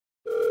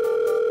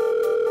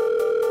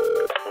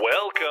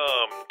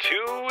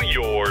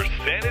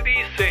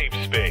Insanity Safe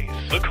Space,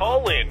 the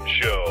call-in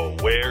show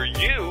where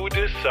you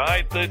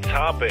decide the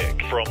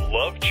topic. From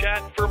love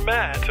chat for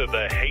Matt to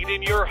the hate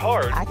in your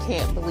heart, I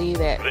can't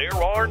believe it. there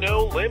are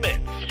no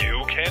limits.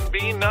 You can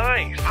be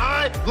nice.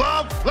 I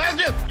love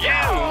lesbians. You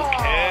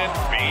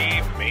can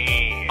be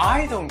mean.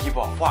 I don't give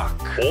a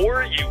fuck.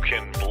 Or you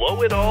can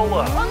blow it all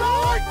up. Come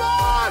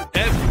on!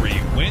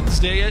 Every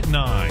Wednesday at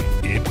 9,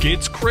 it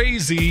gets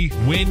crazy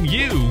when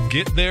you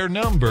get their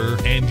number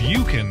and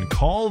you can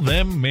call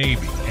them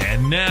maybe.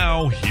 And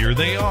now, here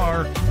they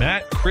are,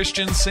 Matt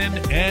Christensen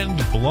and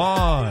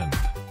Blonde.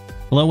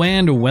 Hello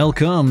and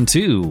welcome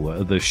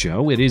to the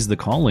show. It is the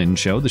call-in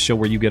show, the show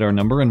where you get our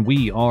number and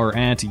we are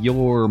at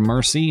your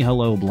mercy.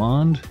 Hello,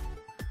 Blonde.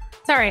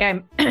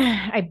 Sorry,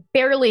 I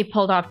barely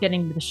pulled off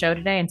getting to the show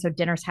today, and so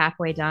dinner's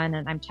halfway done,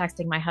 and I'm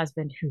texting my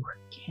husband, who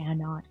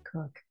cannot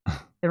cook,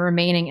 the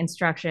remaining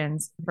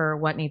instructions for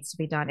what needs to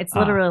be done. It's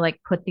literally like,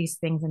 put these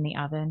things in the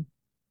oven,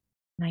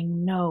 and I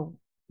know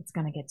it's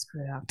gonna get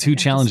screwed up. Too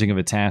challenging of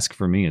a task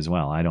for me as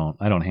well. I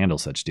don't handle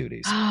such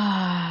duties.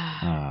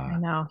 I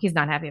know he's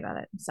not happy about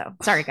it. So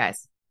sorry,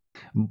 guys.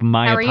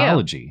 My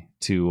apology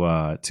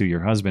to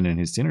your husband and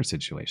his dinner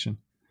situation.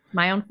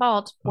 My own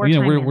fault.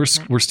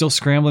 We're still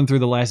scrambling through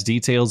the last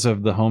details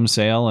of the home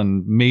sale,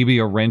 and maybe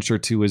a wrench or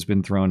two has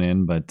been thrown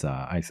in, but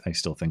I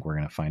still think we're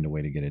going to find a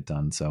way to get it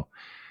done. So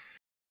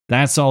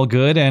that's all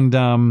good. And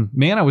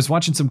man, I was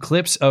watching some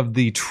clips of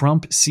the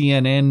Trump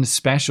CNN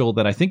special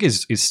that I think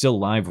is still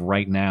live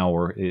right now.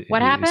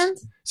 What happened?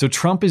 So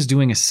Trump is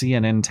doing a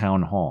CNN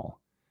town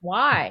hall.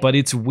 Why? But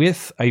it's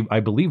with,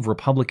 I believe,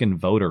 Republican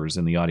voters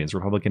in the audience,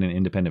 Republican and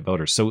independent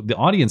voters. So the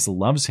audience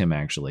loves him,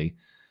 actually.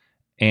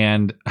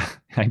 And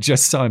I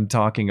just saw him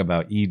talking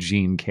about E.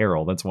 Jean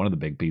Carroll. That's one of the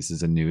big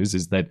pieces of news,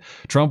 is that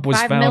Trump was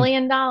 $5 found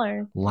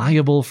million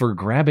liable for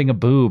grabbing a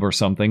boob or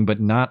something, but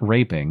not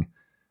raping,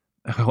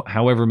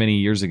 however many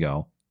years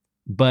ago.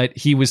 But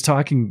he was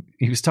talking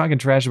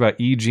trash about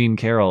E. Jean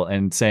Carroll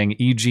and saying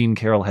E. Jean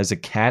Carroll has a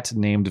cat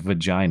named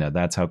Vagina.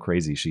 That's how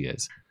crazy she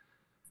is.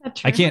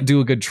 I can't do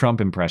a good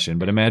Trump impression,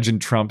 but imagine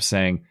Trump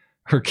saying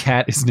her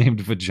cat is named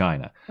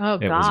Vagina. Oh,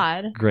 it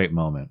God. Was a great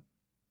moment.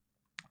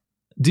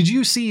 Did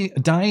you see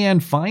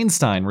Dianne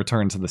Feinstein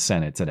return to the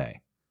Senate today?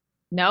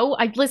 No,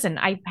 I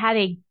had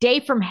a day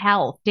from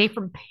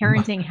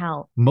parenting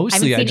hell.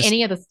 Mostly, I haven't seen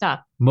any of the stuff.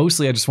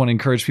 Mostly, I just want to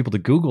encourage people to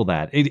Google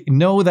that.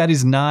 No, that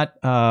is not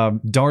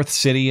Darth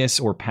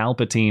Sidious or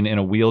Palpatine in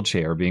a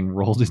wheelchair being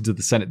rolled into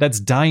the Senate. That's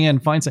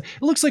Dianne Feinstein.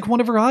 It looks like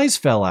one of her eyes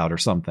fell out or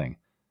something.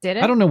 Did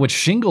it? I don't know what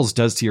shingles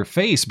does to your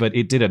face, but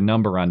it did a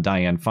number on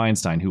Dianne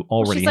Feinstein, who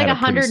already she's like had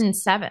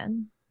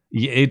 107.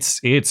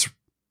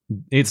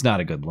 It's not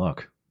a good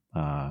look.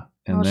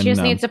 She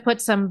just needs to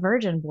put some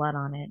virgin blood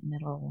on it, and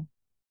it'll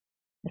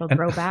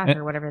grow back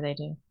or whatever they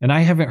do. And I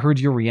haven't heard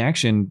your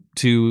reaction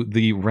to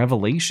the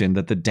revelation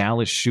that the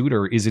Dallas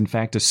shooter is in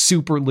fact a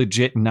super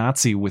legit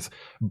Nazi with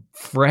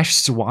fresh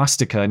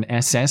swastika and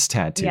SS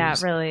tattoos. Yeah,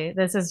 really.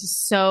 This is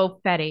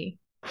so fetty.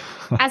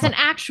 As an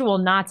actual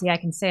Nazi, I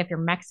can say if you're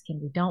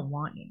Mexican, we don't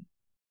want you.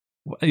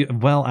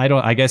 Well,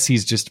 I guess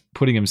he's just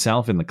putting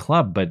himself in the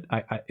club, but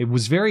it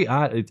was very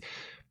odd.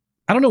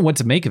 I don't know what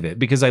to make of it,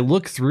 because I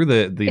look through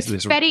it's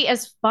fetty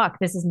as fuck.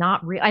 This is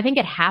not real. I think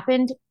it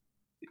happened.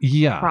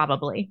 Yeah.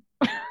 Probably.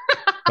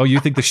 Oh,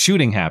 you think the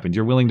shooting happened?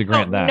 You're willing to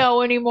grant that?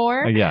 No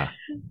anymore. Yeah.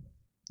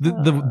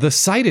 The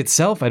site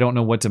itself, I don't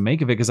know what to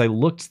make of it, because I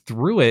looked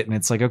through it and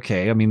it's like,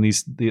 okay, I mean,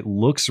 it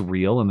looks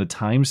real and the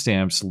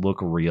timestamps look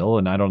real,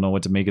 and I don't know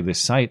what to make of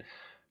this site.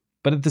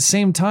 But at the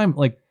same time,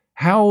 like,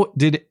 how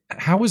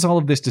was all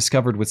of this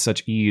discovered with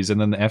such ease,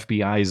 and then the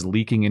FBI is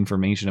leaking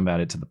information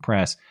about it to the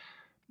press?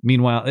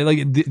 Meanwhile,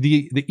 like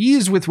the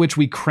ease with which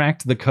we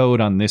cracked the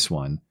code on this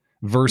one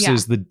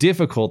versus the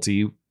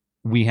difficulty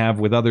we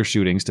have with other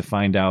shootings to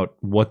find out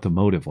what the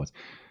motive was.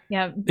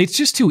 Yeah. It's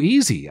just too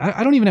easy.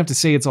 I don't even have to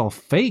say it's all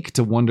fake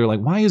to wonder, like,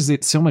 why is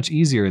it so much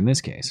easier in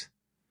this case?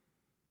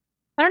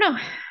 I don't know.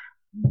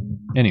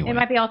 Anyway. It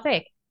might be all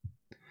fake.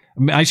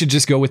 I should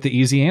just go with the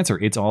easy answer.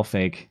 It's all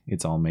fake.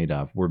 It's all made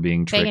up. We're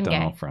being tricked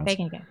on all fronts. Fake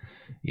and gay.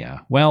 Yeah.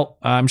 Well,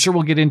 I'm sure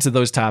we'll get into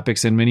those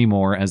topics and many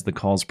more as the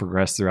calls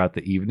progress throughout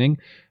the evening.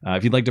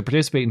 If you'd like to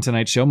participate in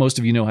tonight's show, most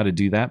of you know how to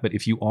do that. But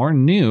if you are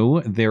new,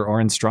 there are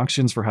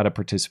instructions for how to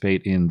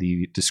participate in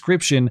the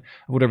description of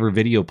whatever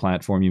video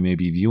platform you may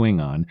be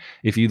viewing on.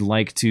 If you'd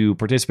like to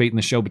participate in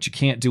the show, but you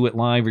can't do it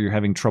live, or you're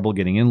having trouble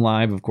getting in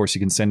live, of course, you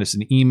can send us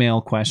an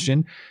email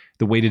question.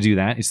 The way to do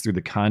that is through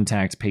the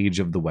contact page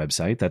of the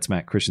website. That's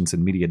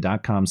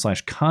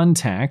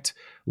mattchristiansenmedia.com/contact.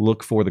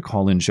 Look for the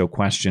call-in show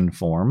question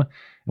form, and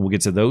we'll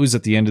get to those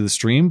at the end of the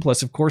stream.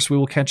 Plus, of course, we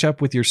will catch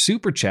up with your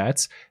super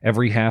chats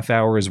every half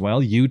hour as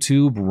well.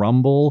 YouTube,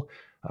 Rumble,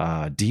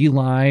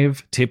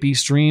 DLive, Tippy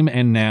Stream,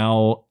 and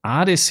now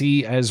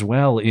Odyssey as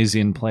well is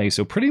in play.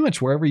 So pretty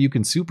much wherever you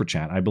can super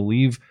chat, I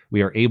believe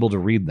we are able to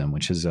read them,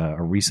 which is a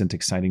recent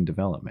exciting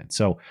development.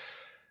 So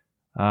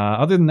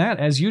other than that,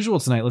 as usual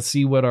tonight, let's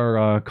see what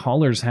our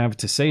callers have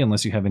to say,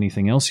 unless you have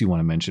anything else you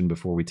want to mention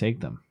before we take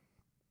them.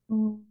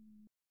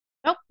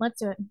 Nope, let's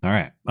do it. All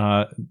right.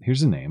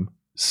 Here's a name.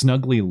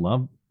 Snuggly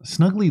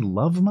Snuggly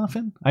Love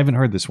Muffin? I haven't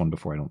heard this one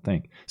before, I don't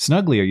think.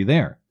 Snuggly, are you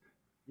there?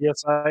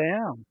 Yes, I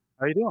am.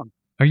 How you doing?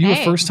 Are you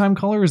Hey. a first-time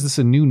caller? Is this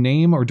a new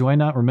name, or do I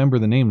not remember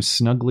the name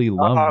Snuggly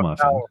Love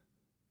Muffin?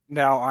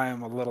 Now I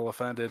am a little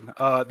offended.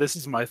 This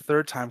is my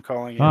third time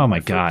calling in. Oh my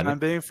first God. time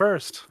being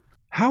first.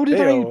 How did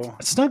Heyo. I...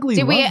 Snuggly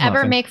Did we Love ever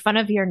Muffin. make fun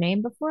of your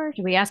name before?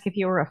 Did we ask if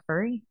you were a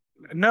furry?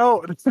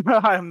 No,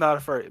 I am not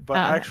afraid. But Oh.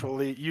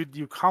 actually,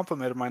 you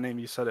complimented my name.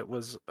 You said it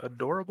was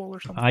adorable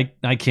or something.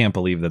 I can't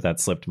believe that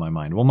slipped my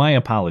mind. Well, my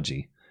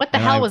apology. What the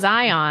And hell I've- was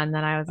I on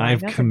that I was like,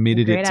 I've that's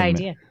committed a it great to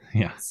idea.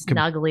 Yeah.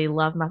 Snuggly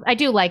love muffin. I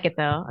do like it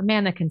though. A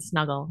man that can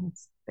snuggle.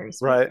 It's very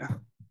sweet. Right.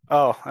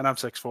 Oh, and I'm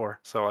 6'4",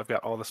 so I've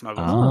got all the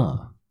snuggles.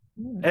 Ah.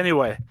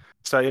 Anyway,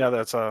 so yeah,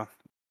 that's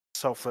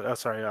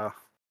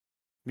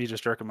me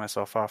just jerking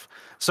myself off.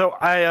 So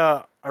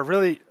I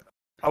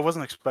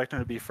wasn't expecting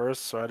to be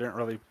first, so I didn't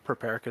really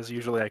prepare because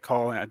usually I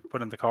call in, I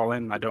put in the call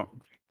in, and I don't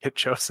get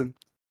chosen.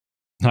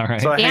 All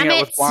right. So I Damn hang out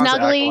it, with Blonde's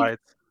Snuggly.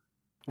 acolytes.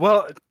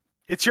 Well,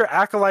 it's your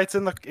acolytes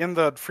in the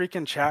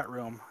freaking chat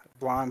room,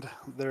 Blonde.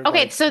 They're Okay,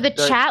 like- so the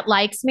they're- chat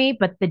likes me,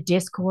 but the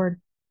Discord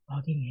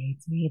fucking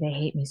hates me. They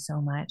hate me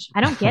so much.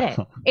 I don't get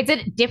it. Is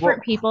it different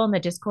Well- people in the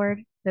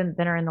Discord than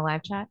are in the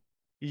live chat?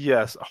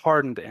 Yes,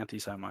 hardened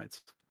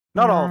anti-Semites.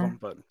 Not all of Yeah. them,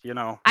 but you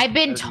know. I've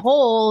been as you-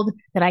 told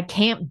that I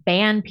can't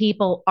ban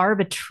people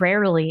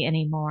arbitrarily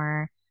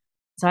anymore.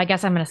 So I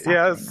guess I'm going to stop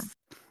Yeah, doing that.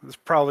 it's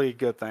probably a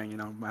good thing. You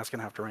know, Matt's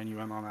gonna have to rein you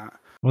in on that.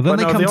 Well, then But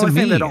they no, come the to only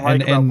me thing they don't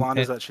like about and Blonde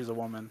is that she's a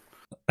woman.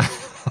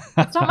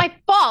 It's not my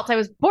fault. I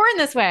was born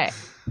this way.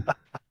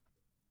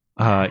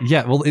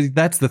 Yeah, well,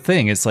 that's the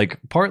thing. It's like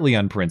partly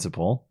on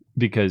principle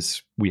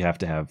because we have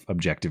to have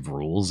objective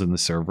rules in the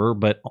server,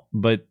 but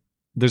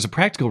there's a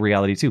practical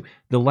reality too.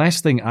 The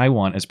last thing I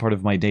want as part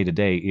of my day to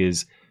day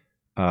is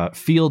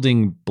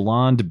fielding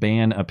blonde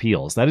ban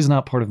appeals. That is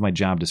not part of my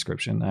job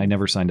description. I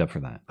never signed up for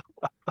that.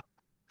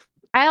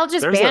 I'll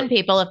just There's ban a-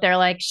 people if they're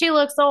like, she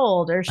looks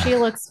old or she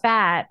looks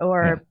fat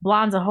or Yeah.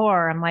 blonde's a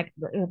whore. I'm like,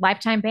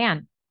 lifetime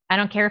ban. I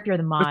don't care if you're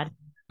the mod.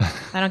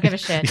 I don't give a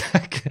shit.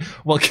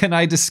 Well, can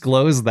I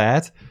disclose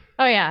that?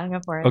 Oh yeah, go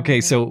for it. Okay,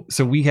 so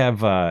we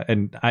have,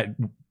 and I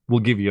will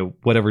give you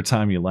whatever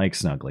time you like,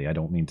 Snuggly. I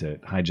don't mean to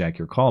hijack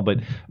your call, but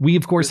we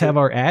of course have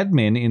our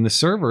admin in the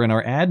server, and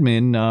our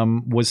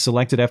admin was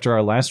selected after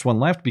our last one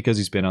left because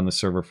he's been on the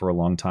server for a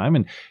long time,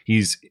 and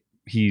he's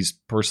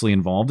personally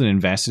involved and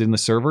invested in the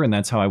server, and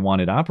that's how I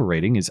want it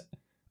operating. Is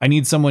I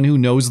need someone who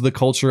knows the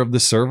culture of the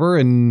server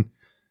and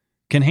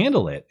can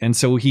handle it, and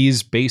so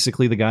he's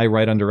basically the guy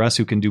right under us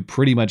who can do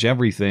pretty much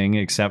everything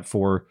except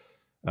for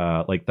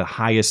like the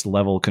highest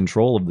level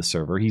control of the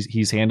server.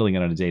 He's handling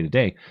it on a day to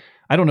day.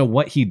 I don't know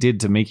what he did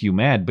to make you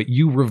mad, but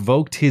you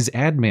revoked his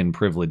admin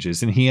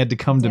privileges, and he had to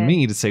come to did.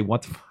 me to say,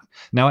 "What the fuck?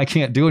 Now I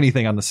can't do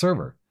anything on the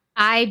server."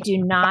 I do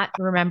not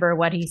remember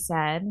what he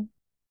said,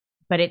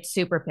 but it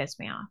super pissed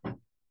me off.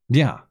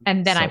 Yeah,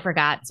 And then I So-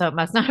 forgot, so it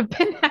must not have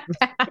been that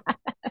bad.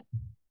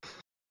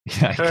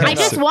 yeah. Fair I enough.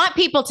 just want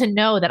people to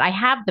know that I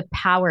have the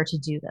power to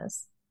do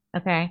this.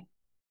 Okay.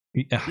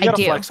 Yeah. You gotta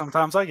do. flex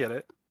sometimes. I get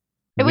it.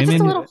 It was just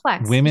a Women- little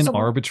flex. Women Just a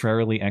little-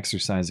 arbitrarily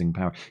exercising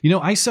power. You know,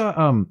 I saw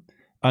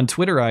on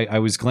Twitter, I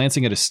was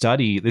glancing at a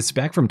study. This is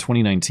back from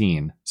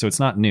 2019, so it's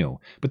not new.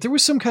 But there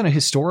was some kind of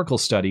historical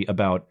study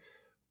about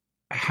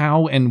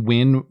how and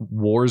when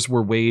wars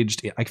were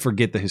waged. I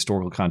forget the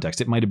historical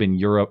context. It might have been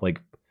Europe,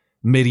 like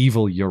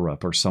medieval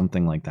Europe or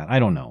something like that. I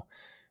don't know.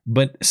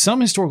 But some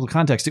historical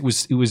context, it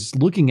was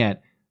looking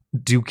at,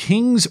 do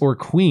kings or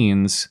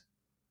queens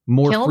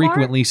more Kill more?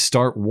 frequently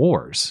start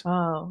wars?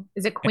 Oh,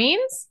 is it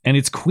Queens? And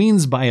it's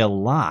queens by a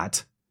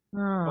lot.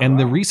 Oh. And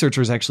the wow.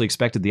 researchers actually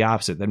expected the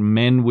opposite, that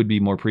men would be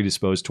more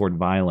predisposed toward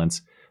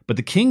violence. But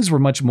the kings were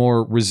much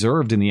more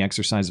reserved in the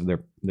exercise of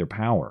their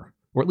power,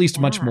 or at least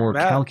much Yeah. more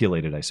That-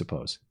 calculated, I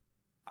suppose.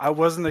 I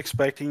wasn't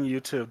expecting you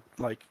to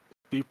like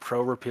be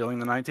pro repealing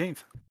the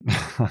 19th.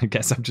 I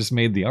guess I've just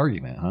made the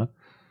argument, huh?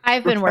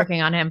 I've been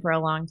working on him for a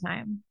long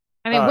time.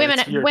 I mean,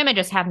 It's your- women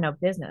just have no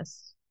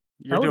business.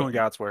 You're Voting. doing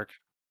God's work.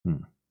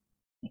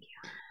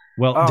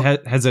 Well, Oh.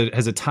 has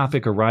a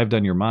topic arrived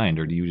on your mind,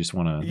 or do you just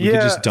want to? You could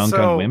Yeah, just dunk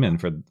so- on women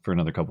for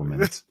another couple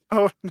minutes.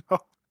 Oh no,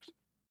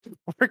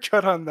 we're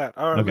good on that.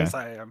 Or at Okay. least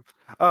I am.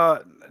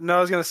 No,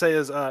 I was gonna say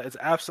is it's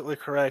absolutely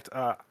correct.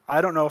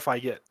 I don't know if I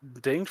get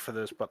dinged for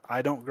this, but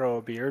I don't grow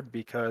a beard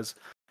because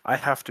I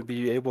have to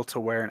be able to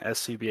wear an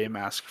SCBA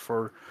mask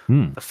for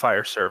Hmm. the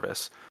fire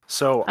service.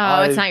 So Oh,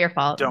 I it's not your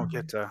fault. don't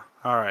get to.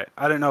 All right,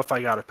 I don't know if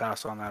I got a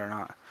pass on that or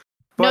not.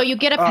 No, But, you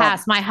get a um,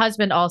 pass. My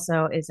husband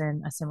also is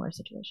in a similar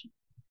situation.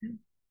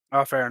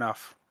 Oh, fair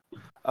enough.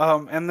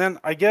 And then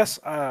I guess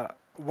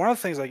one of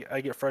the things I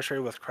get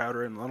frustrated with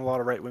Crowder and a lot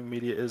of right wing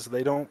media is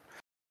they don't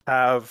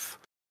have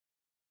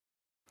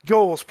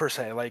goals per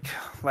se, like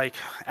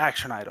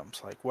action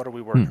items, like what are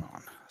we working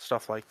on,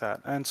 stuff like that.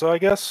 And so I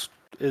guess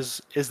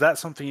is that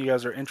something you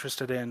guys are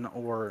interested in,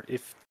 or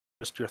if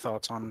just your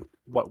thoughts on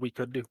what we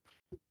could do?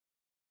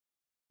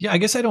 Yeah, I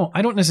guess I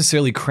don't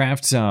necessarily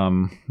craft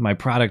my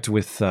product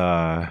with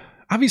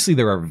obviously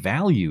there are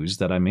values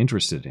that I'm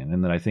interested in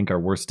and that I think are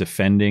worth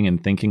defending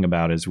and thinking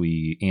about as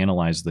we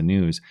analyze the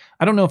news.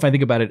 I don't know if I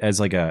think about it as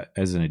like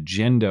as an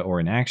agenda or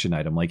an action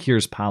item, like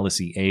here's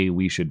policy A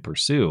we should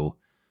pursue.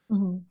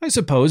 Mm-hmm. I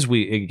suppose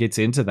it gets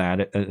into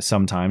that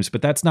sometimes,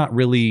 but that's not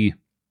really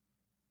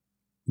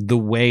the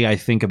way I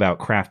think about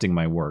crafting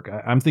my work.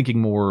 I'm thinking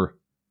more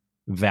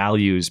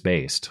values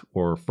based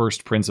or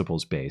first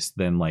principles based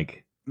than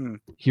like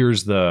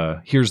here's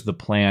the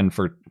plan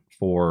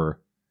for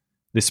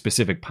this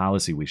specific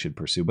policy we should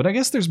pursue. But I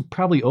guess there's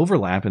probably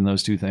overlap in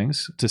those two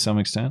things to some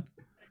extent.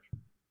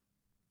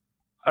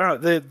 I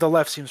don't know. The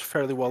left seems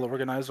fairly well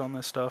organized on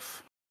this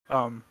stuff.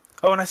 And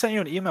I sent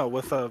you an email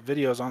with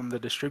videos on the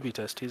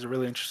Distributist. He's a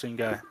really interesting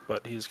guy,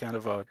 but he's kind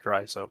of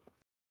dry. So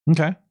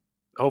okay.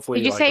 Hopefully,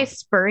 did you say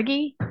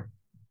Spurgy?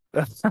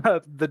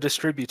 The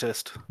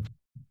Distributist.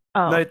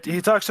 Oh,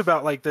 he talks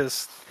about like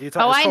this.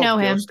 I know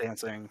him. Ghost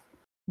dancing.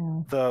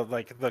 Yeah.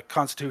 The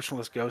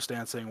constitutionalist ghost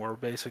dancing, where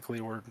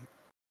basically we're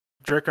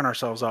jerking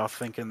ourselves off,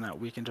 thinking that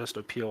we can just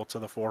appeal to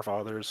the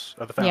forefathers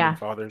or the founding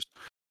fathers,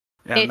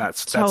 and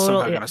that's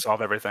somehow going to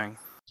solve everything.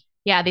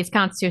 Yeah, these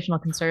constitutional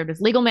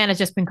conservatives. Legal Man has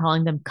just been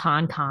calling them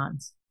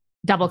cons,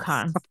 double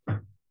cons.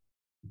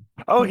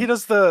 Oh, he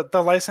does the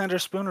Lysander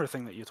Spooner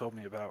thing that you told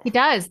me about. He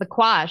does the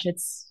Quash.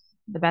 It's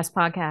the best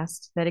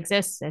podcast that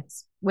exists.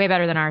 It's way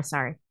better than ours.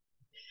 Sorry.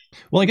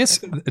 Well, I guess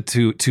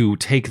to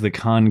take the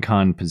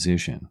con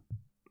position.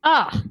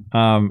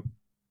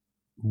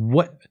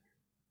 What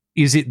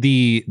is it?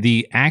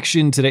 The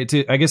action today?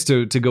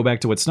 To go back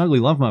to what Snuggly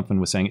Love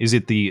Muffin was saying, is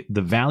it the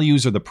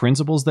values or the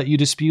principles that you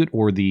dispute,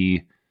 or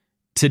the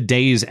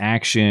today's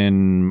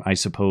action? I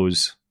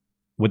suppose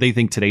what they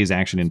think today's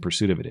action in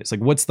pursuit of it is. Like,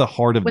 what's the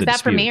heart of the dispute? Was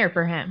that for me or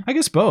for him? I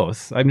guess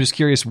both. I'm just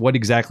curious what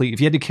exactly, if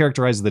you had to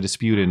characterize the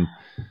dispute in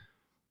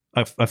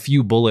a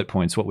few bullet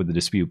points, what would the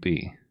dispute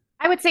be?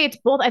 I would say it's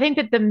both. I think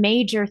that the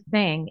major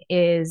thing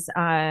is,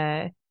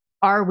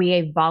 are we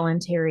a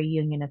voluntary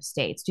union of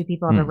states? Do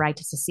people have a right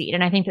to secede?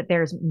 And I think that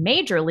there's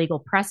major legal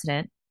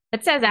precedent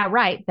that says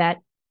outright that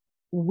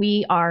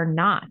we are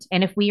not.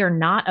 And if we are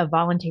not a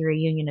voluntary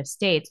union of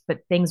states, but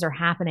things are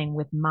happening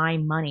with my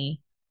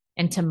money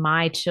and to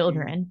my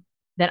children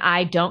that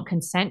I don't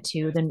consent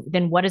to,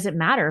 then what does it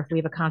matter if we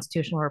have a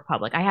constitutional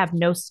republic? I have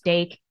no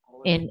stake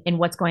in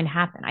what's going to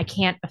happen. I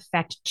can't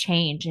affect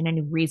change in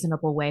any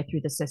reasonable way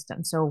through the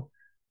system. So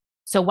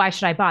why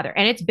should I bother?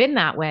 And it's been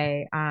that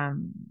way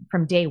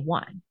from day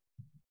one.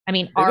 I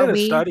mean, they did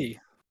a study.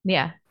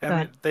 Yeah.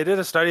 And they did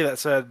a study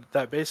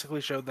that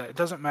basically showed that it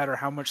doesn't matter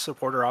how much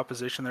support or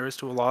opposition there is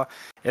to a law,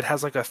 it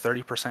has like a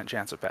 30%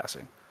 chance of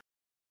passing.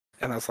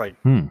 And that's like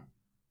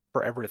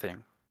for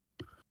everything.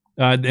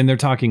 And they're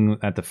talking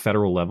at the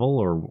federal level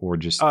or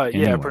just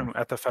yeah, pretty much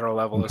at the federal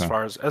level. Okay.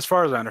 as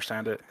far as I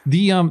understand it.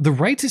 The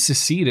right to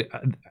secede,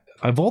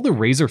 of all the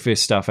Razor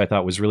Fist stuff, I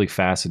thought was really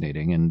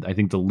fascinating, and I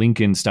think the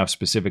Lincoln stuff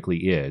specifically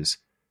is.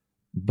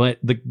 But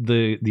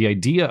the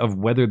idea of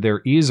whether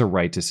there is a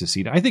right to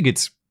secede, I think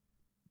it's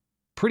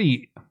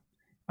pretty.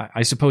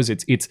 I suppose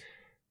it's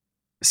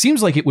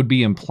seems like it would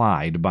be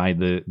implied by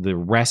the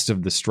rest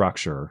of the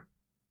structure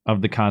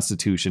of the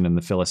Constitution and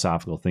the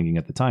philosophical thinking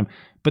at the time,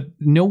 but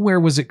nowhere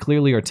was it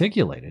clearly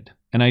articulated.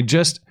 And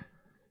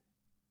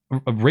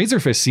Razor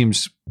Fist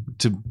seems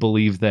to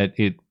believe that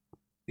it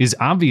is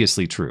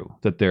obviously true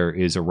that there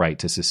is a right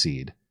to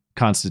secede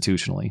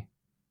constitutionally.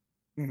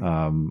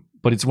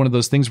 But it's one of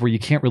those things where you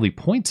can't really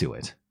point to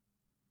it.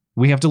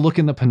 We have to look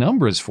in the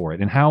penumbras for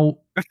it. And how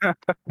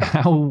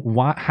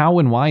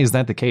and why is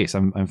that the case?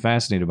 I'm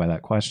fascinated by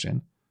that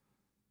question.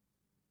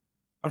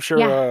 I'm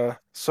sure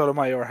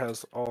Sotomayor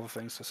has all the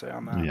things to say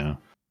on that. Yeah.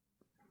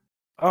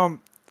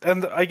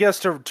 And I guess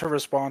to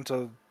respond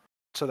to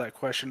that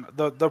question,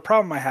 the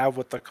problem I have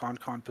with the con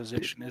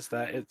position is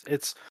that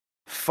it's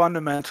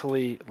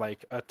fundamentally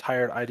like a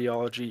tired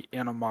ideology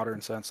in a modern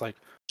sense. Like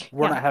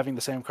we're not having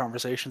the same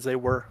conversations they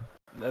were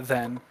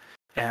then,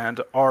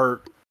 and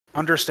our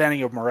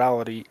understanding of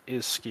morality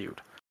is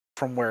skewed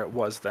from where it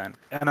was then.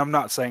 And I'm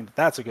not saying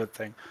that's a good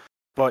thing,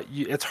 but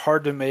it's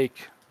hard to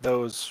make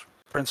those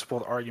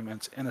principled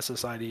arguments in a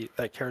society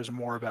that cares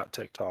more about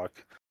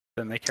TikTok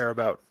than they care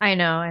about I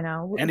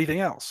know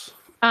anything else.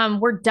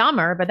 We're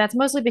dumber, but that's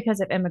mostly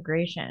because of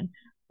immigration.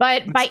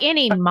 But by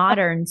any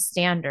modern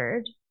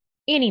standard,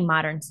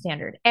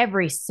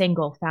 every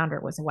single founder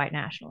was a white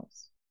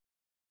nationalist.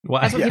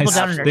 Well, that's what people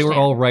don't understand. They were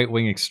all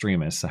right-wing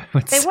extremists, I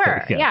would say. They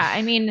were, yeah.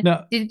 I mean,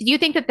 did you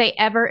think that they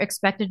ever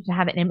expected to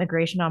have an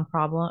immigration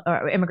problem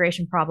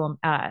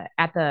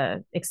at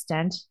the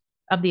extent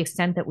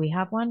that we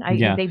have one?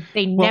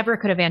 They never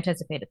could have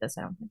anticipated this,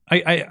 I don't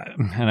think.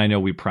 And I know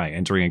we probably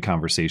entering a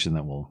conversation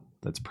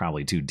that's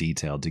probably too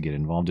detailed to get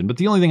involved in. But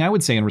the only thing I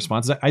would say in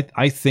response is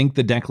I think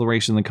the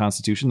Declaration and the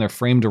Constitution, they're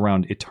framed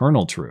around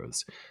eternal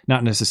truths,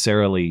 not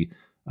necessarily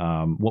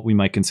what we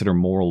might consider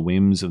moral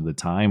whims of the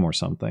time or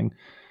something.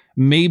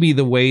 Maybe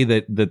the way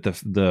that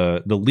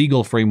the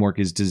legal framework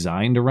is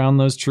designed around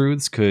those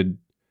truths could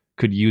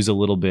use a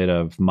little bit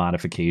of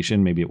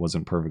modification. Maybe it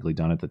wasn't perfectly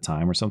done at the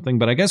time or something.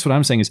 But I guess what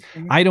I'm saying is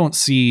I don't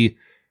see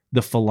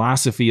the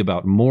philosophy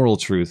about moral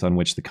truth on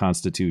which the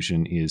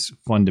Constitution is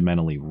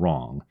fundamentally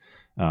wrong.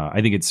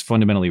 I think it's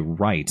fundamentally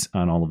right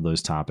on all of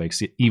those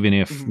topics, even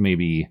if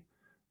maybe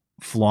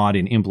flawed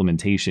in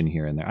implementation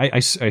here and there.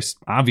 I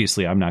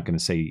obviously, I'm not going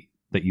to say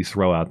that you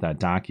throw out that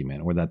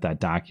document or that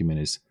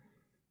document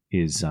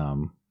is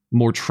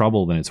more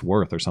trouble than it's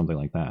worth or something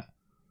like that.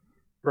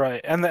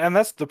 Right, and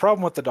that's the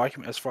problem with the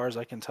document, as far as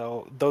I can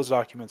tell. Those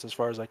documents, as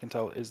far as I can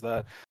tell, is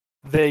that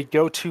they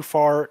go too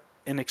far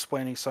in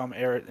explaining some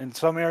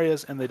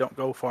areas, and they don't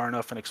go far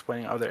enough in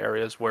explaining other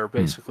areas where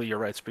basically your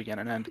rights begin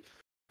and end.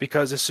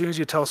 Because as soon as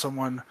you tell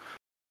someone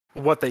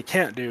what they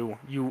can't do,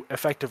 you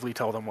effectively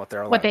tell them what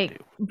they're allowed to do.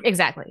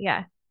 Exactly,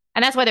 yeah.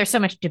 And that's why there's so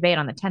much debate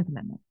on the 10th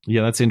Amendment.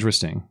 Yeah, that's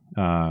interesting.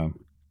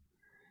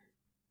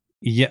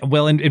 Yeah,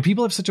 well, and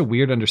people have such a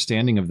weird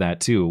understanding of that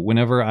too.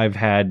 Whenever I've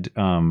had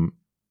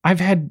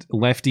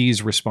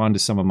lefties respond to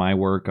some of my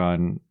work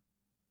on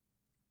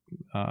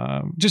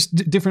just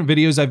different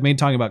videos I've made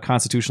talking about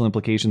constitutional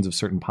implications of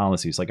certain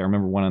policies. Like I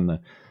remember one on the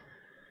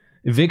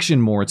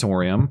eviction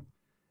moratorium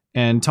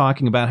and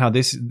talking about how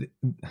this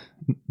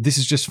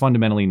is just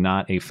fundamentally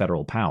not a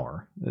federal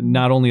power.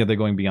 Not only are they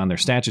going beyond their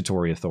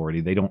statutory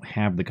authority, they don't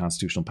have the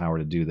constitutional power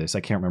to do this.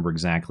 I can't remember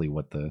exactly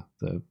what the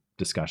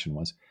discussion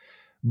was.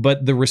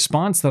 But the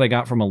response that I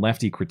got from a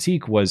lefty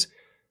critique was,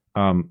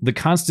 the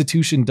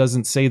Constitution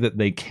doesn't say that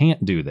they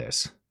can't do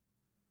this.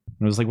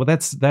 And I was like, well,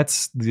 that's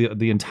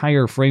the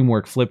entire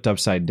framework flipped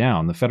upside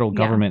down. The federal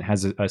government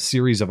has a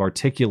series of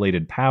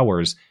articulated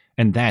powers,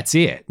 and that's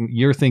it.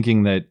 You're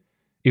thinking that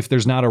if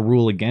there's not a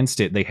rule against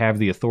it, they have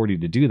the authority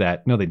to do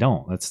that. No, they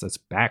don't. That's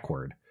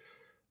backward.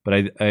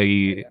 But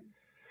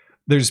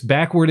there's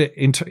backward.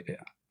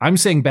 I'm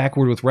saying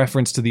backward with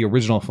reference to the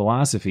original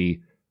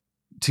philosophy.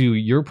 To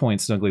your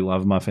point, Snuggly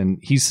Love Muffin,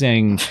 he's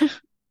saying.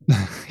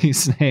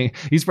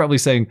 He's probably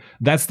saying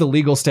that's the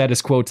legal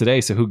status quo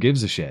today, so who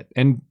gives a shit?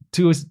 And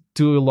to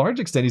a large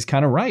extent, he's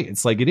kind of right.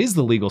 It's like it is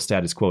the legal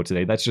status quo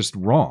today. That's just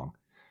wrong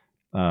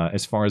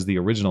as far as the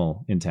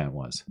original intent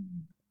was.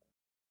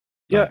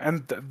 Yeah,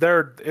 and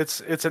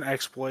it's an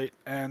exploit,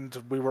 and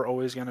we were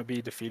always going to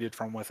be defeated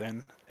from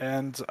within.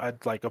 And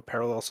I'd like a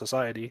parallel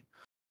society,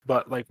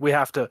 but like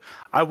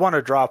I want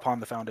to draw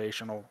upon the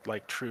foundational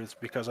like truths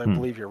because I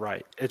believe you're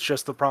right. It's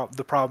just the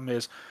problem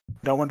is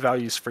no one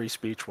values free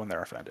speech when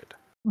they're offended.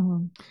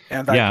 Mm-hmm.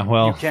 And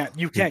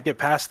you can't get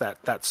past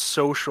that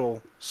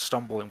social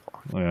stumbling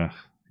block.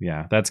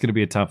 Yeah, that's going to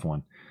be a tough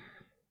one.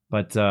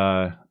 But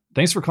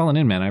thanks for calling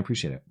in, man. I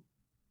appreciate it.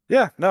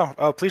 Yeah, no.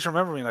 Please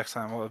remember me next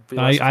time.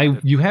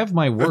 You have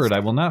my word. I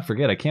will not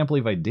forget. I can't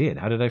believe I did.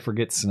 How did I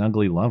forget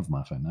Snuggly Love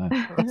Muffin?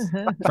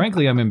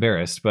 Frankly, I'm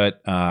embarrassed,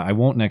 but I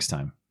won't next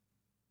time.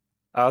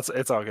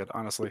 It's all good,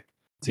 honestly.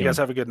 You guys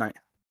have a good night.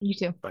 You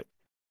too. Bye.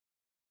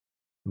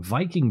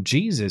 Viking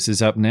Jesus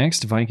is up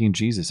next. Viking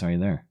Jesus, are you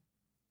there?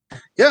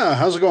 Yeah,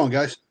 how's it going,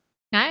 guys?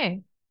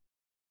 Hi.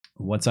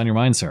 What's on your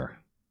mind, sir?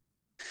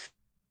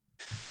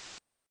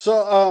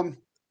 So,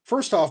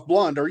 first off,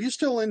 Blonde, are you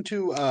still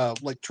into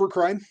like true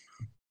crime?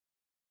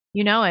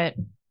 You know it.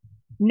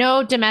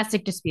 No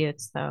domestic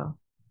disputes, though.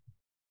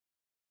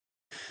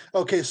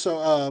 Okay,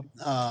 so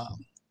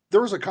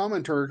there was a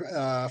commenter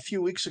a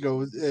few weeks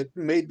ago that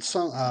made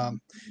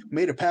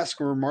a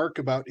passing remark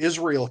about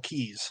Israel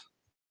Keys.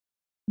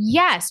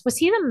 Yes, was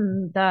he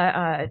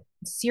the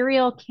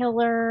serial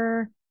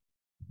killer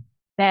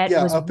that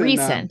was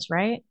recent,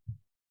 right?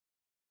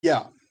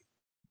 Yeah.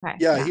 Okay,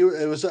 yeah,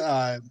 it was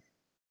the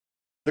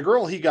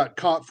girl he got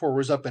caught for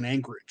was up in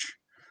Anchorage.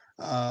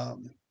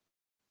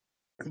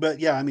 But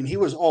yeah, I mean, he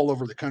was all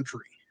over the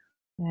country.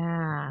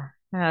 Yeah.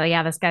 Oh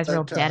yeah, this guy's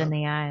real dead in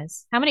the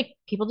eyes. How many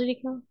people did he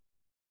kill?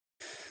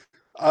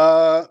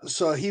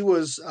 So he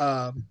was,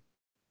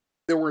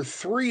 there were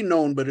 3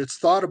 known, but it's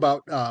thought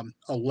about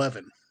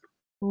 11.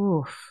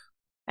 Oof.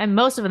 And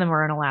most of them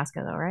were in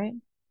Alaska, though, right?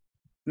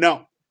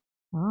 No.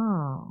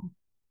 Oh.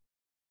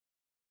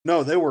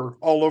 No, they were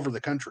all over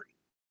the country.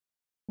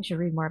 I should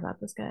read more about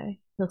this guy.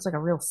 He looks like a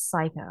real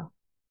psycho.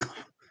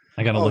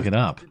 I gotta look it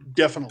up.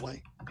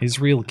 Definitely.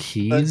 Israel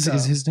Keys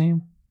is his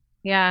name?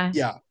 Yeah.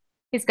 Yeah.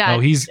 He's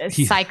got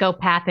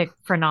psychopathic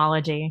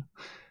phrenology.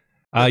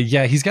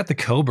 Yeah, he's got the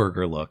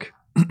Kohberger look.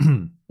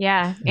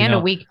 Yeah, and a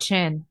weak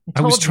chin.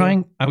 I was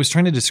trying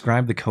to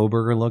describe the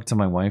Kohberger look to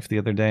my wife the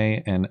other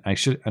day, and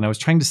I was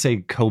trying to say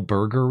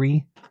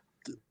Kohbergery,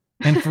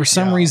 and for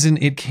some reason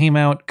it came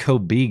out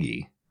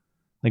Kobigi.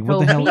 Like what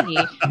the hell?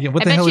 Yeah,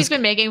 what the hell? She's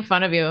been making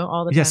fun of you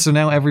all the time. Yeah, so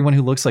now everyone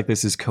who looks like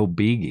this is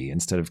Kobigi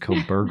instead of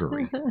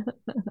Kohbergery.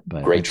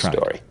 But great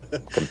story,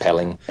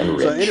 compelling and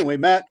rich. So anyway,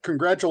 Matt,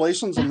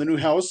 congratulations on the new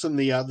house and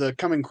the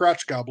coming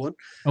crotch goblin.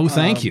 Oh,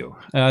 thank you.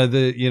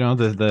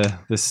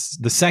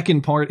 The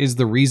second part is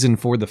the reason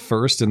for the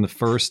first, and the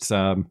first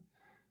I'm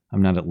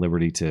not at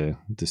liberty to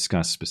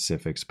discuss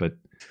specifics, but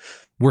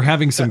we're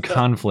having some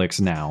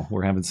conflicts now.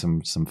 We're having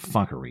some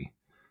fuckery,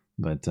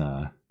 but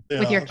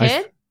with your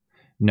kid?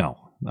 No.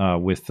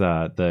 With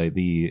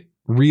the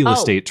real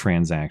estate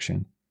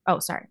transaction. Oh,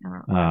 sorry.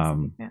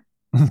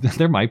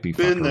 There might be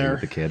fuckery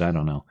with the kid. I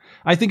don't know.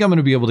 I think I'm going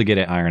to be able to get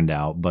it ironed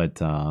out,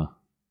 but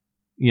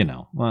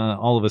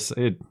all of us,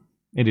 it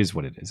is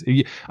what it is.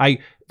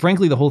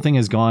 Frankly, the whole thing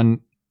has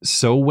gone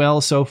so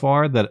well so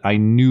far that I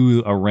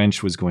knew a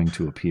wrench was going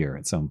to appear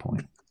at some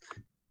point.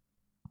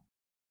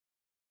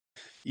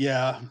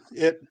 Yeah,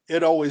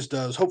 it always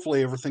does.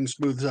 Hopefully everything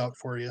smooths out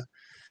for you.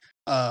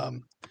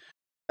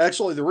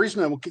 Actually, the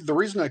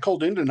reason I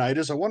called in tonight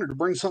is I wanted to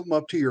bring something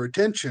up to your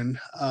attention.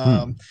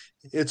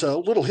 It's a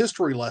little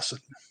history lesson.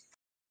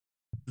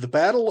 The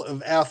Battle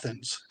of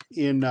Athens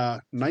in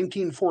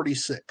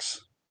 1946.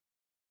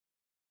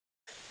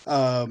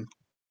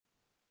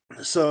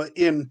 So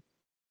in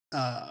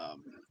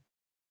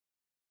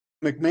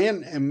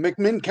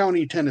McMinn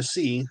County,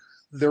 Tennessee,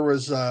 there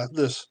was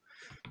this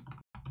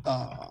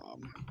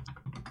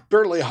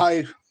fairly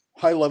high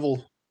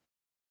level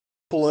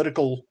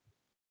political.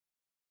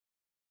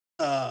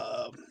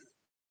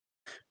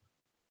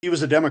 He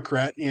was a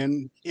Democrat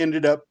and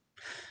ended up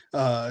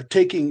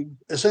taking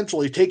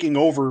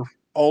over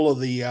all of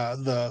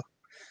the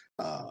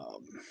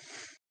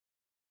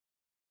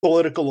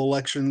political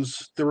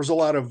elections. There was a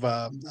lot of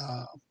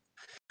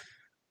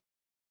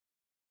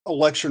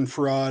election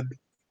fraud,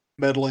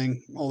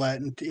 meddling, all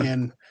that,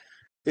 and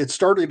it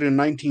started in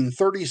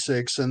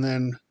 1936, and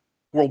then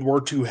World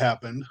War II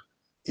happened,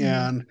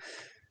 and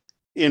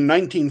in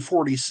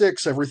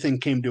 1946 everything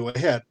came to a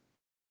head.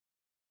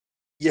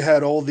 You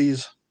had all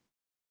these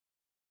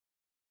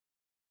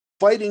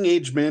fighting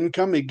age men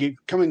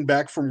coming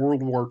back from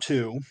World War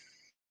II,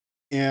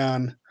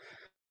 and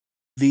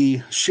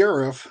the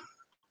sheriff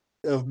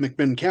of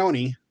McMinn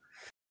County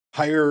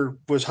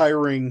was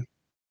hiring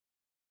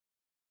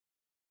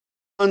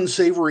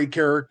unsavory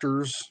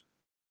characters,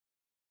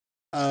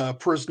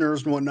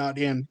 prisoners and whatnot,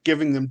 and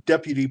giving them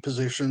deputy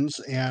positions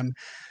and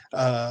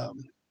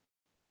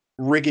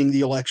rigging the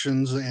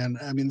elections. And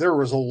I mean, there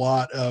was a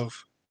lot of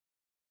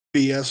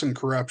BS and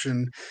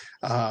corruption,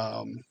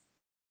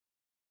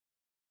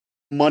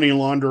 money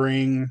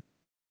laundering,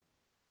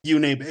 you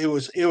name it.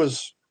 It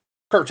was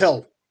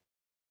cartel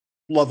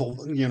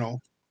level,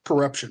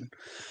 corruption.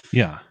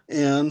 Yeah.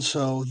 And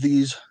so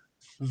these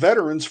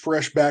veterans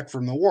fresh back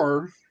from the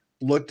war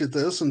looked at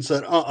this and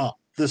said,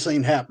 this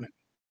ain't happening.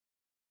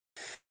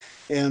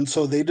 And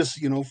so they just,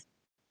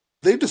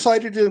 they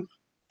decided to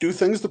do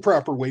things the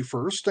proper way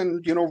first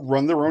and,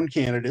 run their own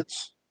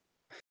candidates,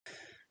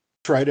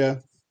 try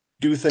to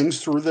do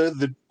things through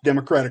the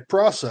democratic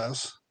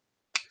process.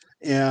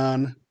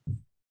 And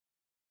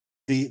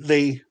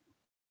the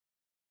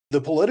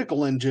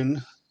political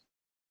engine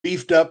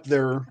beefed up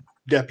their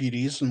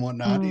deputies and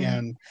whatnot,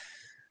 and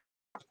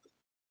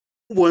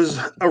was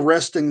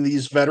arresting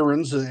these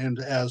veterans and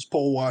as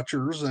poll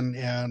watchers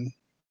and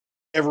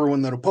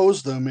everyone that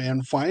opposed them.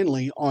 And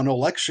finally, on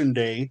election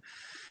day,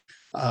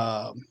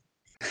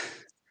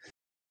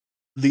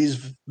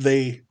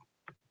 they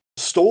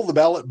stole the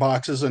ballot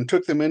boxes and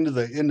took them into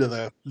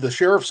the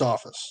sheriff's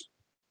office,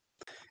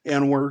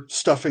 and were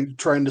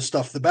trying to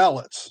stuff the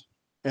ballots.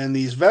 And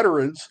these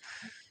veterans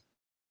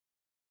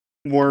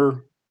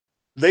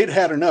they'd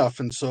had enough,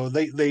 and so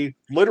they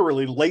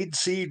literally laid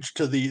siege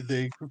to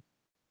the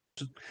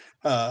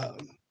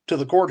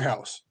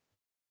courthouse.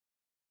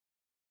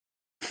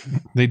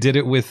 They did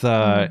it with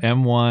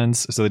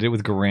M1s, so they did it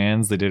with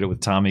Garands, they did it with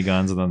Tommy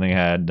guns, and then they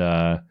had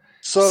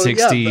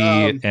 60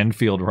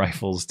 Enfield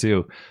rifles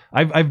too.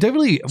 I've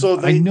definitely,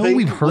 I know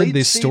we've heard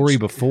this story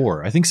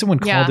before. I think someone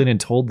called in and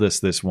told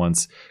us this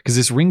once, because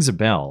this rings a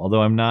bell,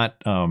 although I'm not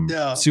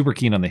super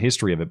keen on the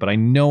history of it, but I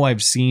know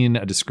I've seen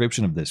a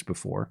description of this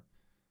before.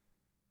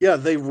 Yeah,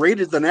 they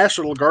raided the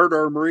National Guard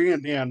Armory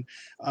and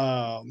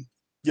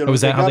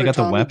was that how they got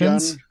the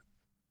weapons? Gun.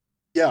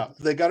 Yeah,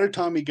 they got a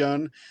Tommy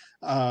gun.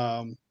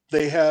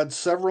 They had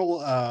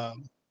several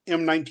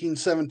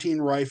M1917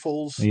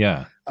 rifles.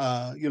 Yeah.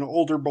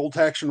 Older bolt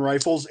action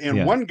rifles,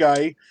 and one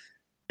guy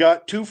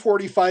got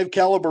 245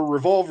 caliber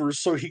revolvers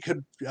so he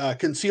could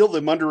conceal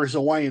them under his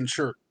Hawaiian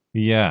shirt.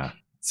 Yeah, it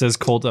says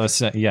Colt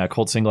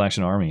single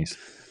action armies.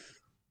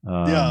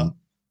 And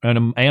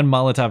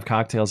Molotov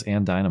cocktails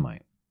and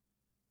dynamite.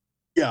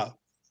 Yeah.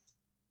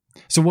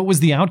 So what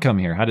was the outcome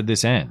here? How did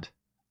this end?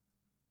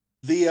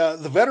 The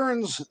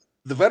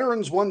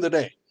veterans won the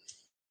day.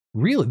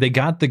 Really? They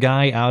got the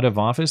guy out of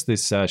office,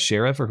 this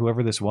sheriff or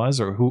whoever this was,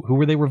 or who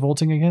were they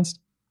revolting against?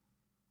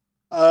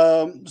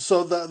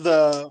 So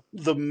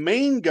the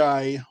main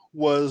guy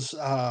was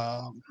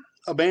a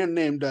man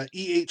named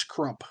E.H.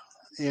 Crump,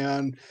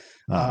 and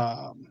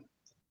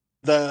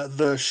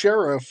the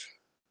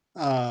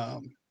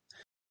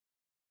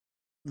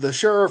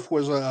sheriff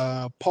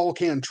was Paul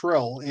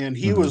Cantrell, and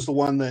he was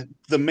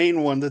the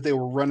main one that they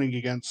were running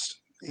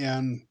against,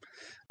 and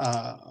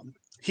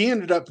he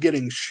ended up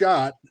getting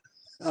shot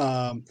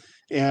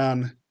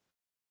and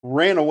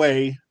ran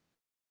away.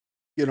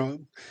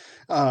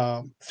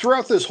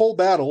 Throughout this whole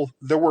battle,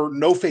 there were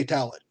no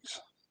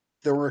fatalities.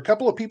 There were a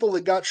couple of people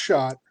that got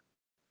shot,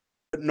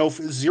 but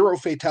zero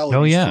fatalities.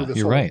 Oh yeah,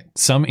 you're right.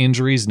 Some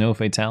injuries, no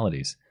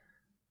fatalities.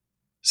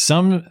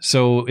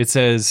 So it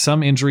says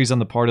some injuries on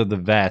the part of the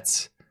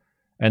vets,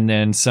 and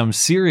then some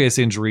serious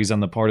injuries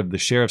on the part of the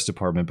sheriff's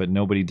department, but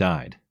nobody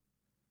died.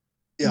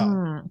 Yeah.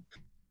 Hmm.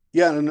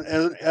 Yeah, and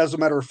as a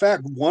matter of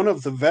fact, one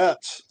of the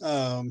vets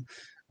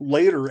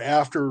later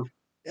after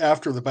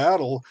the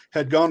battle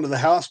had gone to the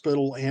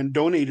hospital and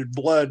donated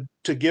blood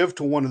to give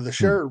to one of the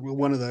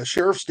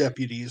sheriff's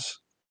deputies,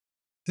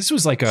 This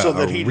was like so a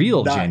that he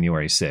real didn't die.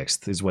 January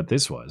 6th is what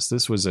this was.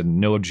 This was a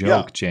no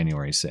joke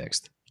January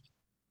 6th.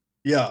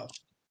 Yeah.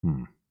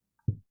 All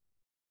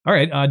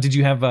right. Did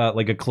you have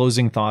like a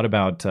closing thought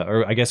about,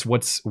 or I guess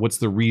what's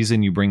the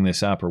reason you bring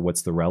this up, or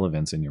what's the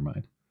relevance in your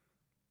mind?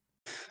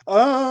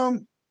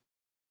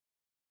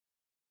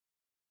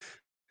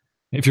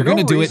 If you're going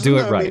to do it, do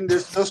it right. I mean,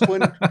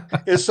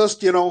 it's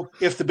just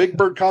if the Big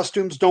Bird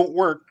costumes don't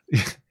work.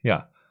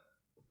 Yeah.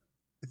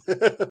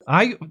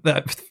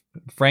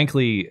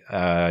 Frankly,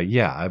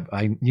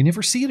 you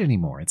never see it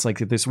anymore. It's like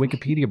this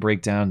Wikipedia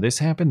breakdown. This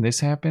happened.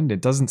 It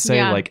doesn't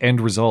say like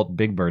end result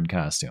Big Bird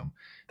costume.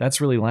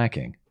 That's really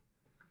lacking.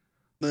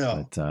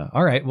 Yeah. But,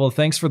 all right. Well,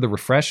 thanks for the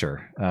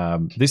refresher.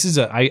 This is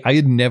I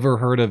had never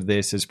heard of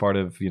this as part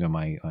of,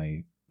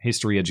 my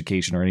history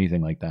education or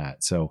anything like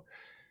that. So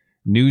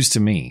news to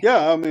me.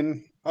 Yeah. I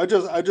mean, I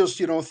just,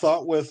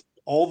 thought with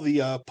all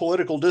the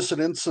political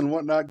dissidents and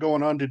whatnot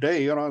going on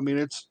today, I mean,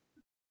 it's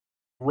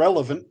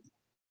relevant.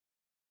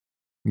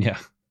 Yeah.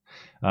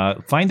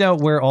 Find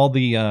out where all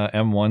the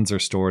M1s are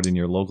stored in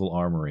your local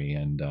armory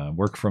and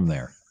work from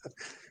there.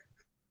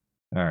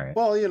 All right.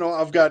 Well,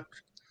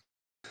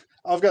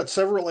 I've got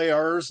several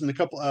ARs and a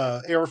couple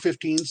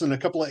AR-15s and a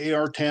couple of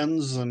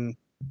AR-10s and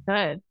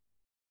good.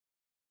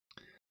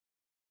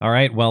 All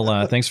right.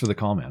 Well, thanks for the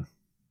call, man.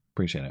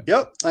 Appreciate it.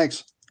 Yep.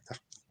 Thanks.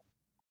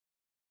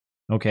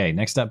 Okay.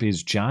 Next up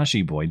is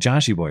Joshy Boy.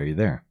 Joshy Boy, are you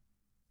there?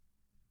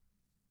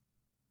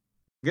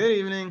 Good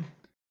evening.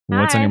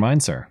 What's on your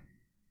mind, sir?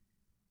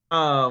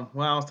 Well,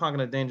 I was talking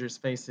to Dangerous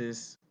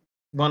Spaces.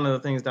 One of the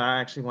things that I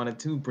actually wanted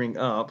to bring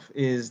up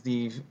is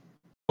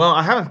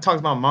I haven't talked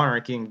about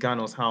monarchy in God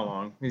knows how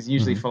long. It's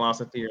usually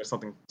philosophy or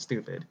something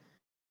stupid.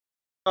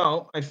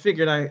 So I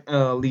figured I'd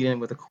lead in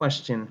with a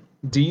question.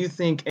 Do you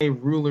think a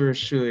ruler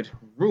should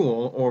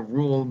rule or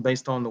rule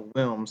based on the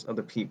whims of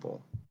the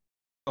people?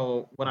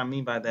 So what I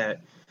mean by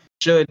that,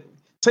 should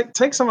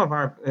take some of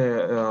our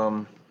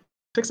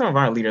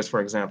leaders, for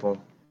example.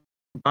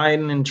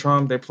 Biden and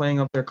Trump, they're playing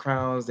up their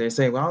crowds. They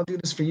say, well, I'll do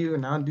this for you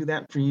and I'll do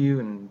that for you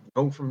and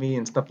vote for me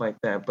and stuff like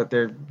that. But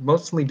they're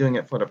mostly doing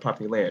it for the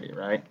popularity,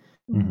 right?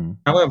 Mm-hmm.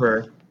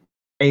 However,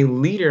 a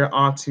leader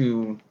ought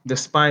to,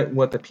 despite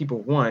what the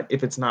people want,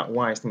 if it's not a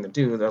wise thing to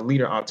do, the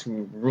leader ought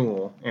to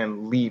rule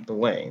and lead the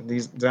way.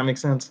 Does that make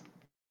sense?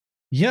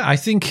 Yeah, I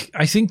think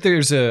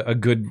there's a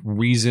good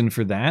reason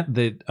for that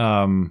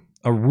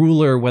a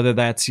ruler, whether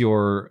that's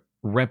your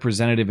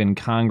representative in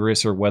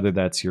Congress or whether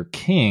that's your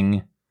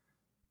king,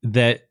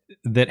 that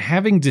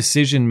having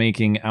decision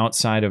making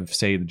outside of,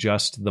 say,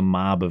 just the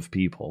mob of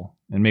people,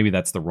 and maybe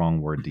that's the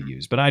wrong word to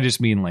use, but I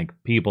just mean like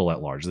people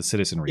at large, the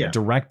citizenry,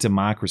 direct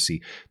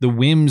democracy, the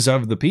whims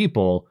of the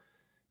people,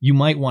 you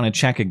might want to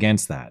check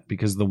against that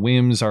because the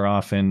whims are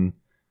often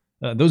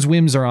those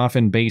whims are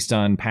often based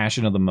on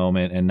passion of the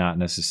moment and not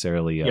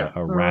necessarily a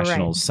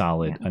rational,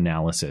 solid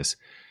analysis.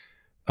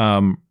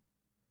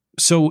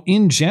 So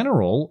in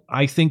general,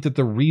 I think that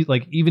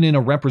even in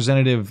a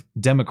representative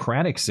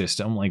democratic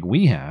system like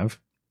we have,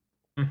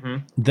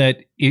 that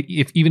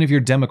even if you're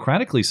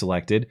democratically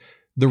selected,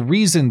 the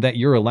reason that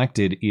you're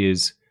elected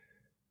is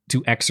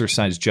to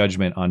exercise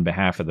judgment on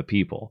behalf of the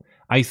people.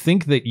 I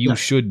think that you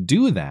should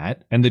do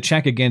that, and the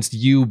check against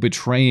you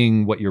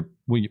betraying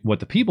what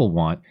the people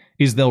want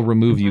is they'll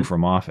remove you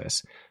from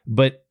office.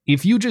 But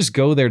if you just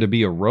go there to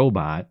be a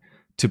robot,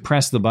 to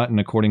press the button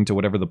according to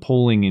whatever the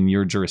polling in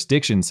your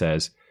jurisdiction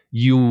says,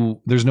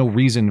 there's no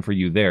reason for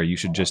you there. You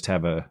should just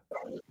have a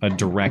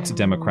direct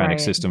democratic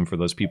system for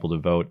those people to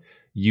vote.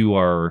 You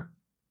are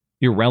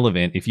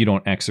irrelevant if you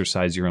don't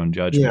exercise your own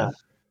judgment.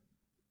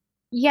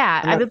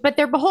 Yeah, but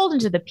they're beholden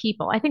to the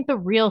people. I think the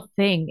real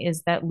thing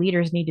is that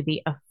leaders need to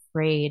be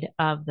afraid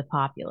of the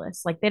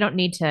populace. Like, they don't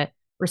need to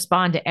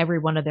respond to every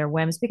one of their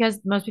whims because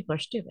most people are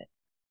stupid.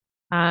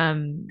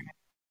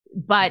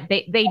 But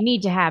they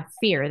need to have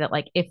fear that,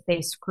 like, if they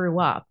screw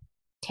up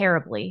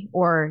terribly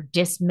or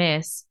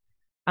dismiss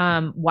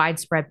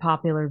widespread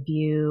popular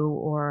view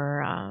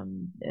or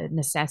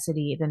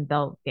necessity, then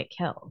they'll get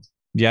killed.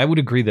 Yeah, I would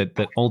agree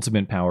that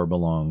ultimate power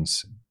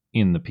belongs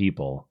in the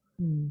people.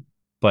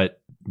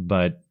 But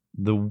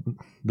the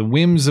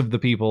whims of the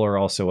people are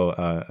also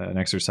an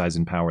exercise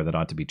in power that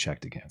ought to be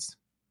checked against.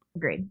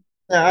 Agreed.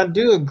 Yeah, I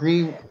do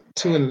agree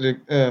to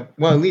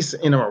at least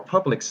in a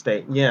republic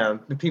state. Yeah,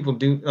 the people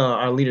do.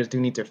 Our leaders do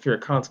need to fear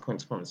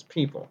consequence from his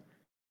people.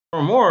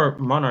 From a more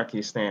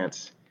monarchy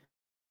stance,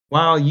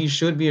 while you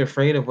should be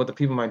afraid of what the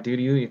people might do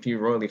to you if you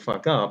royally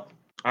fuck up,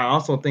 I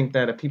also think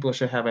that the people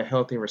should have a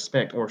healthy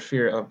respect or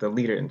fear of the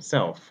leader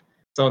himself.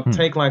 So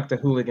take like the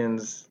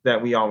hooligans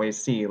that we always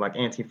see, like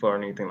Antifa or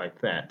anything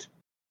like that.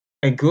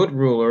 A good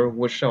ruler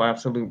would show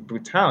absolute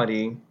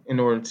brutality in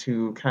order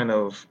to kind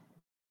of,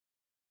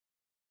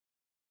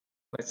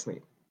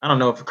 I don't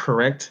know if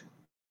correct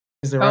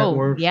is the right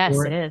word. Yes,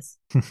 for it is.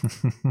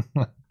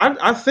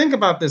 I think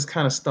about this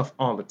kind of stuff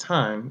all the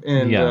time.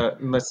 And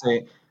let's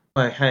say,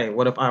 like, hey,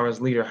 what if I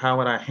was leader? How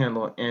would I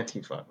handle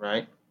Antifa,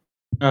 right?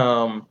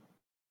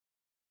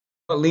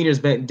 What leaders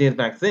did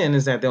back then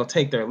is that they'll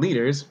take their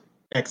leaders,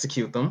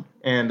 execute them,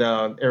 and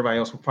everybody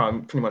else will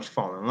probably pretty much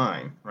fall in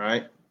line,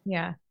 right?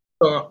 Yeah.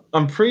 So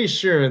I'm pretty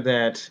sure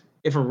that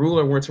if a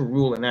ruler were to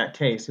rule in that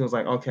case, he was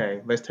like, okay,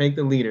 let's take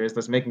the leaders,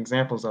 let's make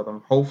examples of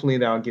them. Hopefully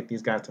that'll get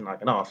these guys to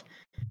knock it off.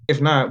 If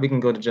not, we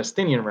can go to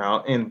Justinian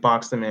route and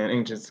box them in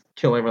and just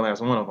kill every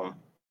last one of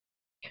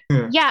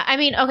them. Yeah, I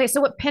mean, okay, so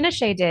what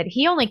Pinochet did,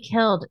 he only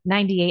killed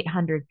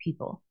 9,800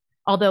 people,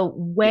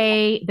 although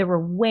there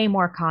were way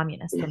more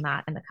communists than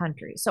that in the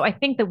country. So I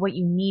think that what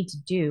you need to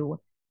do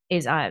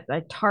is a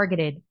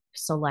targeted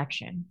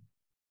selection.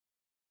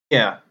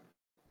 Yeah.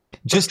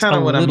 Just kind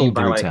of a what little I mean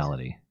by,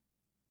 brutality.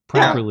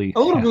 Like, Properly. a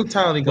little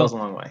brutality goes a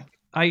long way.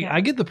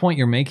 I get the point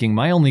you're making.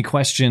 My only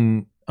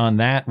question on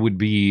that would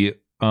be,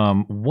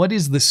 what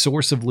is the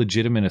source of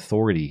legitimate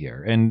authority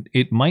here? And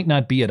it might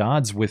not be at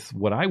odds with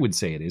what I would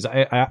say it is.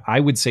 I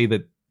would say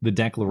that the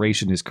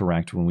Declaration is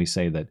correct when we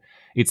say that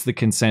it's the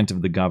consent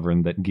of the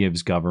governed that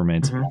gives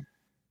government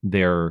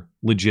their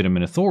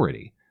legitimate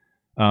authority.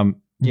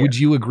 Would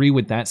you agree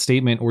with that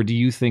statement, or do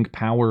you think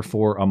power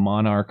for a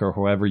monarch, or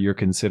however you're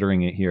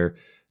considering it here,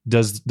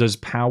 does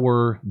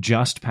power,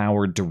 just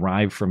power,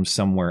 derive from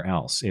somewhere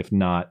else, if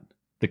not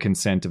the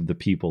consent of the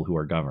people who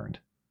are governed?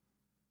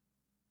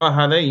 Well,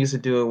 how they used to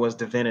do it was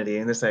divinity,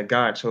 and they said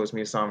God chose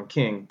me, so I'm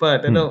king.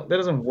 But that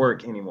doesn't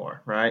work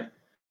anymore, right?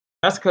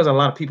 That's because a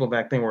lot of people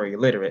back then were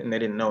illiterate and they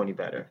didn't know any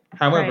better.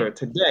 However,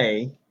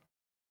 today,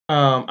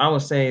 I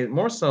would say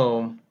more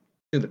so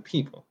to the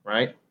people,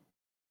 right?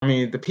 I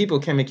mean, the people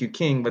can make you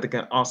king, but they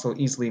can also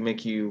easily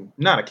make you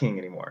not a king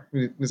anymore.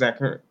 Is that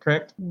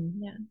correct?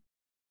 Yeah.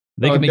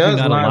 They can make you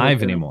not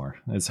alive anymore.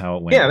 That's how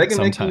it went. Yeah, they can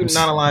sometimes. make you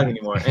not alive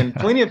anymore. And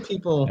plenty of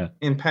people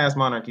in past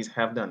monarchies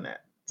have done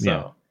that.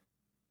 So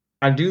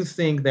I do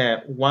think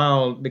that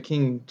while the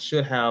king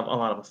should have a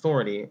lot of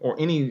authority, or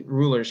any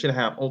ruler should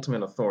have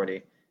ultimate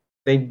authority,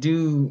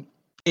 it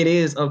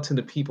is up to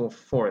the people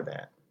for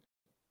that.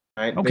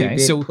 Right? Okay,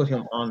 they did put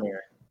him on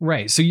there.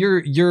 Right. So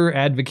you're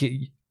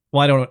advocate.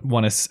 Well, I don't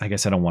want to. I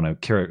guess I don't want to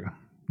care.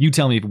 You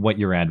tell me what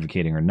you're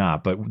advocating or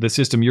not. But the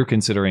system you're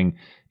considering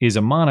is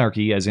a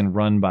monarchy, as in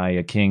run by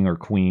a king or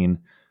queen,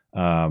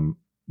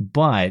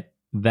 but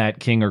that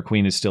king or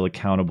queen is still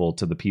accountable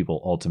to the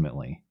people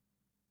ultimately.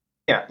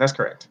 Yeah, that's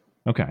correct.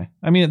 Okay.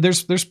 I mean,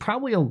 there's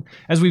probably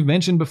as we've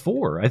mentioned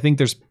before, I think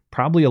there's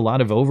probably a lot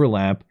of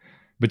overlap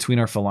between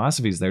our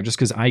philosophies there, just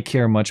because I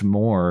care much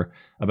more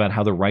about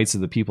how the rights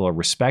of the people are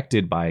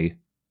respected by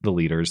the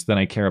leaders than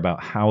I care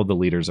about how the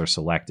leaders are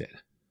selected.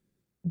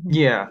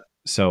 Yeah.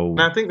 So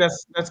and I think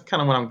that's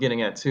kind of what I'm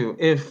getting at too.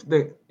 If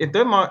the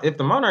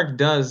monarch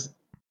does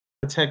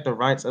protect the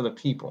rights of the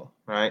people,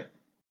 right?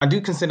 I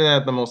do consider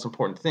that the most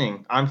important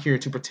thing. I'm here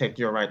to protect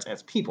your rights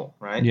as people,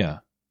 right? Yeah.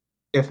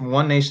 If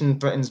one nation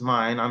threatens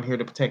mine, I'm here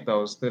to protect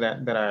those that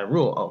I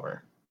rule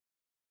over.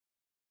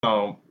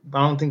 So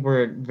I don't think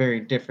we're very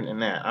different in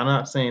that. I'm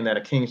not saying that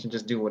a king should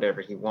just do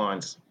whatever he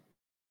wants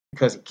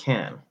because he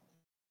can.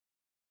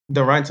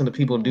 The rights of the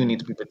people do need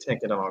to be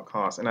protected at all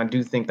costs, and I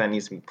do think that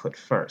needs to be put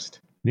first.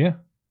 Yeah.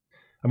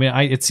 I mean,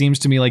 it seems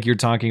to me like you're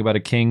talking about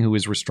a king who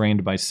is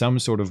restrained by some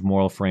sort of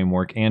moral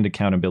framework and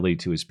accountability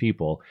to his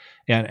people.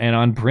 And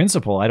on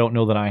principle, I don't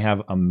know that I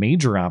have a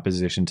major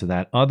opposition to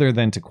that, other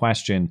than to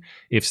question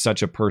if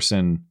such a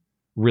person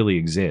really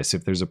exists.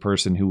 If there's a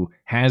person who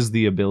has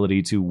the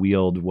ability to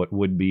wield what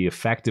would be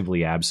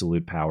effectively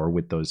absolute power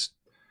with those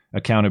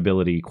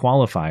accountability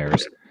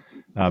qualifiers,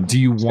 do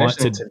you want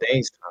to... in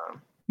today's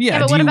time. Yeah,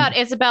 but what about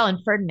Isabel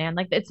and Ferdinand?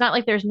 Like, it's not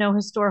like there's no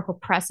historical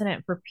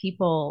precedent for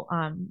people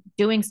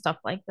doing stuff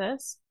like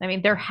this. I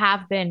mean, there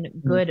have been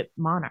good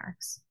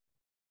monarchs.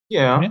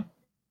 Yeah.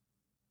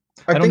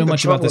 I don't know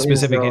much about the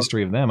specific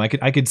history of them. I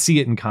could see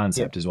it in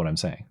concept, is what I'm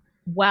saying.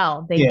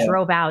 Well, they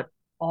drove out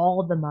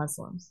all the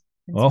Muslims.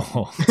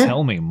 Oh,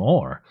 tell me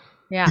more.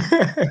 Yeah.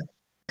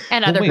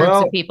 And other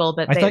groups of people,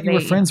 but I thought you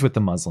were friends with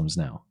the Muslims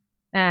now.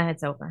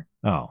 It's over.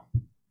 Oh,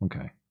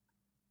 okay.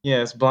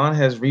 Yes, Blonde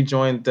has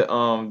rejoined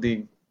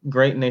the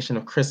great nation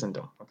of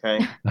Christendom. Okay,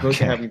 good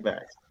to have you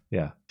back.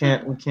 Yeah,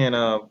 we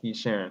can't be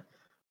sharing,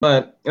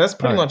 but that's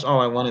pretty much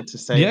all I wanted to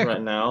say right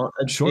now.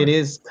 Sure. It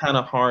is kind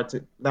of hard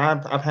to.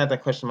 I've had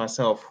that question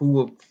myself. Who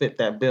will fit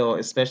that bill,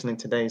 especially in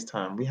today's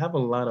time? We have a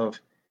lot of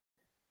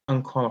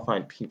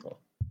unqualified people.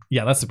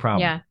 Yeah, that's the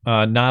problem.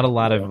 Yeah. Not a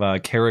lot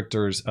of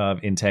characters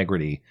of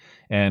integrity,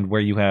 and where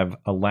you have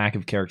a lack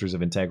of characters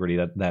of integrity,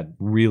 that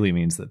really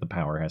means that the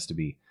power has to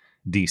be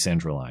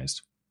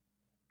decentralized.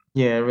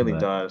 Yeah, it really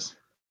does.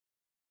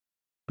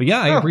 But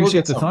yeah, I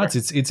appreciate the thoughts.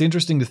 It's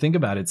interesting to think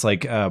about. It's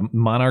like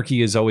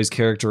monarchy is always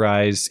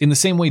characterized in the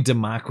same way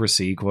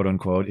democracy, quote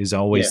unquote, is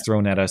always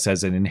thrown at us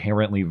as an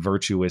inherently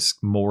virtuous,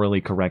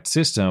 morally correct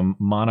system.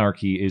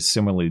 Monarchy is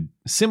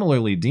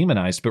similarly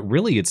demonized, but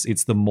really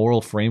it's the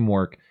moral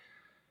framework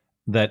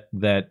that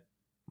the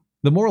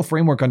moral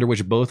framework under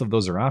which both of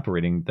those are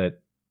operating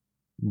that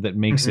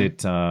makes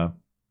it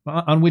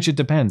on which it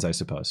depends, I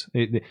suppose.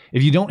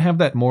 If you don't have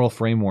that moral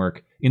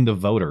framework in the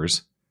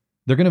voters,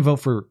 they're going to vote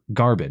for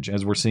garbage,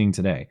 as we're seeing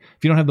today.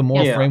 If you don't have the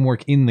moral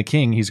framework in the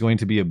king, he's going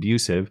to be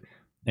abusive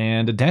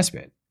and a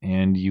despot.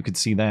 And you could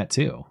see that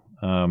too.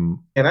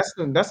 That's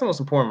the most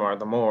important part,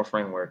 the moral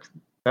framework.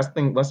 That's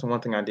the one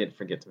thing I did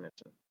forget to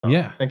mention.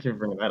 So thank you for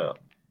bringing that up.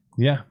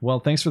 Yeah. Well,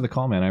 thanks for the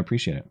call, man. I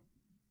appreciate it.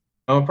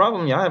 No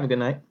problem. Y'all have a good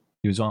night.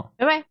 You as well.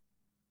 Bye-bye.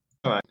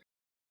 Bye.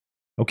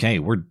 Okay,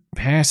 we're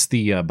past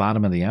the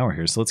bottom of the hour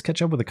here, so let's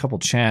catch up with a couple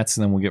chats,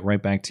 and then we'll get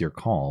right back to your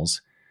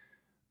calls.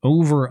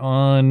 Over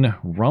on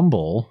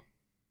Rumble,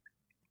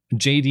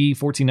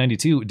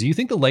 JD1492, do you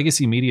think the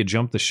legacy media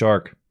jumped the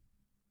shark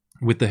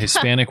with the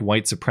Hispanic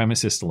white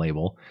supremacist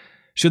label?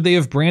 Should they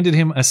have branded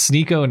him a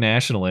Sneeko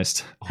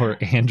nationalist or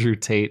Andrew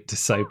Tate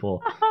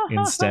disciple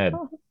instead?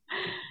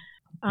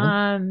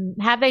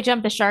 Have they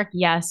jumped the shark?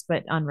 Yes,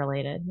 but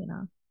unrelated,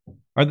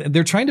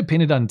 They're trying to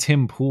pin it on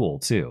Tim Pool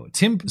too.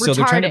 So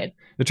they're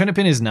trying to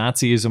pin his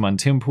Nazism on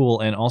Tim Pool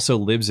and also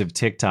Libs of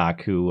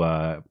TikTok, who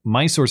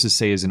my sources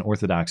say is an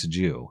Orthodox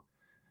Jew.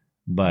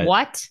 But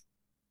what?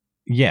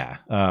 Yeah.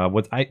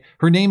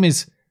 Her name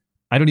is,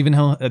 I don't even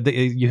know.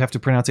 You have to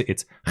pronounce it.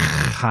 It's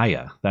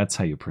Chaya. That's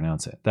how you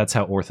pronounce it. That's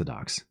how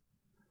Orthodox.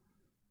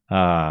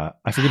 I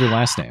forget her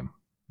last name.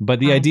 But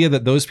the idea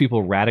that those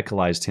people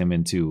radicalized him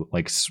into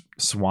like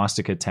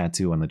swastika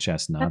tattoo on the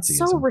chest Nazism. That's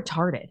so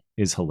retarded.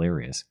 Is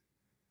hilarious.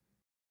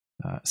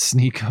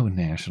 Sneeko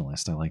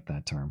nationalist. I like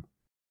that term.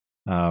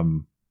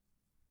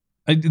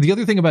 The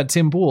other thing about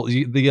Tim Pool,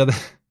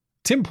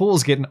 Tim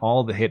Pool's getting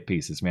all the hit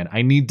pieces, man.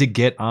 I need to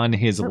get on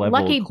his level.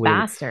 Lucky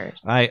bastard.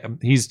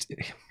 He's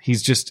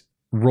just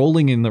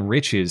rolling in the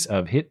riches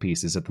of hit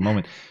pieces at the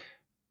moment.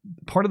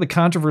 Part of the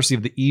controversy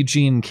of the E.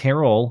 Jean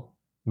Carroll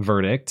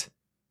verdict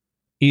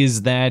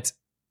is that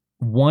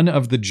one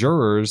of the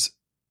jurors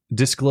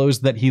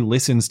disclosed that he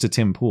listens to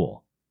Tim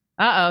Pool.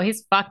 Uh-oh,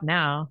 he's fucked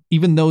now.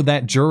 Even though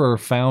that juror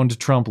found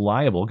Trump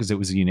liable, because it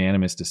was a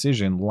unanimous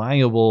decision,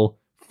 liable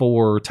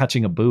for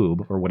touching a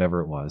boob or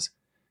whatever it was.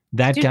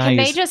 Can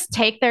they just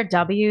take their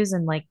W's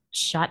and like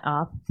shut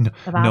up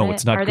about it? No,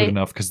 it's not good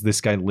enough because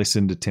this guy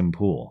listened to Tim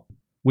Pool,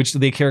 which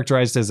they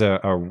characterized as a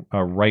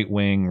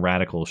right-wing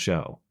radical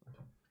show.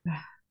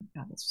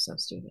 God, this was so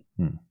stupid.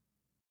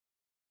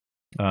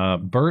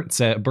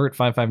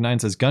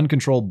 Bert559 says, gun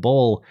control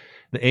bull.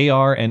 The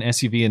AR and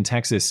SUV in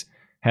Texas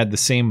had the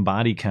same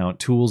body count.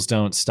 Tools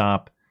don't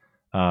stop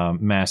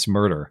mass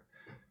murder.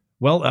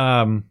 Well,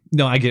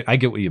 no, I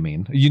get what you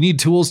mean. You need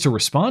tools to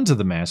respond to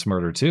the mass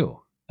murder too.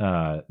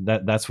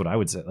 That's what I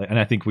would say, and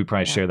I think we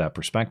probably share that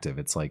perspective.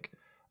 It's like,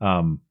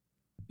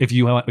 if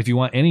you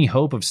want any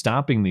hope of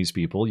stopping these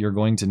people, you're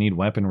going to need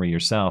weaponry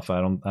yourself.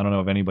 I don't know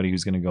of anybody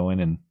who's going to go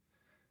in and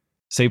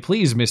say,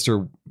 please,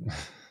 Mr.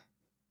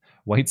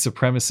 white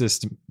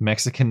supremacist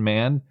Mexican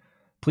man,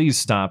 please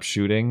stop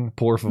shooting.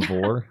 Por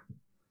favor.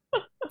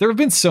 There have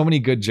been so many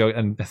good jokes,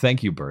 and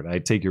thank you, Bert. I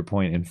take your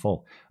point in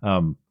full.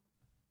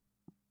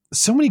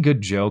 So many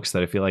good jokes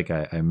that I feel like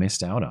I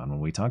missed out on when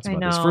we talked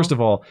about this. First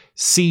of all,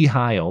 C.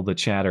 Heil, the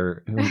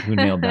chatter who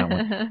nailed that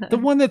one. The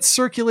one that's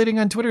circulating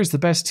on Twitter is the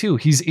best too.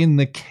 He's in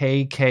the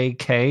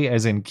KKK,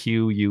 as in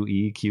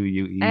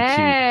QUE.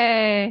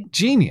 Hey.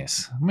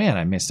 Genius. Man,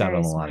 I missed out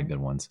on a lot smart. of good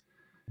ones.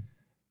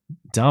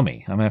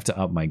 Dummy. I'm going to have to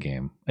up my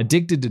game.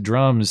 Addicted to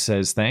Drums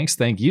says, thanks.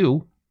 Thank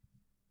you.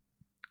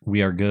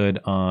 We are good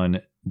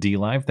on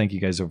DLive. Thank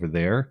you guys over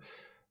there.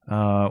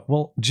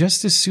 Well,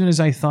 just as soon as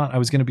I thought I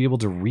was going to be able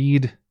to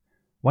read,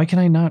 why can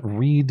I not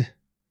read?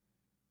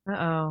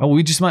 Oh,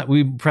 we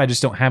probably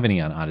just don't have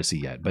any on Odyssey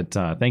yet, but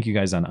thank you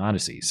guys on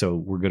Odyssey. So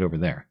we're good over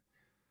there.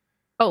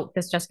 Oh,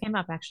 this just came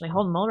up actually.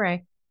 Holden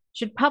Mulray.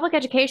 Should public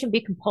education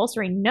be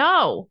compulsory?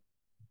 No.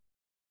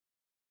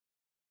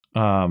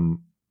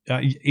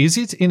 Is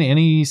it in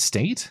any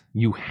state?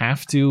 You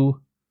have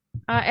to.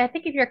 I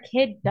think if your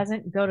kid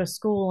doesn't go to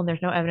school and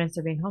there's no evidence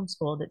they're being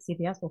homeschooled, that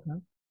CPS will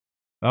come.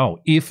 Oh,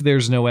 if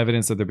there's no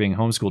evidence that they're being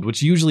homeschooled,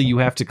 which usually you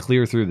have to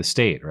clear through the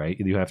state, right?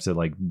 You have to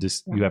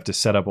you have to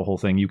set up a whole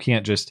thing. You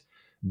can't just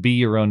be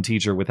your own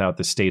teacher without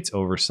the state's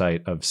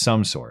oversight of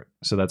some sort.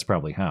 So that's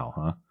probably how,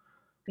 huh?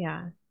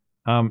 Yeah.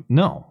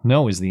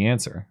 No is the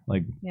answer.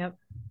 Like, yep.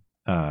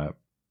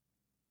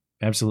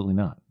 Absolutely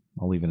not.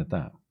 I'll leave it at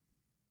that.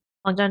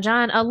 Long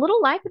John, a little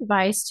life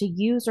advice to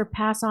use or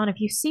pass on. If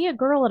you see a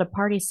girl at a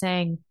party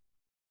saying,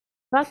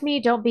 fuck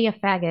me, don't be a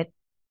faggot.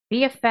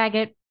 Be a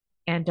faggot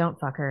and don't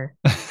fuck her.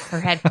 Her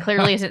head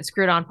clearly isn't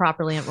screwed on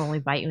properly and will only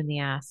bite you in the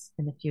ass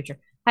in the future.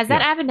 Has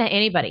that happened to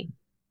anybody?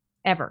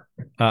 Ever?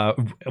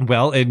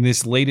 Well, in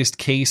this latest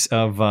case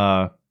of,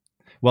 I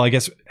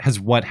guess, has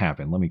what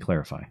happened? Let me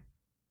clarify.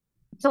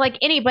 So like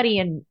anybody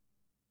in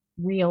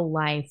real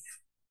life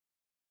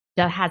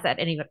has that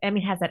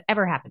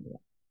ever happened to you?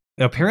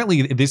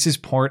 Apparently, this is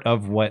part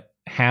of what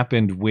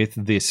happened with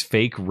this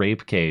fake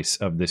rape case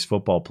of this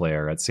football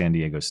player at San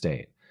Diego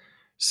State.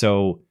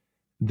 So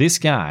this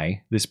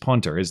guy, this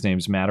punter, his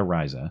name's Matt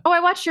Ariza. Oh,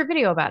 I watched your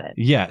video about it.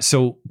 Yeah.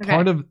 So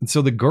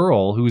the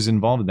girl who's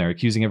involved in there,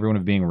 accusing everyone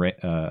of being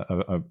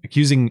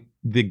accusing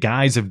the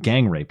guys of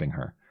gang raping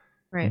her.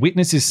 Right.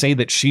 Witnesses say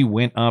that she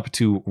went up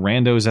to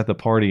randos at the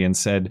party and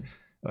said,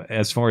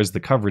 as far as the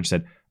coverage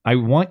said, I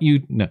want you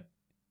to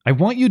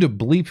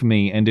bleep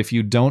me, and if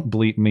you don't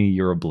bleep me,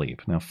 you're a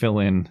bleep. Now fill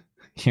in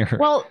your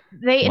Well,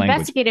 they language.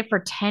 investigated for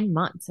 10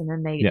 months and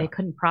then they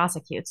couldn't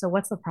prosecute. So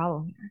what's the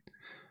problem here?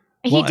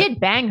 And Well, he did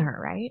bang her,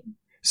 right?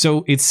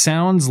 So it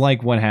sounds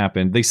like what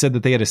happened. They said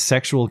that they had a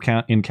sexual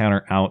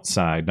encounter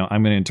outside. Now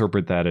I'm going to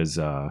interpret that as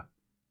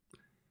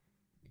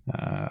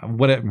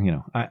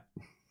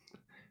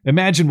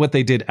imagine what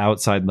they did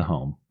outside the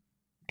home.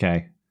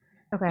 Okay.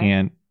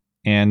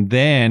 And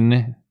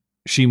then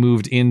she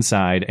moved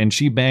inside and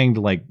she banged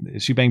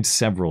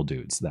several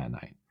dudes that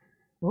night.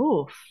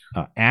 Oof.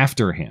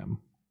 After him,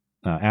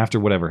 after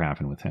whatever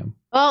happened with him.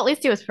 Well, at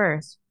least he was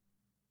first.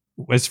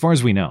 As far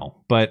as we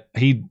know, but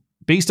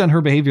based on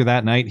her behavior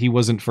that night, he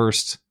wasn't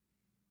first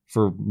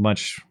for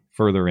much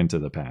further into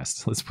the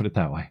past. Let's put it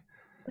that way.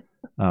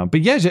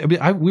 But yeah,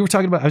 I was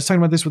talking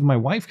about this with my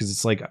wife, because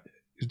it's like,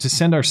 to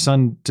send our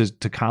son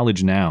to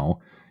college now,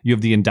 you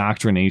have the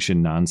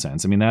indoctrination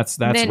nonsense. I mean, that's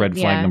red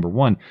flag number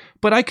one.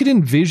 But I could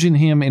envision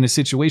him in a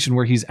situation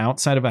where he's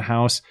outside of a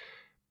house,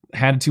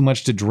 had too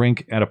much to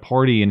drink at a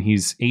party, and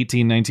he's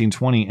 18, 19,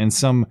 20, and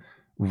some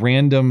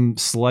random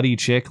slutty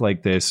chick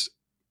like this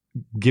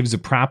gives a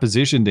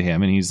proposition to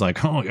him, and he's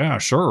like, oh yeah,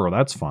 sure,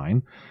 that's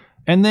fine.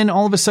 And then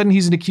all of a sudden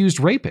he's an accused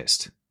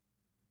rapist.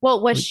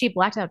 Well, was she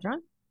blacked out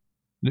drunk?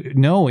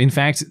 No, in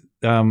fact,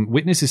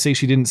 witnesses say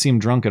she didn't seem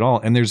drunk at all.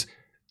 And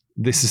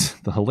this is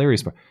the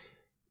hilarious part.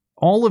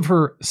 All of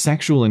her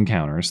sexual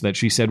encounters that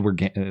she said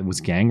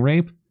was gang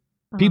rape,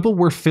 people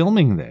were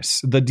filming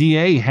this. The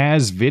DA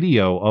has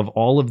video of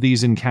all of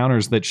these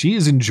encounters that she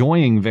is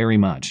enjoying very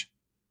much.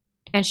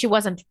 And she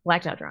wasn't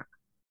blacked out drunk?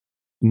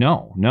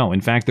 No.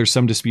 In fact, there's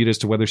some dispute as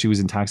to whether she was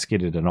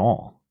intoxicated at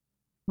all.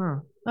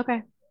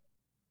 Okay.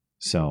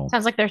 So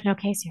sounds like there's no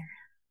case here.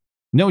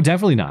 No,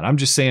 definitely not. I'm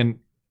just saying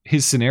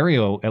his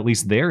scenario, at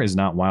least there, is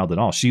not wild at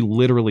all. She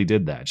literally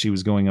did that. She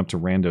was going up to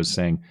randos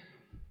saying,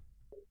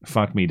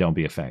 fuck me, don't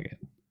be a faggot.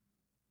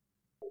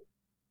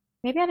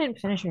 Maybe I didn't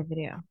finish your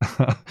video.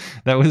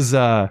 That was,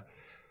 well,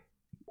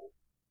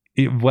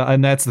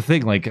 and that's the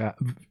thing. Like,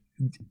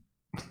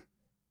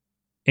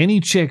 any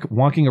chick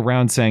walking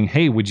around saying,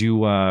 hey, would you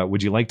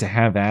like to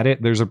have at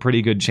it? There's a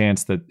pretty good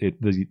chance that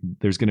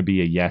there's going to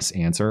be a yes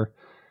answer.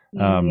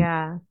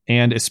 Yeah.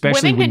 And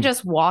especially women can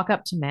just walk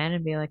up to men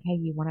and be like, hey,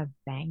 you want to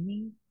bang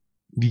me?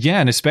 Yeah.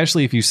 And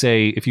especially if you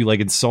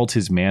like insult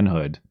his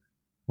manhood,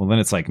 well, then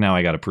it's like, now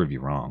I got to prove you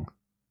wrong.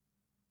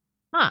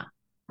 Huh.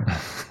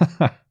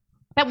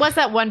 That was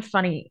that one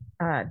funny,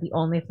 the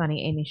only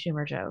funny Amy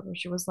Schumer joke where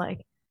she was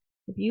like,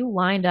 if you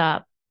lined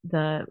up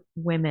the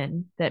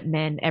women that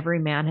every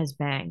man has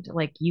banged,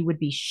 like, you would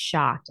be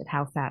shocked at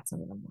how fat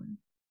some of them were.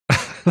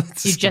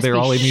 They're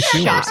all Amy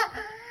Schumers.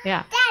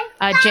 Yeah.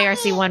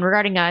 JRC1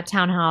 regarding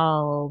town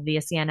hall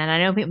via CNN.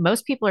 I know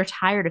most people are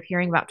tired of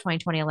hearing about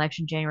 2020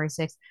 election, January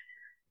 6th.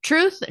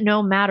 Truth,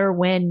 no matter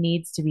when,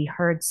 needs to be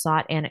heard,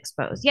 sought, and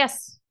exposed.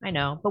 Yes, I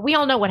know, but we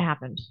all know what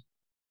happened.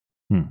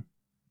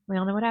 We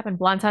all know what happened.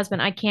 Blonde's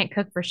husband, I can't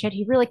cook for shit.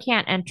 He really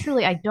can't, and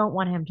truly, I don't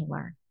want him to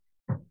learn.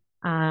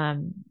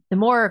 The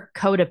more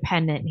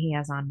codependent he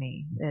has on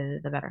me,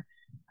 the better.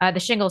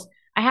 The shingles.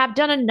 I have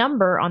done a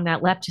number on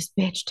that leftist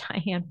bitch,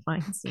 Dianne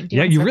Feinstein.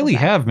 Yeah, you really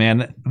have,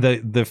 man.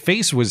 The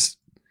face was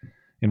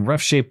in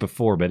rough shape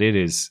before, but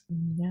it's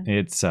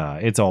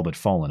all but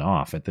fallen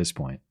off at this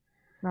point.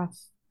 Rough.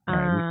 All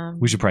right,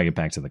 we should probably get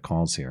back to the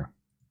calls here.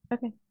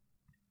 Okay.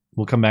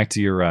 We'll come back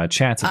to your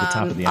chats at the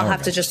top of the hour. I'll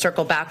have to just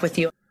circle back with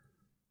you.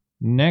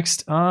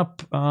 Next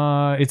up,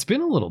 it's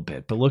been a little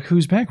bit, but look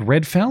who's back.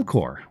 Red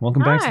Falcor.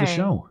 Welcome back to the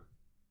show.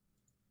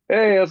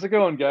 Hey, how's it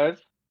going, guys?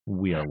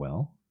 We are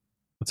well.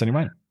 What's on your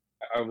mind?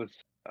 I was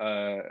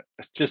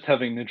just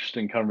having an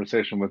interesting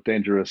conversation with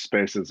Dangerous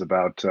Spaces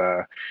about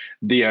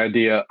the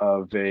idea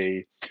of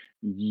a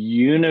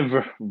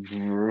universal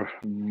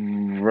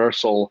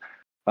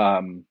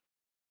time,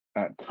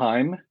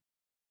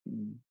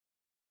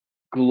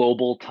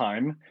 global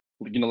time.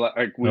 You know,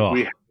 like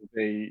we have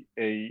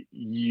a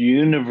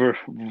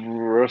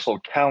universal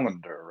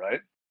calendar,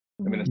 right?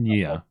 I mean, it's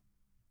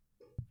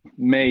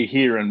May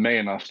here and May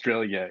in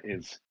Australia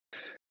is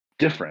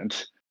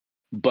different,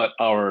 but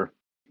our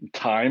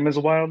time is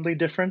wildly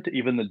different.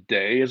 Even the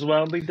day is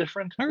wildly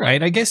different. All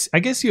right, I guess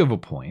you have a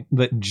point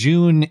that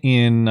June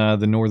in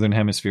the northern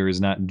hemisphere is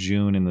not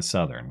June in the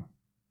southern.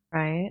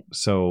 Right.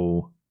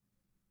 So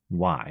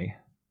why?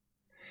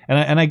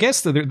 And I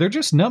guess that they're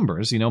just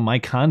numbers. You know, my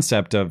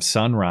concept of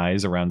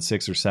sunrise around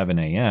 6 or 7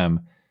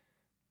 a.m.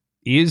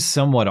 is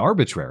somewhat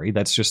arbitrary.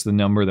 That's just the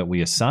number that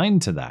we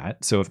assign to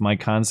that. So if my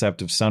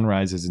concept of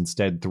sunrise is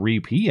instead 3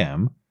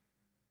 p.m.,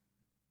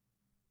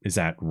 is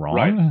that wrong?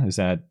 Right. Is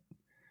that...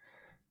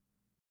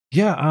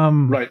 Yeah.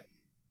 Right.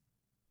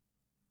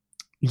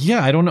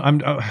 Yeah, I don't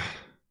know.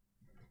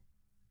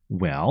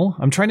 Well,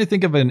 I'm trying to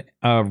think of a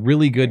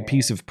really good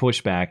piece of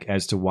pushback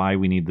as to why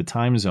we need the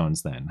time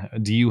zones. Then,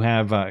 do you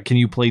have? Can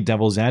you play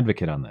devil's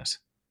advocate on this?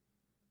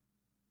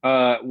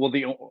 Well,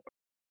 the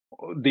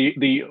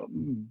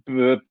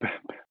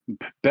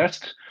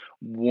best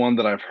one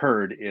that I've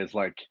heard is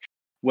like,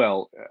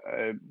 well,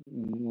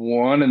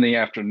 1 in the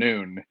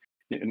afternoon,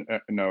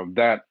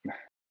 that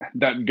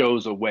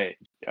goes away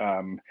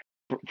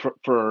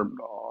for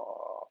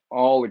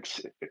all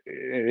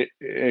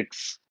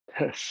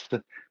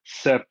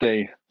except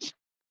a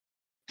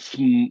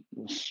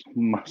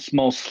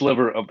small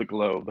sliver of the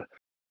globe.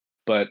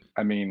 But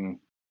I mean,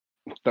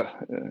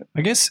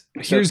 I guess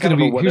here's going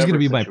to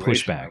be my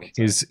pushback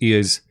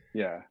is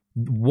yeah.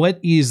 What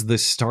is the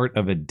start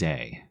of a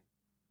day?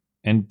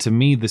 And to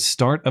me, the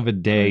start of a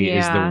day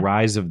is the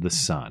rise of the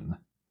sun.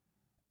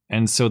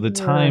 And so the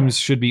times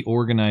should be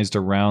organized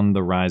around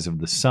the rise of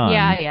the sun.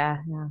 Yeah.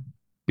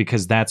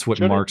 Because that's what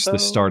marks the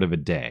start of a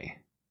day.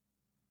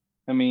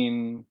 I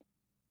mean,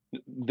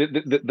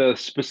 the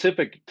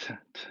specific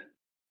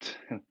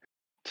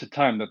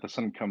time that the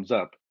sun comes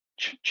up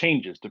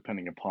changes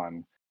depending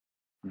upon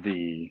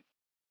the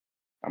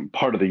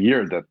part of the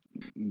year that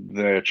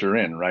you're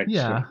in, right?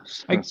 Yeah.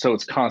 So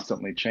it's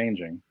constantly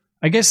changing.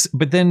 I guess,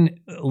 but then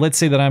let's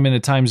say that I'm in a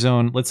time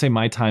zone. Let's say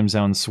my time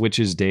zone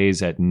switches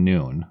days at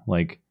noon.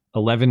 Like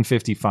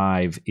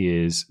 11:55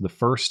 is the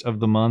first of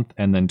the month,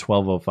 and then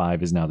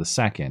 12:05 is now the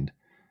second.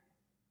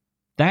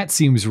 That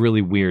seems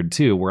really weird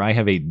too, where I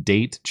have a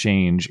date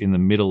change in the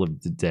middle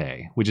of the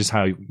day, which is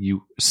how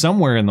you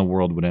somewhere in the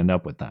world would end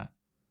up with that.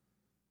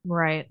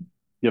 Right.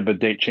 Yeah, but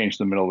date change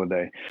in the middle of the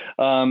day.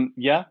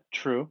 Yeah,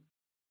 true.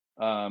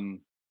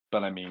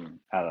 But I mean,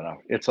 I don't know.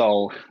 It's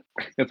all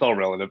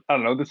relative. I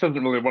don't know. This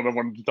isn't really what I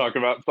wanted to talk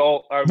about.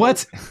 So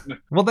what?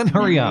 Well, then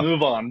hurry up.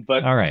 Move on.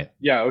 But all right.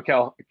 Yeah. Okay.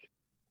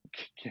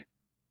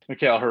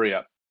 I'll hurry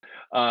up.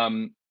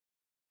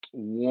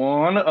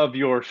 One of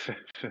your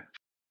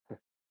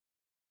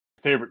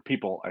favorite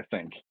people, I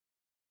think,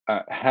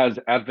 has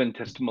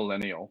Adventist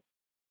Millennial.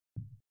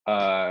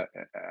 Yeah,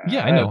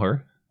 I know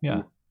her.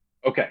 Yeah.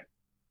 Okay.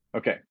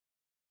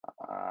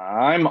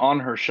 I'm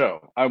on her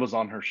show. I was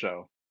on her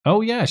show.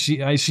 Oh yeah,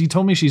 she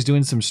told me she's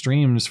doing some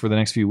streams for the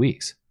next few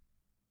weeks.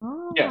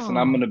 Oh. Yes, and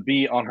I'm going to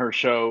be on her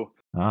show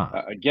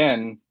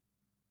again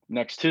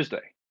next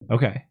Tuesday.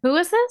 Okay. Who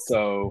is this?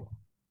 So,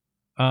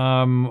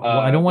 well,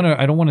 I don't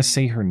want to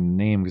say her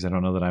name because I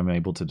don't know that I'm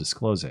able to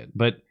disclose it.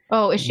 But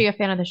is she a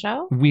fan of the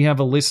show? We have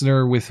a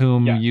listener with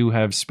whom you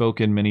have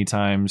spoken many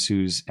times,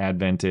 who's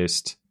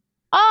Adventist.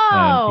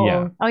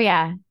 Oh,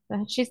 yeah.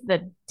 She's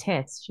the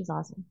tits. She's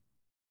awesome.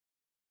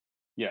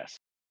 Yes,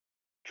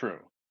 true.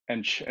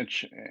 And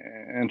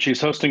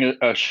she's hosting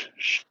a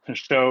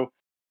show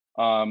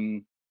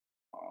on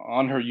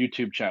her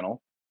YouTube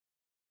channel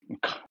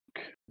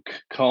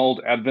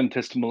called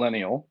Adventist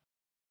Millennial.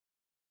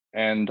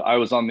 And I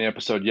was on the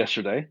episode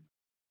yesterday,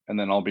 and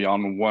then I'll be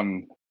on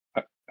one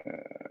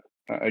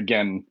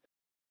again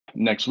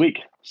next week.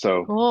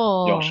 So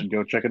cool. Y'all should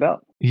go check it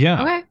out.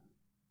 Yeah.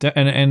 Okay.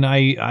 And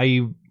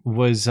I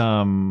was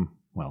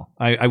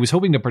I was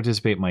hoping to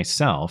participate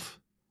myself.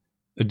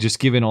 Just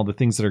given all the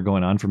things that are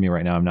going on for me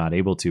right now, I'm not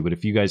able to. But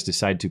if you guys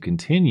decide to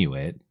continue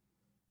it,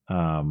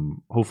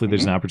 hopefully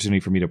there's an opportunity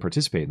for me to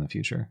participate in the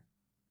future.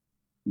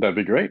 That'd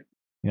be great.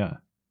 Yeah.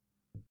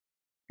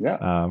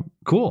 Yeah.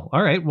 Cool.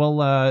 All right.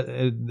 Well,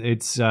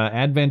 it's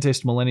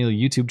Adventist Millennial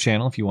YouTube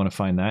channel if you want to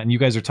find that. And you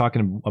guys are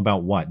talking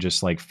about what?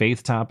 Just like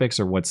faith topics,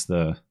 or what's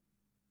the?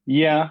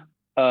 Yeah.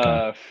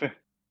 Do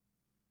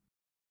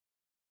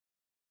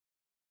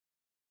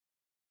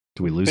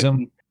we lose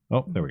him?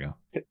 Oh, there we go.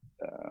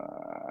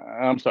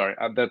 I'm sorry.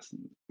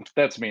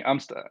 That's me.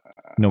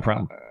 No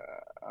problem.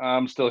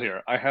 I'm still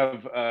here. I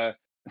have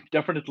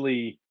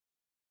definitely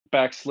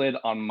backslid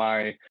on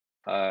my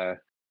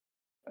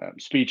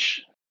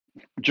speech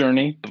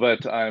journey,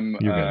 but I'm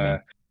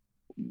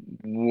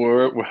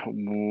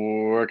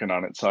working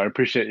on it. So I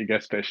appreciate you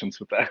guys' patience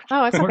with that.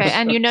 Oh, it's okay.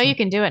 And you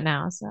can do it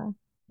now. So.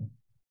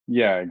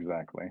 Yeah,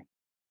 exactly.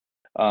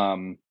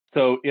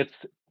 So it's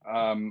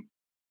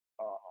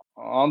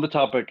on the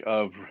topic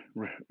of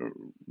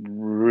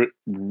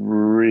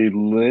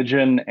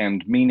religion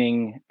and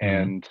meaning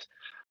and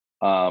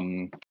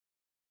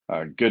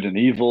good and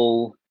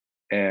evil,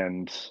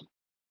 and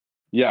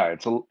yeah,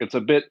 it's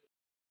a bit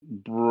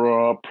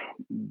broad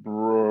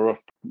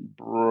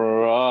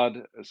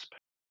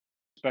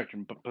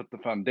spectrum, but the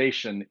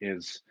foundation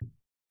is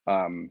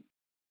the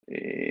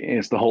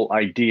whole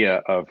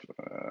idea of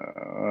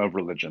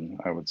religion,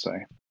 I would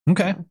say.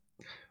 Okay.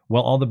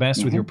 Well, all the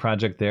best with your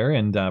project there,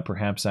 and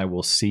perhaps I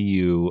will see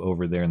you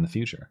over there in the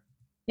future.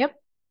 Yep.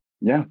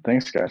 Yeah,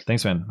 thanks, guys.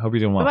 Thanks, man. Hope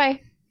you're doing well.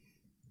 Bye-bye.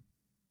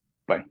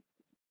 Bye.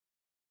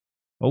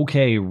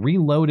 Okay,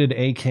 Reloaded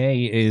AK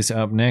is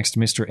up next.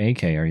 Mr.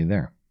 AK, are you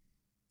there?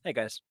 Hey,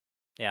 guys.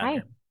 Yeah.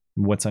 Hi.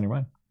 What's on your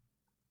mind?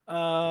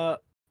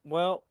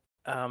 Well,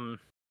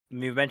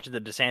 you mentioned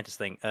the DeSantis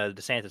thing,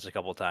 DeSantis a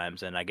couple of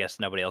times, and I guess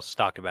nobody else has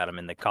talked about him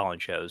in the call-in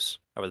shows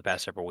over the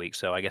past several weeks.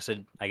 So I guess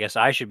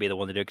I should be the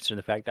one to do it, considering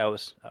the fact I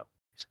was. Oh,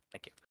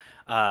 thank you.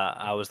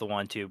 I was the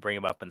one to bring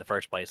him up in the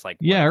first place. Like,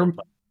 yeah,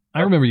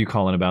 I remember you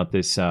calling about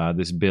this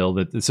this bill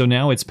that. So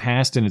now it's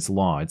passed and it's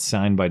law. It's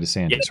signed by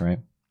DeSantis, right?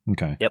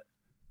 Okay.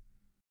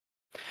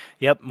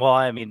 Yep. Well,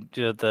 I mean,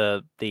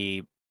 the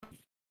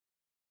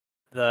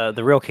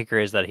The real kicker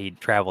is that he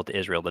traveled to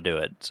Israel to do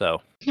it,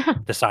 so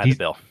to sign the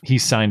bill. He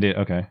signed it.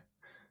 Okay.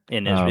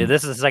 In Israel,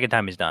 this is the second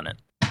time he's done it.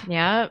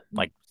 Yeah.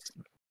 Like,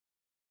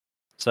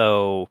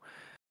 so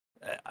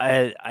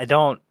I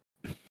don't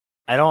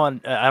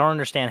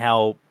understand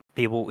how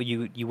people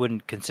you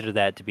wouldn't consider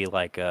that to be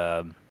like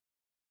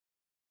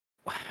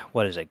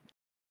what is it?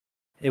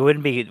 It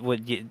wouldn't be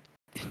what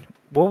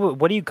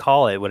do you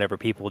call it whenever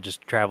people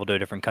just travel to a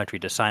different country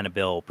to sign a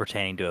bill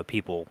pertaining to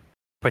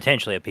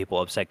potentially a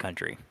people of said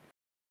country,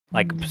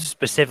 like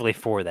specifically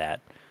for that?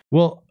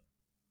 Well,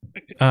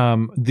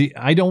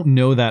 I don't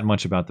know that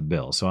much about the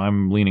bill, so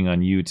I'm leaning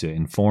on you to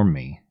inform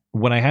me.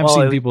 What I have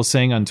seen people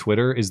saying on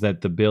Twitter is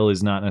that the bill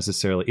is not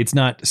necessarily, it's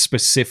not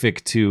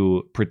specific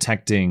to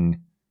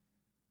protecting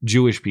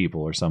Jewish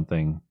people or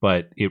something,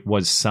 but it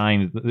was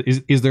signed.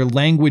 Is there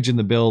language in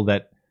the bill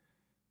that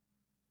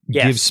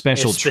gives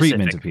special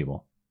treatment to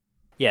people?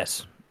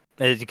 Yes,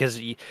 because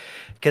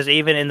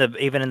even in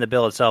the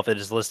bill itself, it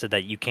is listed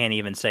that you can't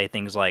even say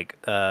things like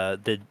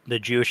the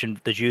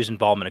Jews'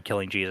 involvement of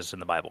killing Jesus in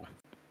the Bible.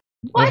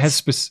 What? It has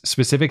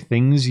specific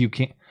things you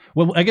can't.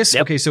 Well, I guess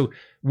okay. So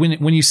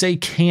when you say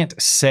can't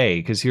say,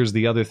 because here's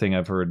the other thing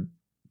I've heard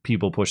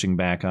people pushing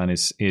back on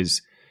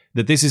is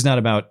that this is not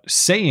about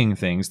saying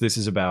things. This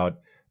is about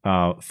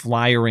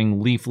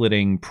flyering,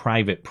 leafleting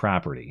private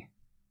property.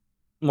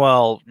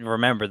 Well,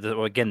 remember,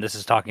 again, this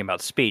is talking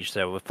about speech.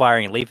 So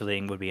flyering and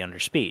leafleting would be under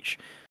speech.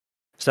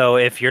 So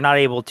if you're not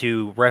able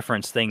to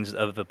reference things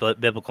of a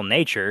biblical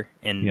nature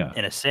in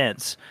a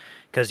sense,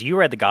 because you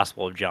read the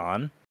Gospel of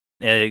John,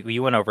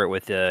 you went over it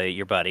with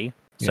your buddy.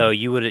 So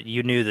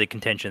you knew the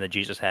contention that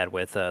Jesus had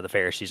with the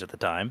Pharisees at the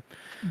time.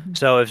 Mm-hmm.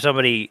 So if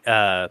somebody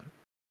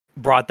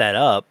brought that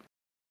up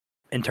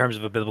in terms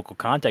of a biblical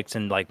context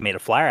and like made a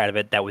flyer out of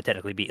it, that would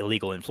technically be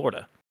illegal in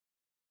Florida.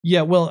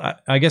 Yeah, well,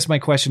 I guess my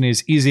question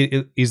is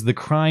the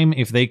crime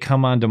if they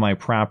come onto my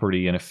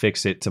property and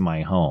affix it to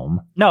my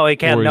home? No, it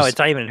can't. No, it's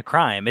not even a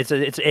crime. It's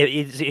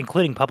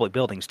including public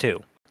buildings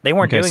too. They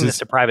weren't doing this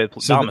to private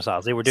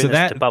domiciles. They were doing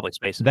this to public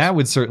spaces. That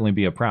would certainly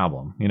be a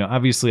problem. You know,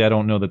 obviously, I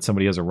don't know that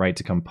somebody has a right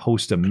to come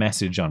post a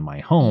message on my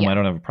home. I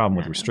don't have a problem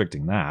with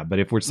restricting that. But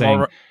if we're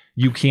saying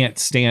you can't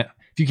stand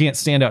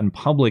out in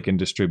public and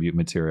distribute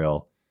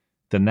material,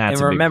 then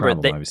that's a big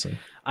problem, obviously.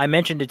 I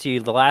mentioned it to you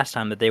the last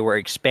time that they were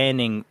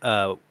expanding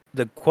the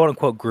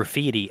quote-unquote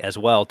graffiti as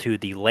well to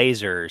the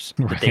lasers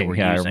that they were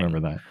using. I remember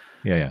that.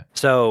 Yeah.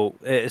 So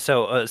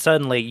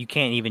suddenly you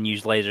can't even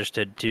use lasers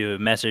to do a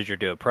message or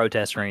do a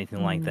protest or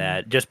anything like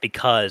that just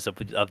because of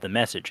the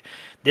message.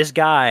 This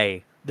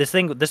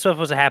stuff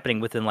was happening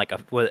within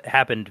what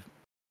happened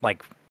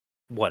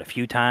a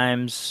few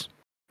times.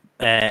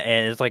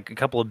 And it's like a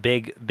couple of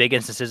big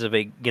instances of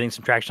it getting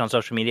some traction on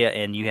social media,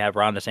 and you have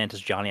Ron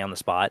DeSantis, Johnny on the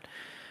spot,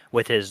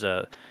 with his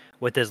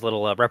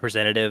little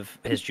representative,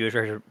 his Jewish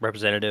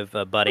representative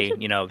buddy,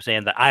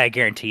 saying that I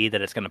guarantee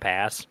that it's going to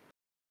pass.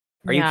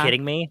 Are you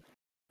kidding me?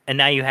 And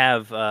now you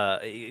have how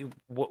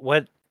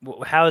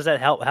is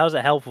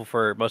that helpful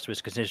for most of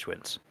his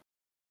constituents?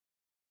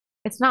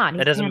 It's not.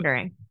 He's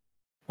pandering.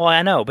 Well,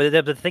 I know, but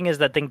the thing is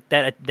that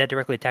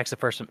directly attacks the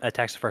First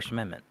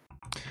Amendment.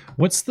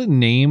 What's the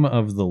name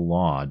of the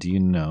law? Do you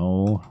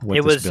know what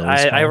it was? Bill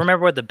is called? I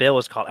remember what the bill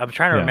was called. I'm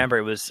trying to remember.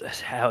 It was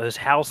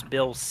House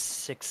Bill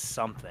 6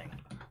 something.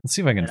 Let's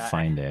see if I can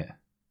find it.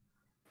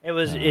 It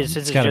was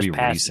it's got to be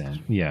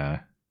recent.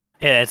 Yeah.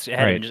 Yeah,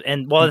 right.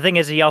 And well, the thing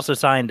is, he also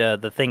signed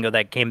the thing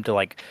that came to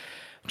like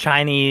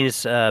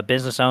Chinese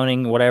business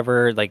owning,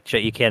 whatever. Like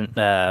you can't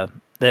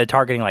they're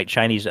targeting like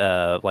Chinese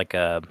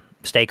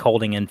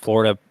stakeholding in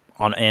Florida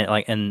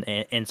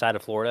inside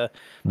of Florida.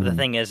 But the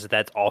thing is,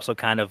 that's also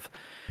kind of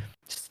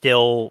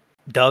still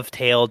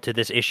dovetailed to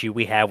this issue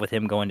we have with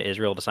him going to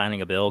Israel to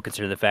signing a bill,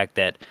 considering the fact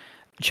that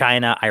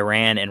China,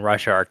 Iran, and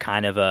Russia are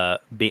kind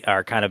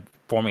of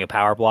forming a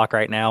power block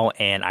right now,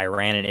 and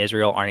Iran and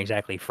Israel aren't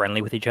exactly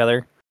friendly with each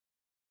other.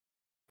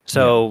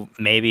 So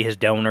maybe his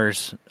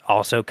donors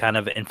also kind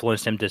of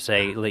influenced him to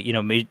say,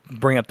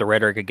 bring up the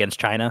rhetoric against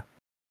China,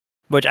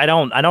 which I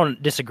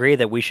don't disagree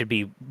that we should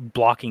be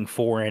blocking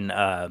foreign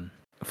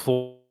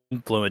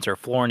influence or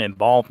foreign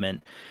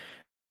involvement.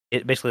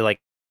 It basically like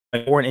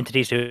foreign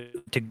entities to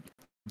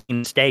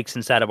gain stakes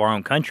inside of our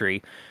own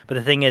country. But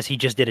the thing is, he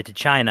just did it to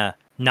China,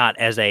 not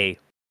as a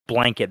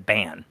blanket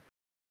ban.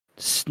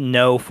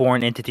 No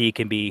foreign entity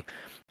can be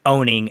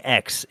owning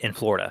X in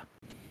Florida.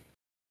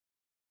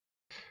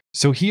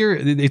 So here,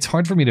 it's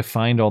hard for me to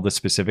find all the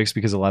specifics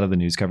because a lot of the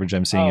news coverage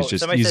I'm seeing is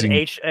just using.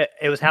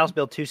 It was House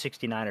Bill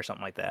 269 or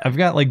something like that. I've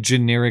got like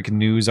generic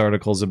news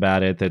articles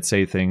about it that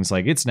say things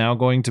like it's now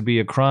going to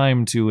be a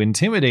crime to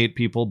intimidate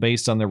people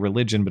based on their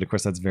religion, but of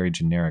course that's very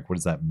generic. What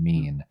does that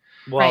mean?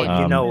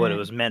 Well, you know what it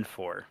was meant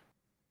for.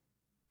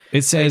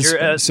 It says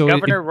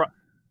Governor.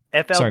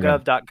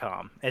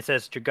 FLGov.com. It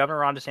says Governor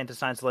Ron DeSantis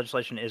signs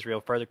legislation in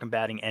Israel further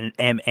combating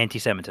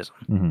anti-Semitism.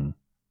 Mm-hmm.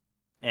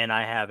 And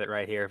I have it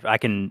right here. I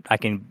can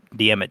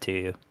DM it to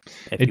you.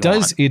 It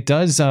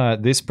does.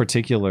 This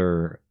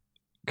particular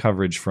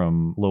coverage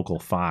from local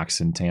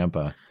Fox in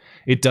Tampa.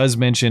 it does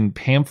mention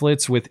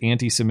pamphlets with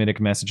anti-Semitic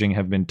messaging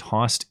have been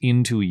tossed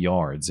into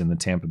yards in the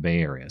Tampa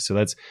Bay area. So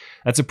that's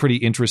a pretty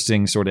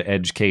interesting sort of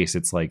edge case.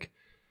 It's like,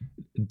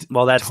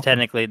 well, that's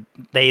technically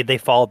they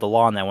followed the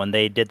law on that one.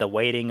 They did the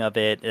weighting of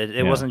it.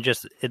 It wasn't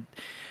just it.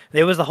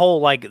 It was the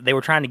whole, like, they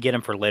were trying to get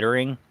him for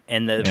littering,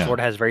 and the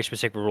Florida has very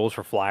specific rules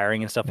for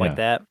flyering and stuff like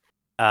that.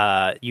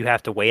 You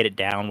have to weight it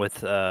down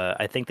with,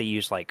 I think they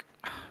used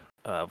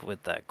with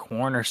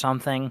corn or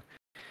something,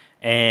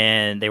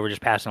 and they were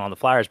just passing on the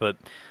flyers. But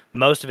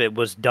most of it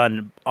was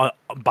done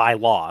by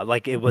law.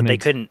 Like it was,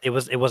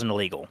 it wasn't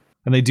illegal.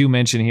 And they do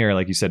mention here,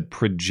 like you said,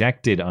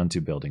 projected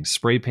onto buildings,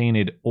 spray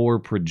painted or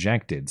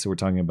projected. So we're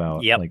talking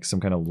about like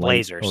some kind of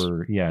light lasers,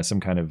 or some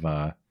kind of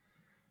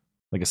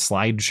like a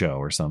slideshow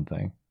or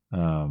something.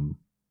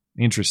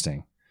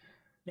 Interesting.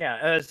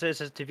 Yeah, it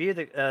says to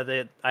view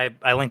I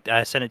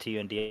sent it to you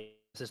in DM.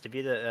 It says to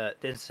view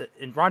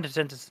in Ron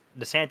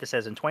DeSantis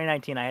says in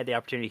 2019 I had the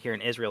opportunity here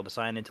in Israel to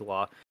sign into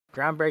law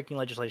groundbreaking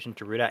legislation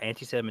to root out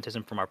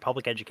anti-Semitism from our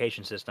public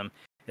education system,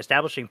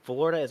 establishing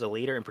Florida as a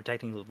leader in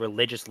protecting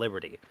religious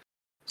liberty,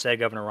 said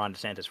Governor Ron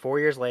DeSantis. 4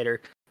 years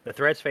later, the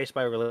threats faced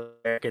by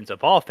Americans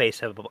of all faiths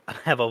have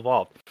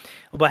evolved.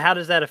 But how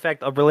does that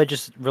affect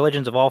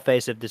religions of all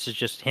faiths if this is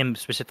just him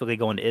specifically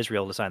going to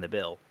Israel to sign the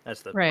bill?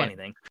 That's the funny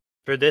thing.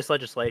 Through this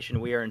legislation,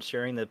 we are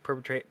ensuring that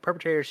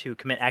perpetrators who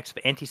commit acts of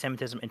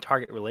anti-Semitism and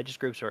target religious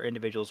groups or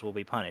individuals will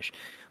be punished.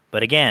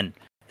 But again,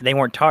 they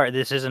weren't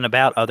this isn't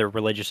about other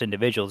religious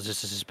individuals.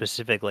 This is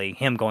specifically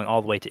him going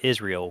all the way to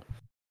Israel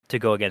to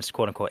go against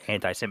quote-unquote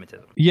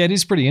anti-Semitism. Yeah, it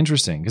is pretty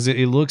interesting because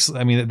it looks,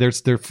 I mean,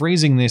 they're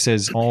phrasing this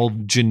as all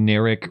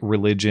generic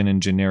religion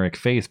and generic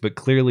faith, but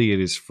clearly it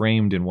is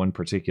framed in one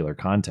particular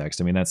context.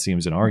 I mean, that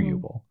seems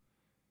inarguable.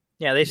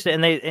 Yeah,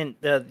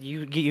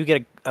 you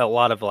get a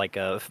lot of like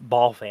a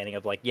ball fanning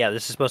of like, yeah,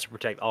 this is supposed to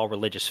protect all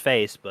religious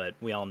faiths, but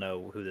we all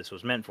know who this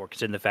was meant for,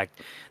 considering the fact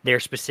they're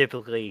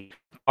specifically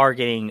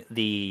targeting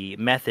the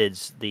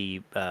methods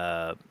the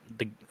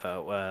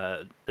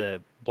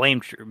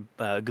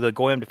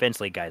Goyim Defense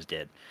League guys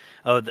did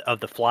of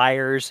the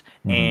flyers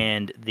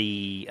and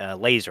the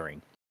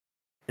lasering.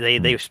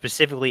 They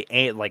specifically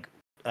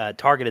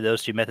targeted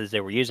those two methods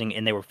they were using,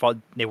 and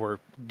they were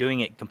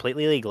doing it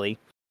completely legally.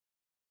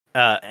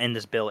 In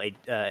this bill,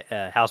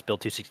 House Bill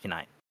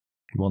 269.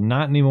 Well,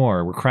 not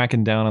anymore. We're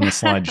cracking down on the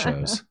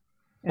slideshows.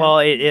 Well,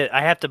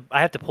 I have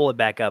to pull it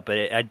back up,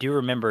 but I do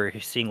remember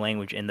seeing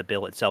language in the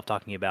bill itself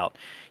talking about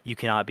you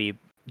cannot be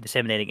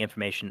disseminating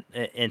information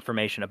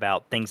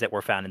about things that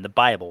were found in the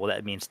Bible. Well,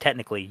 that means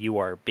technically you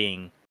are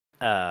being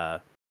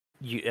if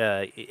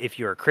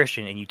you're a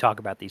Christian and you talk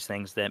about these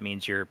things, that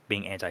means you're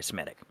being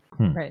anti-Semitic.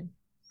 Right.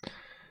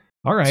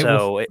 All right.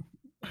 So.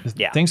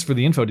 Thanks for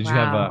the info. Did you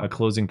have a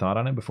closing thought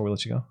on it before we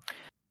let you go?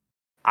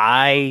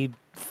 I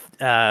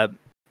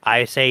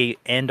say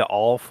end to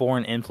all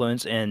foreign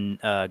influence in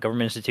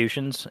government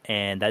institutions,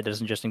 and that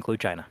doesn't just include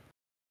China.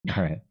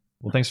 All right.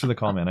 Well, thanks for the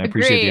call, man. I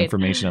appreciate the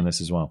information on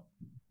this as well.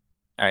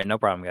 All right. No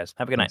problem, guys.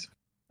 Have a good night.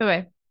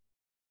 Bye-bye.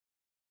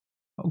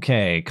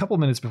 Okay. A couple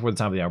minutes before the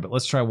top of the hour, but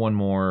let's try one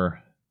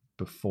more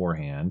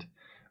beforehand.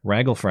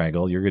 Raggle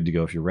Fraggle, you're good to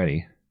go if you're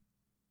ready.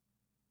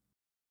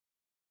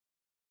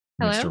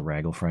 Hello? Mr.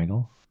 Raggle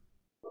Fraggle.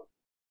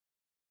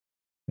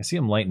 I see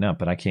him lighting up,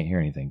 but I can't hear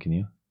anything. Can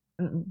you?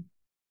 Mm-mm.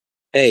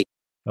 Hey.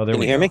 Oh, there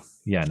can we you hear go. me?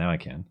 Yeah, now I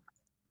can.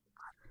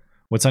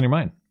 What's on your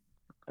mind?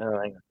 Oh,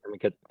 hang on.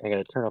 I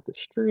gotta turn off the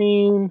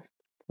stream.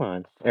 Come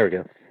on. There we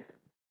go.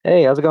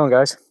 Hey, how's it going,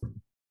 guys?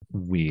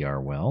 We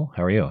are well.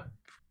 How are you?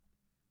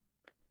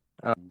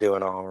 I'm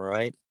doing all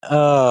right.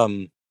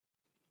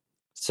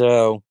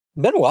 So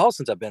been a while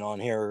since I've been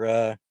on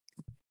here.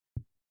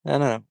 I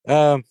don't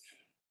know.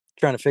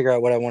 Trying to figure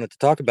out what I wanted to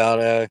talk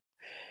about.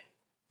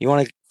 You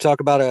want to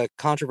talk about a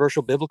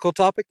controversial biblical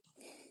topic?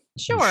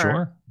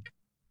 Sure.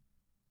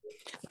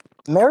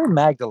 Mary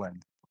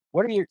Magdalene.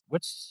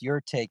 What's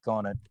your take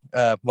on it?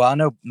 Well, I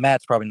know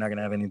Matt's probably not going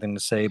to have anything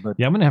to say, but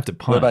yeah, I'm going to have to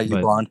punt. What about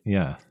you, Blonde?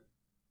 Yeah.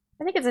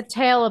 I think it's a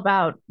tale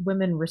about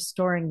women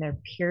restoring their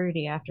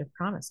purity after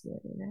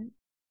promiscuity, right?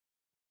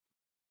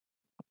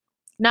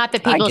 Not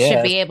that people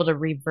should be able to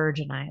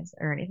re-virginize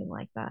or anything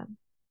like that.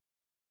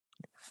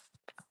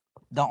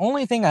 The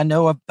only thing I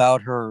know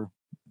about her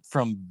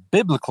from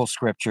biblical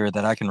scripture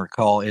that I can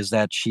recall is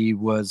that she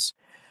was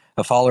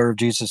a follower of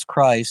Jesus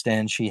Christ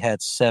and she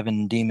had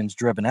 7 demons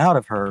driven out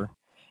of her,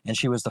 and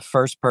she was the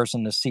first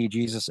person to see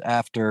Jesus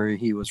after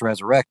he was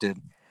resurrected.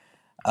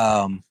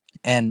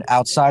 And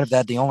outside of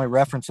that, the only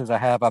references I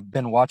have, I've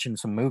been watching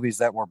some movies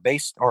that were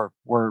based or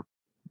were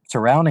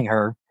surrounding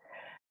her.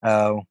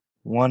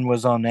 One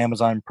was on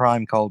Amazon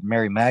Prime called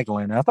Mary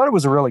Magdalene. And I thought it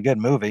was a really good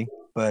movie,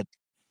 but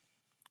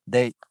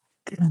it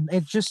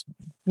just,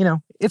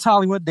 it's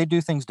Hollywood. They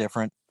do things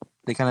different.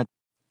 They kind of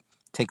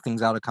take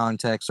things out of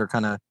context or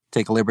kind of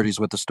take liberties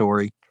with the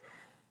story.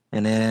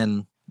 And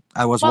then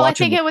I was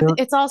watching. I think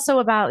it's also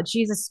about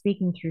Jesus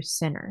speaking through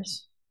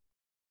sinners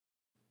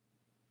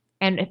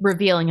and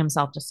revealing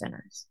himself to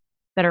sinners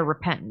that are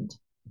repentant.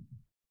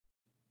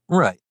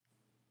 Right.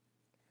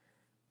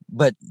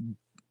 But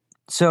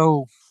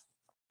so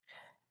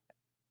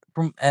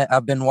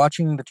I've been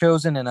watching The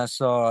Chosen, and I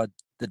saw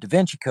the Da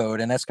Vinci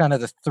Code, and that's kind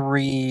of the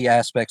three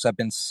aspects I've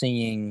been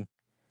seeing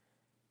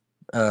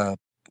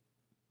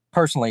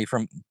personally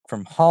from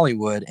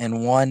Hollywood.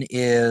 And one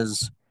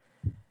is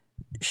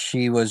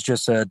she was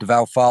just a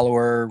devout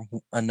follower.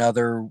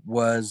 Another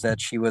was that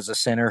she was a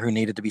sinner who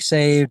needed to be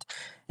saved,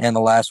 and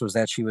the last was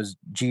that she was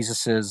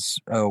Jesus's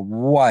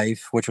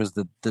wife, which was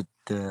the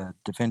Da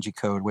Vinci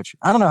Code. Which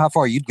I don't know how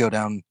far you'd go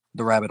down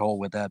the rabbit hole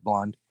with that,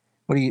 Blonde.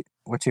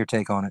 What's your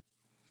take on it?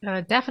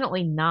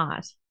 Definitely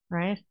not,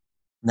 right?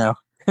 No.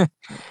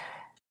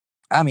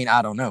 I mean,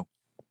 I don't know.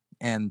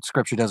 And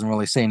scripture doesn't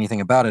really say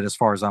anything about it as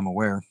far as I'm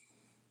aware.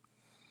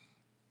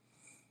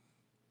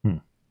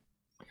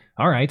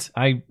 All right.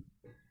 I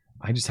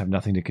just have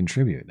nothing to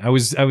contribute. I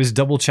was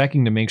double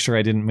checking to make sure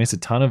I didn't miss a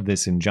ton of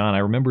this in John. I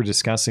remember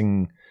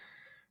discussing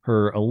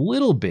her a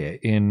little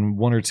bit in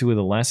one or two of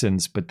the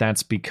lessons, but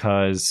that's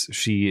because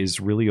she is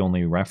really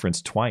only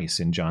referenced twice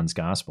in John's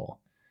gospel.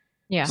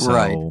 Yeah. So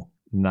Right.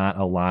 not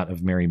a lot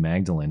of Mary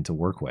Magdalene to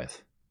work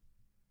with.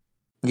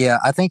 Yeah,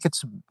 I think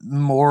it's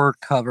more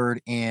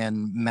covered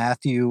in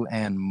Matthew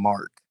and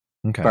Mark,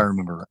 Okay. if I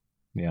remember right.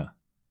 Yeah.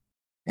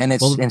 And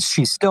Well- and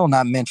she's still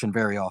not mentioned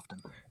very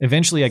often.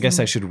 Eventually, I guess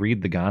I should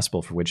read the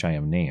gospel for which I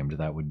am named.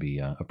 That would be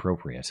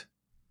appropriate.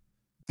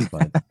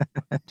 But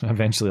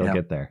eventually I'll Yeah.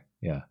 get there.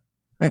 Yeah.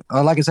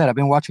 Well, like I said, I've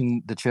been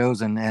watching The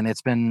Chosen, and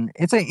it's an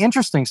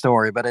interesting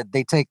story, but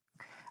they kind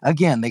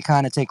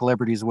of take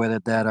liberties with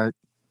it that are,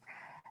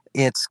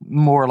 it's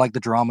more like the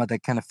drama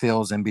that kind of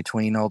fills in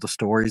between all the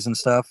stories and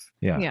stuff.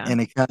 Yeah. Yeah. And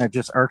it kind of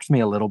just irks me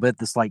a little bit.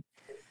 This like,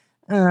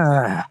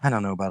 I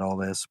don't know about all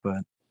this,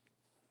 but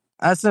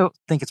I still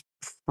think it's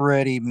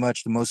pretty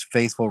much the most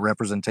faithful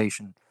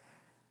representation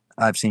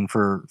I've seen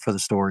for the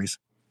stories.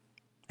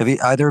 Have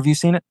either of you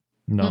seen it?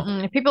 No.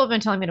 Mm-mm. People have been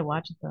telling me to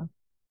watch it though.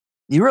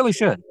 You really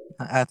should.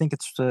 I think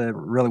it's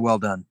really well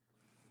done.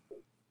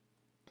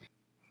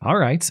 All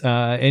right.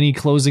 Any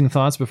closing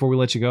thoughts before we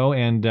let you go?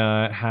 And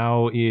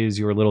how is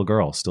your little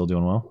girl? Still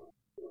doing well?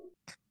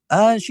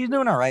 She's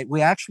doing all right.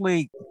 We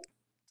actually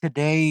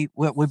today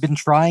we've been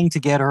trying to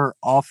get her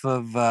off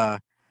of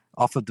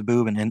the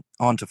boob and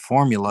onto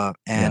formula,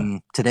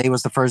 and today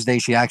was the first day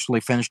she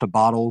actually finished a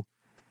bottle,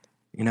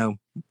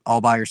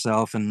 all by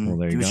herself, and Well,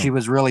 there you she go.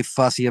 was really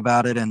fussy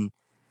about it, and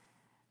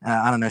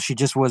I don't know, she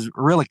just was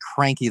really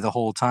cranky the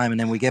whole time. And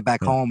then we get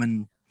back home,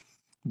 and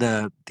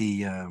the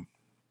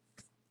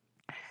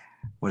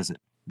what is it?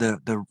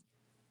 The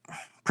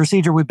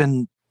procedure we've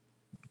been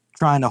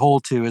trying to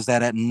hold to is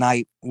that at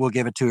night we'll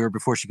give it to her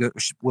before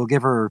we'll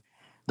give her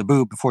the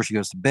boob before she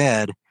goes to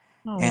bed.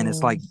 And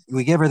it's like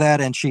we give her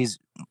that and she's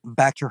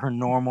back to her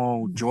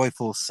normal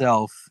joyful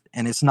self,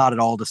 and it's not at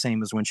all the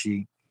same as when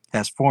she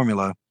has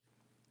formula.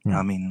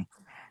 I mean,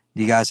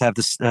 do you guys have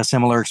this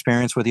similar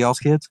experience with y'all's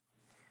kids?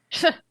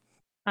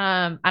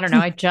 I don't know.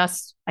 I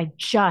just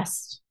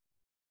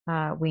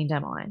weaned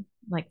Emmeline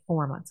like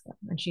 4 months ago,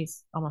 and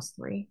she's almost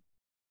 3.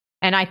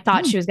 And I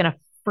thought she was gonna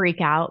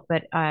freak out,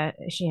 but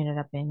she ended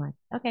up being like,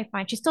 okay,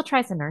 fine. She still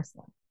tries to nurse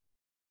though.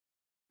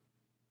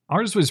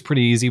 Ours was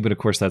pretty easy, but of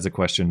course that's a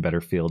question better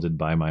fielded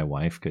by my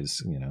wife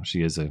because,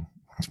 she is a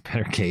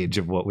better gauge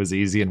of what was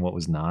easy and what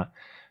was not.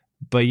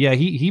 But yeah,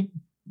 he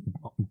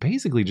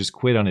basically just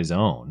quit on his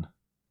own.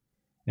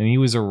 And he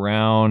was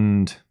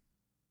around,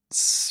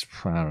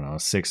 I don't know,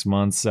 6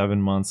 months,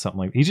 7 months, something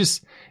like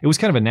that. It was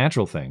kind of a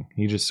natural thing.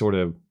 He just sort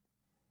of,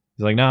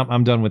 he's like, no,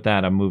 I'm done with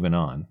that. I'm moving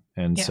on.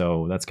 And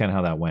so that's kind of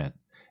how that went.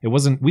 We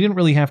didn't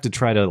really have to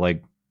try to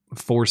like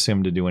force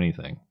him to do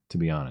anything, to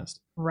be honest.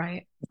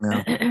 Right.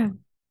 No.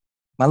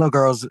 My little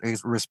girl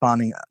is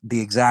responding the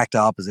exact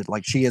opposite.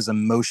 Like she is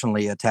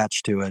emotionally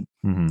attached to it.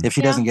 Mm-hmm. If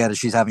she doesn't get it,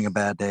 she's having a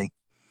bad day.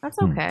 That's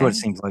okay. That's what it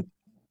seems like.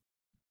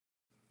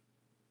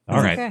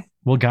 All right. Okay.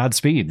 Well,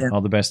 Godspeed. Yeah.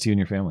 All the best to you and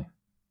your family.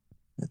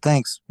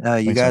 Thanks. You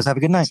Thanks, guys man. have a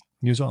good night.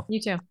 You as well. You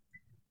too.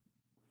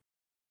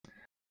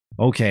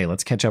 Okay,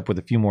 let's catch up with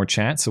a few more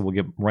chats. So we'll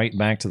get right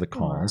back to the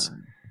calls.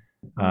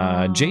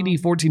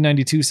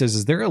 JD1492 says,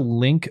 is there a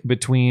link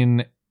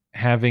between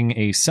having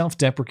a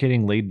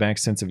self-deprecating, laid-back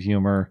sense of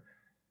humor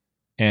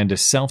and a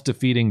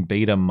self-defeating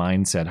beta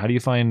mindset? How do you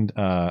find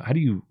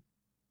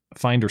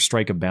or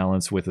strike a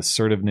balance with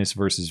assertiveness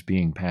versus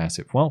being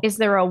passive? Well, Is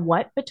there a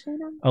what between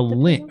them? a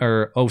link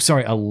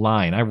a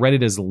line. I read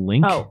it as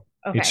link. Oh,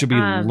 okay. It should be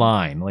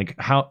line. Like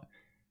how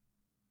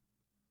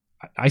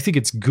I think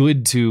it's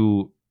good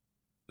to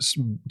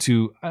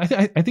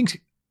I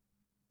think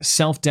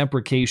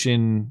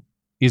self-deprecation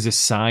is a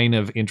sign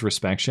of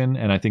introspection,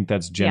 and I think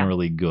that's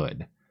generally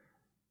good.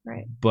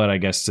 Right. But I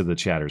guess to the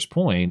chatter's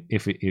point,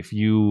 if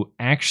you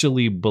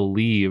actually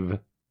believe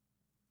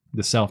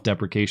the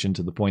self-deprecation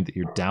to the point that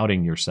you're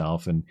doubting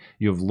yourself and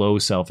you have low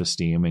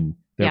self-esteem and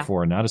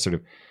therefore are not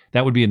assertive,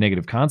 that would be a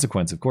negative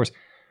consequence, of course.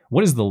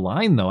 What is the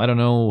line, though? I don't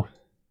know.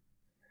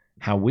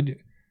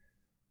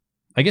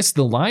 I guess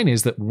the line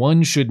is that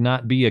one should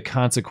not be a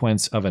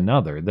consequence of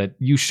another, that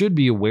you should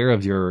be aware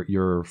of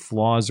your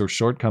flaws or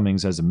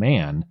shortcomings as a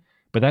man,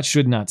 but that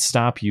should not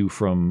stop you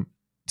from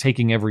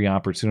taking every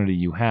opportunity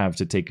you have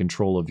to take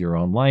control of your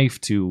own life,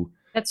 to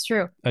That's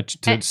true.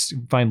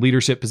 Find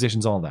leadership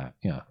positions, all that.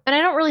 Yeah. And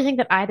I don't really think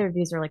that either of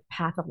these are like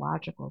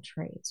pathological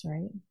traits,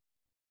 right?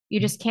 You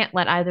just can't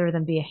let either of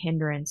them be a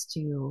hindrance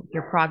to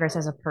your progress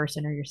as a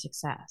person or your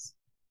success.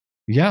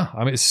 Yeah.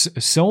 I mean,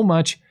 so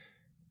much.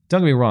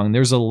 Don't get me wrong.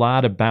 There's a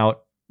lot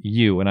about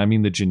you, and I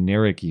mean the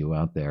generic you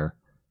out there,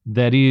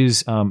 that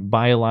is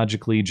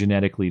biologically,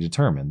 genetically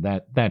determined.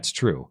 That's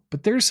true.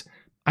 But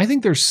I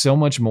think there's so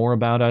much more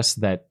about us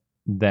that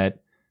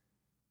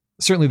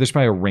certainly there's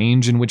probably a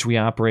range in which we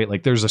operate.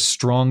 Like there's a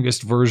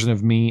strongest version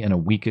of me and a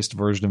weakest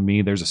version of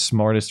me. There's a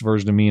smartest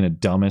version of me and a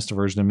dumbest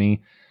version of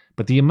me.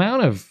 But the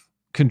amount of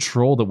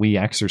control that we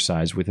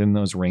exercise within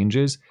those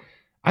ranges,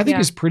 I think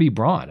is pretty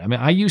broad. I mean,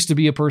 I used to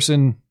be a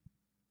person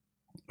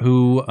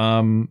who,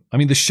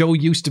 the show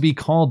used to be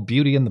called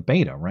Beauty and the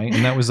Beta, right?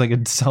 And that was like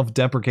a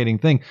self-deprecating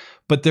thing.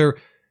 But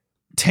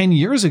 10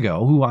 years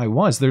ago, who I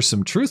was, there's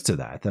some truth to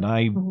that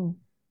I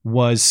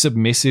was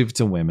submissive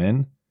to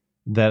women.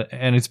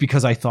 And it's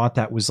because I thought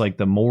that was like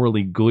the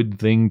morally good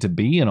thing to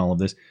be in all of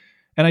this.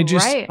 And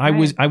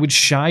I would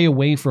shy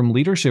away from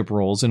leadership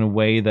roles in a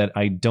way that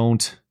I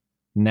don't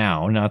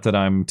now. Not that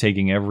I'm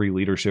taking every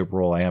leadership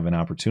role I have an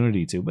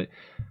opportunity to, but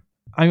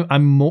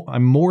I'm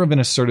more of an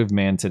assertive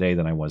man today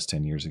than I was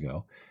 10 years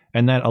ago.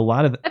 And that a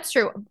lot of that's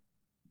true.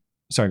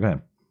 Sorry, go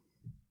ahead.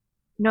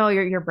 No,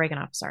 you're breaking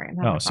up. Sorry.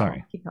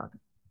 Sorry. Keep talking.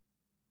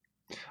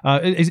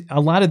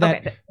 A lot of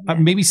that,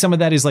 maybe some of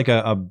that is like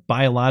a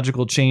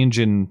biological change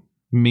in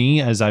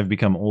me as I've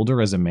become older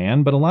as a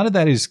man, but a lot of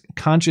that is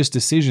conscious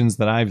decisions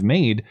that I've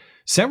made,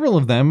 several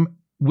of them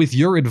with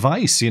your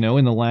advice, in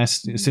the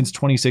since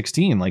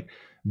 2016, like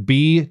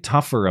be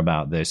tougher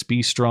about this,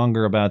 be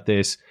stronger about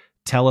this,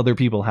 tell other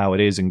people how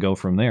it is and go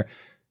from there.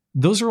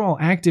 Those are all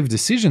active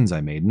decisions I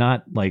made,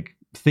 not like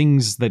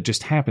things that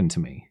just happened to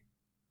me.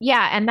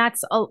 Yeah. And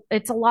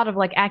it's a lot of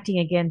like acting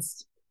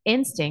against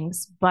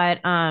instincts, but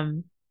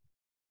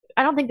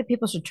I don't think that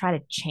people should try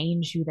to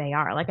change who they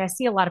are. Like I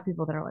see a lot of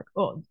people that are like,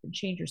 oh, you can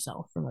change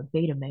yourself from a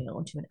beta male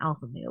into an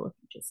alpha male if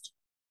you just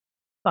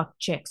fuck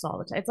chicks all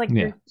the time. It's like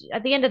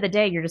at the end of the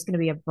day, you're just going to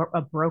be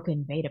a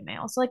broken beta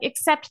male. So like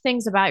accept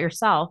things about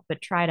yourself,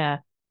 but try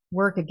to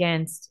work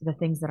against the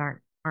things that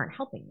aren't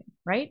helping you,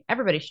 right?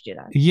 Everybody should do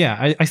that.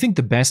 Yeah, I think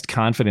the best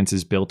confidence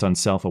is built on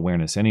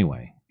self-awareness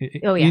anyway.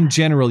 Oh, yeah. In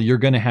general, you're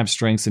going to have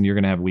strengths and you're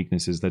going to have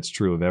weaknesses. That's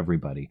true of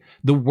everybody.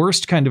 The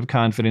worst kind of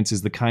confidence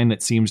is the kind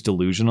that seems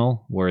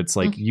delusional, where it's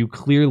like you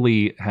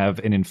clearly have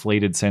an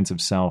inflated sense of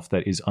self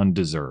that is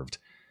undeserved.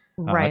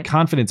 Right.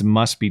 Confidence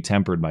must be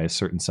tempered by a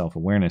certain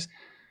self-awareness.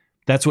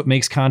 That's what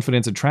makes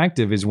confidence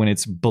attractive, is when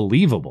it's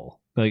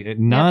believable. Like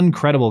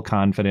non-credible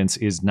confidence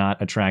is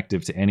not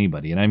attractive to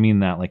anybody. And I mean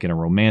that like in a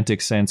romantic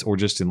sense or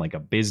just in like a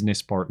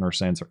business partner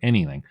sense or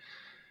anything.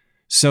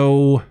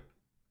 So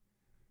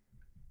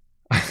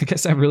I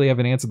guess I really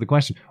haven't answered the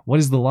question. What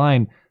is the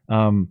line?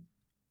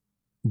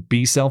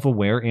 Be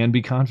self-aware and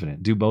be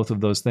confident. Do both of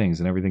those things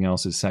and everything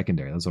else is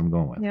secondary. That's what I'm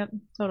going with. Yep,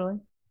 totally.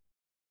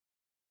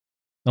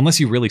 Unless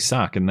you really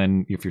suck. And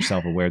then if you're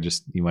self-aware,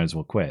 you might as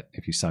well quit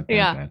if you suck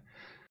that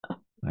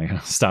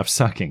bad. Stop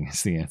sucking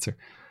is the answer.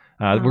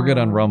 We're good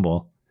on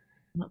Rumble,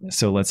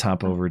 so let's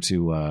hop over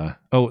to.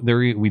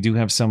 We do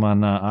have some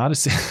on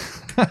Odyssey.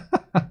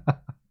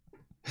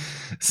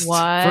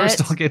 What?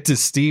 First, I'll get to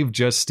Steve.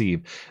 Just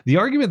Steve. The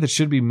argument that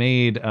should be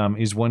made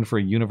is one for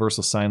a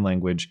universal sign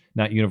language,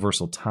 not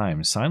universal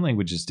time. Sign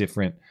language is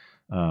different.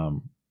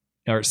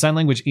 Or sign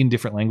language in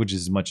different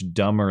languages is much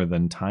dumber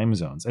than time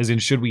zones. As in,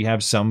 should we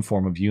have some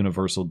form of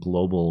universal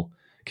global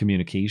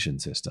communication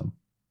system?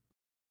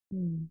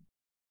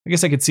 I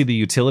guess I could see the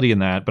utility in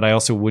that, but I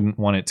also wouldn't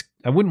want it.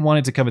 I wouldn't want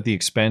it to come at the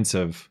expense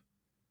of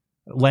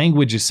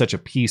language. Is such a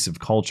piece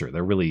of culture;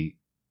 they're really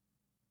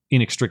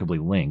inextricably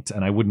linked,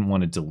 and I wouldn't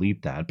want to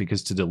delete that,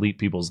 because to delete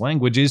people's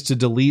language is to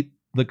delete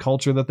the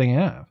culture that they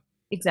have.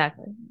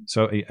 Exactly.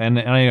 So, and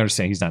I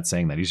understand he's not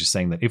saying that. He's just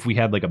saying that if we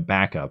had like a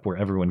backup where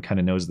everyone kind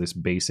of knows this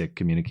basic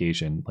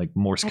communication, like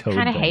Morse code.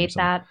 I kind of hate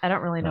that. I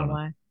don't really know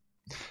why.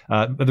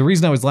 But the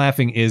reason I was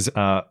laughing is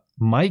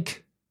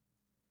Mike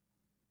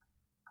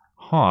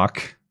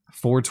Hawk.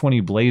 420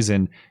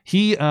 Blazin.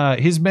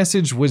 His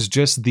message was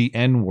just the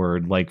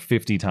N-word like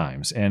 50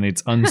 times, and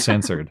it's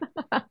uncensored.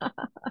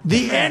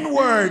 The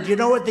N-word. You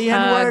know what the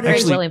N-word is?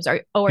 Actually,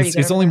 Williams.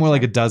 It's only more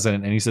like a dozen,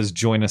 and he says,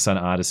 join us on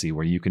Odyssey,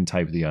 where you can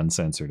type the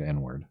uncensored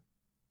N-word.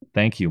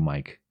 Thank you,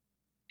 Mike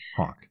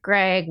Hawk.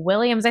 Greg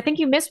Williams, I think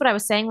you missed what I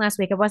was saying last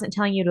week. I wasn't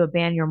telling you to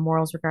abandon your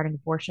morals regarding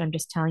abortion. I'm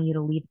just telling you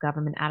to leave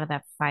government out of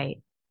that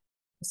fight.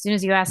 As soon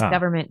as you ask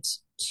government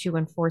to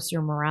enforce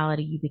your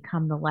morality, you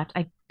become the left.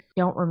 I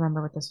don't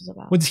remember what this was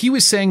about. Well, he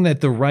was saying that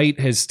the right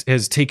has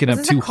taken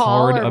up too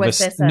hard of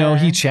a. No,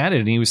 he chatted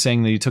and he was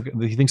saying that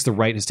he thinks the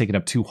right has taken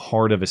up too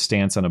hard of a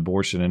stance on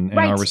abortion, and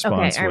our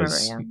response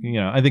was,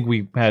 I think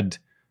we had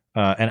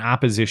an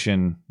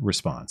opposition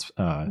response,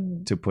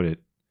 to put it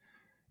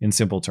in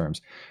simple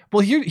terms.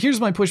 Well, here's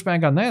my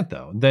pushback on that,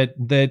 though,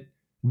 that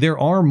there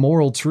are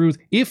moral truths,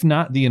 if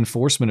not the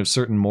enforcement of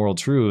certain moral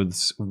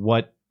truths.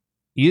 What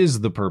is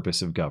the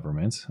purpose of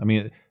government. I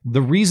mean,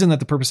 the reason that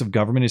the purpose of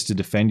government is to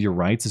defend your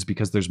rights is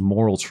because there's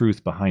moral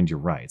truth behind your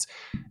rights.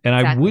 And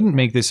I wouldn't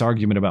make this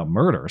argument about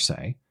murder,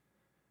 say,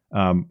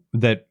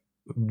 that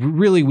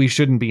really we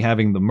shouldn't be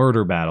having the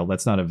murder battle.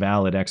 That's not a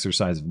valid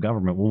exercise of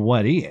government. Well,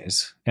 what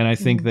is? And I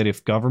think that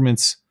if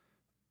government's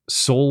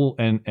sole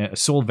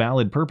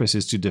valid purpose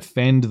is to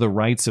defend the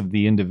rights of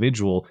the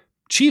individual,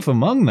 chief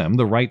among them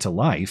the right to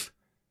life,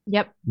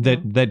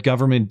 that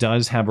government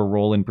does have a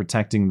role in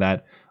protecting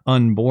that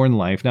unborn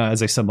life. Now,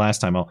 as I said last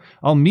time,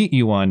 I'll meet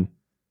you on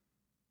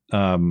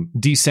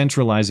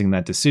decentralizing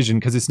that decision,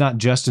 because it's not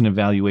just an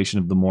evaluation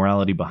of the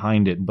morality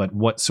behind it, but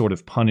what sort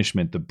of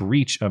punishment the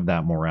breach of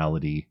that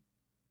morality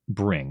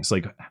brings.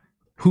 Like,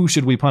 who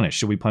should we punish?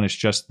 Should we punish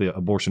just the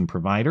abortion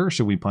provider?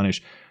 Should we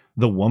punish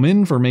the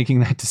woman for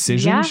making that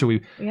decision? Should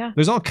we?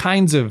 There's all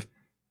kinds of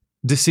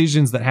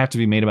decisions that have to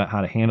be made about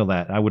how to handle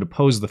that. I would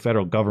oppose the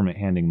federal government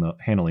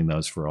handling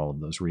those for all of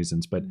those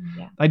reasons. But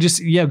I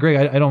just,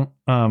 Greg, I don't,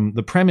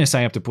 the premise I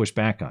have to push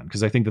back on,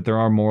 because I think that there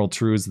are moral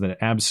truths that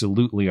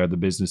absolutely are the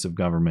business of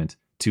government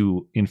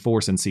to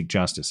enforce and seek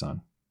justice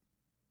on.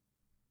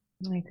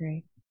 I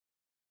agree.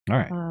 All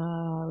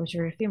right. We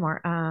should read a few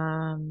more.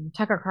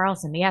 Tucker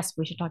Carlson. Yes,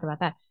 we should talk about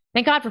that.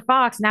 Thank God for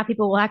Fox. Now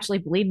people will actually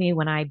believe me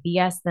when I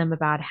BS them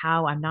about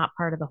how I'm not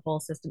part of the whole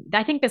system.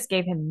 I think this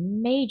gave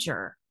him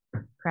major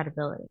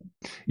credibility.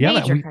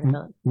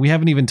 We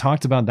haven't even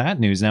talked about that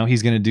news. Now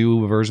he's going to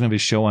do a version of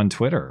his show on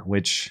Twitter,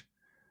 which,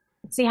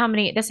 let's see how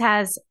many. This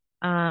has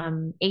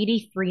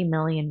 83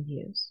 million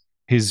views.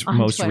 His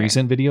most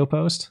recent video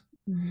post.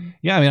 Mm-hmm.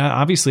 Yeah, I mean,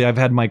 obviously I've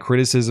had my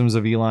criticisms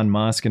of Elon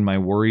Musk and my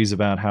worries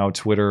about how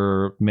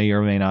Twitter may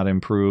or may not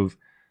improve.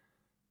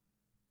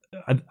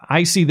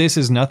 I see this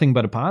as nothing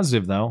but a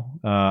positive, though.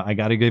 I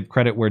got to give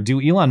credit where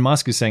due. Elon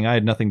Musk is saying I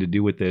had nothing to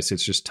do with this.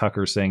 It's just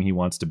Tucker saying he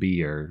wants to be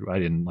here. I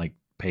didn't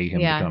pay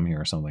him to come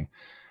here or something.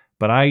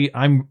 But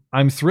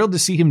I'm thrilled to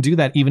see him do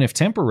that, even if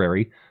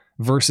temporary,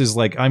 versus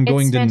I'm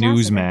going to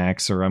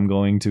Newsmax or I'm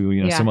going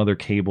to some other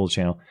cable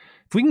channel.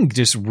 If we can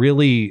just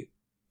really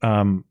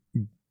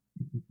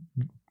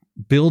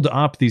build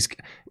up these,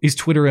 is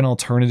Twitter an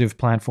alternative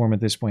platform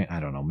at this point? I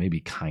don't know, maybe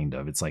kind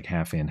of. It's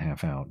half in,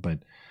 half out,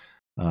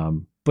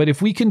 but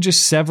if we can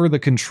just sever the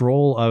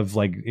control of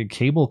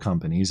cable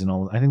companies and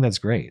all, I think that's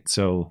great.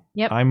 So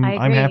I'm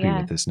happy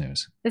with this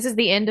news. This is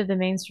the end of the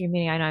mainstream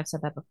media. I know I've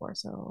said that before,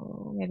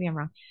 so maybe I'm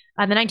wrong.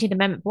 The 19th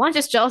Amendment. Blonde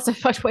is jealous of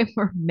fucked way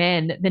more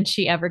men than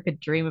she ever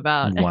could dream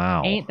about.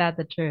 Wow. Ain't that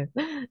the truth?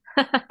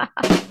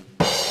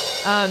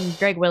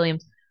 Greg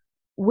Williams.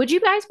 Would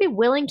you guys be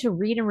willing to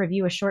read and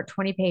review a short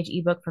 20-page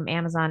ebook from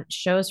Amazon? It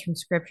shows from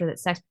scripture that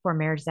sex before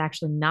marriage is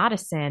actually not a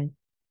sin.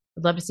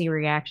 Would love to see a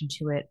reaction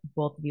to it,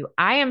 both of you.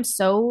 I am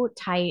so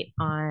tight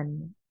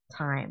on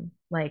time.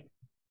 I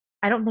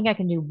don't think I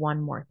can do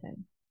one more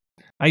thing.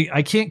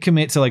 I can't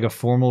commit to a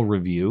formal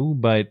review,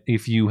 but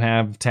if you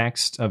have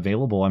text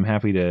available, I'm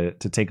happy to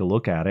take a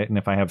look at it. And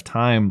if I have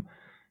time,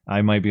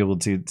 I might be able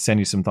to send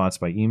you some thoughts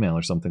by email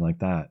or something like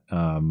that.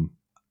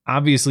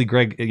 Obviously,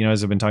 Greg,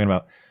 as I've been talking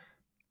about,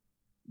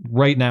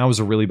 right now is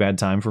a really bad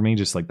time for me,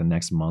 just the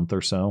next month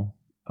or so.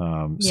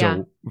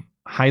 So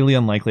highly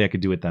unlikely I could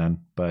do it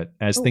then, but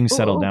as things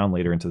settle down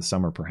later into the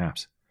summer,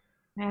 perhaps.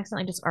 I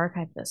accidentally just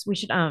archived this. We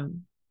should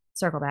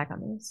circle back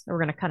on these. We're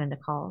going to cut into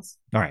calls.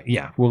 All right.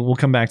 Yeah. We'll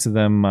come back to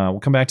them. We'll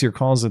come back to your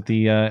calls at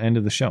the end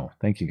of the show.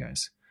 Thank you,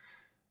 guys.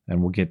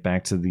 And we'll get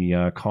back to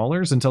the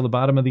callers until the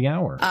bottom of the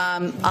hour.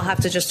 I'll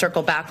have to just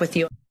circle back with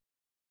you.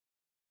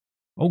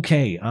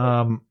 Okay.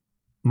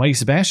 Mighty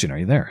Sebastian, are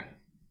you there?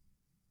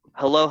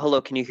 Hello.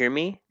 Can you hear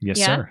me? Yes,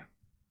 sir.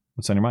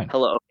 What's on your mind?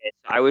 Hello. Okay.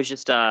 I was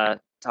just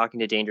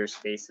talking to Dangerous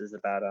Faces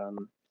about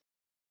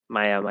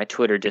my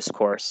Twitter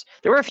discourse.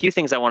 There were a few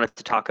things I wanted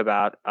to talk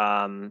about.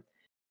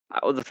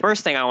 The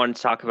first thing I wanted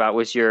to talk about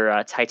was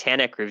your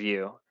Titanic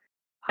review.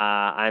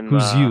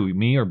 Who's you,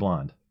 me or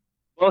Blonde?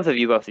 Both of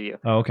you.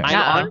 Oh, okay.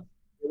 I'm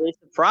really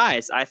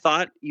surprised. I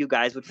thought you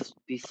guys would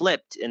be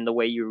flipped in the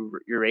way you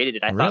rated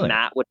it. I thought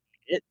Matt would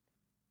hate it,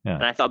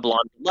 and I thought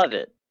Blonde would love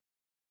it.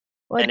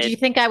 Well, did you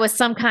think I was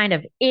some kind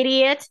of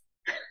idiot?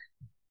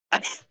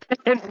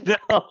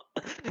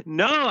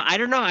 No, I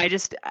don't know.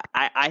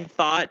 I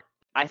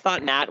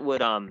thought Matt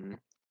would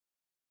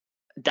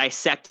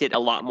dissect it a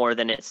lot more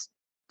than is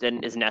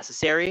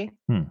necessary.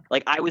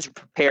 I was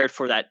prepared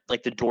for that,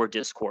 the door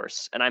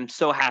discourse, and I'm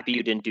so happy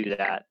you didn't do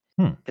that,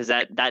 because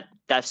that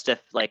stuff,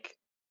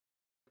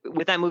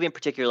 with that movie in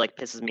particular,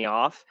 pisses me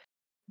off,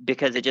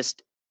 because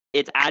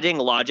it's adding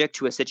logic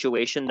to a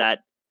situation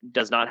that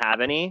does not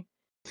have any.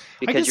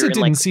 I guess it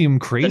didn't seem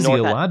crazy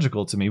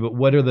illogical to me, but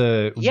what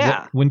are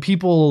when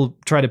people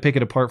try to pick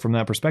it apart from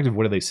that perspective,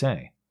 what do they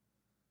say?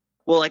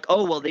 Well,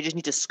 they just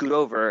need to scoot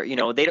over.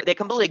 They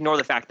completely ignore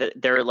the fact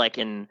that they're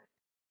in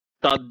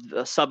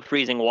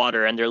sub-freezing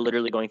water and they're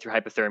literally going through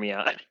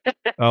hypothermia.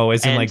 Oh,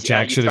 as in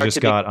Jack should have just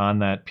got on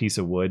that piece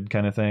of wood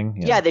kind of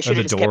thing? Yeah, they should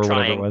have just kept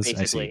trying,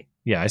 basically. I see.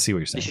 Yeah, I see what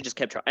you're saying. They should just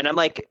kept trying. And I'm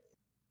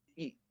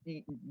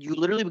you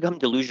literally become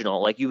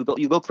delusional. You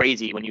go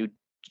crazy when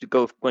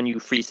you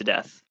freeze to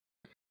death.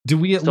 Do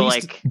we at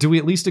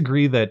least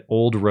agree that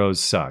old Rose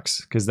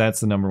sucks? Because that's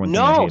the number one thing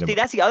I hate about.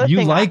 That's the other you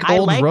thing. You like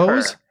old like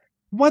Rose? Her.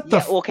 What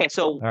the? Okay,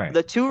 so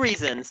the two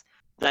reasons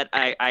that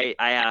I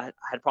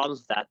had problems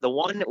with that. The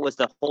one was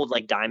the whole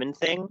like diamond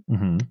thing.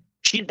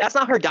 Mm-hmm. That's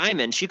not her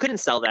diamond. She couldn't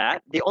sell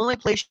that. The only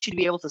place she'd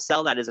be able to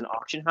sell that is an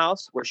auction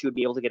house where she would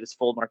be able to get its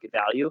full market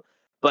value.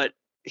 But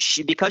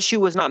because she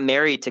was not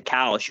married to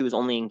Cal, she was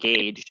only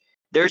engaged.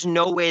 There's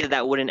no way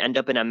that wouldn't end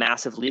up in a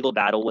massive legal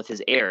battle with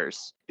his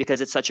heirs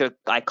because it's such a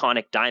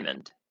iconic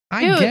diamond.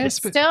 I guess,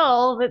 but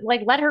still,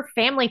 like, let her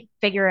family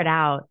figure it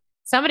out.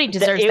 Somebody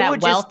deserves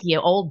that wealth, you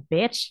old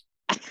bitch.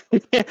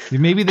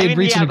 Maybe they'd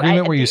reach an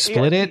agreement where you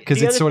split it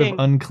because it's sort of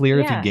unclear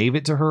if he gave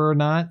it to her or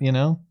not. You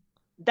know,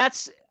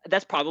 that's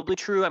probably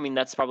true. I mean,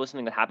 that's probably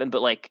something that happened.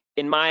 But like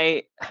in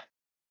my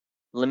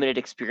limited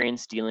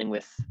experience dealing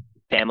with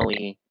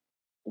family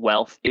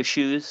wealth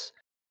issues,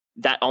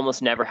 that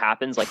almost never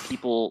happens. Like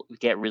people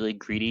get really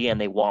greedy and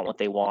they want what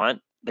they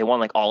want. They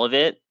want like all of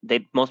it.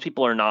 Most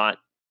people are not.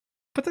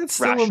 But that's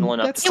rational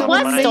enough. It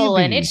was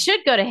stolen. It should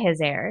go to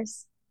his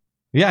heirs.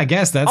 Yeah, I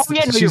guess that's. Oh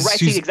yeah, no, you're right.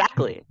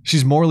 Exactly.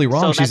 She's morally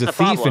wrong. So she's a thief,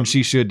 problem. and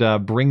she should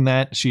bring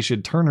that. She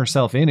should turn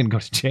herself in and go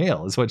to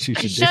jail. Is what she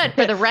should do. She should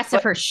for the rest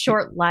of her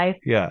short life.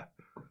 Yeah.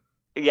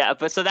 Yeah,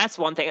 but so that's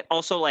one thing.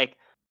 Also, like,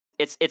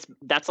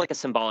 that's like a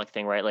symbolic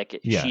thing, right? Like,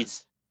 the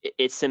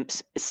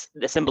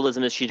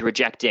symbolism is she's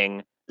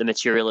rejecting the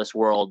materialist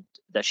world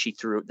that she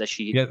threw. That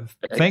she. Yeah.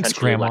 Thanks,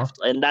 Grandma. Left.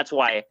 And that's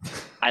why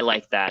I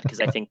like that because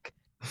I think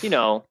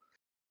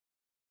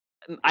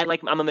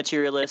I'm a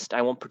materialist.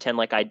 I won't pretend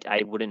like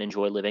I wouldn't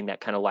enjoy living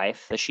that kind of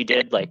life that she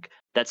did. Like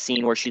that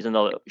scene where she's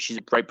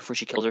right before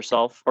she kills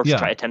herself or she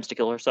attempts to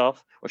kill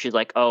herself, where she's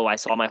like, "Oh, I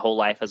saw my whole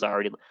life as I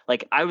already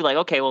like." I would like,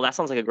 okay, well, that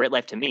sounds like a great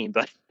life to me,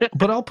 but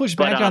I'll push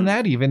back on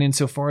that even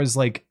insofar as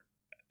like,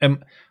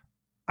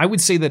 I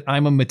would say that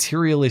I'm a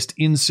materialist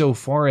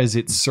insofar as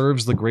it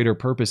serves the greater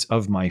purpose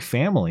of my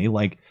family.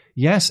 Like,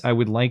 yes, I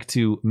would like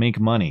to make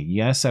money.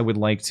 Yes, I would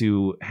like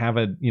to have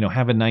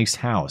a nice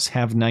house,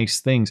 have nice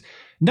things.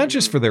 Not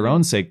just for their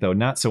own sake, though,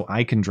 not so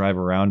I can drive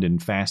around in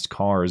fast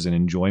cars and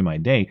enjoy my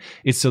day.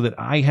 It's so that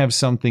I have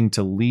something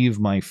to leave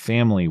my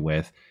family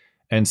with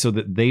and so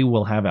that they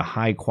will have a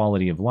high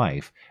quality of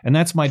life. And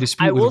that's my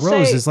dispute with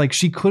Rose is like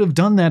she could have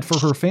done that for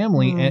her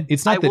family. And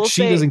it's not that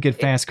she doesn't get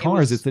fast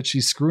cars. It's that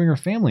she's screwing her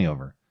family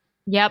over.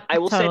 Yep. I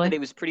will say that it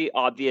was pretty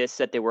obvious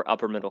that they were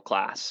upper middle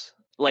class.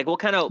 Like, what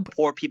kind of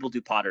poor people do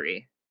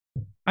pottery?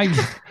 I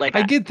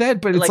get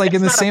that, but it's like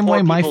in the same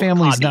way my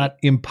family's not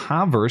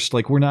impoverished.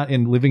 Like we're not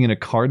living in a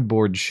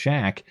cardboard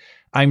shack.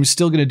 I'm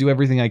still going to do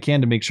everything I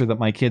can to make sure that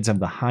my kids have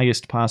the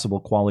highest possible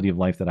quality of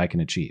life that I can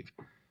achieve.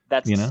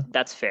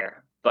 That's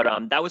fair. But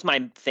that was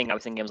my thing. I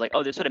was thinking, I was like,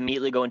 oh, this would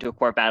immediately go into a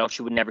court battle.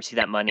 She would never see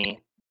that money.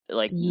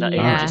 Like,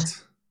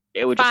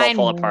 it would just all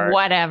fall apart.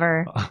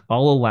 Whatever.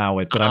 I'll allow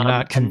it, but I'm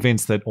not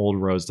convinced that old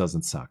Rose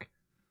doesn't suck.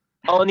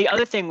 Oh, and the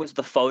other thing was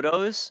the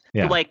photos.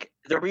 Yeah. Like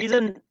the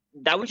reason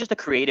that was just a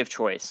creative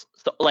choice.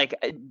 So, like,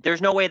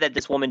 there's no way that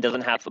this woman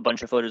doesn't have a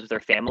bunch of photos with her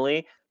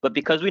family. But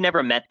because we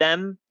never met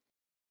them,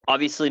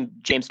 obviously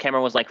James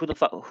Cameron was like, who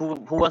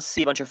wants to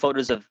see a bunch of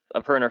photos of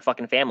her and her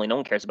fucking family? No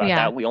one cares about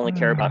that. We only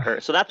care about her.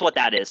 So that's what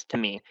that is to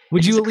me.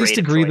 Would you at least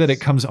agree that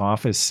it comes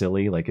off as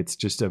silly? Like it's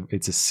just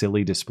it's a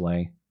silly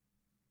display.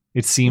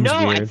 It seems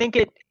weird. I think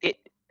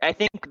I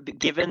think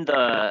given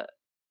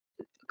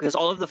because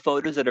all of the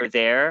photos that are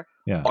there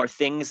are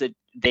things that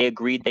they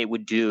agreed they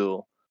would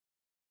do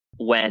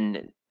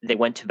when they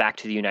went back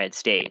to the United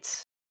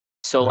States.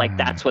 So like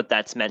that's what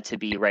that's meant to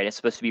be, right? It's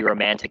supposed to be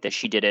romantic that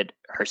she did it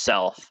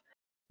herself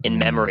in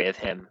memory of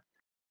him.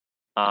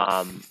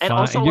 And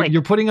also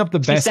you're putting up the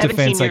best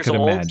defense I could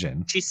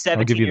imagine. She's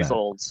 17 years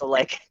old. So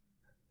like,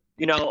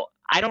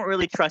 I don't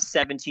really trust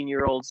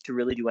 17-year-olds to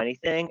really do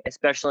anything,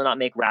 especially not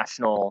make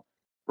rational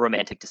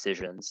romantic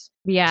decisions.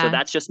 Yeah. So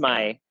that's just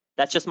my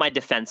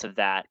defense of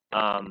that.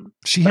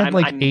 She had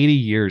 80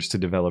 years to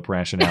develop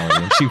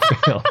rationality and she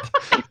failed.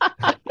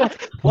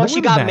 Well,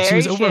 she got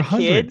married, she had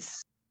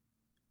kids.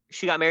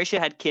 She got married, she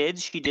had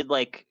kids. She did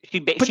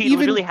she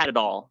literally had it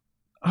all.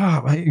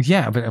 Oh,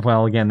 yeah, but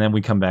again, then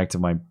we come back to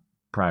my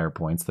prior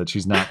points that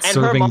she's not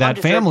serving that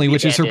family,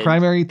 which is her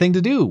primary thing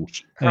to do.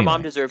 Her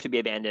mom deserved to be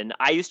abandoned.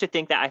 I used to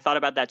think that. I thought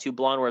about that too,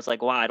 Blonde, where it's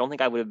like, wow, I don't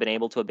think I would have been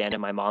able to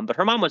abandon my mom, but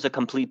her mom was a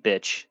complete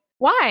bitch.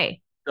 Why?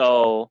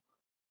 So,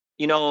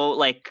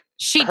 like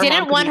she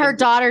didn't want her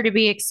daughter to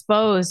be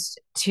exposed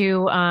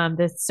to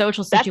the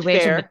social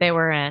situation that they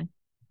were in.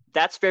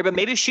 That's fair, but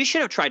maybe she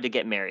should have tried to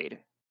get married.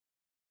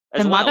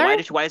 The mother?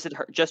 Why is it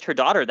just her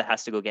daughter that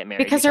has to go get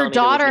married? Because her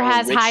daughter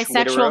has high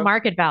sexual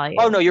market value.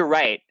 Oh no, you're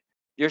right.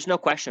 There's no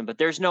question, but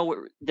there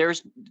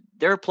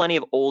are plenty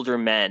of older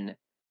men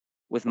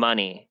with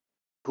money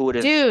who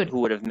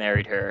would have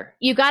married her.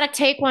 You got to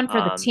take one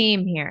for the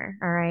team here.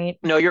 All right.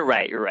 No, you're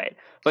right.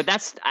 But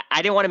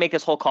I didn't want to make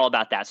this whole call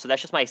about that. So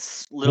that's just my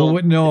little.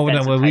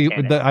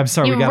 I'm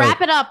sorry. You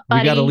wrap it up,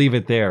 buddy. We got to leave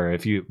it there.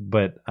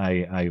 But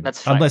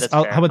That's fine.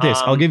 how about this?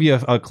 I'll give you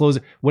a close.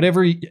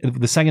 Whatever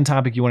the second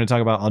topic you want to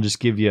talk about, I'll just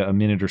give you a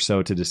minute or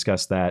so to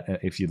discuss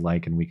that if you'd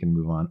like, and we can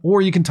move on.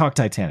 Or you can talk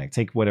Titanic.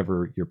 Take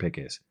whatever your pick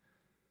is.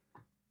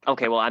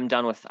 Okay. Well, I'm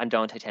done with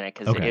Titanic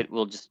because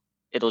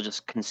it'll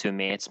just consume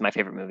me. It's my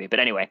favorite movie.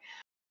 But anyway,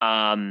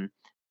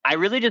 I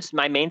really just,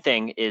 my main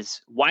thing is,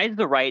 why is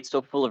the right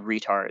so full of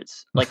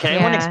retards? Like, can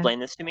anyone explain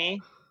this to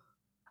me?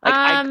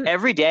 Like,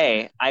 every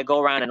day I go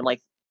around and I'm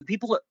like,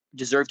 people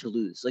deserve to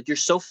lose. Like, you're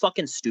so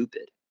fucking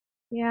stupid.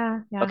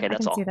 Yeah. Okay,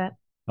 that's all. See that.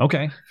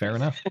 Okay, fair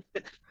enough.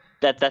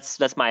 That's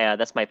my.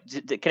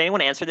 Can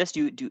anyone answer this?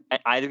 Do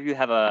either of you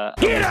have a?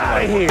 Get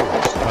out of here!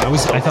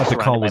 I thought the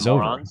call was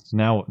over.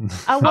 Now.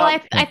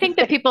 I think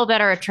the people that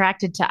are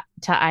attracted to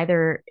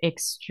either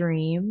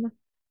extreme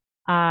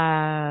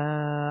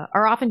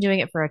are often doing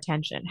it for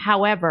attention.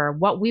 However,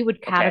 what we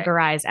would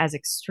categorize as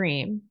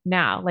extreme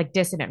now, like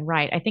dissident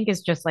right, I think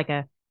is just like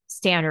a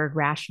standard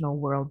rational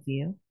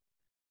worldview.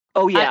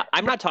 Oh yeah,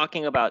 I'm not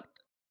talking about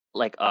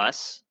like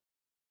us.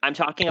 I'm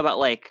talking about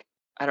like,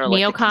 I don't know,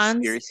 like the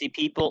conspiracy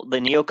people, the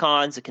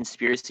neocons, the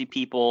conspiracy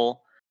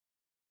people,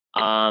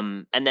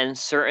 and then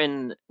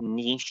certain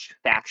niche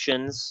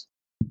factions.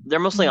 They're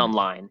mostly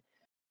online.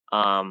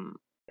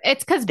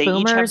 It's because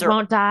boomers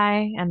won't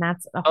die, and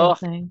that's a whole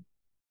thing.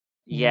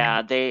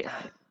 Yeah, they.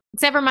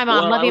 Except for my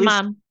mom. Love you,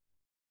 Mom.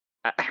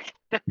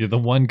 You're the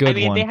one good one. I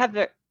mean, they have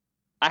their.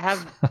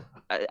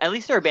 At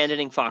least they're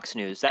abandoning Fox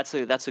News. That's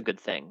a good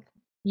thing.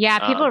 Yeah,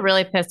 people are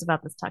really pissed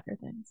about this Tucker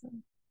thing. So.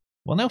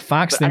 Well, now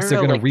Fox thinks they're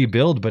going to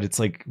rebuild, but it's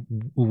like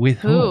with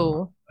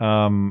who?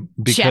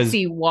 Because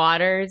Jesse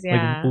Waters.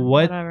 Yeah. Like,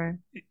 whatever.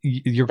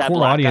 Your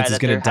core audience is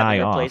going to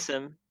die off.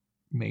 Him.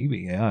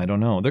 Maybe. Yeah, I don't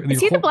know.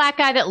 Is he the black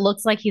guy that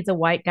looks like he's a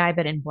white guy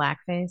but in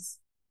blackface?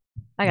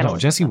 No,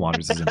 Jesse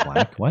Waters is in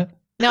black. What?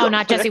 No,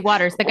 not Jesse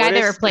Waters. The guy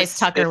that replaced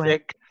Tucker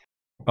with.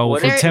 Oh,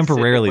 for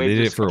temporarily. They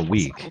did it for a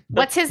week.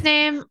 What's his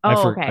name?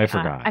 Oh, okay. I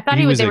forgot. I thought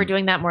they were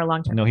doing that more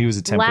long term. No, he was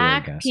a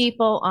temporary black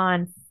people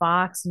on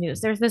Fox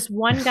News. There's this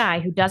one guy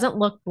who doesn't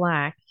look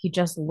black. He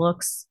just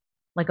looks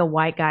like a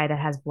white guy that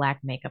has black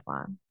makeup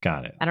on.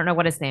 Got it. I don't know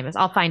what his name is.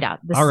 I'll find out.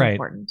 This is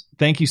important.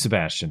 Thank you,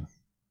 Sebastian.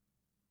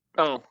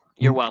 Oh,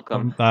 you're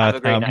welcome. Have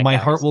a great night, my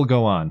guys. heart will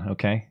go on.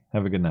 Okay.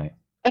 Have a good night.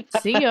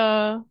 See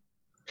ya.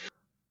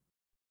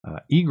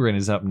 Egrin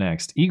is up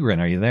next. Egrin,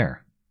 are you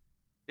there?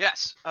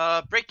 Yes.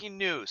 Breaking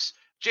news.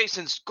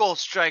 Jason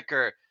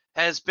Goldstriker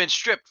has been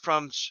stripped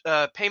from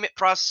payment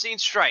processing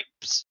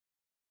Stripes.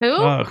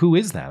 Who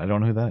is that? I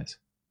don't know who that is.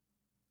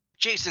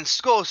 Jason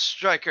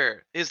Goldstriker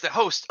is the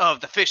host of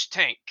The Fish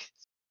Tank.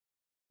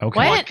 Okay.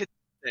 What?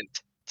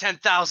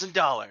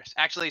 $10,000.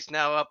 Actually, it's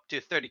now up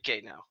to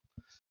 $30,000 now.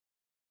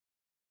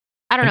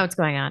 I don't know what's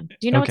going on. Do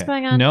you know what's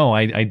going on? No,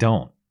 I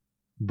don't.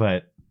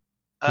 But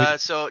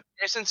so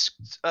Jason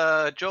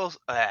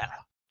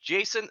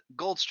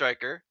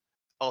Goldstriker,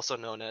 also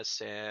known as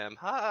Sam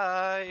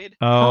Hyde.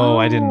 Oh,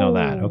 I didn't know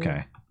that.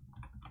 Okay.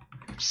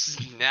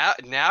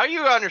 Now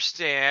you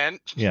understand.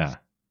 Yeah.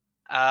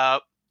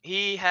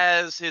 He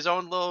has his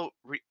own little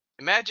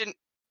imagine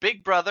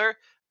Big Brother,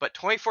 but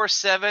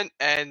 24/7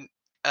 and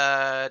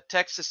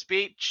text to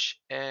speech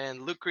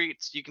and loot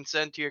crates you can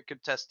send to your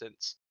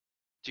contestants,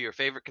 to your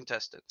favorite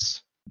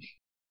contestants.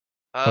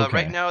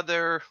 Right now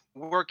they're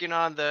working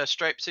on the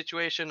Stripe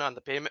situation on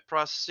the payment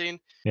processing.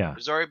 Yeah.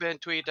 There's already been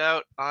tweeted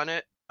out on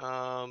it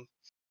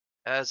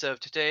as of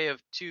today of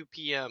 2:30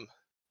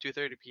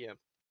 p.m.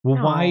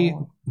 Well, why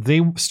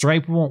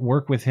Stripe won't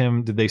work with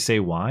him? Did they say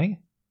why?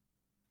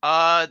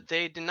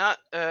 They did not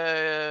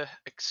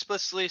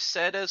explicitly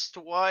said as to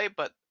why,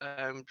 but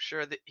I'm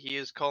sure that he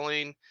is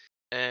calling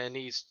and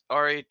he's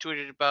already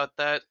tweeted about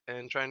that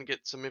and trying to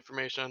get some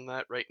information on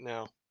that right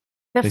now.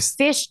 The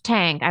Fish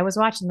Tank. I was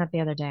watching that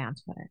the other day on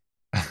Twitter.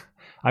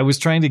 I was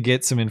trying to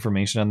get some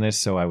information on this,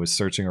 so I was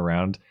searching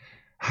around.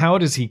 How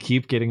does he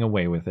keep getting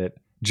away with it?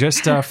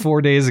 Just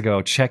 4 days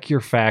ago,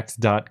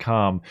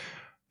 checkyourfact.com.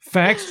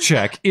 Fact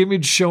check.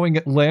 Image showing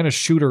Atlanta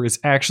shooter is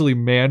actually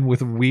man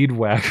with weed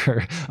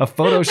whacker. A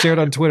photo shared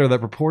on Twitter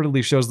that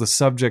purportedly shows the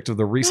subject of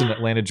the recent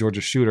Atlanta,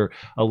 Georgia shooter.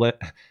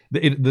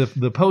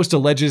 The post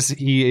alleges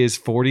he is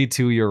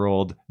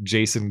 42-year-old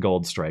Jason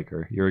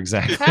Goldstriker. You're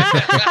exactly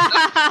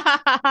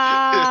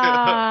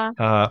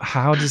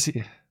how does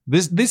he...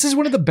 This is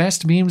one of the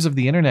best memes of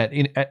the internet.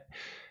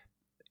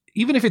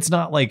 Even if it's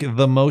not like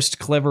the most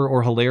clever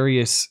or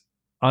hilarious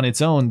on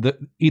its own,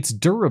 its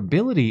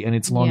durability and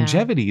its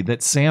longevity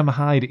that Sam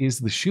Hyde is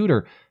the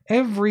shooter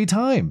every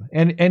time.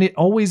 And it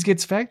always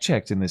gets fact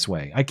checked in this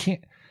way. I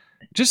can't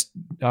just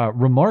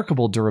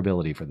remarkable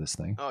durability for this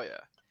thing. Oh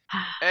yeah.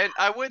 And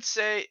I would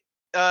say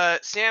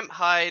Sam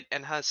Hyde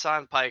and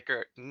Hassan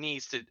Piker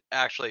needs to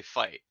actually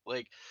fight.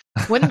 Like,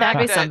 wouldn't that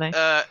be something?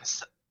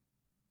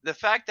 The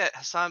fact that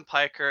Hassan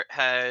Piker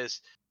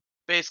has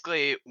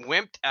basically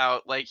wimped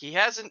out, like he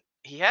hasn't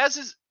he has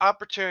his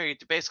opportunity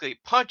to basically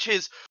punch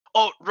his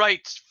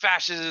alt-right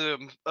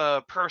fascism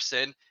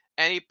person,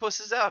 and he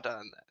pushes out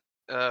on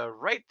that.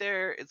 Right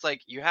there, it's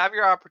like you have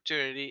your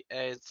opportunity,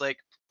 and it's like,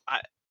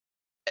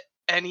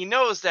 and he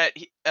knows that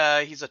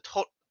he's a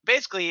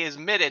basically he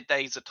admitted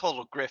that he's a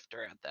total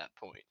grifter at that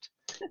point,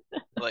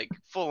 like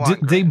full on.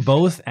 Did they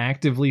both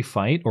actively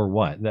fight or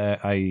what?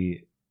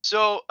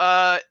 So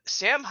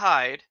Sam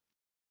Hyde,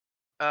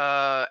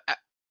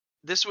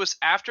 this was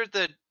after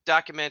the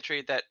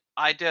documentary that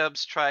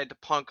iDubbbz tried to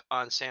punk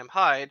on Sam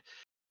Hyde,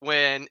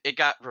 when it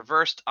got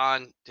reversed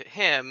on to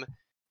him,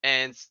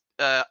 and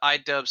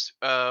iDubbbz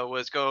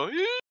was going,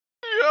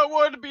 I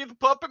wanted to be the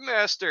puppet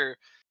master.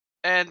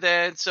 And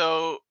then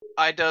so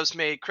iDubbbz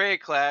made Craig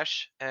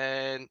Clash,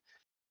 and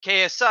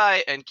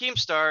KSI and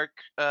Keemstar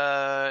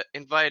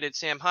invited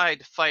Sam Hyde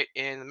to fight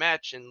in the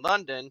match in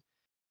London,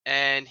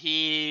 and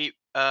he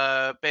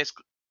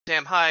basically,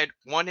 Sam Hyde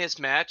won his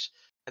match,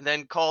 and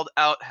then called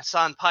out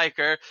Hassan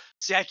Piker.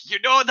 See, you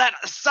know that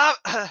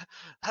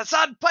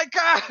Hassan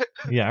Piker?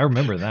 Yeah, I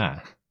remember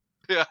that.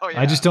 Yeah.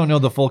 I just don't know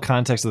the full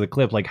context of the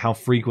clip, like how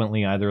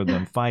frequently either of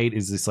them fight.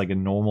 Is this like a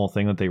normal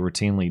thing that they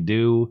routinely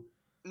do?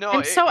 No,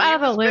 I'm so out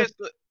of the loop.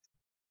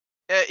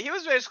 He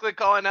was basically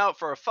calling out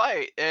for a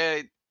fight.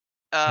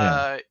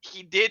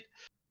 He did.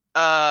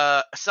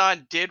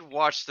 Hassan did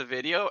watch the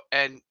video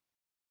and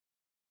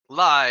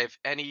live,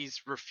 and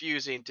he's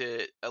refusing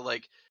to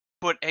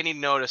put any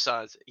notice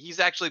on it. He's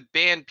actually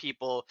banned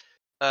people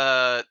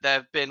that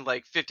have been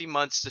like 50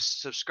 months to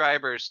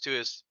subscribers to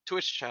his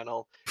Twitch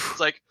channel. It's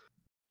like,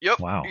 yep,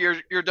 wow,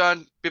 you're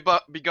done. Be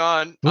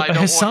gone. Well, I don't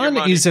Hassan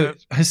want your money.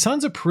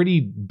 Hassan's a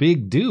pretty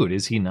big dude,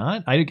 is he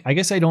not? I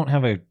guess I don't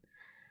have a.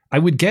 I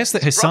would guess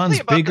that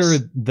Hassan's bigger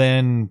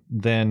than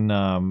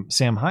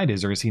Sam Hyde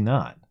is, or is he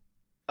not?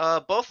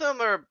 Both of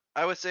them are,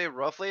 I would say,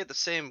 roughly the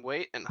same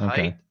weight and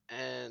height.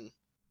 And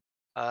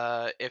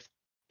if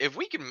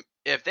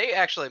they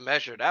actually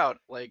measured out,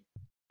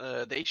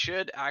 they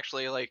should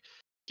actually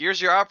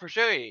here's your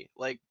opportunity.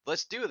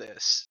 Let's do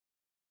this.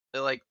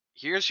 They're like,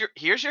 here's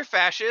your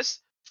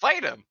fascist.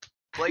 Fight him.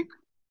 Put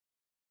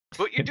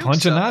your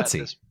punch a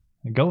Nazi.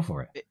 Go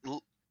for it.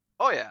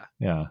 Oh yeah.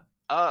 Yeah.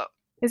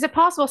 Is it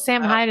possible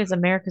Sam Hyde is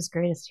America's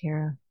greatest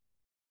hero?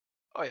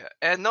 Oh yeah,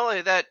 and not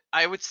only that,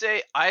 I would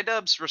say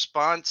iDubbbz's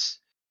response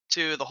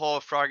to the whole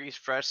Froggy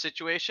Fresh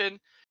situation,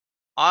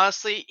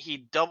 honestly,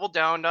 he doubled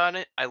down on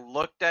it. I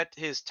looked at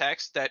his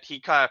text that he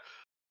kind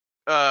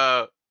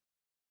of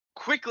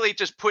quickly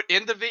just put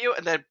in the video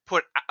and then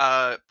pull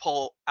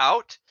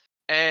out,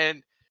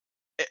 and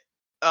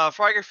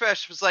Froggy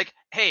Fresh was like,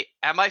 "Hey,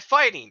 am I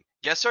fighting?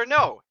 Yes or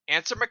no?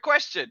 Answer my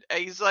question." And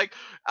he's like,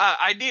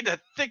 "I need to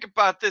think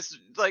about this."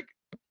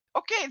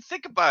 Okay,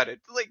 think about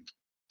it.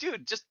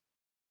 Dude, just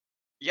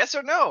yes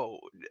or no.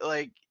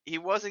 He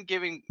wasn't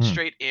giving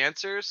straight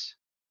answers.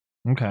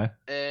 Okay.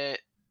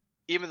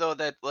 Even though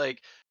that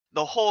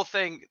the whole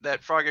thing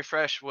that Froggy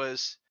Fresh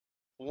was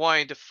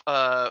wanting to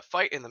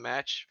fight in the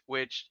match,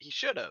 which he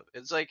should have.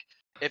 It's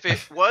if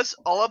it was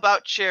all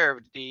about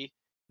charity,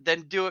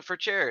 then do it for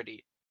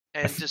charity.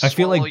 And just I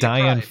feel like swallow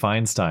your Diane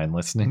pride. Feinstein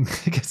listening.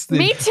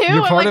 Me too.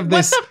 You're part of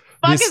this.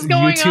 Fuck this is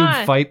going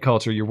YouTube on? fight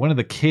culture. You're one of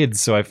the kids,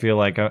 so I feel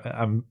like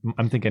I'm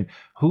thinking,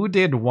 who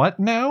did what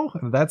now?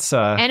 That's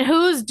And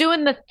who's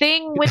doing the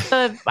thing with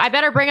the? I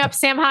better bring up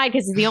Sam Hyde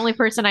because he's the only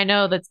person I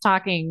know that's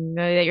talking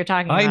that you're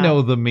talking about. I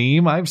know the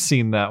meme. I've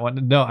seen that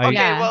one. No, Okay,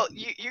 well,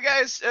 you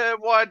guys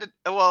wanted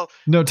to,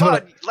 No,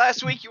 Todd,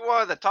 last week you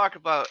wanted to talk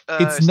about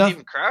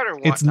Steven Crowder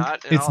and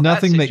whatnot. It's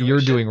nothing that you're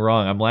situation. doing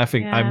wrong. I'm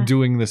laughing. Yeah. I'm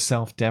doing the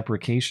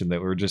self-deprecation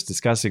that we were just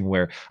discussing,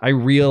 where I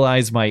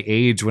realize my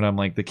age when I'm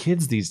like, the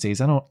kids these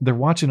days, they're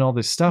watching all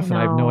this stuff and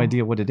I have no No.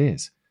 idea what it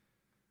is.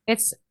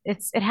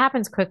 It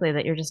happens quickly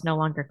that you're just no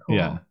longer cool.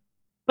 Yeah.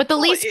 But the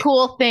least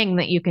cool thing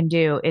that you can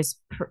do is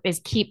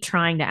keep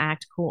trying to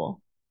act cool.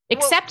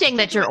 Accepting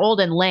that you're old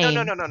and lame.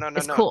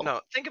 is cool.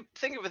 No. Think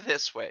of it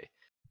this way.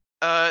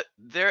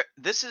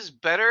 This is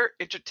better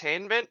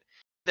entertainment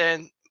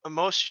than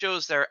most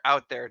shows that are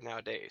out there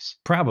nowadays.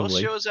 Probably.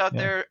 Most shows out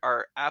Yeah. there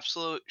are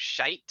absolute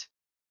shite,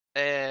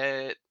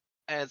 and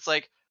it's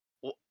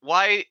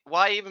why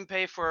even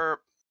pay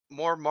for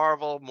more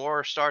Marvel,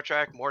 more Star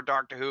Trek, more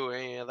Doctor Who,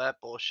 any of that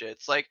bullshit?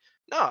 It's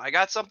no, I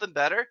got something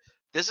better.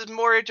 This is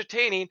more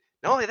entertaining.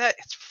 Not only that,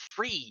 it's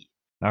free.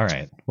 All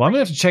right. Well, I'm gonna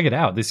have to check it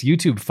out. This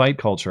YouTube fight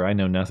culture, I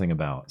know nothing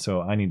about,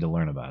 so I need to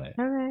learn about it.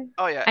 Okay.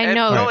 Oh yeah, I and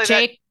know not only that-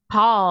 Jake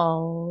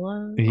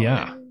Paul.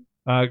 Yeah.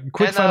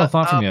 Quick And, final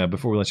thought from you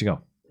before we let you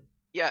go.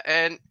 Yeah,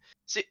 and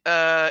see,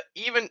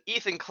 even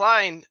Ethan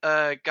Klein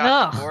got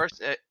Ugh.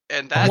 divorced,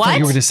 and I that's thought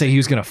you were going to say he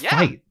was going to Yeah.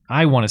 fight.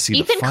 I want to see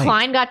Ethan the fight.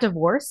 Klein got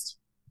divorced?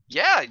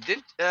 yeah.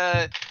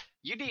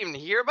 You didn't even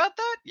hear about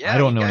that? Yeah, I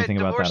don't he know got anything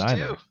about that divorced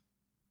either.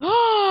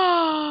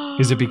 Oh.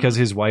 Is it because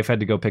his wife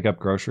had to go pick up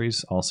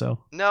groceries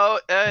also? No,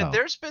 Oh.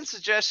 there's been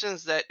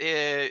suggestions that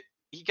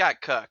he got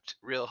cucked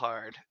real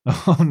hard.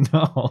 Oh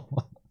no.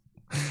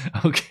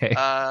 Okay.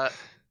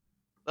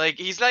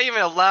 He's not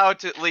even allowed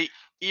to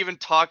even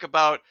talk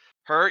about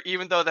her,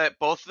 even though that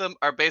both of them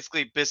are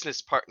basically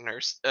business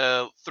partners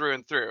through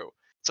and through.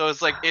 So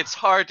it's like it's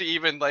hard to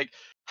even like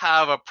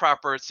have a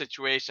proper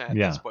situation at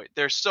this point.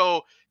 They're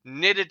so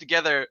knitted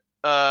together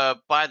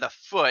by the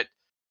foot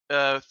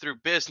through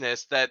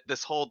business that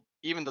this whole,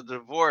 even the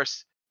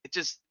divorce,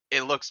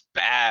 it looks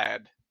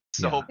bad.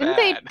 So bad.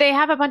 Didn't they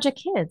have a bunch of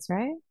kids,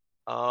 right?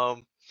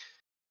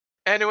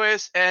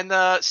 Anyways, and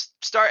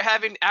start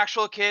having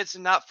actual kids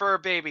and not fur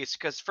babies,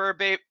 because fur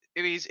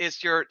babies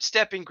is your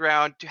stepping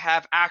ground to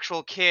have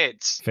actual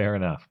kids. Fair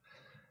enough.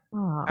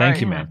 Oh,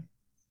 Thank you, man.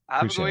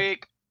 Have a good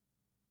week.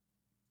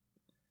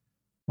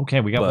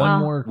 Okay, we got one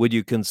more. Would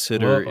you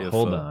consider? Whoa,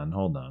 hold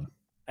on.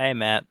 Hey,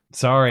 Matt.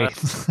 Sorry.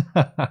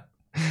 I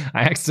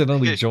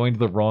accidentally joined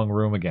the wrong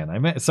room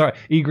again. Sorry,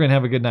 Egrin,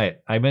 have a good night.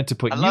 I meant to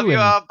put I love you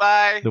all.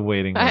 Bye. The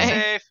waiting room.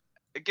 Safe.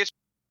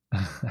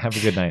 Have a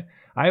good night.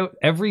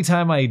 Every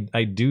time I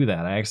do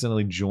that, I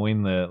accidentally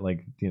join the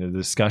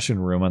discussion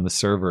room on the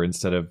server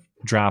instead of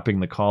dropping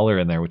the caller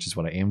in there, which is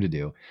what I aim to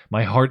do.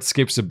 My heart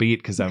skips a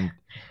beat because I'm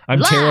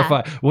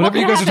terrified. Whatever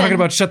you guys are talking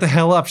about, shut the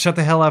hell up. Shut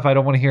the hell up. I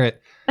don't want to hear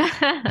it.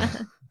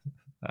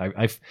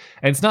 And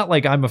it's not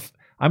like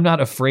I'm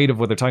not afraid of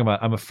what they're talking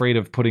about. I'm afraid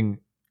of putting.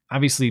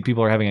 Obviously,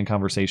 people are having a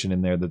conversation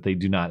in there that they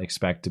do not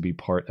expect to be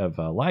part of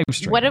a live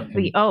stream. What if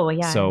we? Oh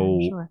yeah. So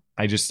sure.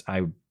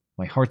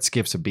 My heart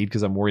skips a beat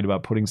because I'm worried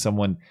about putting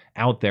someone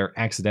out there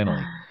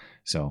accidentally.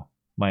 So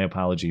my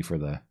apology for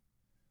the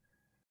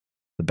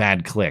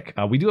bad click.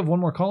 We do have one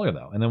more caller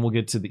though, and then we'll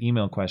get to the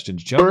email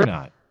questions.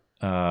 Juggernaut,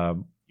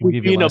 we'll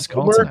give you last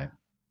call tonight.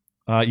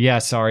 Yeah,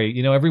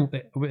 sorry.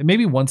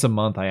 Maybe once a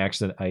month I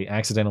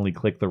accidentally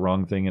click the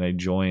wrong thing and I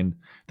join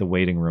the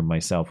waiting room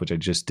myself, which I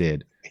just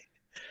did.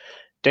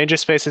 Danger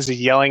Spaces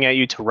is yelling at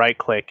you to right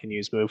click and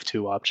use move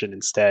to option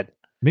instead.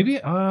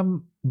 Maybe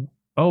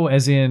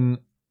as in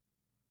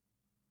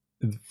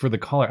for the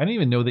caller. I didn't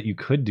even know that you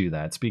could do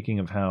that. Speaking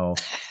of how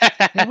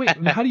wait,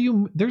 how do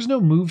you there's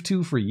no move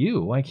to for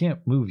you. I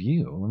can't move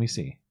you. Let me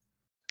see.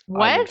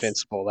 What? I'm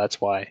invincible, that's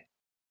why.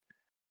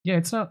 Yeah,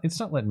 it's not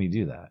letting me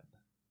do that.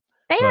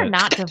 They are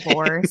not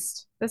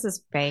divorced. This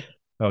is fake.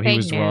 Oh, he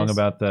was wrong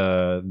about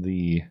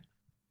the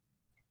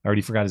I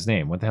already forgot his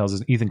name. What the hell is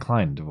his Ethan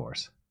Klein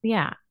divorce?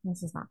 Yeah,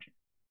 this is not true.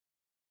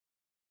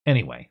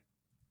 Anyway,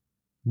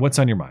 what's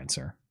on your mind,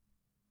 sir?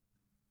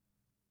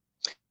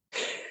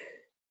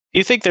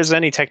 You think there's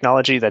any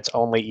technology that's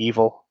only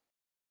evil?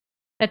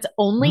 That's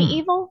only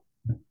evil?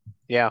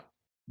 Yeah.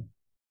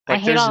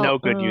 Like there's no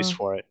good use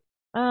for it.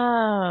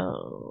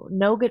 Oh,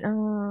 no good.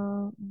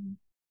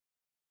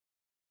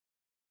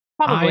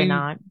 Probably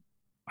not.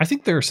 I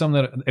think there are some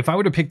that, if I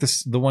were to pick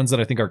the ones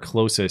that I think are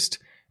closest,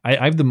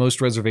 I have the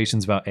most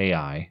reservations about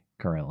AI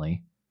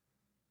currently.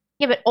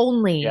 Yeah, but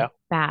only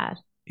bad.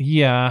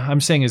 Yeah, I'm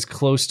saying as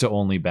close to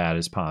only bad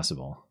as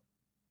possible.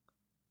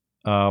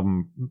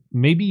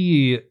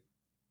 Maybe.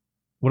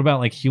 What about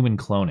like human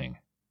cloning?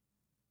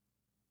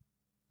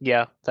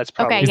 Yeah, that's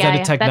probably. Okay, is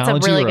that a technology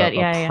that's a really or good,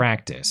 a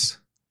practice?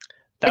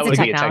 That would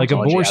be a technology.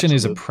 Like abortion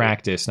is a absolutely.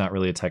 practice, not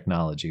really a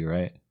technology,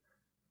 right?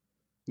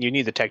 You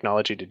need the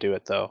technology to do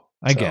it, though.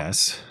 I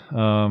guess.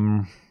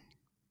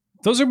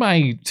 Those are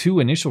my two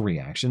initial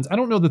reactions. I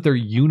don't know that they're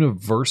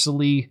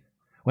universally.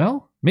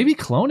 Well, maybe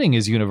cloning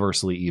is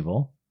universally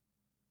evil.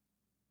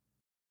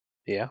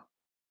 Yeah.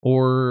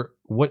 Or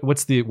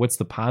what's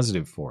the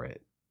positive for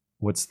it?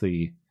 What's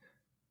the?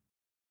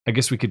 I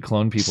guess we could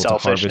clone people to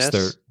harvest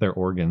their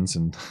organs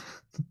and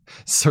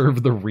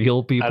serve the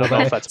real people. I don't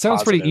know if that's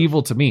sounds positive. pretty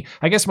evil to me.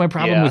 I guess my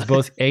problem with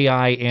both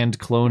AI and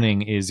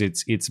cloning is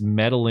it's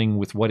meddling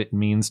with what it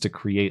means to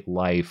create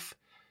life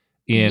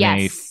in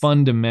a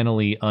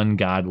fundamentally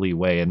ungodly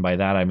way. And by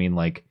that I mean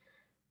like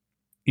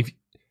if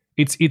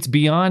it's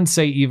beyond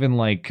say even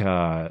like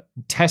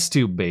test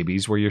tube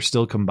babies where you're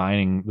still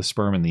combining the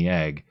sperm and the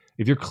egg.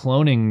 If you're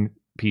cloning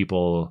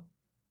people,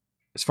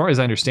 as far as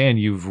I understand,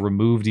 you've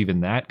removed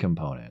even that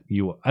component.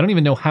 I don't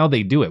even know how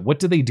they do it. What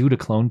do they do to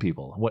clone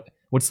people?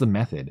 What's the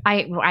method?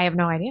 I have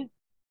no idea.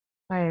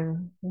 I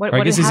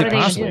guess is it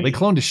possible? They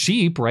cloned a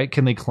sheep, right?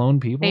 Can they clone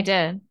people? They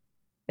did.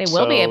 They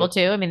will be able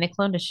to. I mean, they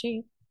cloned a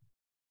sheep.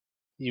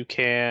 You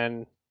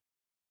can,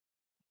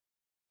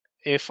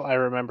 if I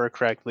remember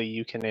correctly,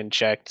 you can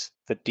inject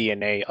the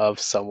DNA of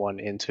someone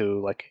into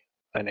like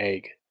an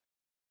egg.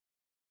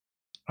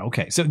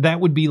 Okay, so that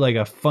would be like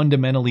a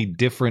fundamentally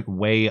different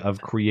way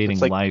of creating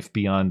life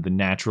beyond the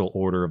natural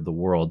order of the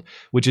world,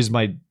 which is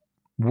my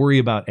worry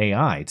about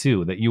AI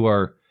too, that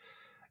you're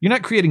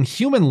not creating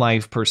human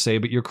life per se,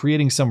 but you're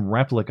creating some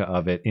replica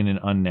of it in an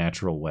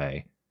unnatural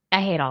way.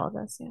 I hate all of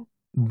this, yeah.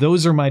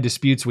 Those are my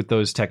disputes with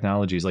those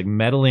technologies, like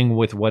meddling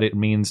with what it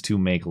means to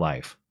make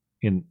life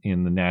in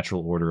the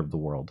natural order of the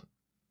world.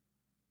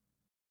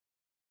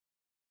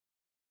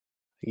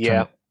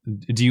 Yeah.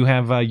 Do you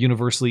have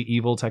universally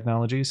evil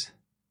technologies?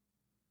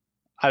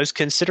 I was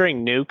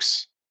considering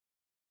nukes.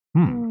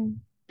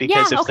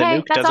 Because if the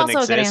nuke that's doesn't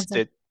also exist,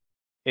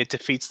 it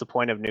defeats the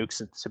point of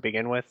nukes to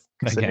begin with.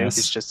 Because the nuke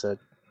is just a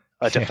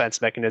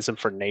defense mechanism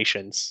for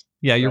nations.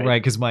 Yeah, you're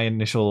right. Because my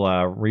initial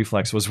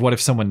reflex was, what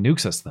if someone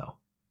nukes us, though?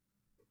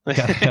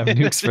 Gotta have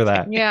nukes for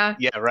that. Yeah.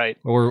 Yeah, right.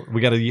 Or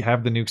we got to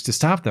have the nukes to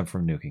stop them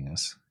from nuking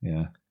us.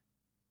 Yeah.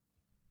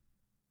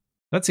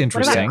 That's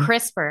interesting. What about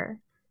CRISPR?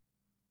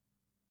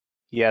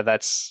 Yeah,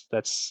 that's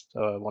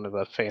one of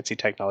the fancy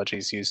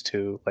technologies used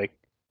to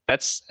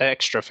that's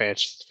extra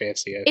fancy.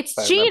 It's if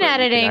I gene remember. You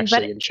can editing,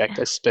 actually but inject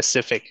a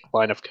specific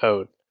line of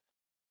code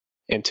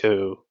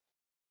into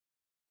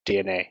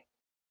DNA.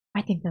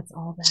 I think that's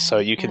all bad. So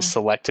you can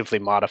selectively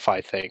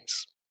modify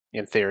things.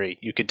 In theory,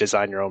 you could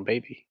design your own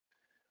baby.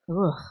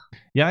 Ugh.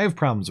 Yeah, I have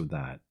problems with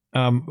that.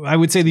 I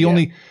would say the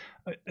only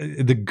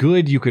the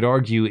good you could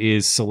argue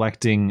is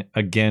selecting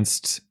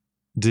against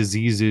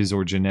diseases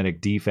or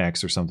genetic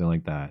defects or something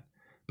like that.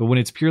 But when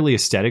it's purely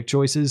aesthetic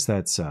choices,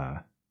 that's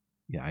I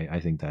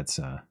think that's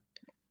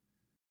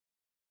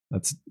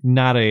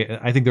not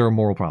I think there are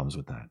moral problems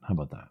with that. How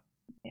about that?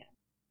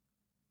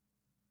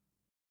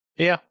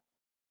 Yeah.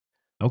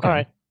 Okay. All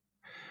right.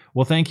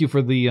 Well, thank you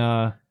for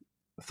the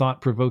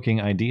thought-provoking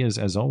ideas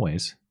as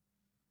always.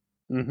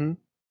 Mm-hmm.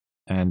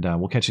 And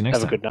we'll catch you next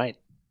time. Have a good night.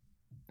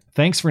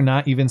 Thanks for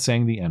not even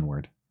saying the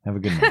N-word. Have a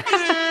good night.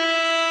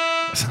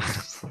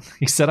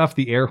 He set off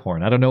the air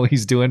horn. I don't know what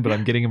he's doing, but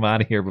I'm getting him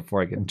out of here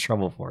before I get in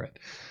trouble for it.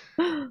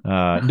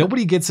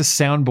 Nobody gets a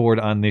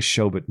soundboard on this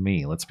show but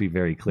me. Let's be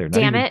very clear.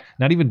 Damn it.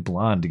 Not even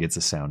Blonde gets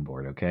a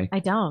soundboard, okay? I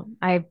don't.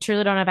 I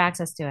truly don't have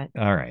access to it.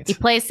 All right. He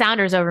plays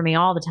sounders over me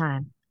all the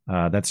time.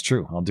 That's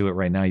true. I'll do it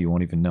right now. You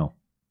won't even know.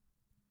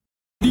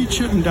 He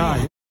shouldn't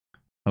die.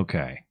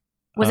 Okay.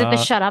 Was it the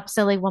shut up,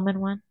 silly woman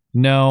one?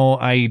 No,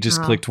 I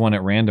just clicked one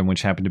at random,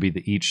 which happened to be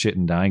the eat shit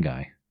and die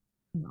guy.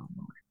 No.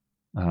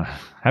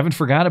 Haven't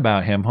forgot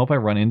about him. Hope I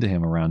run into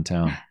him around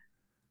town.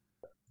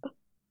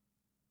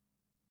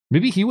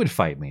 Maybe he would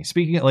fight me.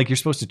 Speaking of, you're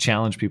supposed to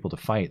challenge people to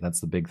fight. That's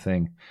the big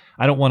thing.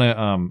 I don't want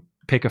to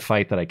pick a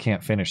fight that I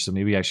can't finish, so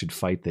maybe I should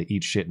fight the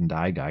eat shit and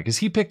die guy because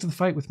he picked the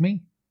fight with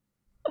me.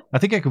 I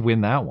think I could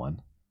win that one.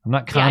 I'm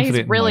not confident.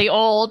 Yeah, he's really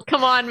old.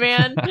 Come on,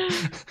 man.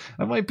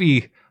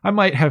 I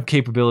might have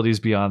capabilities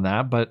beyond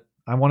that, but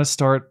I want to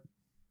start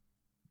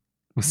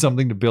with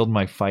something to build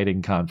my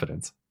fighting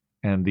confidence.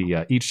 And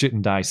the eat shit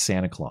and die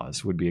Santa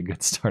Claus would be a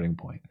good starting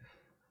point.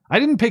 I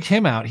didn't pick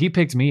him out. He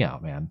picked me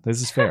out, man.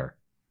 This is fair.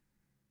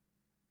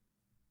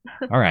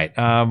 All right.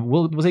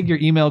 We'll take your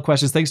email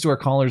questions. Thanks to our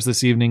callers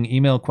this evening.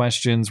 Email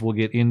questions we'll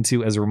get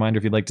into. As a reminder,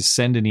 if you'd like to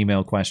send an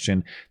email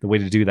question, the way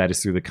to do that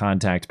is through the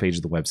contact page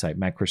of the website,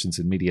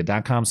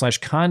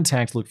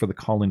 mattchristiansenmedia.com/contact. Look for the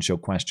call-in show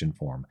question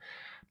form.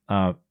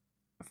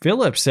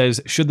 Philip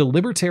says, should the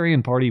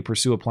Libertarian Party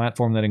pursue a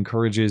platform that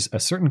encourages a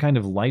certain kind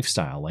of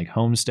lifestyle, like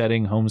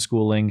homesteading,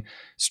 homeschooling,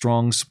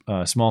 strong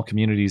small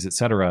communities,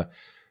 etc.,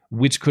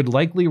 which could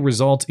likely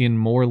result in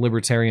more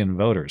libertarian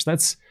voters?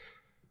 That's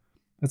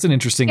an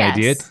interesting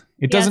idea.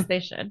 It doesn't. Yes, they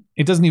should.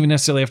 It doesn't even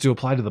necessarily have to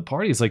apply to the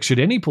parties. Like, should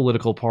any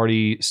political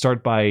party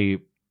start by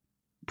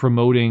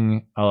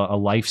promoting a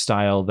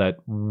lifestyle that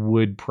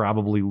would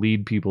probably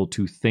lead people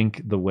to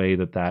think the way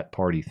that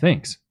party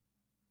thinks?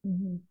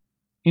 Mm-hmm.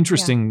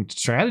 Interesting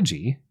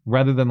strategy,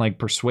 rather than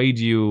persuade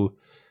you.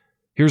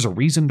 Here's a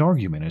reasoned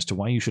argument as to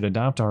why you should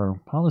adopt our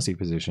policy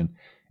position.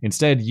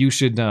 Instead, you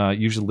should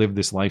live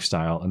this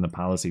lifestyle, and the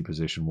policy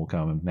position will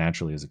come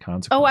naturally as a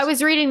consequence. Oh, I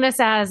was reading this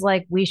as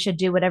we should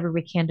do whatever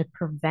we can to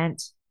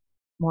prevent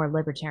more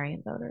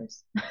libertarian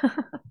voters.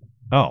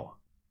 Oh,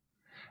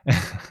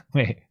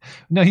 wait,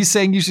 no, he's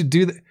saying you should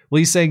do that. Well,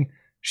 he's saying,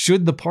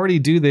 should the party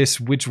do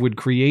this, which would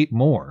create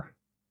more?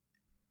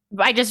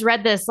 I just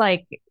read this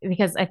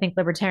because I think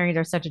libertarians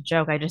are such a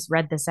joke. I just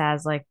read this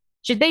as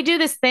should they do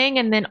this thing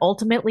and then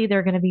ultimately there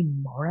are going to be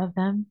more of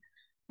them?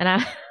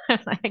 And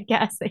I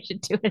guess they should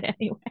do it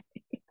anyway.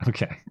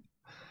 Okay.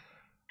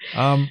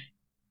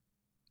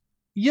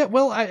 Yeah,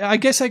 well, I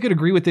guess I could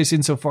agree with this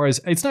insofar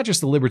as it's not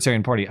just the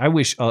Libertarian Party. I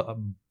wish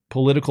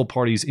political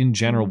parties in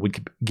general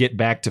would get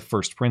back to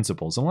first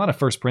principles. And a lot of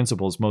first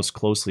principles most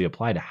closely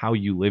apply to how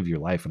you live your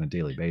life on a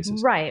daily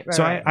basis. Right.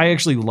 So I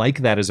actually like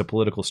that as a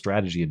political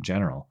strategy in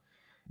general,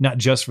 not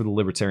just for the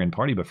Libertarian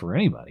Party, but for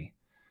anybody.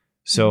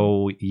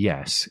 So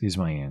yes, is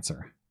my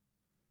answer.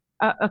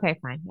 Okay,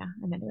 fine. Yeah,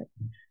 I'm into it.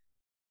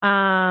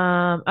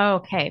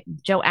 Okay.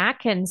 Joe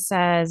Atkins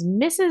says,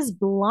 Mrs.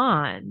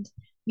 Blonde,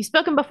 you've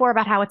spoken before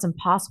about how it's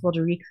impossible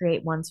to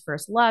recreate one's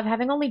first love.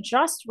 Having only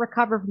just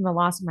recovered from the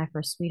loss of my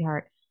first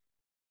sweetheart,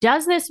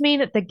 does this mean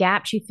that the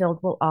gap she filled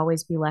will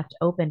always be left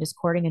open? Does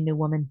courting a new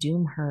woman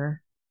doom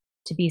her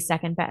to be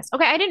second best?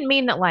 Okay, I didn't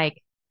mean that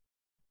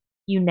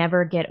you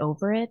never get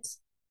over it,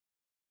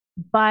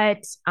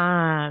 but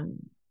I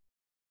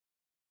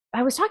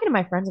was talking to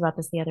my friends about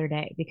this the other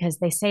day because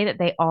they say that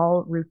they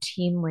all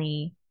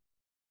routinely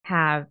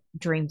have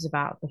dreams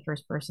about the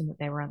first person that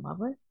they were in love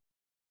with.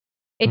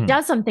 It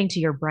does something to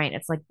your brain.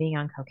 It's like being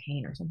on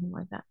cocaine or something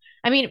like that.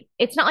 I mean,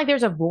 it's not like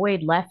there's a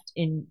void left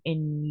in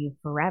you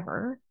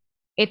forever.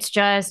 It's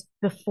just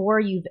before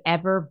you've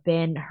ever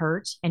been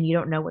hurt and you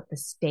don't know what the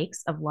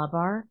stakes of love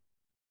are,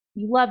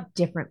 you love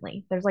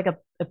differently. There's a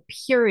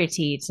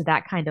purity to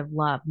that kind of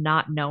love,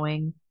 not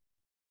knowing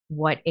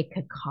what it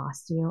could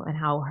cost you and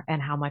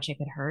how much it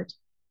could hurt.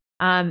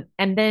 And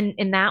then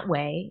in that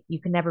way,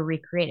 you can never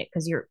recreate it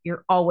because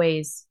you're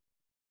always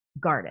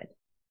guarded.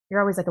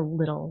 You're always like a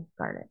little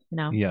guarded, you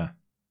know? Yeah.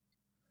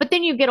 But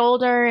then you get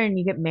older and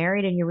you get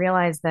married and you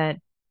realize that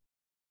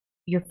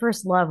your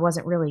first love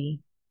wasn't really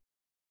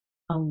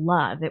a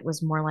love. It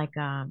was more like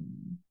a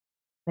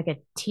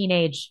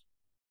teenage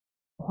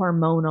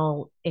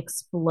hormonal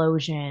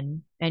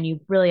explosion, and you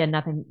really had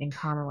nothing in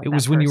common with It that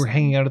was when you were person.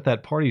 hanging out at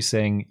that party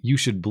saying, you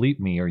should bleep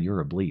me or you're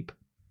a bleep.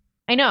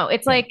 I know.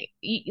 It's like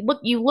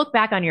you look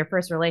back on your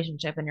first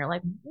relationship and you're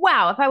like,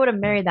 wow, if I would have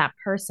married that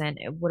person,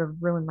 it would have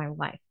ruined my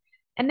life.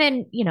 And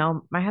then, you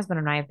know, my husband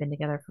and I have been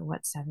together for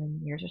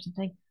 7 years or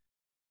something.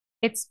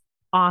 It's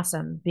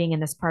awesome being in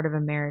this part of a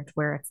marriage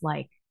where it's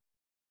like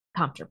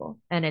comfortable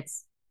and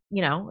it's,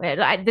 you know,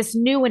 this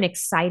new and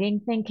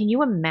exciting thing. Can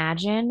you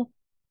imagine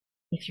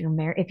if you're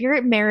married, if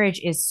your marriage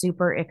is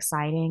super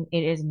exciting,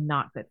 it is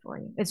not good for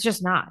you. It's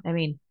just not. I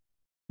mean,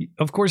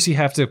 of course you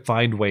have to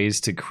find ways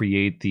to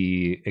create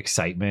the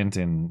excitement,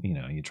 and, you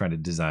know, you try to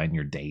design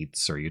your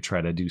dates, or you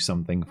try to do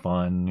something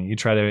fun. You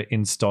try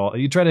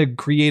to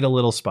create a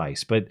little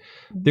spice, but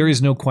there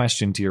is no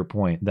question, to your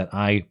point, that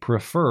I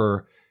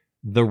prefer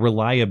the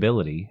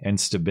reliability and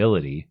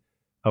stability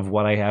of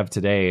what I have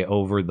today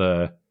over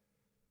the,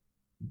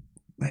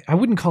 I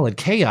wouldn't call it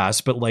chaos,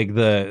 but like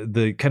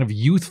the kind of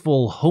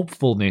youthful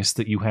hopefulness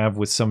that you have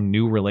with some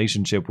new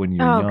relationship when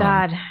you're young. Oh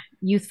God,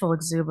 youthful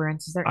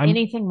exuberance. Is there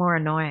anything more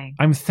annoying?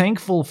 I'm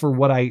thankful for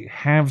what I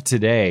have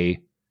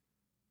today,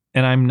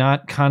 and I'm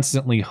not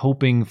constantly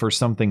hoping for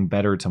something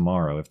better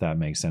tomorrow, if that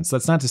makes sense.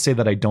 That's not to say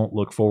that I don't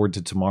look forward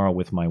to tomorrow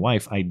with my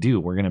wife. I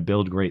do. We're going to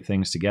build great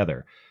things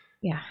together.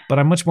 Yeah. But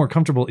I'm much more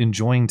comfortable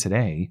enjoying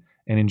today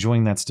and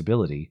enjoying that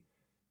stability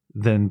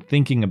than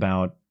thinking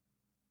about,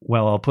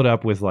 well, I'll put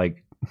up with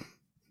like,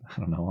 I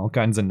don't know, all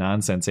kinds of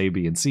nonsense A,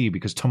 B, and C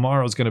because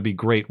tomorrow's going to be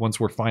great once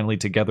we're finally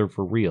together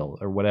for real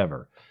or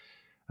whatever.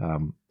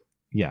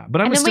 Yeah,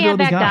 but I'm and a then we had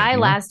stability that guy you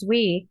know? last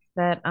week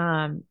that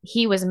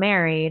he was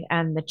married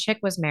and the chick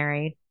was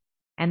married,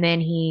 and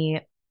then he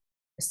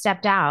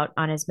stepped out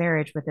on his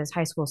marriage with his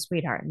high school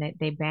sweetheart, and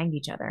they banged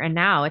each other, and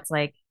now it's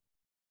like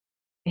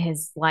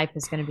his life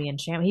is going to be in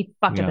shambles. He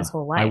fucked up his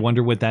whole life. I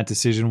wonder what that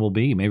decision will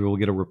be. Maybe we'll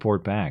get a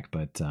report back,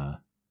 but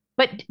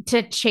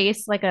to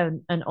chase like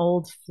an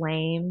old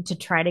flame to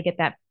try to get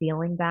that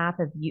feeling back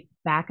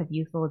of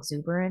youthful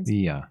exuberance.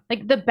 Yeah.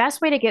 Like the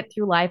best way to get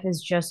through life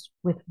is just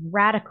with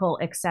radical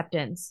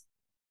acceptance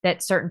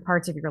that certain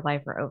parts of your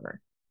life are over,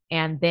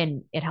 and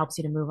then it helps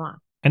you to move on.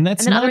 And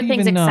that's then not other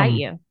things even, excite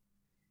you.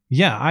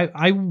 Yeah,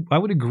 I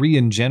would agree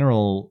in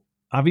general.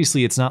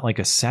 Obviously, it's not like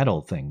a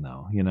settle thing,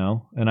 though, you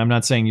know? And I'm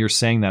not saying you're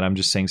saying that. I'm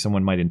just saying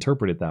someone might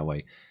interpret it that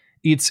way.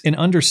 It's an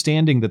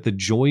understanding that the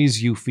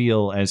joys you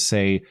feel as,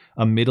 say,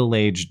 a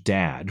middle-aged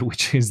dad,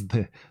 which is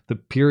the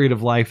period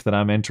of life that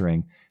I'm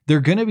entering,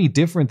 they're going to be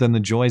different than the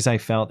joys I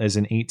felt as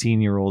an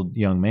 18-year-old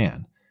young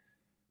man.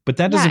 But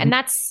that doesn't... Yeah, and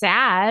that's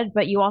sad,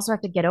 but you also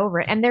have to get over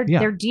it. And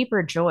they're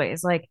deeper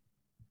joys. Like,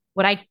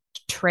 would I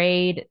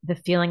trade the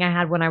feeling I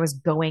had when I was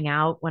going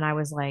out when I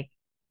was like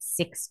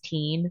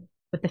 16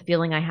 with the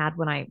feeling I had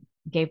when I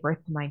gave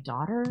birth to my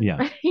daughter?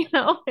 Yeah. You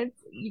know,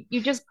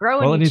 you just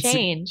grow and you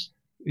change.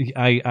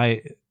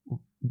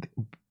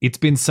 It's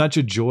been such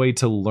a joy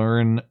to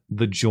learn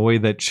the joy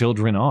that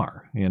children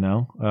are, you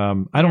know?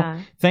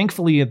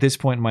 Thankfully at this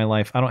point in my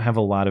life, I don't have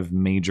a lot of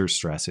major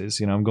stresses.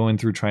 You know, I'm going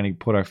through trying to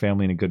put our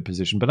family in a good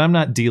position, but I'm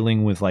not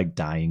dealing with like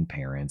dying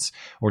parents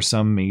or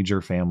some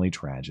major family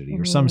tragedy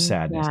or some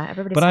sadness. Yeah,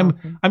 but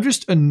I'm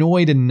just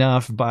annoyed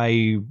enough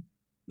by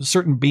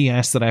certain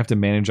BS that I have to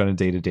manage on a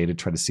day-to-day to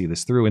try to see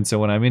this through. And so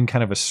when I'm in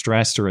kind of a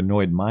stressed or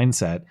annoyed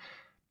mindset,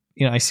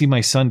 you know, I see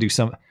my son do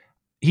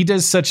he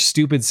does such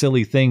stupid,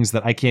 silly things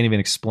that I can't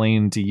even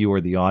explain to you or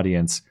the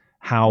audience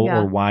how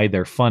or why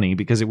they're funny,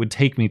 because it would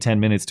take me 10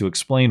 minutes to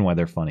explain why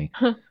they're funny.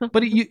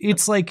 But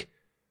it's like,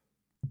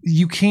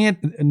 you can't,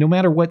 no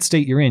matter what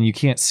state you're in, you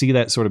can't see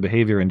that sort of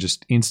behavior and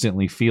just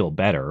instantly feel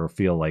better or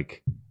feel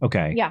like,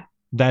 okay,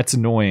 that's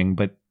annoying,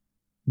 but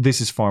this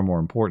is far more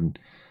important.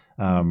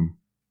 One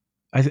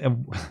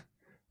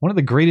of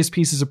the greatest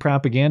pieces of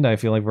propaganda, I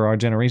feel like, for our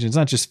generation, it's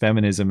not just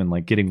feminism and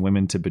like getting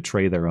women to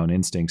betray their own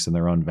instincts and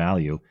their own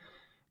value,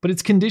 but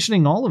it's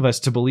conditioning all of us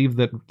to believe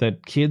that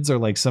kids are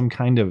like some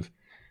kind of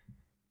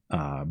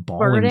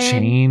ball and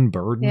chain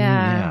burden.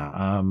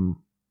 Yeah.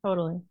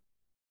 Totally.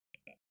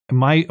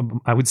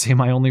 I would say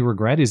my only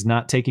regret is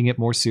not taking it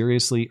more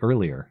seriously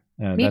earlier.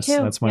 Me too.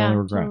 That's my only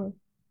regret. Totally.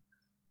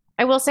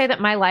 I will say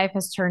that my life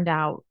has turned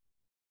out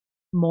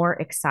more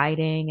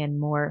exciting and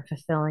more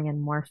fulfilling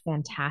and more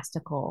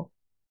fantastical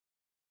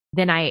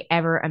than I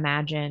ever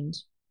imagined,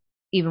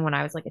 even when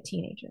I was like a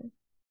teenager.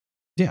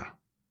 Yeah.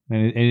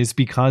 And it's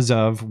because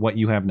of what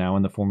you have now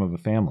in the form of a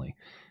family.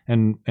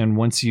 And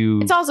once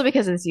you... It's also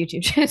because of this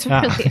YouTube channel. It's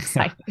really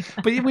exciting.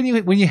 But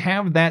when you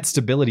have that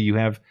stability, you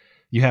have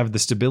the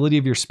stability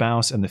of your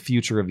spouse and the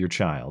future of your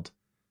child.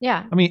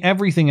 Yeah. I mean,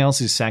 everything else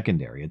is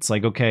secondary. It's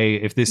like, okay,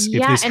 if this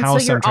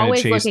house so I'm trying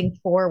to chase... always looking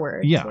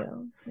forward. Yeah.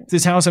 If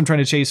this house I'm trying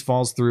to chase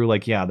falls through,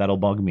 like, yeah, that'll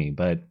bug me.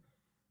 But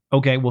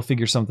okay, we'll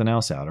figure something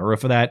else out. Or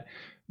if that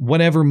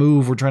whatever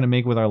move we're trying to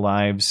make with our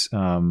lives,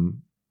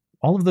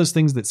 all of those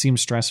things that seem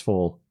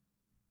stressful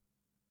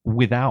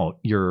without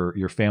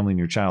your family and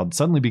your child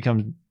suddenly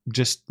become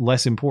just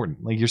less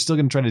important. Like, you're still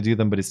going to try to do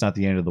them, but it's not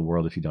the end of the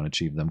world if you don't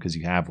achieve them, because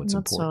you have what's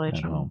That's important totally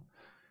at true. home.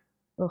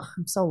 Ugh,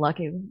 I'm so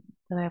lucky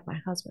that I have my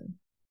husband.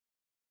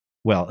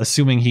 Well,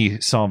 assuming he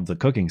solved the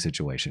cooking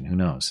situation, who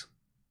knows?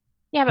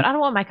 Yeah, but I don't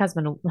want my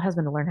husband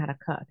to learn how to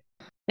cook.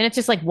 And it's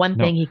just like one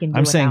No, thing he can do.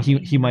 I'm saying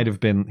without he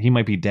he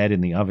might be dead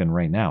in the oven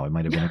right now. It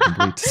might have been a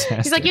complete disaster.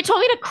 He's like, you told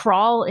me to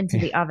crawl into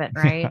the oven,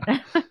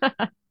 right?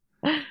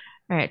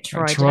 All right,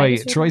 Troy.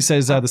 Troy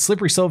says the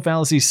slippery slope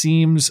fallacy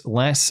seems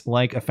less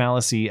like a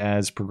fallacy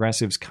as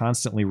progressives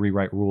constantly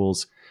rewrite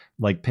rules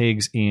like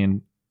pigs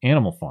in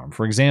Animal Farm.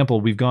 For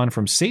example, we've gone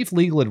from safe,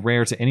 legal, and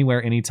rare to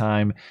anywhere,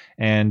 anytime,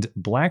 and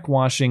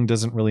blackwashing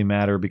doesn't really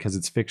matter because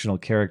it's fictional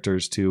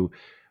characters to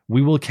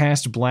we will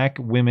cast black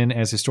women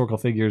as historical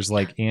figures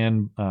like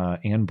Anne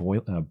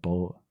Boleyn.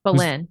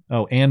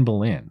 Anne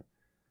Boleyn.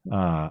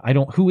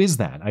 Who is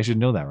that? I should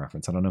know that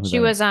reference. I don't know who She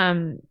that was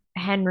is.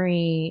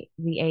 Henry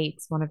VIII,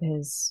 one of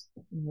his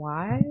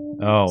wives.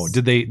 Oh,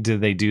 did they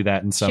do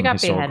that in some got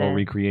historical beheaded.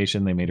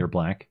 recreation? They made her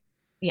black.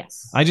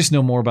 Yes. I just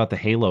know more about the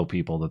Halo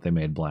people that they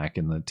made black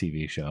in the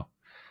TV show.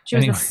 She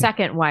was Anyway. the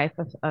second wife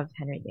of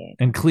Henry VIII.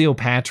 And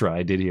Cleopatra,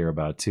 I did hear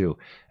about too.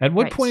 At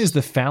what point is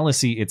the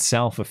fallacy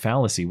itself a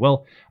fallacy?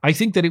 Well, I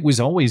think that it was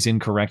always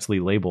incorrectly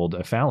labeled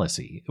a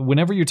fallacy.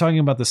 Whenever you're talking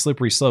about the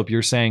slippery slope,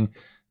 you're saying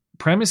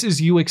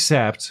premises you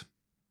accept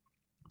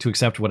to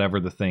accept whatever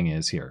the thing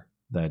is here.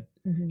 That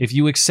if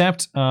you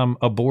accept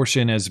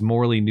abortion as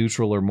morally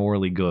neutral or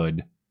morally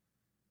good,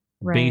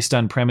 based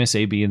on premise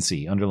A, B, and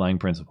C, underlying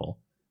principle,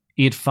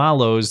 it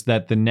follows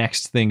that the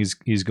next thing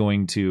is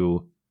going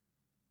to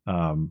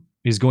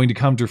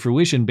come to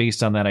fruition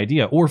based on that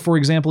idea. Or, for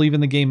example,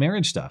 even the gay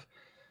marriage stuff.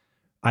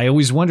 I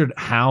always wondered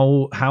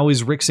how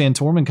is Rick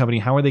Santorum and company,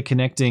 how are they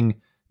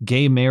connecting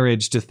gay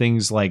marriage to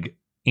things like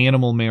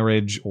animal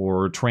marriage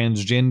or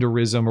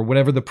transgenderism or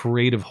whatever the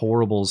parade of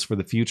horribles for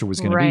the future was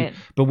going to be.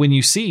 But when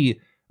you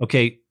see,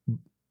 okay,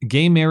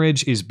 gay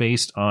marriage is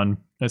based on,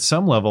 at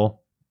some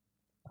level,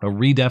 a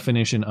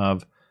redefinition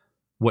of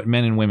what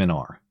men and women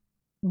are.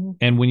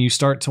 And when you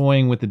start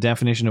toying with the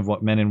definition of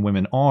what men and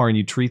women are and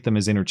you treat them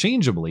as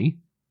interchangeably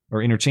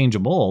or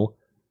interchangeable,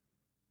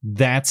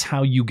 that's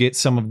how you get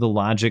some of the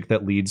logic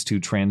that leads to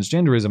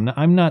transgenderism. Now,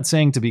 I'm not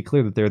saying, to be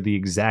clear, that they're the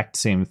exact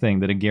same thing,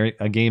 that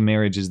a gay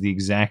marriage is the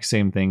exact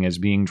same thing as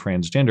being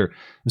transgender.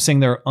 I'm saying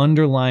there are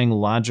underlying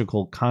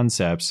logical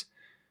concepts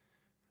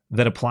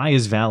that apply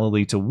as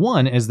validly to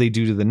one as they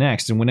do to the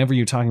next. And whenever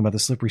you're talking about the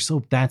slippery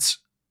slope, that's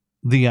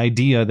the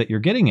idea that you're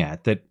getting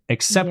at, that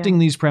accepting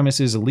these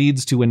premises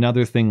leads to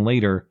another thing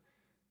later.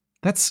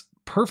 That's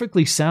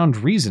perfectly sound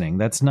reasoning.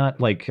 That's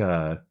not like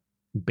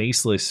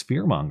baseless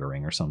fear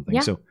mongering or something.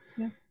 So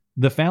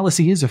the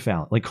fallacy is a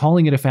fallacy. Like,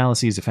 calling it a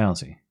fallacy is a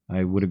fallacy.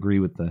 I would agree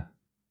with the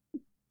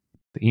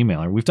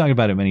emailer. We've talked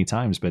about it many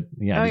times, but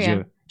do you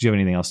have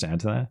anything else to add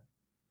to that?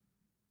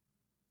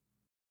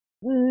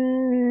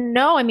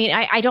 No, I mean,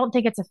 I don't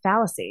think it's a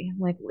fallacy.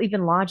 Like,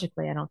 even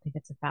logically, I don't think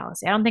it's a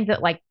fallacy. I don't think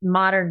that like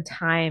modern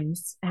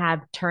times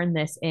have turned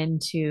this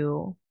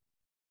into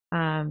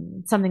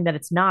something that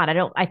it's not.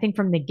 I think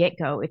from the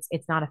get-go,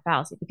 it's not a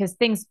fallacy, because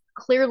things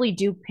clearly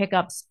do pick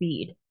up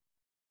speed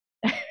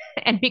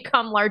and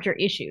become larger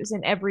issues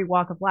in every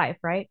walk of life,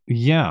 right?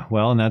 Yeah,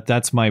 well, and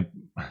that's my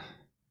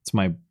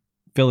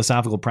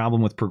philosophical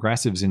problem with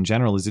progressives in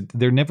general, is that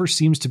there never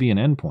seems to be an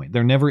endpoint.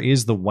 There never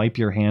is the wipe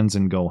your hands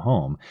and go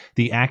home.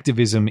 The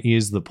activism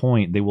is the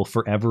point. They will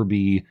forever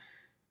be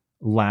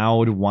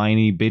loud,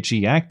 whiny,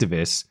 bitchy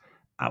activists.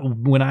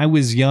 When I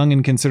was young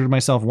and considered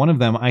myself one of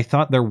them, I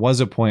thought there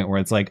was a point where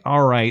it's like,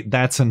 all right,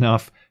 that's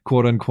enough,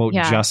 quote unquote,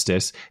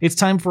 justice. It's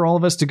time for all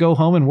of us to go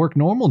home and work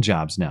normal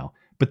jobs now.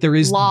 But there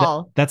is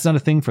that's not a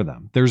thing for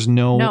them. There's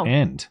no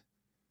end.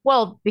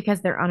 Well, because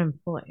they're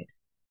unemployed.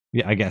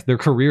 Yeah, I guess their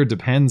career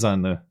depends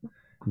on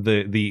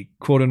the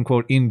quote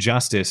unquote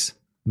injustice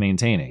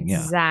maintaining.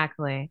 Yeah,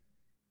 exactly.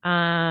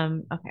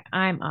 Okay,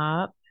 I'm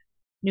up.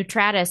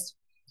 Neutratus.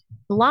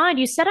 Blonde,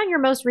 you said on your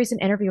most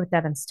recent interview with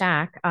Devin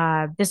Stack,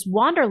 this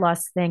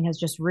wanderlust thing has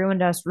just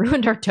ruined our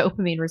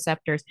dopamine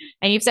receptors.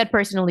 And you've said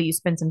personally you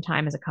spent some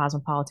time as a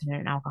cosmopolitan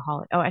and an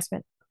alcoholic. Oh, I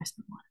spent a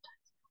lot of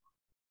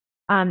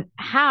time.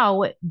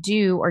 How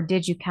do or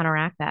did you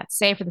counteract that?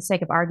 Say, for the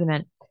sake of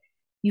argument,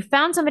 you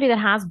found somebody that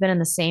has been in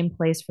the same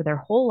place for their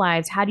whole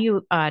lives. How do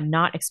you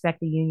not expect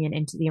the union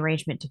into the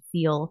arrangement to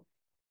feel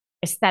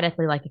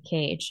aesthetically like a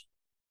cage?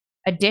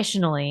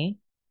 Additionally,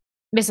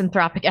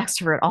 misanthropic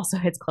extrovert also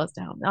hits close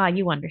to home.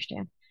 You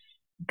understand.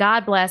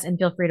 God bless, and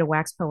feel free to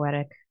wax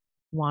poetic,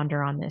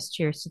 wander on this.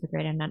 Cheers to the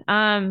great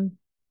unknown.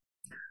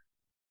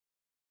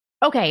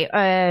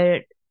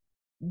 Okay.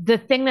 The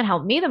thing that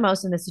helped me the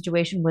most in this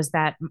situation was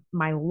that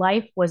my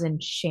life was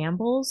in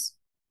shambles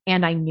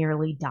and I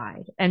nearly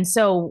died. And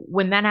so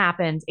when that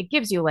happens, it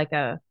gives you like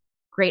a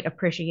great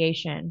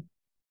appreciation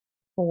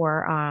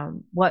for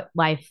what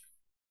life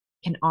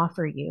can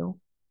offer you.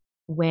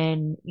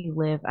 when you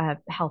live a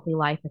healthy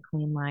life, a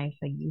clean life,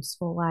 a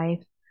useful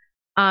life.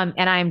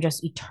 And I'm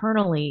just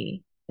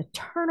eternally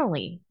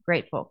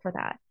grateful for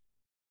that.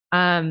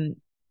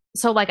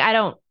 So like, I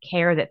don't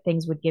care that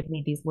things would give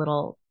me these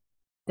little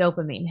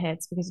dopamine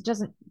hits because it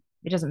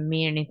doesn't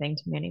mean anything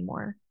to me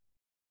anymore.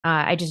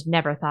 I just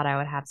never thought I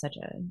would have such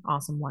an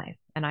awesome life,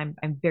 and I'm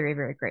very,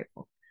 very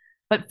grateful.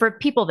 But for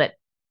people that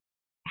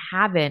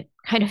haven't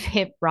kind of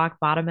hit rock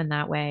bottom in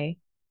that way,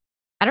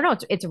 I don't know.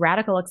 It's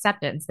radical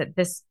acceptance that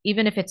this,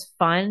 even if it's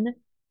fun,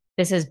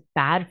 this is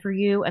bad for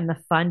you, and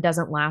the fun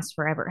doesn't last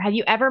forever. Have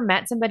you ever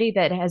met somebody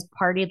that has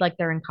partied like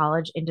they're in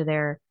college into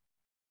their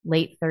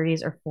late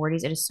 30s or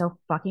 40s? It is so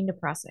fucking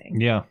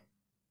depressing. Yeah.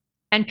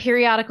 And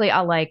periodically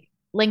I'll like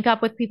link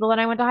up with people that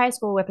I went to high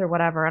school with or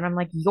whatever, and I'm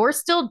like, you're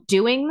still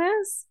doing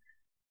this?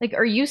 Like,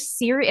 are you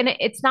serious? And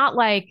it's not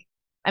like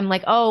I'm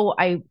like, oh,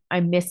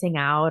 I'm missing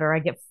out or I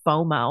get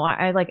FOMO.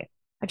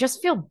 I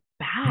just feel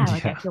bad.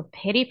 Like, I feel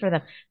pity for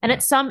them. And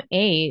at some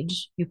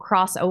age you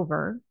cross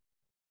over,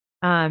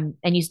 and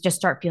you just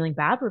start feeling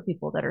bad for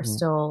people that are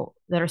still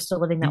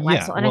living that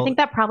lifestyle. And I think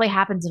that probably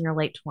happens in your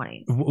late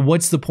 20s.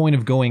 What's the point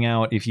of going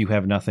out if you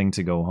have nothing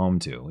to go home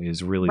to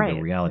is really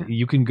the reality. Yeah.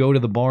 You can go to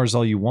the bars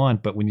all you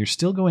want, but when you're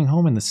still going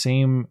home in the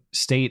same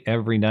state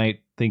every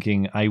night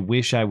thinking, I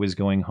wish I was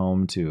going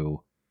home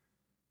to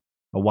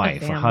a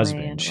wife, a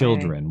husband,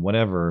 children,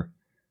 whatever,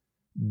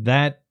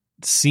 that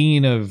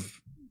scene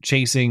of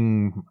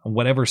chasing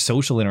whatever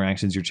social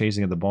interactions you're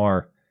chasing at the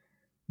bar,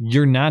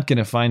 you're not going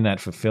to find that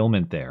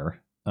fulfillment there.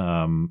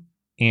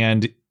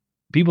 And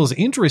people's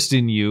interest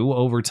in you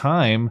over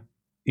time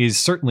is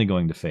certainly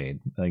going to fade.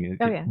 Like,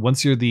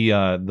 once you're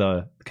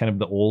the kind of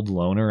the old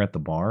loner at the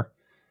bar,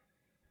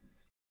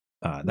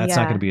 that's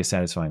not going to be a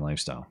satisfying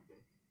lifestyle.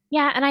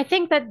 Yeah. And I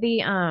think that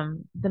the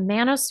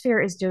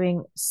manosphere is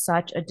doing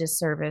such a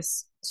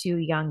disservice to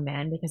young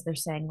men because they're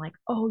saying like,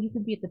 oh, you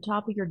can be at the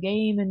top of your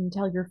game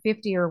until you're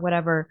 50 or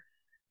whatever.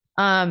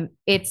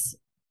 It's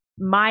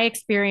my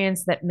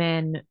experience that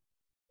men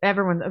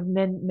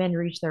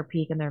reach their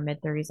peak in their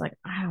mid 30s. Like,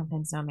 I don't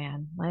think so,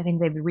 man. I think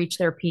they've reached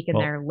their peak in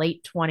their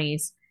late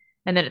 20s.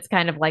 And then it's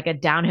kind of like a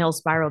downhill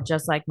spiral,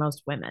 just like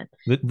most women.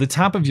 The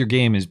top of your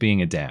game is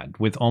being a dad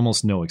with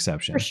almost no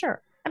exception. For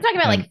sure. I'm talking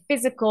about like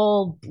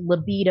physical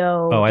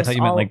libido. Oh, I thought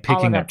you meant like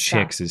picking up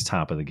chicks is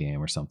top of the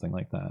game or something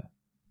like that.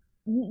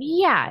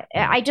 Yeah.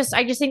 I just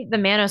think the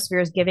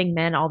manosphere is giving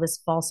men all this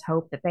false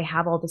hope that they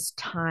have all this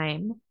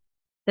time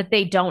that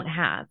they don't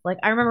have. Like,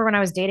 I remember when I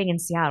was dating in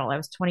Seattle, I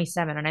was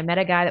 27 and I met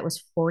a guy that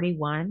was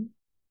 41.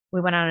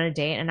 We went out on a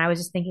date and I was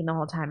just thinking the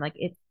whole time, like,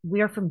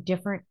 we are from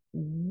different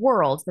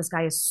worlds. This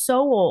guy is so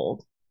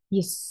old.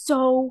 He's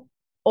so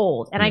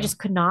old. And I just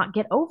could not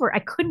get over it. I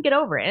couldn't get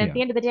over it. And at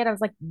the end of the day, I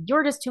was like,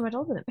 you're just too much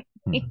older than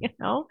me, you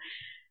know?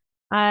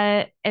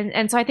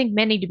 And so I think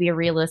men need to be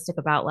realistic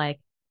about like,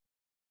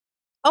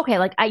 okay,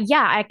 like,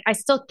 I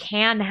still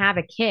can have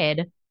a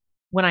kid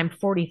when I'm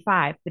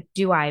 45, but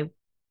do I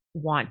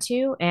want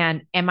to?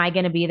 And am I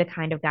going to be the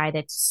kind of guy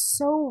that's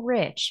so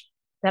rich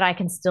that I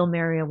can still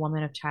marry a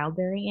woman of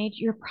childbearing age?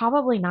 You're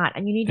probably not.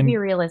 And you need to be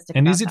realistic.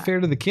 And is it fair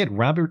to the kid?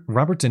 Robert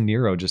De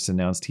Niro just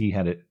announced he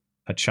had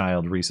a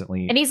child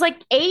recently. And he's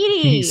like 80.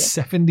 He's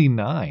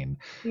 79.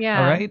 Yeah.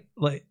 All right.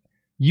 Like,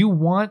 you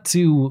want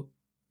to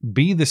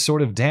be the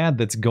sort of dad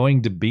that's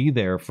going to be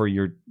there for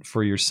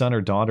your son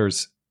or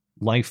daughter's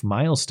life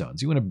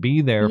milestones. You want to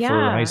be there for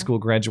high school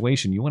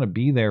graduation. You want to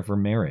be there for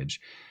marriage.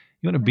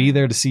 You want to be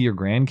there to see your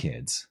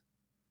grandkids.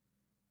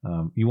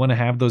 You want to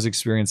have those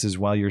experiences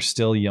while you're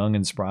still young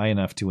and spry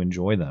enough to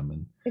enjoy them.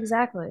 And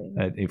exactly.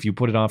 If you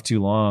put it off too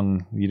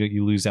long,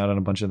 you lose out on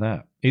a bunch of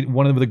that.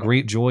 One of the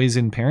great joys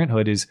in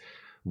parenthood is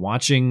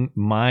watching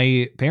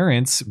my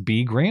parents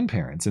be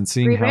grandparents and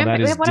seeing how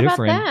that is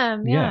different.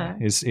 About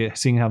them? Is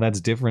seeing how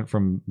that's different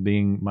from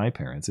being my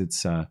parents.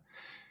 It's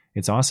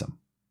awesome.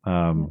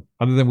 Other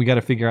than we got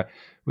to figure out,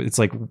 it's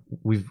like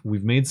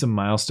we've made some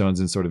milestones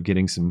in sort of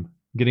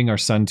getting our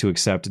son to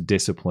accept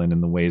discipline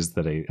in the ways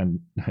that a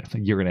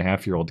year and a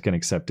half year old can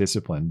accept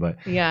discipline. But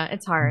yeah,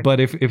 it's hard. But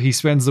if he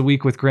spends the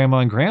week with grandma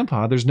and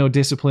grandpa, there's no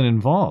discipline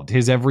involved.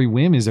 His every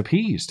whim is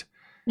appeased.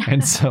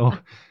 And so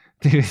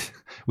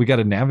we got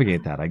to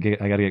navigate that. I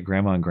got to get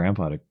grandma and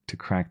grandpa to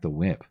crack the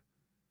whip.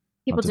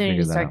 People do need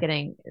to start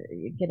getting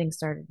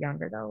started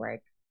younger though.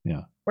 Like,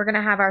 we're going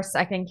to have our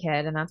second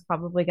kid and that's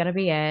probably going to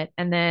be it.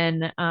 And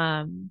then,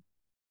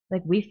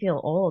 like, we feel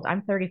old.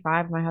 I'm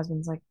 35. My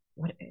husband's like,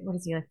 what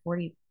is he, like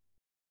 40?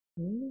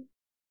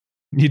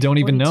 You don't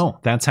even know.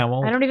 That's how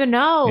old. I don't even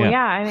know.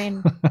 Yeah. I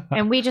mean,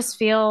 and we just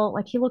feel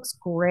like he looks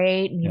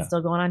great and he's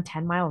still going on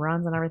 10-mile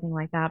runs and everything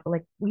like that. But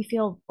like, we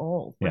feel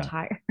old. We're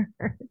tired,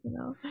 you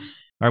know?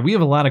 All right. We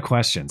have a lot of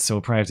questions. So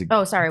we'll probably have to.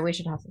 Oh, sorry. We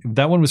should have to.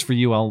 That one was for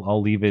you.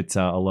 I'll leave it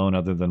alone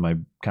other than my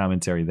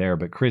commentary there.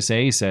 But Chris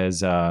A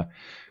says,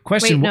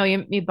 question. Wait, no,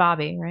 you mean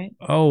Bobby, right?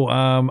 Oh,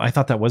 I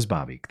thought that was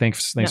Bobby.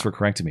 Thanks for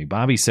correcting me.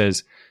 Bobby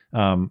says,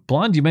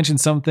 Blonde, you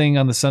mentioned something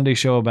on the Sunday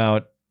show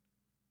about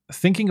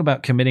thinking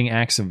about committing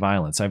acts of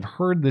violence. I've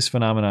heard this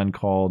phenomenon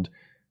called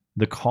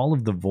The Call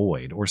of the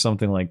Void or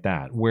something like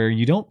that, where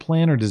you don't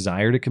plan or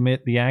desire to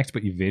commit the act,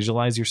 but you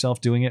visualize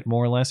yourself doing it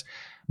more or less.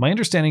 My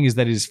understanding is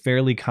that it is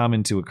fairly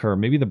common to occur.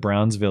 Maybe the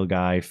Brownsville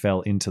guy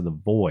fell into the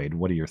void.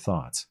 What are your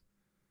thoughts?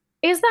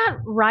 Is that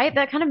right?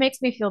 That kind of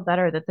makes me feel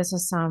better that this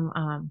is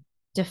some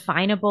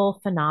definable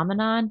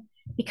phenomenon,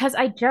 because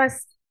I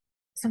just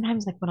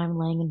sometimes, like when I'm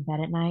laying in bed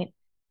at night,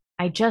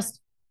 I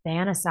just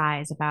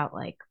fantasize about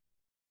like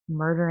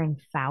murdering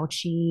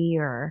Fauci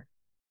or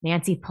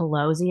Nancy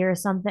Pelosi or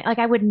something. Like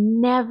I would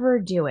never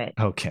do it.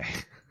 Okay.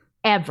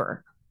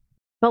 Ever.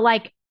 But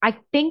like I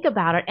think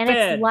about it and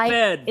it's like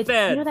it's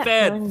you know that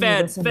feeling when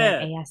you listen to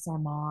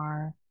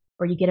ASMR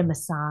or you get a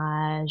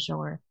massage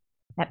or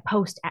that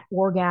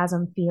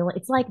post-orgasm feeling.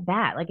 It's like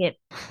that. Like it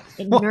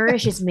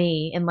nourishes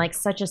me in like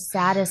such a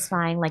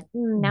satisfying, like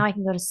now I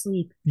can go to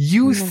sleep.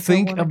 You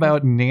think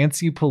about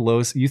Nancy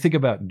Pelosi. You think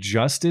about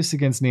justice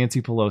against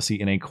Nancy Pelosi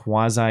in a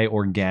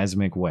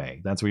quasi-orgasmic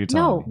way. That's what you're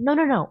telling me.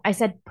 No. I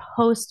said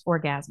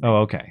post-orgasm.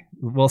 Oh, okay.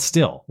 Well,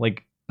 still,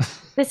 like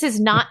this is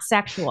not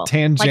sexual.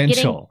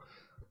 Tangential. Like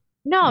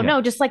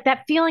no, just like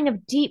that feeling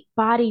of deep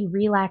body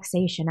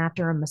relaxation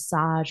after a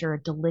massage or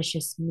a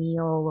delicious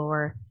meal,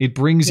 or it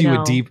brings you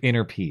a deep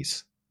inner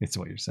peace. It's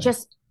what you're saying.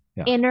 Just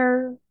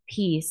inner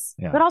peace,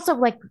 but also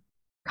like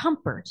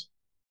comfort.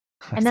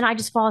 And then I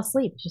just fall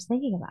asleep just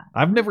thinking about it.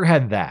 I've never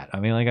had that. I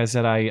mean, like I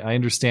said, I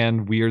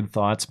understand weird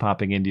thoughts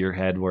popping into your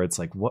head where it's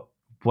like,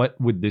 what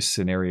would this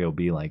scenario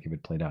be like if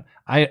it played out?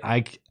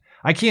 I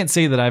can't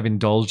say that I've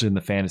indulged in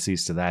the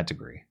fantasies to that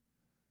degree.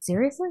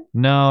 Seriously?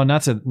 No,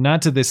 not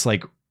to this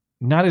like.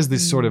 Not as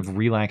this sort of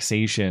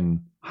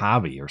relaxation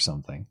hobby or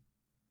something.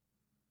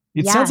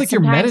 It sounds like you're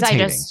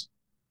meditating.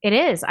 It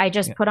is. I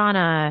just put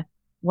on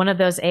one of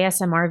those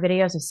ASMR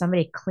videos of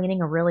somebody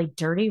cleaning a really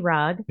dirty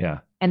rug. Yeah.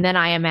 And then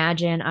I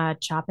imagine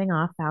chopping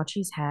off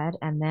Fauci's head,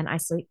 and then I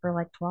sleep for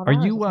like 12 hours.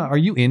 Are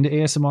you into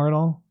ASMR at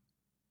all?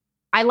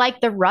 I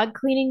like the rug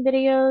cleaning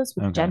videos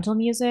with gentle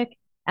music.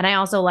 And I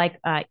also like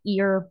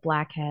ear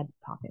blackhead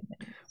pop-in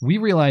videos. We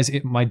realize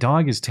my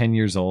dog is 10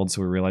 years old,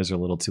 so we realize we're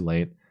a little too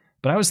late.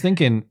 But I was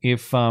thinking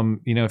if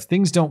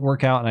things don't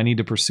work out and I need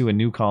to pursue a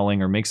new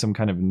calling or make some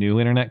kind of new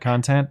internet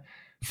content,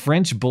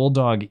 French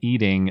bulldog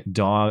eating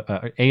dog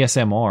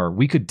ASMR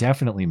we could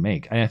definitely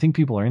make. I think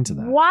people are into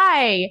that.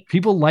 Why?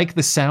 People like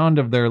the sound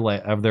of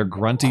their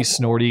grunty,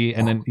 snorty,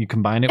 and then you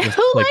combine it with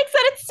who likes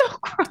that? It's so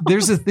gross.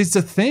 There's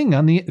a thing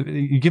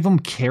you give them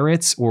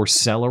carrots or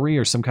celery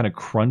or some kind of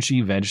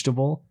crunchy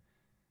vegetable,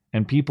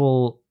 and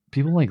people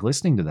like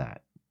listening to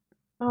that.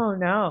 Oh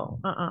no!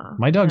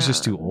 My dog's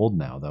just too old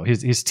now, though.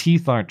 His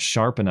teeth aren't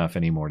sharp enough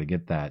anymore to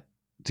get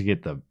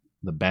the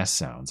best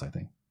sounds, I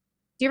think.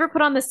 Do you ever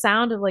put on the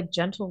sound of like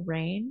gentle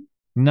rain?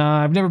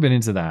 Nah, I've never been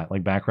into that,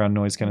 like background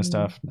noise kind of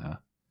stuff. Nah.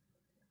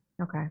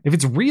 Okay. If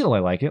it's real, I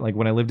like it. Like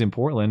when I lived in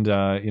Portland,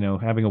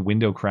 having a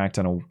window cracked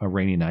on a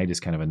rainy night is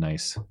kind of a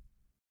nice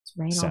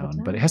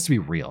sound, but it has to be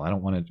real. I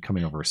don't want it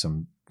coming over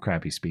some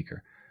crappy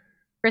speaker.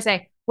 Chris,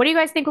 what do you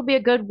guys think will be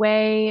a good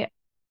way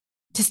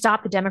to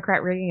stop the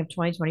Democrat rigging of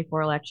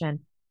 2024 election?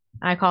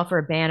 I call for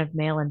a ban of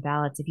mail-in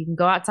ballots. If you can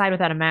go outside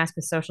without a mask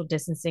with social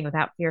distancing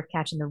without fear of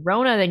catching the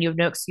Rona, then you have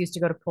no excuse to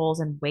go to polls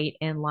and wait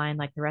in line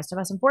like the rest of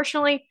us.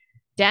 Unfortunately,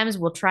 Dems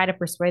will try to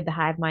persuade the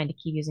hive mind to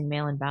keep using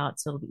mail-in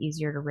ballots so it'll be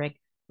easier to rig.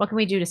 What can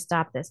we do to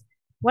stop this?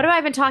 What have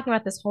I been talking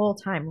about this whole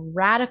time?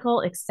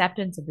 Radical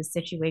acceptance of the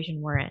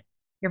situation we're in.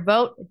 Your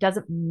vote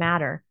doesn't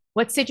matter.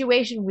 What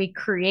situation we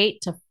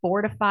create to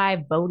fortify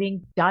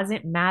voting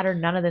doesn't matter.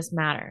 None of this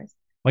matters.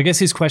 I guess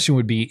his question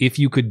would be if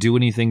you could do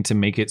anything to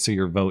make it so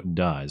your vote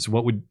does.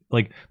 What would,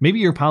 maybe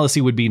your policy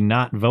would be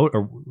not vote,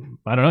 or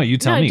I don't know, you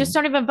tell me. No, just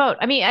don't even vote.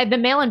 I mean, the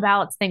mail-in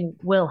ballots thing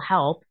will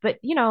help, but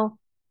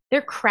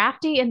they're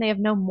crafty and they have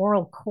no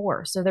moral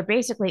core, so they're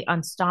basically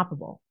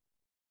unstoppable.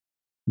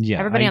 Yeah.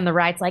 Everybody on the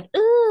right's like,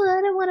 ooh,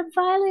 I don't want to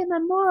violate my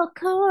moral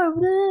core.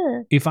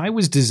 Blah. If I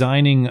was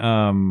designing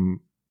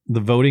the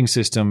voting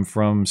system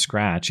from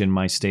scratch in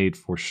my state,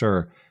 for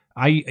sure,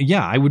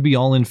 I would be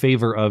all in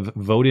favor of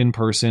vote in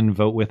person,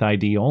 vote with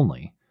ID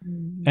only.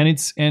 And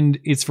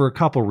it's for a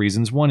couple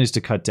reasons. One is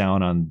to cut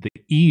down on the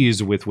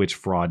ease with which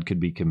fraud could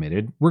be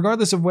committed,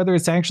 regardless of whether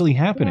it's actually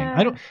happening.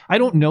 Yeah. I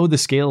don't know the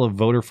scale of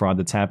voter fraud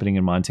that's happening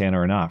in Montana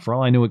or not. For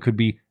all I know, it could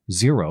be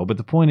zero. But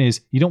the point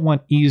is, you don't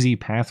want easy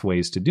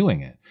pathways to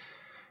doing it.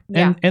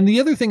 Yeah. And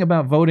the other thing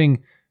about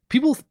voting,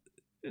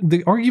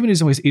 the argument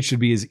is always it should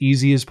be as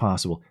easy as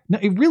possible. Now,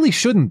 it really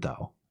shouldn't,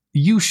 though.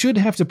 You should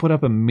have to put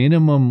up a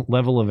minimum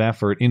level of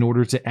effort in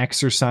order to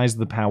exercise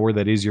the power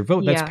that is your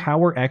vote. Yeah. That's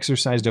power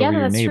exercised over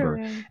your neighbor.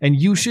 True.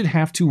 And you should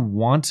have to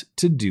want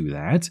to do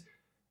that.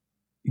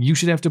 You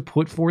should have to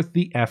put forth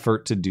the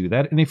effort to do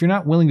that. And if you're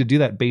not willing to do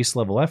that base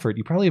level effort,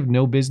 you probably have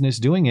no business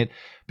doing it,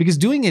 because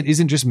doing it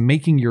isn't just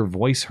making your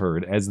voice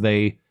heard, as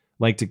they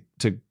like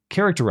to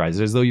characterize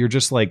it, as though you're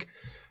just like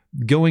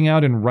going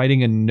out and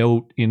writing a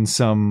note in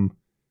some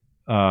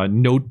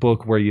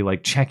notebook where you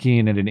like check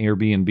in at an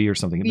Airbnb or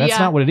something. That's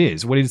not what it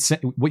is.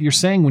 What you're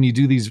saying when you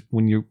do these,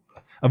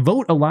 A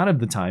vote, a lot of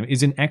the time,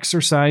 is an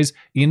exercise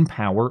in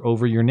power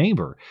over your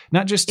neighbor.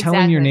 Not just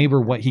telling your neighbor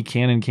what he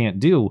can and can't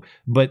do,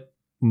 but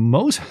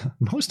most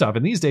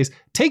often these days,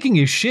 taking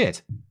his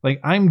shit. Like,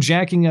 I'm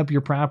jacking up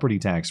your property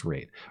tax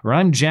rate, or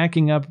I'm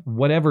jacking up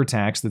whatever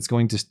tax that's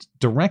going to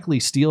directly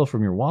steal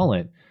from your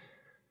wallet.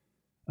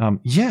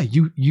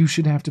 You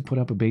should have to put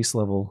up a base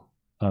level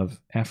of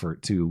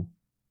effort to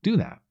do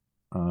that.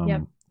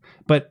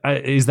 But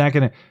is that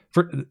going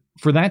to,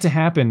 for that to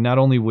happen, not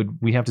only would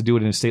we have to do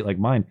it in a state like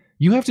mine,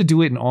 you have to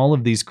do it in all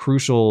of these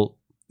crucial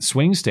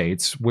swing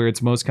states where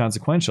it's most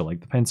consequential,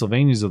 like the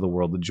Pennsylvanias of the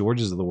world, the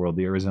Georgias of the world,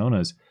 the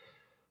Arizonas.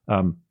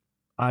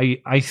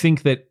 I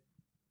think that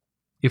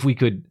if we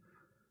could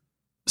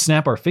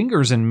snap our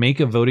fingers and make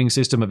a voting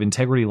system of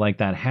integrity like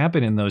that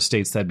happen in those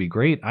states, that'd be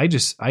great.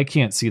 I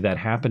can't see that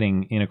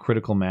happening in a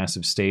critical mass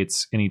of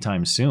states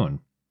anytime soon.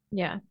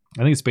 Yeah.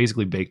 I think it's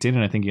basically baked in,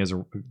 and I think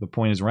the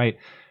point is right.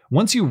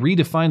 Once you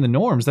redefine the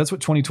norms, that's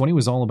what 2020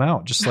 was all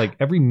about. Just like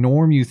every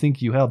norm you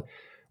think you held,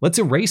 let's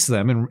erase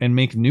them and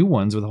make new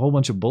ones with a whole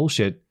bunch of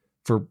bullshit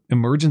for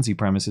emergency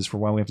premises for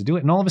why we have to do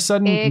it. And all of a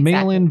sudden,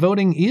 mail-in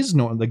voting is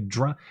normal. Like,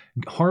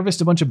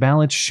 harvest a bunch of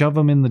ballots, shove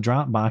them in the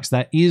drop box.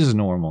 That is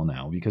normal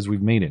now because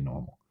we've made it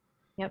normal.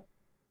 Yep.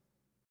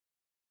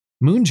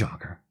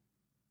 Moonjogger.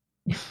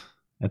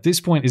 At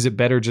this point, is it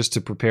better just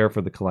to prepare for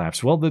the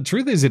collapse? Well, the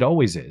truth is, it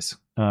always is.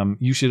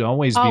 You should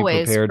always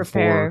be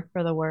prepared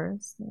for the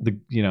worst.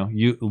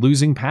 You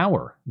losing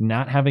power,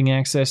 not having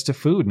access to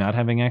food, not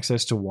having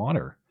access to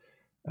water.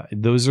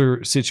 Those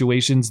are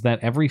situations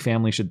that every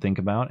family should think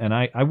about. And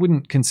I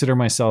wouldn't consider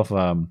myself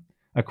a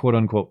quote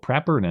unquote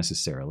prepper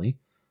necessarily,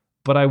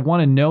 but I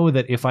want to know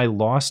that if I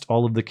lost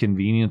all of the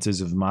conveniences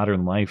of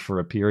modern life for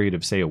a period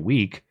of, say, a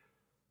week,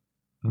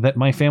 that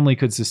my family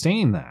could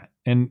sustain that.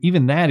 And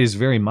even that is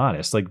very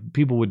modest. Like,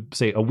 people would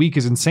say a week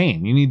is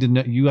insane. You need to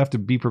know, you have to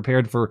be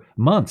prepared for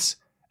months.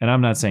 And I'm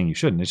not saying you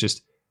shouldn't. It's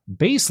just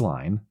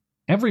baseline.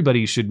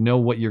 Everybody should know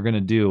what you're going to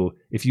do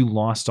if you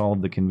lost all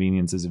of the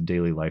conveniences of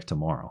daily life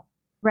tomorrow.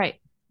 Right.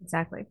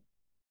 Exactly.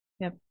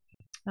 Yep.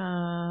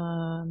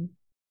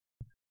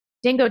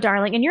 Dingo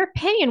Darling, in your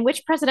opinion,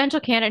 which presidential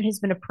candidate has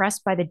been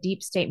oppressed by the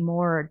deep state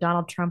more,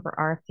 Donald Trump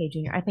or RFK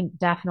Jr.? I think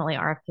definitely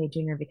RFK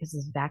Jr. because of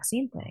his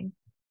vaccine thing.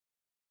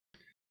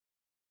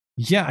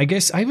 Yeah, I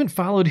guess I haven't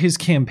followed his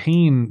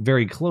campaign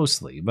very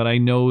closely, but I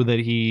know that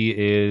he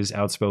is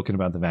outspoken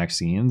about the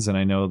vaccines, and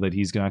I know that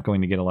he's not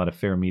going to get a lot of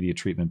fair media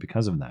treatment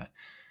because of that.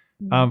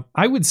 Mm-hmm.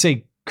 I would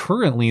say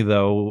currently,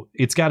 though,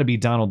 it's got to be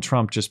Donald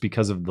Trump just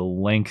because of the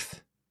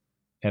length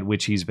at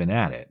which he's been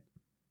at it.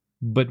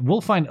 But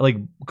we'll find, like,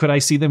 could I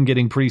see them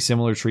getting pretty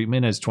similar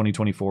treatment as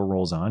 2024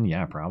 rolls on?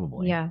 Yeah,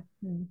 probably. Yeah.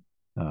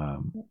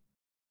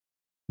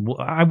 Well,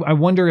 I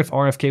wonder if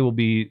RFK will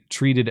be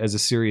treated as a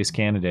serious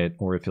candidate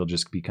or if he'll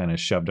just be kind of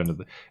shoved under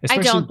the. I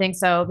don't think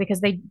so,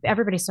 because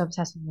everybody's so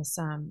obsessed with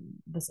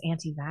this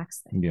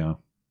anti-vax thing. Yeah,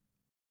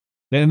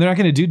 and they're not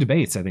going to do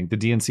debates. I think the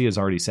DNC has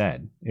already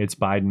said it's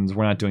Biden's.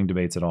 We're not doing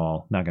debates at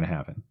all. Not going to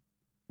happen.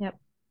 Yep.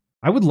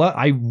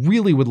 I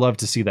really would love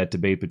to see that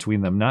debate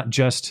between them, not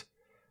just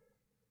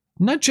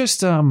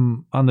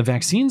on the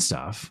vaccine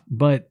stuff,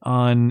 but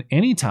on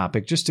any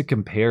topic, just to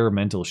compare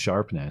mental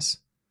sharpness.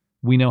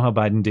 We know how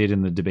Biden did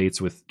in the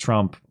debates with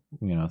Trump,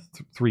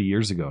 3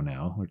 years ago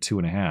now, or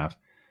 2.5.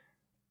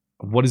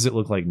 What does it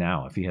look like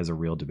now if he has a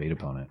real debate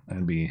opponent? I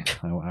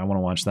want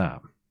to watch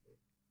that.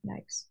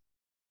 Nice.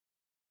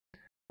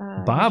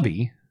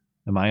 Bobby,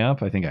 am I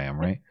up? I think I am,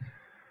 right?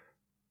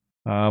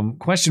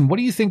 Question: what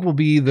do you think will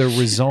be the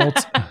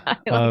result I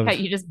love how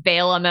you just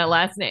bail on that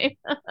last name.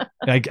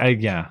 I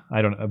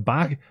don't know.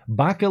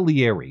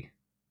 Bacalieri.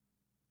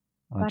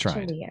 I'll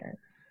try it.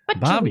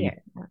 Bobby.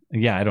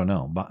 Yeah, I don't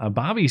know.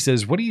 Bobby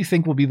says, what do you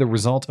think will be the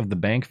result of the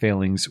bank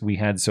failings we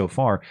had so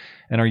far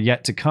and are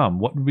yet to come?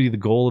 What would be the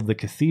goal of the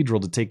cathedral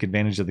to take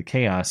advantage of the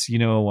chaos?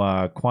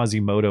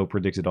 Quasimodo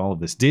predicted all of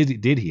this.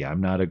 Did he?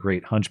 I'm not a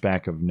great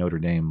Hunchback of Notre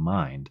Dame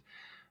mind.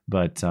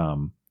 But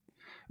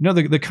no,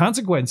 the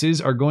consequences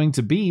are going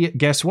to be,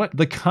 guess what?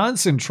 The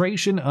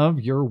concentration of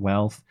your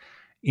wealth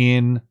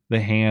in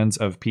the hands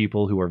of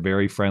people who are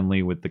very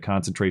friendly with the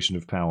concentration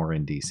of power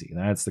in DC.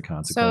 That's the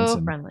consequence.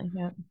 So friendly,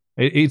 yeah.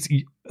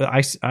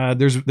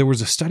 There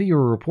was a study or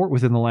a report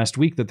within the last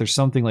week that there's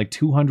something like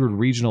 200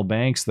 regional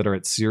banks that are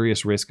at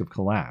serious risk of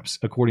collapse,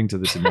 according to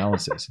this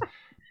analysis.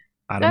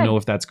 I don't know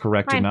if that's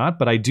correct or not,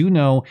 but I do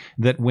know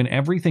that when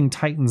everything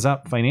tightens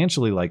up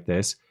financially like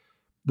this,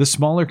 the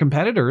smaller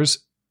competitors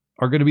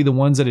are going to be the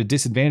ones at a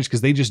disadvantage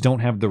because they just don't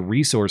have the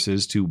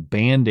resources to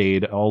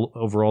band-aid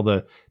all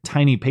the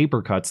tiny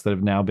paper cuts that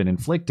have now been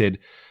inflicted.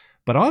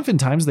 But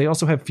oftentimes they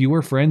also have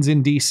fewer friends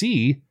in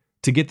DC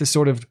to get the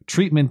sort of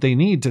treatment they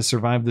need to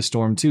survive the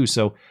storm too.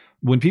 So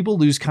when people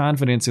lose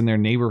confidence in their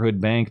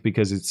neighborhood bank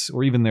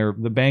or even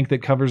the bank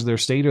that covers their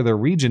state or their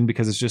region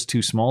because it's just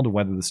too small to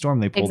weather the storm,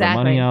 they pull their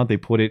money out, they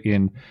put it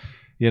in,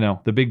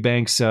 the big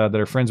banks that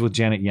are friends with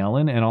Janet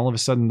Yellen, and all of a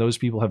sudden those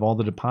people have all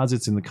the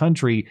deposits in the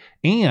country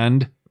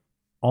and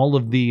all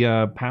of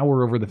the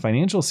power over the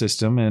financial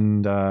system,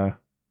 and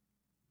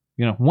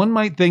One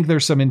might think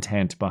there's some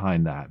intent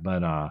behind that, but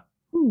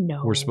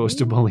no, we're supposed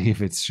to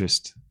believe it's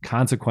just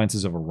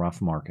consequences of a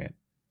rough market.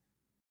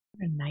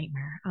 What a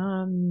nightmare.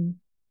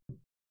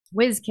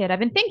 WizKid, I've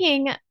been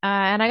thinking,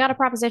 and I got a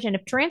proposition.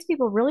 If trans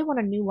people really want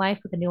a new life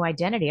with a new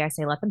identity, I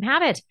say let them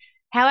have it.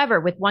 However,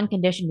 with one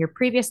condition, your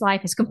previous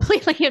life is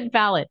completely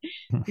invalid.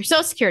 Your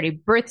social security,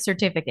 birth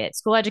certificate,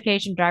 school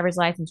education, driver's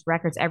license,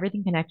 records,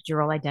 everything connected to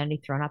your old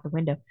identity thrown out the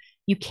window.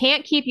 You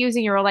can't keep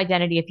using your old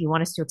identity if you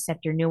want us to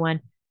accept your new one.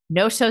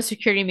 No social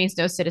security means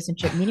no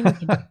citizenship, meaning we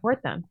can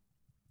deport them.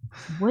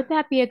 Would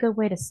that be a good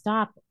way to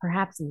stop,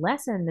 perhaps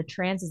lessen the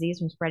trans disease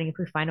from spreading if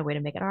we find a way to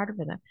make it harder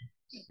for them?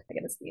 I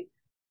gotta sneeze.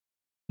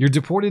 You're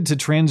deported to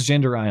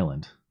Transgender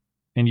Island,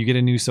 and you get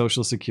a new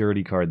social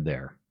security card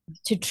there.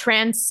 To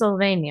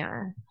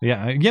Transylvania.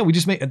 Yeah. We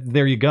just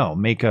there you go.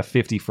 Make a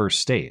 51st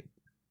state.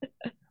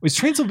 Is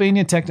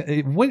Transylvania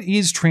what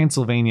is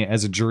Transylvania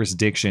as a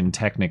jurisdiction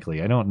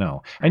technically? I don't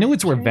know. I know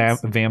it's where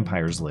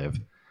vampires live,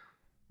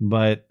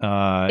 but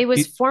it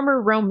was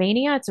former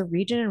Romania. It's a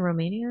region in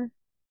Romania.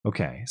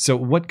 Okay, so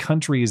what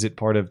country is it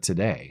part of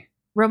today?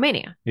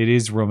 Romania. It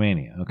is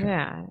Romania. Okay.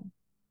 Yeah.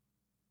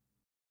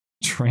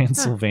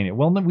 Transylvania.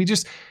 Huh. Well,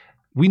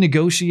 we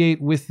negotiate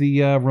with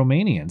the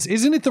Romanians.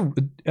 Isn't it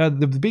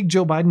the big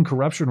Joe Biden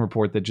corruption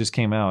report that just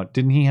came out?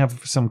 Didn't he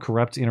have some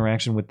corrupt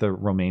interaction with the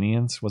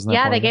Romanians? Wasn't that?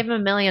 Yeah, they gave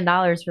him $1 million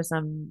for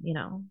some,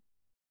 All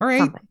right.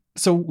 Something.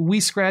 So we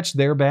scratched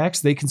their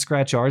backs. They can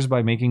scratch ours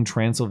by making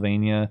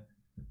Transylvania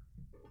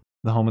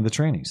the home of the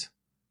trannies.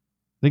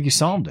 I think you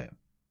solved it.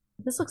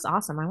 This looks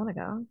awesome. I want to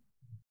go.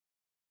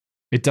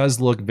 It does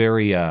look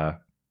very,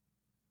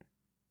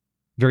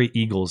 very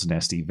Eagles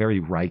nesty, very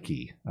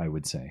Reiki, I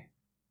would say.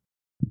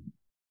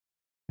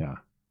 Yeah.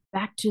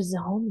 Back to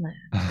the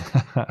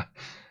homeland.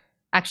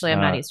 Actually,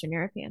 I'm not Eastern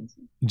European.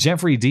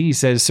 Jeffrey D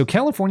says, so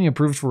California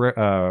approved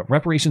for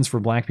reparations for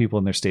black people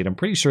in their state. I'm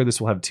pretty sure this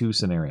will have two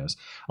scenarios.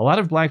 A lot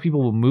of black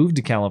people will move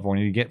to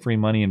California to get free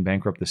money and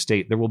bankrupt the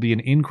state. There will be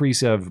an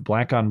increase of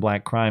black on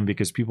black crime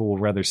because people will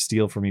rather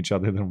steal from each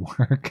other than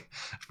work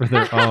for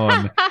their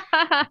own.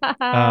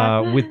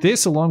 With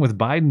this, along with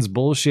Biden's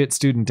bullshit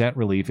student debt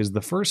relief, is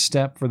the first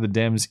step for the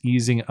Dems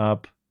easing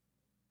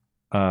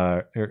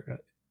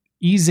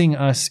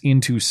us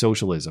into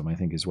socialism, I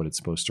think is what it's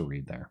supposed to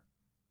read there.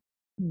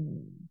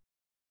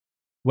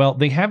 Well,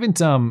 they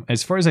haven't,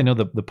 as far as I know,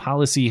 the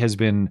policy has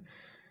been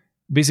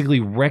basically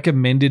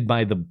recommended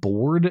by the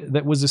board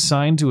that was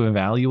assigned to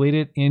evaluate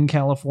it in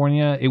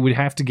California. It would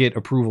have to get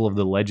approval of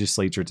the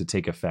legislature to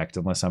take effect,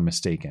 unless I'm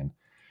mistaken.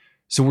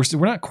 So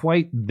we're not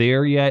quite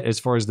there yet as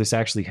far as this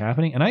actually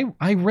happening. And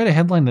I read a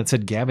headline that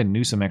said Gavin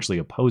Newsom actually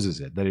opposes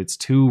it, that it's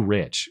too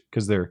rich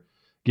because they're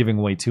giving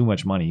away too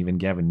much money. Even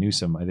Gavin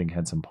Newsom, I think,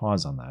 had some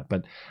pause on that.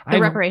 But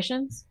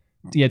reparations?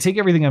 Yeah, take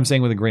everything I'm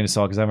saying with a grain of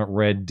salt because I haven't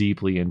read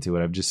deeply into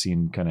it. I've just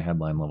seen kind of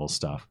headline level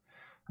stuff.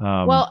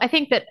 Well, I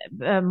think that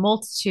a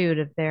multitude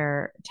of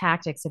their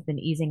tactics have been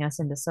easing us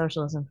into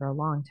socialism for a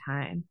long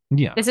time.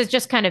 Yeah. This is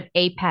just kind of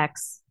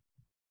apex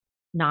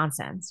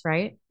nonsense,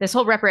 right? This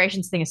whole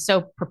reparations thing is so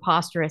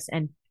preposterous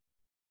and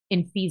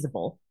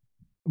infeasible.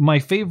 My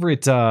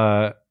favorite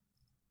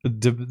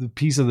the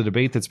piece of the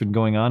debate that's been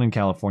going on in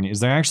California is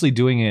they're actually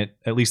doing it,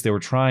 at least they were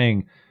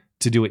trying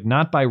to do it,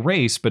 not by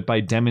race, but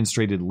by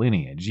demonstrated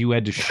lineage. You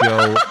had to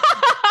show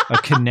a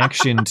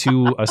connection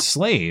to a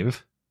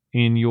slave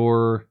in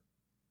your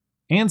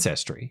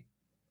ancestry.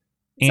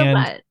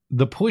 And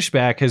the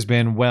pushback has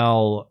been,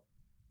 well,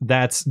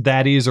 that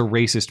is a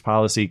racist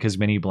policy because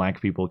many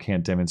black people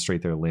can't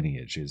demonstrate their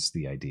lineage is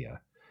the idea.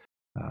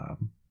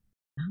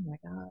 Oh my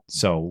God.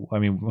 So, I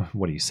mean,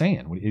 what are you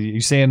saying? Are you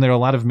saying there are a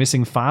lot of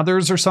missing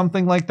fathers or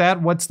something like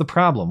that? What's the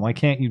problem? Why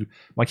can't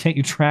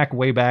you track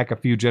way back a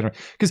few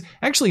generations? Because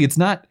actually it's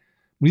not,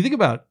 when you think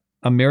about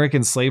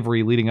American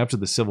slavery leading up to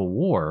the Civil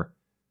War,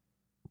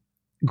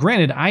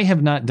 granted, I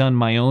have not done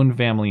my own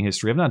family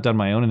history. I've not done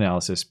my own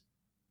analysis,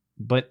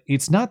 but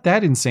it's not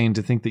that insane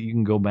to think that you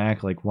can go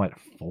back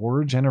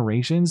 4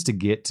 generations to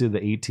get to the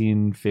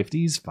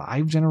 1850s,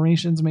 5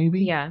 generations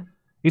maybe? Yeah.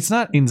 It's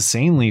not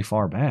insanely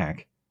far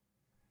back.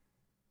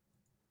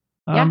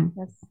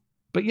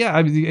 But yeah,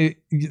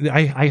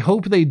 I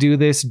hope they do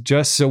this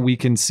just so we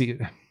can see,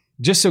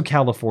 just so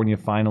California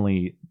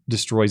finally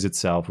destroys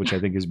itself, which I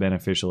think is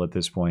beneficial at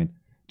this point.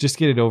 Just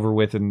get it over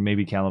with, and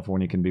maybe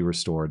California can be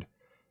restored.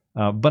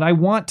 But I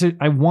want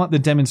the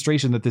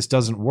demonstration that this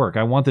doesn't work.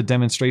 I want the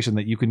demonstration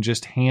that you can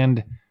just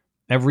hand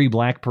every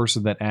black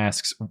person that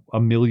asks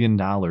 $1 million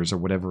or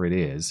whatever it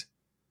is,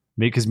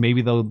 because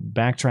maybe they'll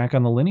backtrack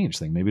on the lineage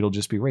thing. Maybe it'll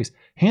just be race.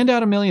 Hand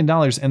out $1 million,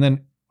 and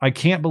then I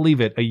can't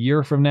believe it. A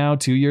year from now,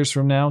 2 years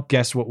from now,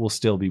 guess what will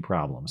still be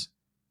problems?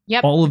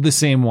 Yep. All of the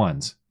same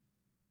ones.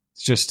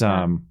 It's just,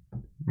 I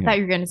thought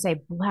you were going to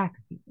say black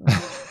people.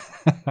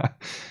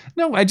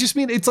 No, I just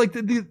mean, it's like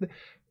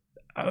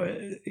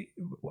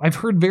I've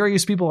heard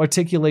various people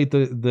articulate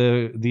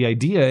the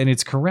idea, and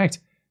it's correct.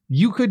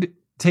 You could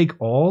take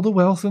all the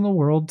wealth in the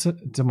world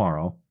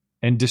tomorrow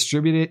and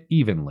distribute it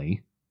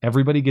evenly.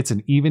 Everybody gets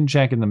an even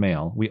check in the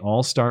mail. We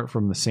all start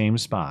from the same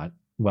spot,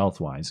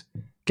 wealth-wise.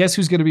 Guess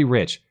who's going to be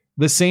rich?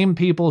 The same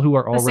people who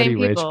are already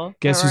rich.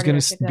 Guess who's going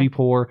to be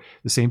poor?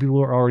 The same people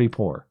who are already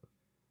poor.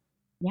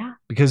 Yeah.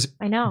 Because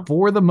I know.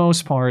 For the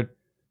most part,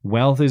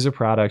 wealth is a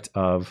product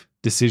of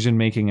decision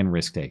making and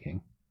risk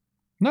taking.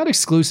 Not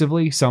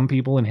exclusively. Some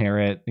people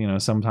inherit,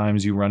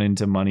 sometimes you run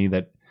into money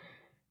that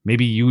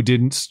maybe you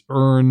didn't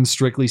earn,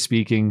 strictly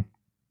speaking.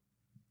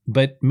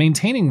 But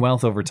maintaining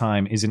wealth over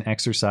time is an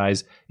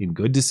exercise in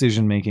good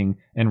decision making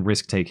and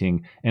risk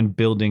taking and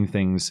building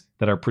things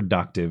that are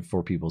productive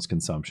for people's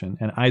consumption.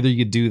 And either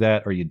you do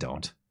that or you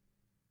don't.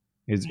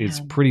 It's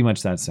pretty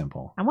much that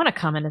simple. I want to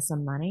come into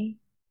some money.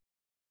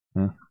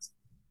 Huh?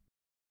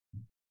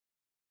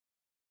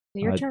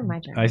 Your turn, my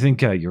turn. I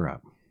think you're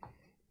up.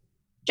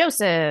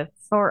 Joseph,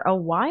 for a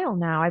while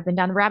now, I've been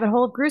down the rabbit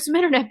hole of gruesome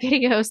internet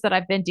videos that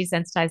I've been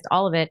desensitized to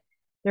all of it.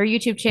 There are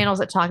YouTube channels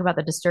that talk about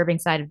the disturbing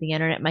side of the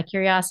internet. My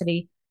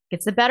curiosity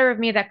gets the better of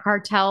me. That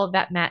cartel,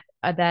 that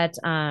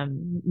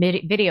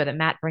video that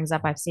Matt brings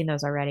up, I've seen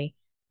those already.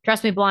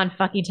 Trust me, Blonde,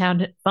 Funky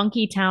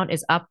Town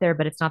is up there,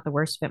 but it's not the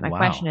worst of it. My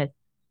question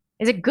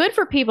is it good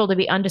for people to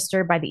be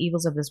undisturbed by the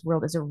evils of this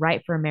world? Is it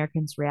right for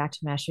Americans to react to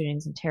mass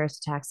shootings and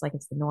terrorist attacks like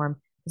it's the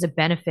norm? Does it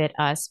benefit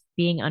us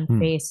being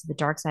unfazed to the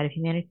dark side of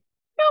humanity?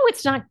 No,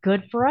 it's not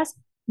good for us.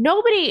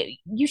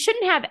 You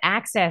shouldn't have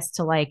access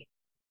to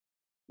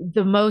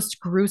the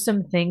most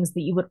gruesome things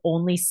that you would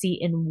only see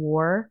in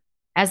war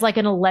as an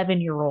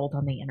 11-year-old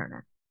on the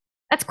internet.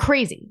 That's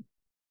crazy.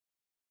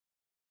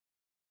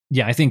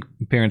 Yeah, I think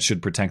parents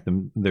should protect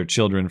their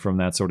children from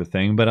that sort of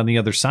thing. But on the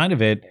other side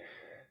of it,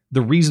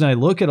 the reason I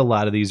look at a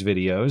lot of these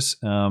videos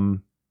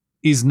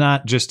is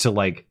not just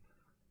to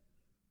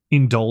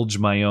indulge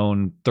my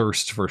own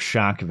thirst for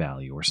shock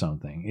value or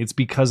something. It's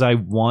because I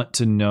want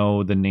to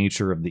know the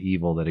nature of the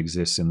evil that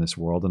exists in this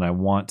world, and I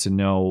want to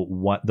know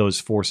what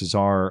those forces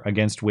are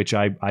against which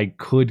I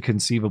could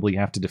conceivably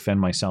have to defend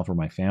myself or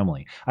my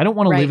family. I don't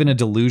want to live in a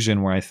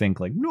delusion where I think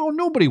no,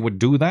 nobody would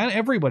do that.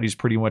 Everybody's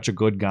pretty much a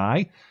good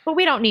guy. But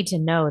we don't need to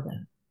know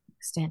the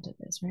extent of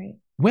this, right?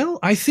 Well,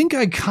 I think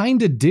I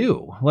kind of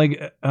do.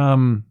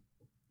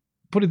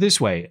 Put it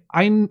this way.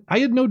 I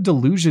had no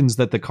delusions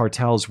that the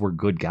cartels were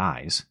good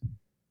guys,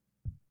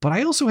 but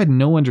I also had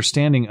no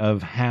understanding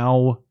of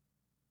how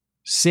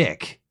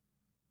sick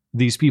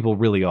these people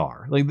really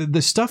are.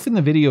 The stuff in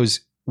the videos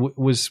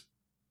was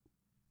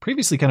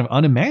previously kind of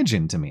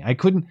unimagined to me. I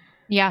couldn't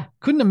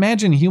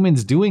imagine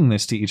humans doing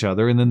this to each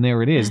other. And then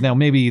there it is. Now,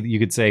 maybe you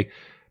could say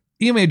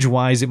image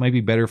wise, it might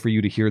be better for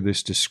you to hear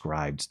this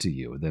described to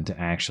you than to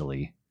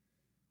actually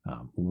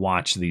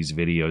watch these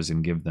videos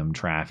and give them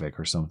traffic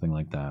or something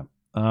like that.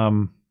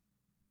 No,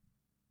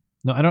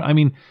 I don't. I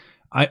mean,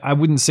 I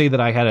wouldn't say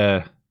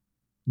that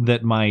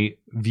that my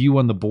view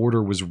on the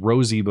border was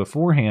rosy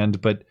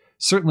beforehand, but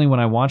certainly when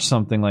I watch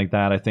something like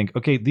that, I think,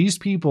 okay, these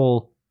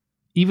people,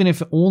 even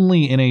if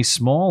only in a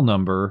small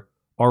number,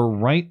 are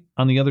right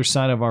on the other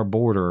side of our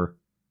border,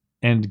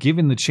 and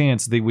given the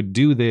chance, they would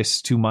do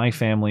this to my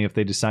family if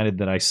they decided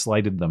that I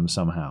slighted them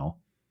somehow.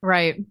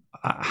 Right.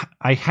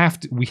 We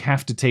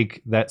have to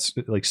take that,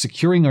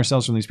 securing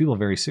ourselves from these people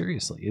very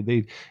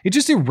seriously. It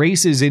just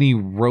erases any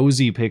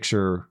rosy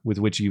picture with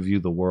which you view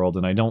the world.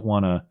 And I don't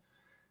want to,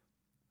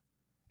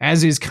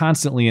 as is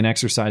constantly an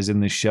exercise in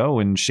this show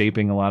and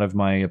shaping a lot of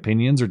my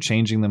opinions or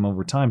changing them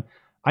over time,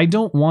 I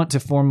don't want to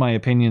form my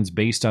opinions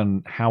based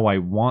on how I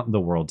want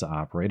the world to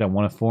operate. I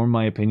want to form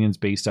my opinions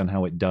based on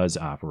how it does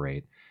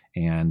operate.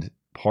 And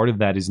part of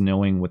that is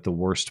knowing what the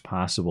worst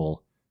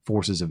possible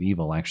forces of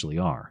evil actually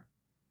are.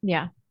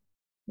 Yeah.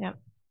 Yep.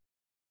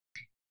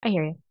 I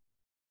hear you.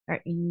 All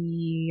right,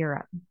 you're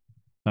up.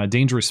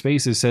 Dangerous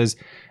Spaces says,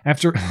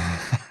 after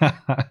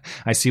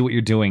I see what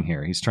you're doing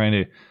here. He's trying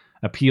to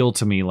appeal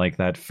to me like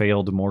that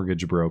failed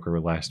mortgage broker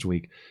last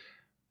week.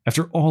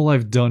 After all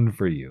I've done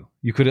for you,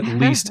 you could at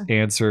least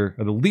answer,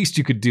 or the least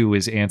you could do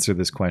is answer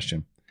this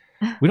question.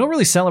 We don't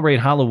really celebrate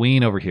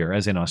Halloween over here,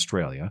 as in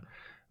Australia,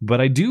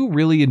 but I do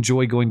really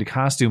enjoy going to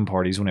costume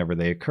parties whenever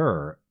they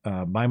occur.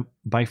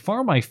 By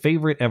far my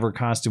favorite ever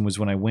costume was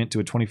when I went to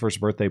a 21st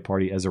birthday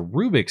party as a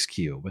Rubik's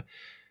Cube.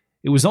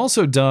 It was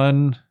also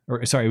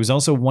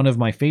one of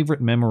my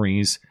favorite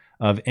memories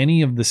of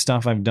any of the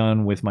stuff I've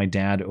done with my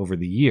dad over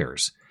the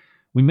years.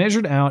 We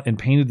measured out and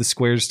painted the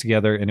squares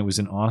together, and it was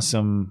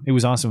awesome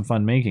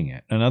fun making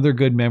it. Another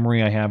good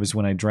memory I have is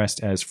when I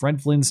dressed as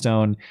Fred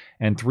Flintstone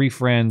and 3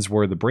 friends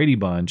were the Brady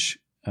Bunch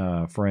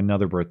for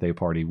another birthday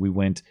party. We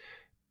went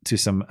to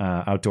some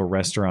outdoor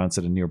restaurants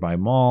at a nearby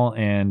mall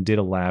and did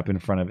a lap in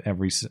front of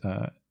every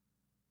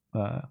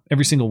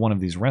single one of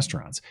these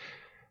restaurants.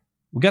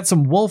 We got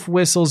some wolf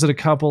whistles and a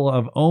couple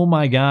of oh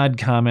my god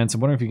comments. I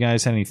wonder if you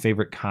guys had any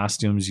favorite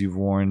costumes you've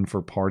worn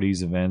for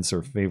parties, events,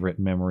 or favorite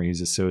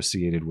memories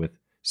associated with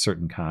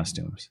certain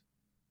costumes.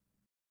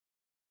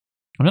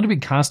 I'm not a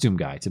big costume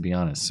guy, to be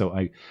honest, so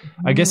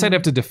I guess I'd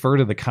have to defer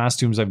to the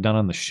costumes I've done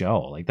on the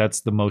show.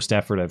 That's the most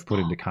effort I've put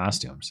into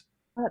costumes.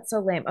 Oh, that's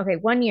so lame. Okay,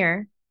 one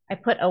year I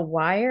put a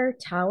wire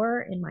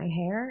tower in my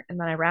hair, and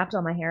then I wrapped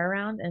all my hair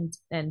around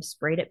and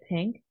sprayed it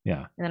pink.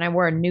 Yeah. And then I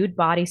wore a nude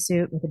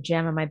bodysuit with a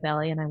gem on my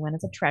belly, and I went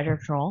as a treasure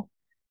troll.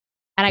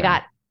 And I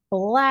got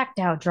blacked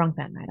out drunk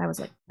that night. I was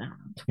like, I don't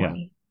know, 20.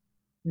 Yeah.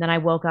 And then I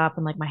woke up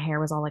and like my hair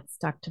was all like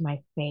stuck to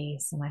my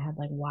face and I had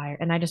like wire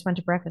and I just went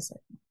to breakfast.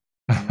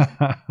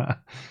 I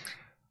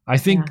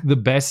think the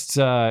best,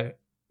 my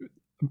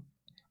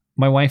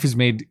wife has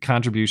made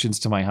contributions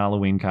to my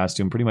Halloween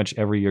costume pretty much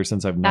every year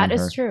since I've known her.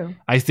 That is true.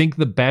 I think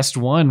the best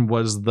one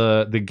was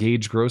the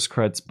Gage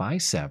Grosskreutz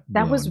bicep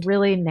That wound. was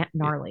really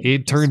gnarly.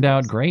 It turned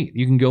out great.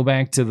 You can go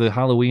back to the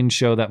Halloween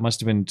show. That must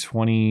have been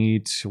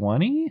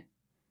 2020.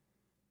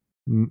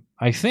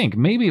 I think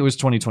maybe it was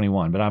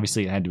 2021, but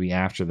obviously it had to be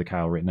after the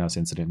Kyle Rittenhouse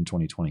incident in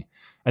 2020.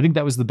 I think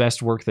that was the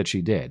best work that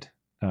she did.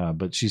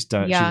 But she's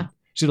done. Yeah.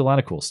 She did a lot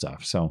of cool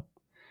stuff. So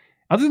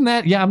other than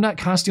that, I'm not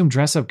costume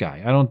dress up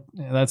guy.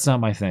 That's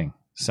not my thing.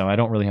 So I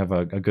don't really have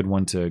a good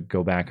one to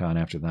go back on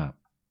after that.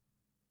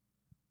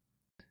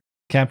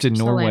 Captain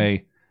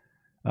Norway.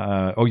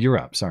 You're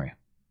up. Sorry.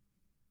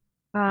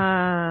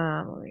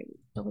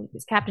 Delete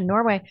this. Captain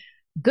Norway.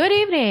 Good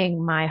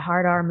evening, my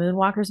hard R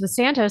moonwalkers. With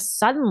Santos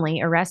suddenly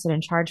arrested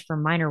and charged for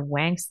minor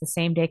wanks the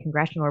same day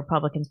congressional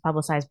Republicans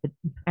publicized, I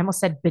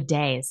almost said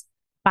bidets,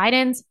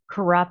 Biden's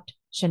corrupt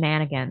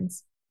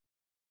shenanigans.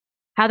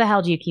 How the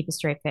hell do you keep a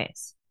straight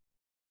face?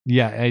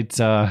 Yeah, it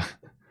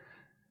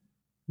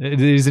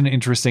is an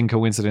interesting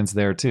coincidence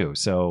there too.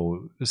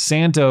 So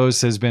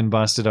Santos has been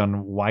busted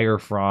on wire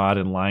fraud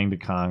and lying to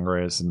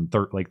Congress and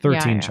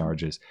 13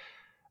 charges.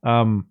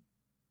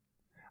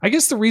 I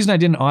guess the reason I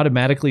didn't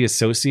automatically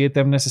associate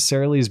them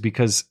necessarily is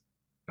because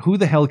who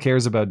the hell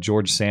cares about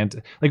George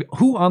Santos? Like,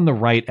 who on the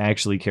right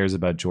actually cares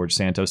about George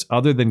Santos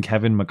other than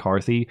Kevin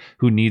McCarthy,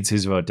 who needs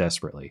his vote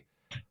desperately?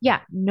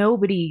 Yeah,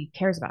 nobody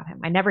cares about him.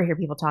 I never hear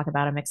people talk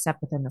about him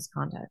except within this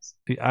context.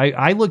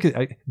 I look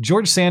at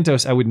George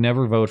Santos, I would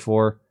never vote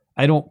for.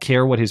 I don't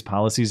care what his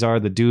policies are.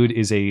 The dude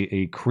is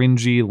a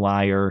cringy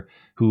liar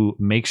who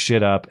makes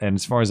shit up, and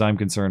as far as I'm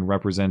concerned,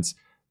 represents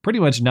pretty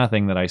much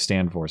nothing that I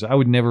stand for. So I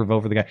would never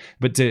vote for the guy.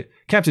 But to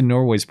Captain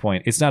Norway's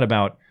point, it's not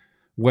about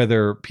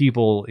whether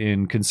people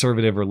in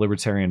conservative or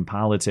libertarian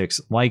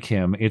politics like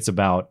him. It's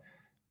about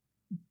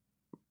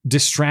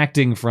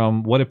distracting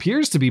from what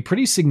appears to be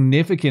pretty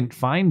significant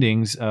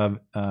findings of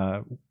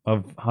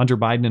Hunter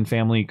Biden and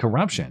family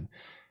corruption.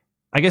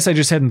 I guess I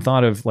just hadn't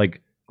thought of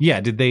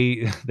did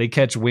they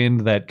catch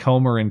wind that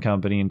Comer and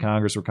company in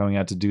Congress were coming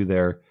out to do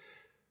their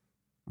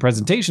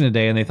presentation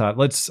today, and they thought,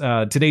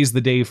 today's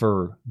the day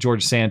for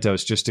George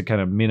Santos, just to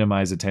kind of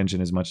minimize attention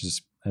as much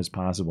as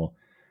possible.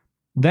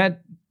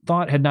 That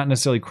thought had not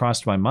necessarily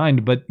crossed my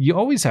mind, but you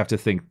always have to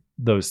think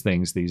those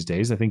things these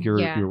days. I think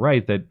you're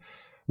right that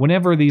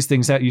whenever these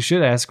things out, you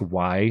should ask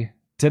why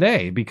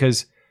today,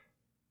 because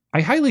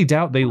I highly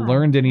doubt they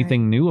learned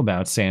anything new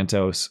about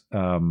Santos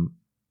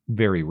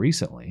very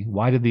recently.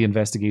 Why did the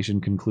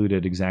investigation conclude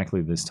at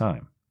exactly this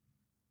time?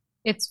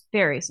 It's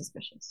very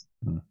suspicious.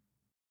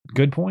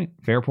 Good point.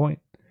 Fair point.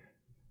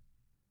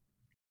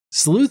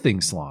 Sleuthing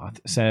Sloth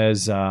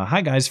says,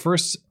 hi guys.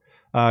 First,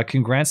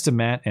 congrats to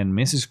Matt and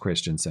Mrs.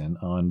 Christensen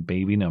on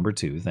baby number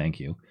 2. Thank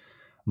you.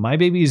 My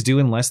baby is due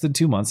in less than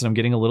 2 months and I'm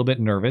getting a little bit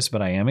nervous,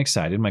 but I am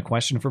excited. My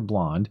question for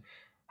Blonde,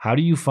 how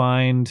do you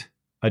find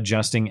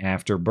adjusting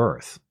after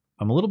birth?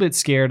 I'm a little bit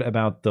scared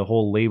about the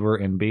whole labor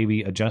and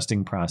baby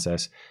adjusting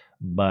process,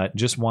 but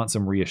just want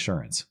some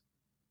reassurance.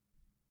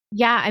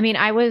 Yeah, I mean,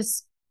 I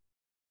was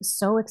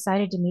so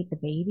excited to meet the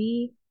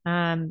baby.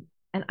 And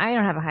I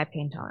don't have a high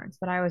pain tolerance,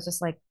 but I was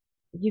just like,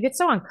 you get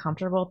so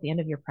uncomfortable at the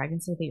end of your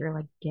pregnancy that you're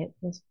like, get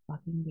this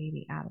fucking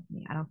baby out of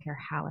me. I don't care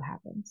how it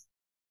happens.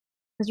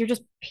 Because you're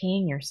just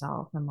peeing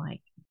yourself and like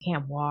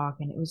can't walk,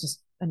 and it was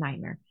just a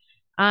nightmare.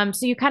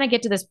 So you kind of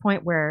get to this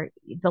point where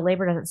the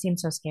labor doesn't seem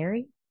so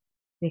scary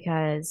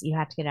because you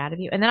have to get out of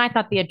you. And then I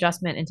thought the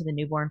adjustment into the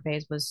newborn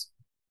phase was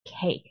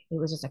cake. It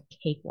was just a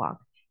cakewalk.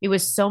 It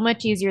was so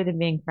much easier than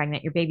being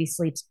pregnant. Your baby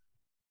sleeps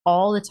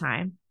all the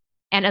time.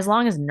 And as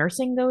long as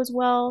nursing goes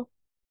well,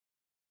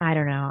 I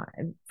don't know.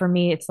 For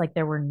me, it's like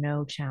there were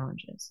no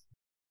challenges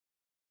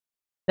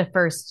the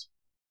first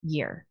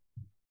year,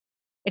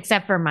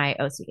 except for my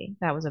OCD.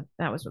 That was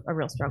a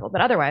real struggle.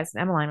 But otherwise,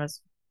 Emmeline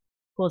was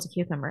cool as a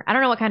cucumber. I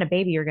don't know what kind of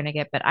baby you're going to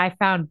get, but I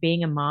found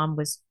being a mom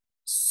was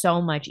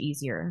so much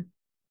easier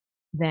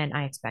than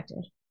I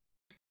expected.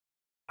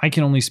 I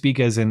can only speak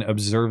as an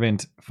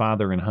observant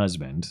father and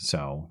husband,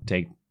 so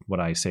take what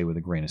I say with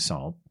a grain of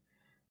salt.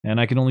 And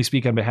I can only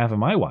speak on behalf of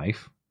my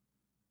wife,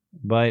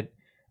 but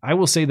I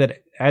will say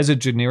that as a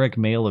generic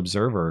male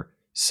observer,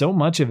 so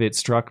much of it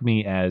struck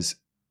me as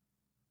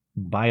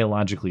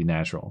biologically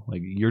natural.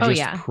 Like you're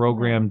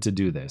programmed to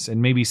do this.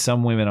 And maybe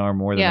some women are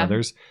more than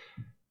others,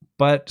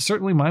 but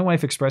certainly my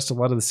wife expressed a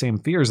lot of the same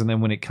fears. And then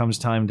when it comes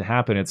time to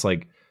happen, it's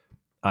like,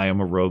 I am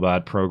a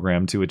robot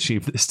programmed to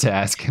achieve this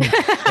task.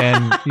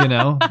 And you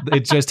know,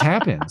 it just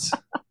happens.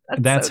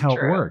 That's so how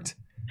true. It worked.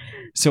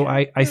 So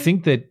I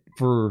think that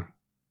for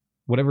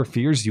whatever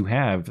fears you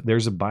have,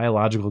 there's a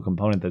biological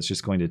component that's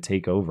just going to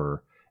take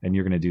over and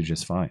you're going to do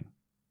just fine.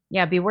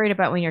 Yeah, be worried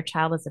about when your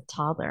child is a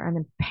toddler. I'm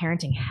in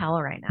parenting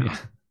hell right now.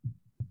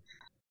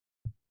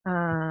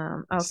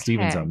 Yeah. Okay.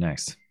 Steven's up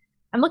next.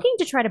 I'm looking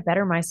to try to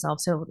better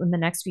myself so in the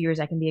next few years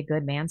I can be a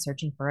good man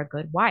searching for a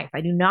good wife.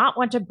 I do not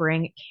want to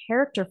bring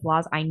character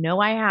flaws I know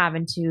I have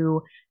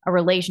into a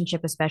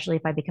relationship, especially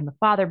if I become a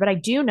father, but I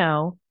do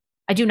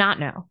not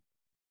know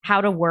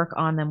how to work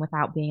on them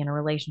without being in a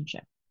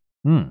relationship.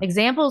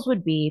 Examples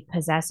would be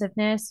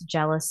possessiveness,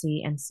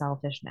 jealousy, and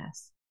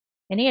selfishness.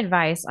 Any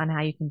advice on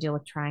how you can deal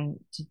with trying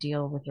to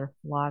deal with your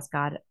flaws?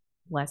 God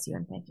bless you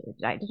and thank you.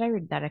 Did I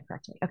read that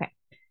correctly? Okay.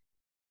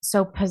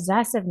 So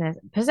possessiveness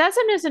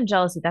and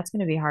jealousy, that's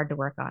going to be hard to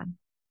work on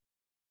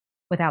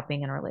without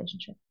being in a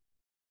relationship.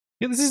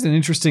 Yeah, this is an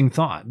interesting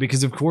thought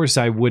because, of course,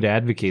 I would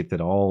advocate that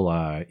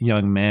all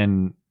young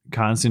men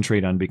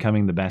concentrate on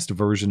becoming the best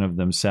version of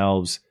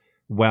themselves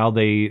while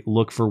they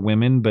look for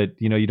women. But,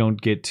 you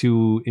don't get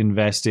too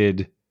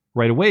invested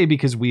right away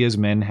because we as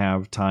men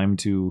have time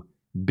to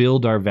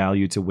build our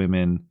value to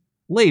women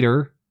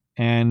later.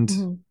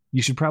 And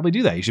you should probably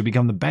do that. You should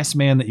become the best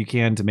man that you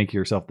can to make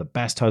yourself the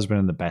best husband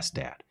and the best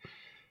dad.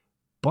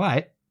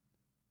 But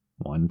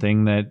one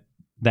thing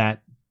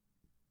that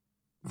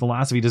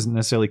philosophy doesn't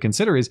necessarily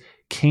consider is,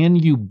 can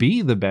you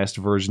be the best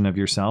version of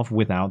yourself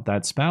without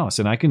that spouse?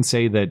 And I can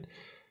say that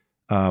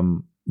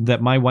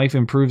that my wife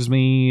improves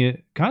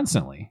me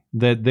constantly,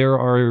 that there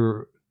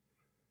are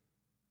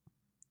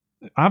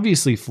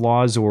obviously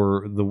flaws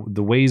or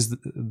the ways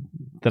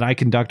that I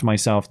conduct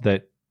myself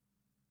that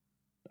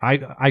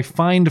I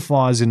find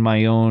flaws in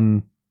my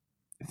own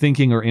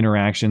thinking or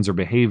interactions or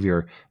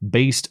behavior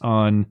based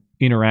on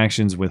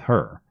interactions with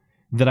her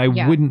that I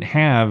wouldn't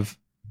have.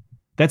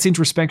 That's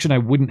introspection I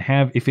wouldn't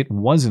have if it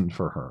wasn't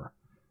for her.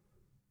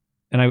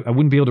 And I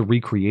wouldn't be able to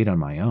recreate on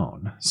my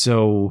own.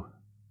 So.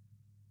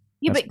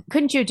 Yeah, but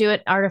couldn't you do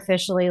it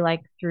artificially,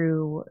 like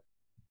through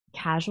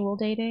casual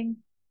dating?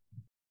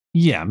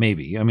 Yeah,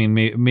 maybe. I mean,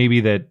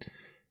 maybe that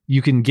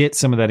you can get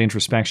some of that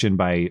introspection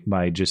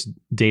by just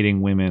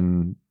dating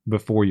women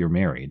before you're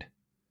married.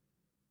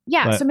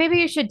 Yeah, but, so maybe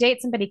you should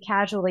date somebody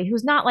casually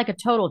who's not like a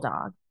total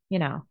dog,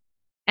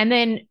 and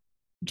then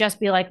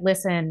just be like,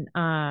 listen,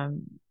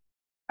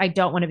 I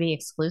don't want to be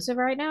exclusive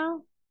right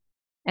now,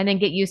 and then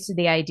get used to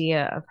the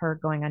idea of her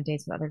going on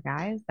dates with other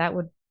guys. That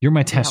would You're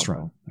my test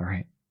run. All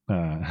right.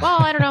 Well,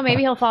 I don't know.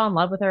 Maybe he'll fall in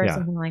love with her or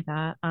something like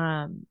that.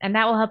 And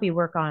that will help you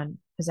work on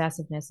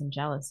possessiveness and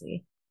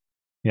jealousy.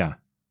 Yeah.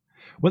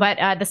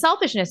 But the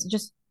selfishness,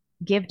 just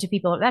give to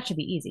people. That should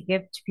be easy.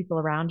 Give to people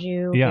around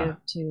you. Yeah. Give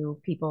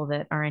to people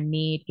that are in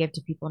need. Give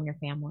to people in your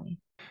family.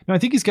 No, I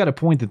think he's got a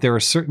point that there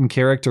are certain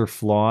character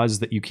flaws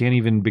that you can't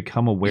even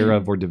become aware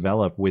of or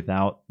develop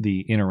without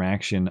the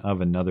interaction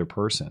of another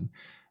person,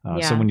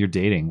 someone you're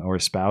dating or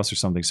a spouse or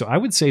something. So I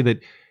would say that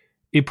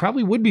it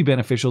probably would be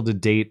beneficial to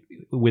date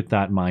with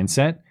that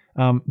mindset.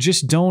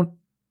 Just don't,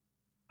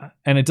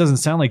 and it doesn't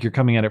sound like you're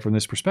coming at it from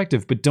this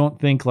perspective, but don't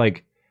think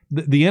like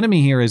the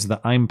enemy here is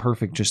the I'm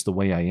perfect just the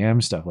way I am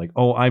stuff. Like,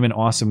 oh, I'm an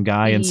awesome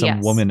guy and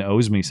some woman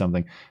owes me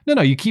something.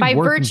 No, you keep by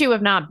working. virtue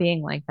of not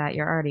being like that,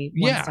 you're already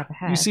one step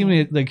ahead. You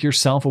seem like you're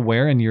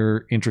self-aware and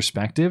you're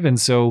introspective. And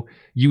so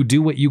you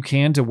do what you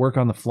can to work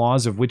on the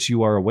flaws of which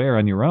you are aware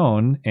on your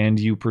own. And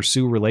you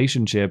pursue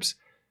relationships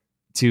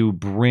to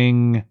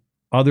bring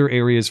other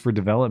areas for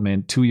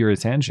development to your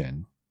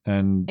attention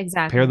and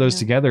pair those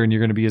together. And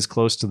you're going to be as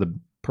close to the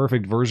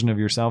perfect version of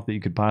yourself that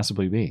you could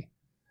possibly be.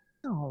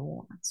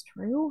 Oh, that's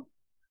true.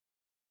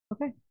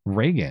 Okay.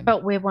 Reagan. Oh,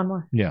 we have one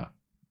more. Yeah.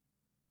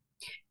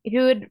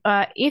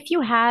 If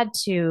you had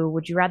to,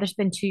 would you rather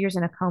spend 2 years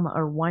in a coma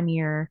or 1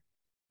 year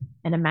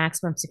in a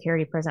maximum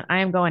security prison? I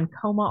am going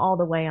coma all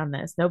the way on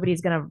this. Nobody's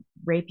going to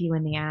rape you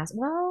in the ass.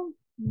 Well,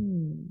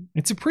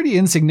 it's a pretty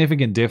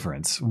insignificant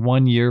difference.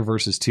 1 year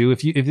versus 2.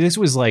 If this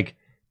was like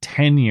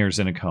 10 years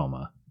in a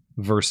coma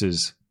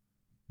versus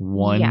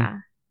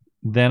 1,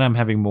 then I'm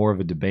having more of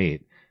a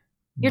debate.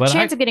 Your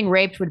chance of getting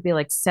raped would be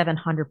like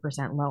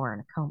 700% lower in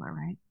a coma,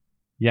 right?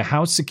 Yeah.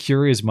 How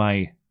secure is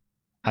my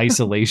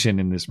isolation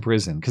in this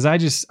prison? Because I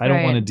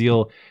don't want to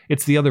deal.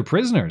 It's the other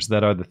prisoners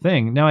that are the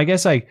thing. Now, I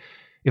guess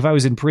if I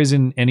was in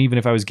prison and even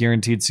if I was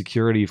guaranteed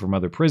security from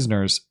other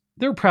prisoners,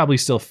 there are probably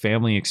still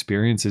family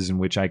experiences in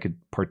which I could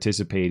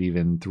participate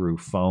even through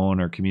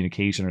phone or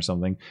communication or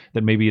something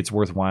that maybe it's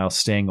worthwhile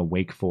staying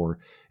awake for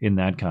in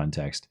that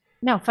context.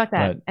 No, fuck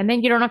that. And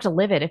then you don't have to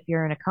live it if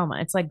you're in a coma.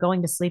 It's like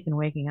going to sleep and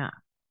waking up.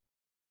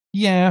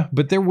 Yeah,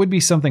 but there would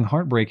be something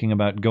heartbreaking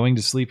about going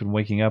to sleep and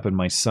waking up and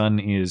my son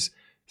is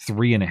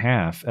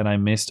 3.5 and I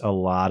missed a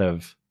lot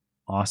of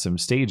awesome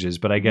stages.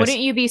 But I guess... Wouldn't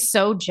you be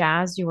so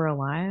jazzed you were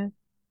alive?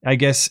 I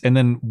guess, and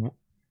then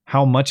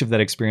how much of that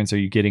experience are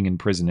you getting in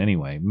prison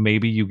anyway?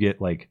 Maybe you get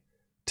like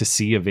to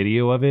see a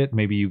video of it.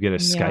 Maybe you get a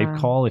Skype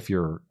call if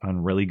you're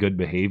on really good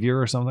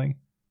behavior or something.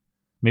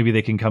 Maybe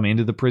they can come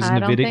into the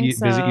prison to visit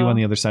you on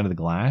the other side of the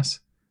glass.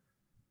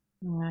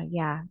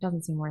 Yeah,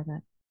 doesn't seem worth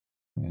it.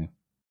 Yeah.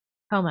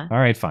 Coma. All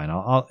right, fine.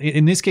 I'll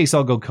in this case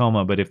I'll go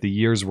coma, but if the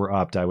years were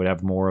upped, I would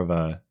have more of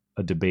a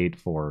debate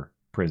for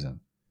prison.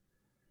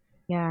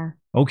 Yeah.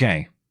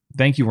 Okay.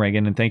 Thank you,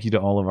 Reagan, and thank you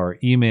to all of our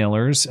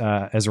emailers.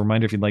 As a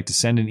reminder, if you'd like to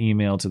send an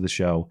email to the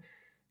show,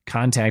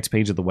 contact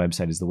page of the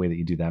website is the way that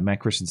you do that.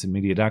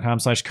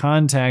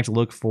 MattChristiansenMedia.com/contact.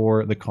 Look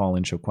for the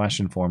call-in show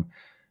question form.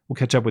 We'll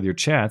catch up with your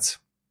chats.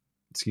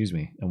 Excuse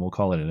me, and we'll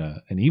call it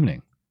an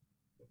evening.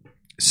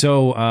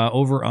 So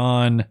over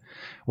on,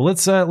 well,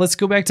 let's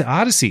go back to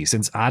Odyssey,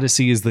 since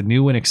Odyssey is the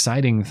new and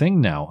exciting thing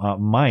now.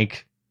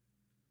 Mike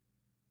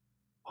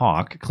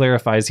Hawk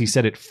clarifies he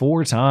said it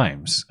 4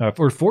 times,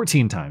 or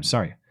 14 times.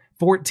 Sorry,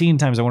 14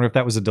 times. I wonder if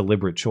that was a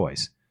deliberate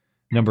choice.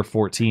 Number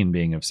 14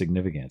 being of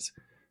significance.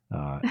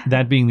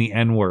 That being the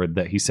N word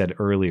that he said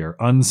earlier,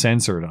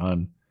 uncensored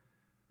on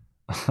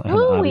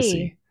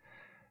Odyssey.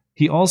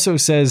 He also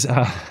says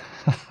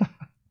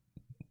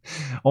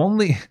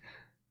only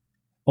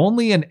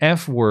an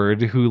F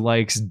word who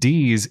likes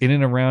D's in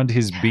and around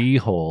his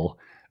B-hole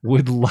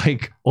would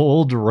like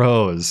Old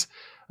Rose,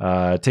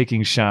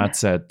 taking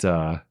shots at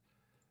the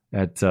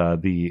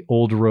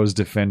Old Rose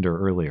defender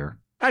earlier.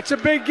 That's a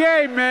big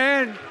game,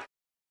 man.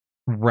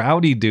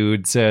 Rowdy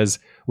Dude says,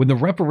 when the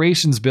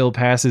reparations bill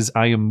passes,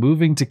 I am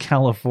moving to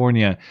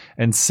California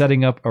and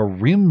setting up a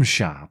rim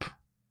shop.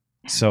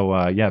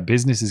 So, yeah,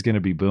 business is going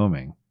to be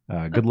booming.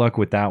 Good luck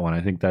with that one.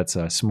 I think that's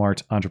a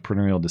smart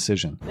entrepreneurial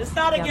decision. It's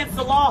not against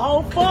the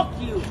law, ho. Fuck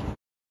you.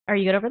 Are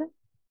you good over there?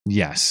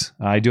 Yes,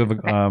 I do have a...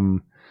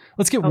 Okay.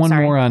 Let's get one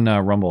more on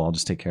Rumble. I'll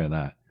just take care of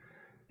that.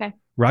 Okay.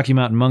 Rocky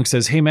Mountain Monk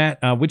says, hey, Matt,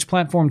 which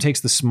platform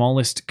takes the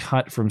smallest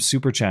cut from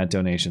Super Chat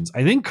donations?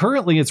 I think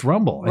currently it's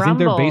Rumble. I think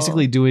they're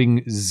basically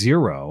doing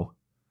 0.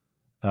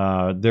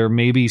 There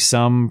may be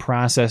some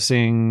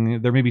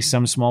processing. There may be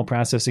some small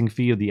processing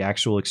fee of the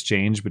actual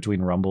exchange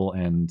between Rumble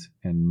and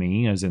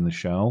me, as in the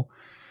show.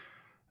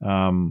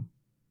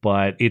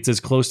 But it's as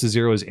close to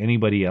 0 as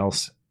anybody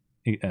else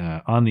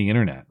on the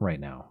internet right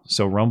now.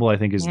 So Rumble, I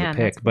think, is the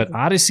pick. But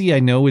Odyssey, I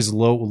know, is a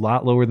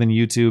lot lower than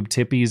YouTube.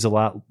 Tippy is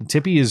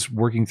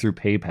working through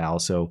PayPal,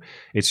 so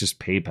it's just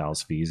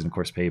PayPal's fees, and of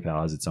course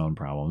PayPal has its own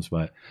problems.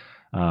 But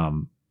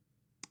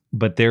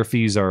their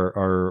fees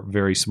are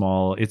very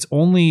small. It's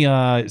only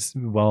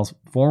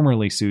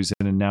formerly Susan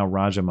and now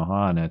Raja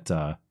Mahan at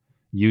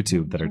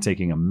YouTube that are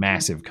taking a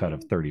massive cut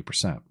of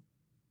 30%.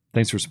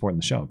 Thanks for supporting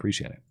the show.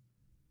 Appreciate it.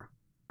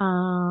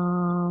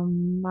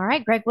 All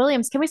right, Greg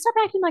Williams. Can we stop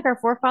acting like our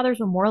forefathers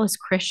were moralist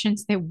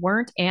Christians? They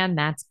weren't, and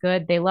that's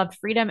good. They loved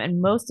freedom,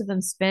 and most of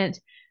them spent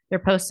their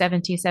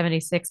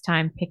post-1776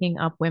 time picking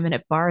up women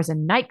at bars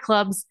and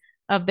nightclubs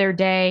of their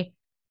day.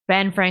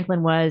 Ben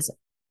Franklin was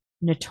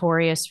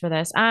notorious for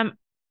this.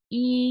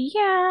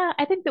 Yeah,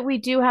 I think that we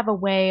do have a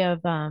way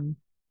of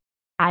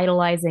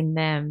idolizing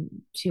them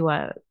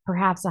to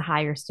perhaps a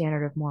higher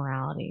standard of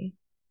morality.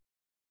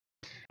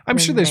 I'm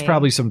sure there's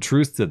probably some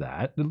truth to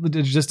that.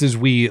 Just as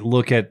we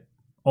look at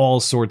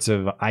all sorts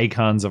of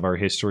icons of our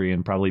history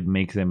and probably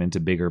make them into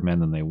bigger men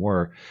than they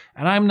were.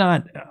 And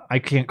I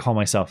can't call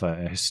myself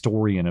a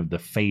historian of the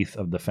faith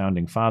of the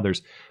founding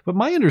fathers, but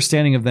my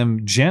understanding of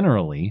them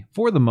generally,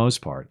 for the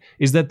most part,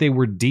 is that they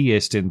were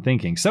deist in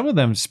thinking. Some of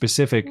them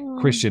specific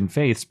Christian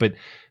faiths, but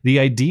the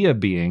idea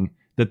being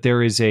that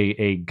there is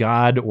a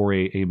God or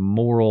a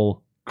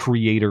moral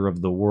creator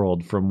of the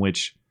world from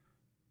which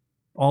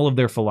all of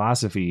their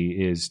philosophy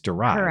is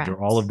derived. Correct.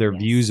 Or all of their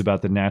views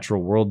about the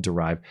natural world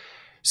derive.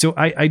 So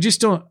I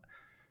just don't,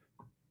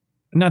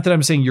 not that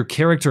I'm saying you're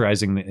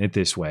characterizing it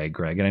this way,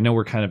 Greg, and I know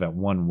we're kind of at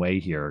one way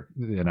here,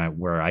 and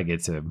where I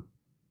get to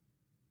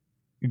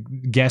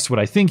guess what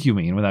I think you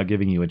mean without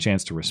giving you a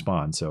chance to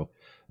respond. So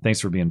thanks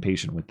for being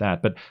patient with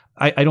that. But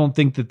I don't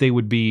think that they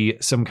would be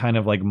some kind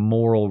of like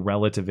moral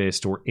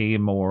relativist or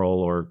amoral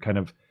or kind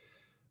of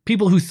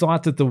people who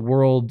thought that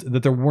that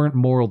there weren't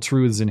moral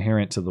truths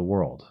inherent to the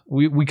world.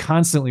 We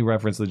constantly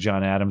reference the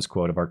John Adams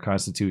quote of our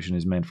Constitution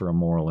is meant for a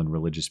moral and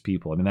religious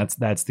people. I mean,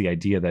 that's the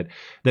idea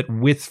that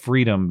with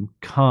freedom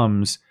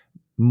comes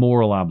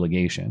moral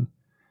obligation.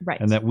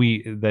 Right. And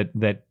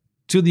that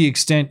to the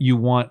extent you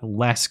want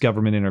less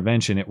government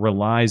intervention, it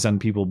relies on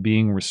people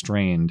being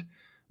restrained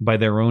by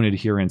their own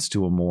adherence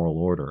to a moral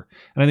order.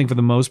 And I think for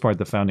the most part,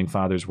 the founding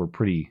fathers were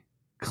pretty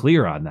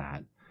clear on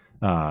that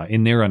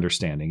in their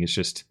understanding. It's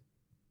just,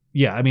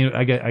 yeah, I mean,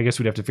 I guess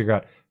we'd have to figure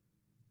out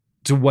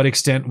to what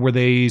extent were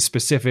they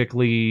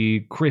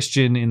specifically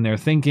Christian in their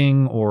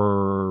thinking,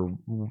 or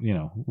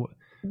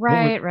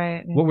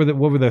right. What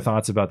were their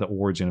thoughts about the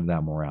origin of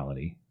that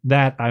morality?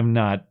 That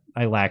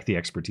I lack the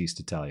expertise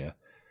to tell you.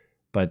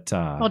 But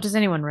well, does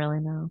anyone really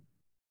know?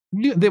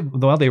 They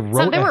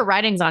wrote. There were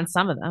writings on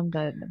some of them,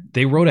 but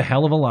they wrote a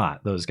hell of a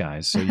lot. Those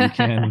guys, so you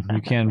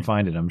can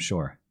find it, I'm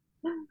sure.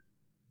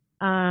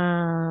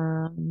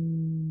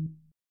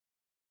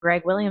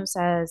 Greg Williams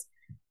says,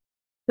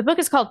 the book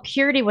is called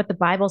Purity, What the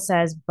Bible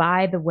Says,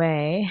 by the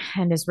way,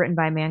 and is written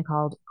by a man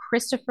called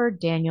Christopher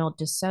Daniel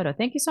DeSoto.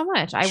 Thank you so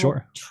much. I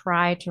will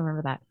try to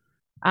remember that.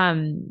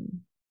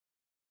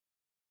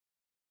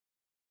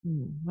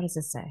 What does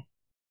this say?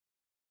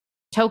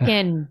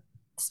 Token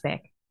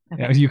spick.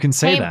 Okay. Yeah, you can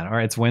say that. All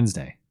right, it's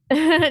Wednesday.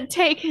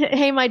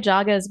 Hey, my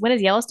Jagas. When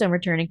is Yellowstone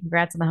returning?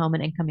 Congrats on the home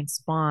and incoming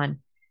Spawn.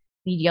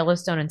 Need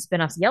Yellowstone and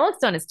spinoffs.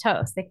 Yellowstone is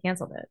toast. They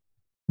canceled it.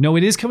 No,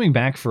 it is coming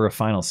back for a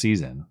final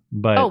season.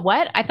 But Oh,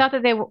 what? I thought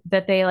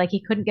that they like he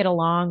couldn't get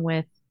along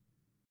with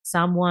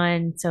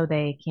someone, so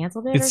they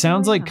canceled it. it or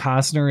sounds something? like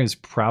Costner is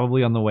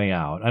probably on the way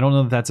out. I don't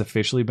know if that's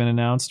officially been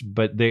announced,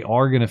 but they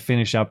are going to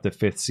finish up the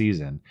 5th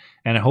season.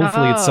 And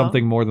hopefully it's Oh.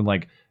 something more than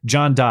like,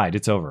 John died,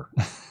 it's over.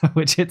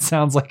 Which it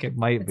sounds like it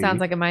might It be. sounds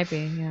like it might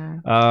be. Yeah.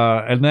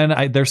 And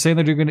then they're saying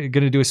that they're going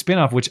to do a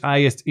spinoff, which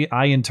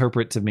I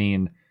interpret to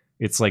mean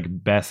it's like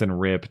Beth and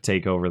Rip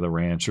take over the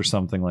ranch or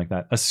something like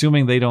that,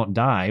 assuming they don't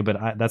die. But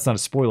that's not a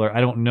spoiler.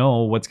 I don't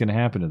know what's going to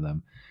happen to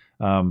them.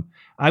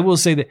 I will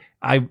say that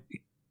I've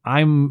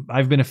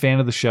been a fan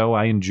of the show.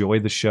 I enjoy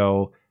the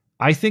show.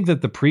 I think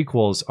that the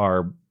prequels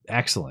are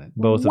excellent.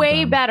 Both Way of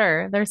them.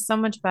 better. They're so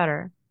much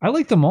better. I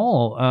like them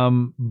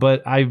all,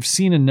 but I've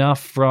seen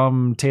enough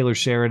from Taylor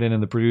Sheridan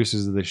and the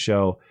producers of the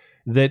show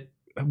that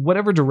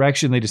whatever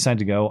direction they decide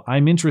to go,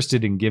 I'm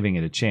interested in giving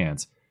it a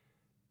chance.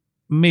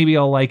 Maybe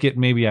I'll like it,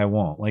 maybe I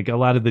won't. Like a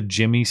lot of the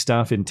Jimmy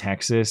stuff in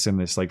Texas and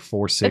this like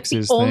 4-6s That's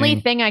the thing. only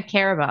thing I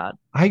care about.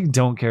 I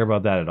don't care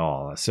about that at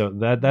all. So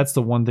that's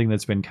the one thing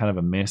that's been kind of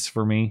a miss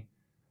for me.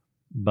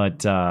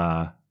 But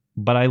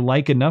I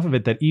like enough of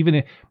it that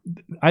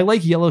I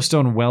like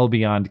Yellowstone well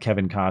beyond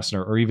Kevin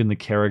Costner or even the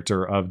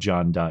character of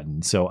John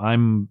Dutton. So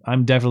I'm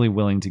definitely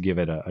willing to give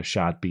it a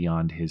shot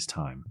beyond his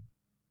time.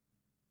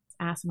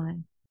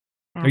 Asinine.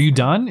 Are you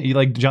done? You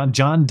like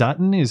John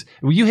Dutton is?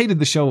 Well, you hated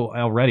the show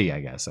already,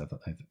 I guess.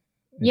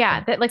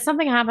 Yeah, that like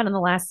something happened in the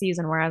last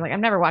season where I was like,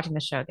 I'm never watching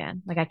this show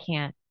again. Like I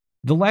can't.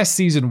 The last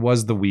season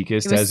was the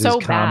weakest, It was as so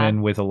is common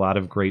bad. with a lot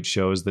of great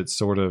shows that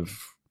sort of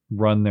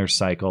run their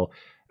cycle.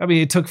 I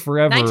mean, it took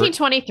forever.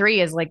 1923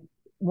 is like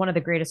one of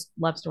the greatest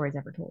love stories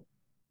ever told.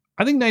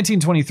 I think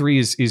 1923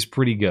 is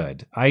pretty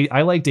good. I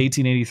liked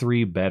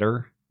 1883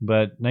 better,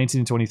 but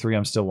 1923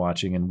 I'm still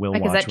watching and will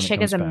Because watch that when it chick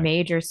comes is a back.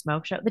 major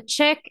smoke show. The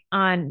chick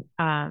on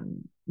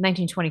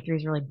 1923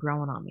 is really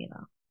growing on me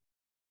though.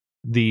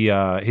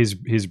 The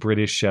his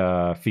British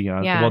fiance,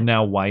 Yeah. well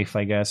now wife,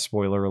 I guess.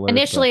 Spoiler alert.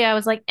 Initially, I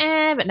was like,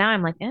 but now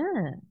I'm like, but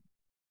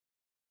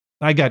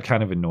I got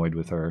kind of annoyed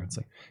with her. It's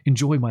like,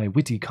 enjoy my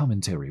witty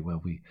commentary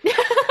while we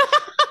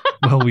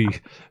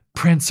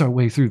prance our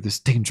way through this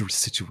dangerous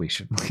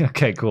situation.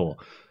 Okay, cool.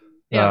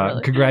 Yeah,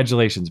 really.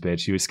 Congratulations,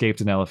 bitch! You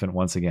escaped an elephant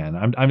once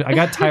again. I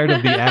got tired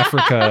of the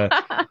Africa.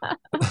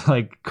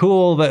 Like,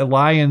 cool, the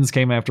lions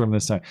came after him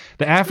this time.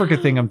 The Africa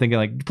thing, I'm thinking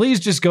like,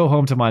 please just go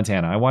home to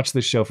Montana. I watched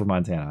this show for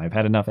Montana. I've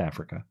had enough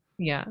Africa.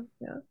 Yeah.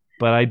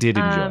 But I did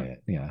enjoy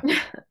it. Yeah.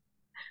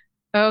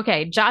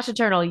 Okay, Josh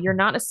Eternal, you're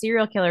not a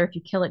serial killer if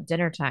you kill at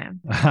dinner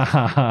time.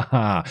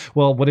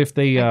 Well, what if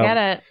they? I get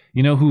it.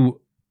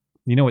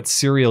 You know what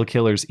serial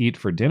killers eat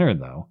for dinner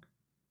though?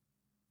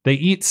 They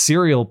eat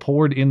cereal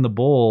poured in the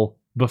bowl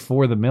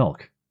before the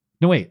milk.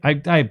 No, wait.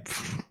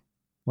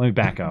 Let me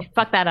back up.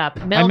 Fuck that up.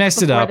 Milk I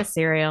messed it before up. the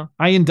cereal.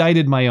 I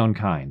indicted my own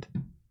kind.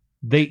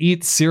 They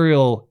eat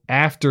cereal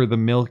after the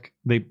milk.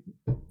 You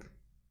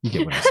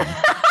get what I'm saying.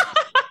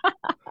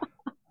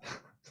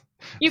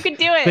 You can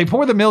do it. They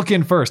pour the milk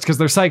in first because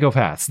they're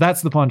psychopaths.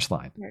 That's the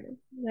punchline.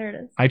 There it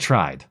is. I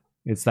tried.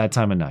 It's that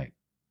time of night.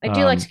 I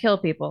do like to kill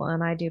people,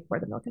 and I do pour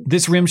the milk in.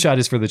 This rim shot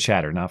is for the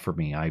chatter, not for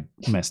me. I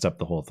messed up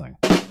the whole thing.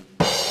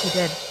 You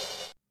did.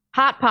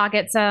 Hot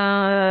Pockets.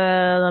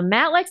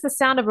 Matt likes the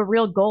sound of a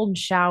real golden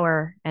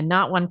shower and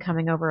not one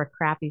coming over a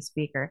crappy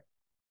speaker.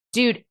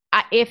 Dude,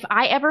 if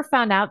I ever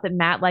found out that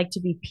Matt liked to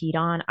be peed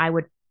on, I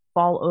would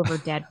fall over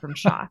dead from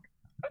shock.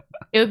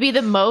 It would be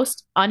the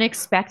most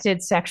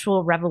unexpected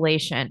sexual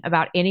revelation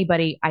about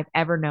anybody I've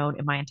ever known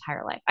in my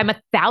entire life. I'm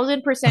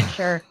 1,000%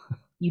 sure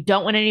you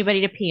don't want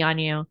anybody to pee on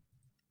you.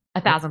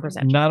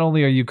 1,000%. Not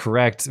only are you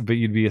correct, but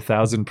you'd be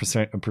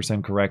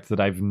 1,000% correct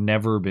that I've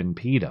never been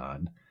peed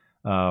on,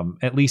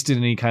 at least in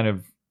any kind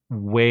of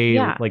way.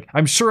 Yeah. Like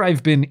I'm sure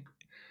I've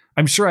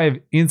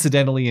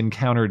incidentally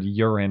encountered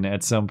urine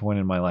at some point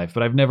in my life,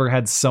 but I've never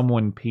had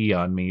someone pee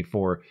on me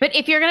for. But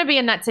if you're going to be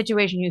in that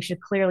situation, you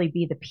should clearly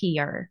be the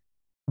peer.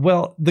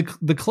 Well,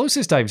 the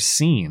closest I've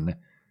seen,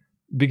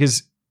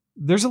 because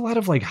there's a lot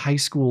of like high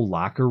school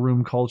locker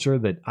room culture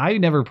that I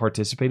never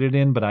participated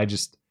in, but I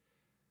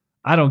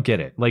don't get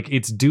it. Like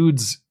it's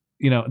dudes,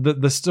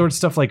 the sort of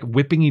stuff like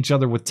whipping each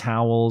other with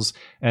towels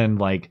and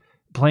like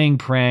playing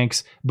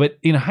pranks. But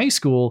in high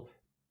school,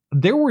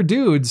 there were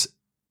dudes,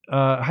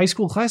 high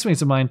school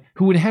classmates of mine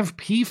who would have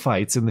pee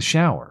fights in the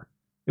shower.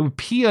 They would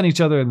pee on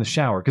each other in the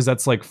shower because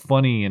that's like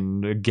funny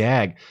and a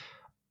gag.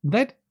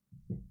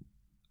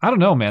 I don't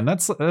know, man.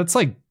 That's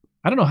like,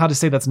 I don't know how to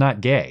say that's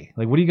not gay.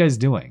 Like, what are you guys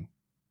doing?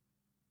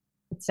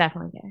 It's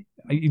definitely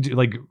gay.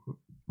 Like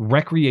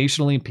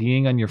recreationally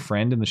peeing on your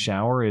friend in the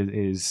shower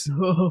is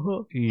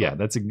yeah,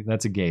 that's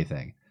a gay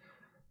thing.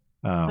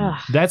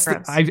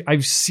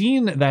 I've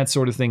seen that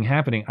sort of thing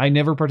happening. I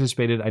never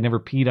participated. I never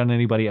peed on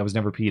anybody. I was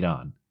never peed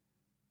on.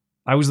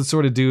 I was the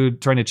sort of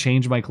dude trying to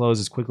change my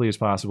clothes as quickly as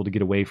possible to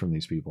get away from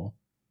these people.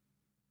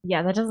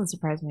 Yeah, that doesn't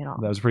surprise me at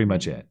all. That was pretty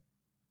much it.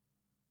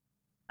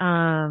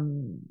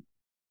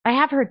 I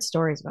have heard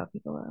stories about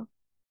people though.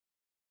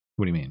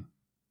 What do you mean?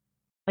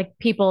 like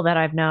people that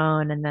I've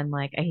known, and then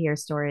like I hear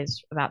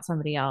stories about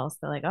somebody else.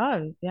 They're like,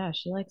 oh yeah,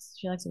 she likes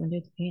it when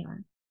dudes paint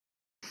her.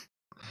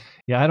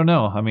 Yeah, I don't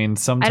know. I mean,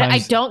 sometimes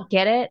I don't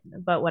get it,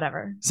 but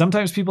whatever.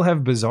 Sometimes people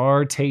have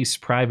bizarre tastes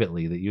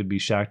privately that you'd be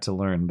shocked to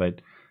learn.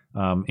 But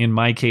in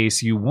my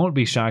case, you won't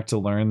be shocked to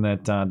learn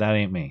that that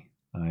ain't me.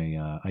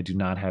 I do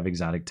not have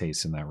exotic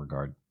tastes in that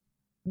regard.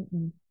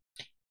 Mm-mm.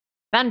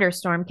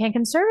 Thunderstorm. Can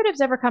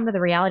conservatives ever come to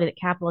the reality that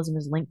capitalism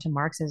is linked to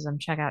Marxism?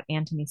 Check out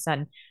Anthony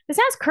Sutton. This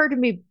has occurred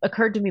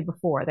to me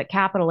before that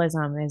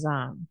capitalism is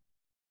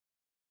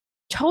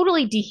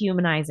totally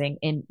dehumanizing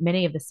in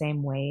many of the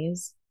same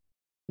ways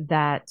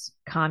that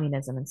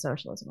communism and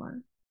socialism are.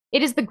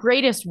 It is the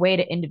greatest way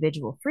to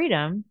individual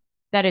freedom.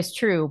 That is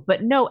true,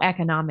 but no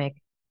economic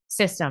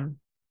system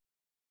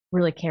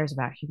really cares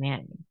about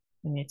humanity.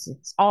 I mean,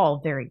 it's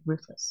all very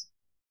ruthless.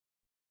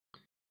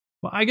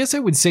 Well, I guess I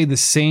would say the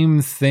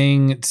same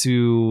thing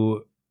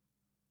to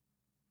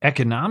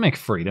economic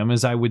freedom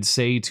as I would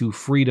say to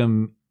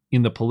freedom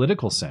in the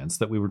political sense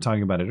that we were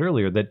talking about it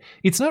earlier, that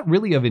it's not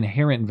really of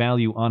inherent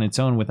value on its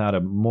own without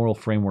a moral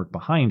framework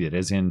behind it,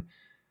 as in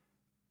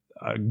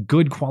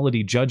good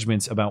quality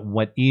judgments about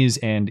what is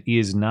and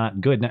is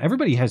not good. Now,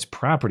 everybody has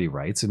property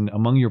rights, and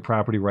among your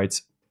property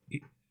rights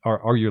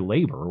are your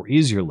labor, or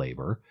is your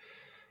labor.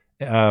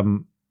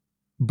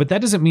 But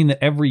that doesn't mean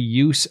that every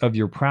use of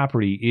your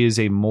property is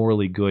a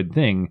morally good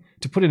thing.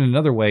 To put it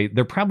another way,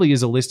 there probably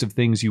is a list of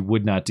things you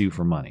would not do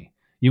for money.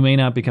 You may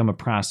not become a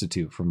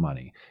prostitute for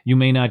money. You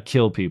may not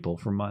kill people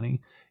for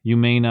money. You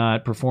may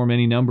not perform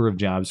any number of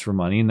jobs for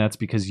money, and that's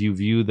because you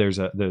view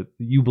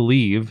you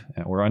believe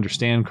or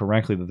understand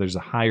correctly that there's a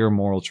higher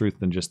moral truth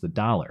than just the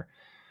dollar.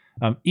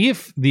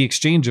 If the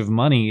exchange of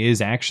money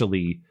is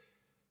actually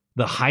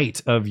the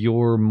height of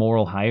your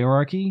moral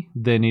hierarchy,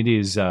 then it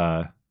is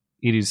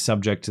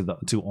subject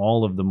to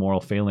all of the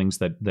moral failings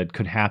that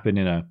could happen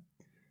in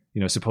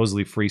a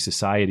supposedly free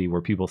society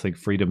where people think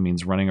freedom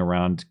means running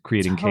around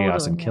creating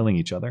chaos and killing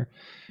each other.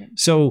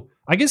 So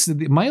I guess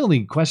my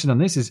only question on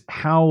this is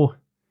how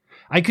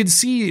I could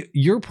see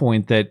your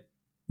point that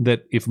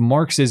if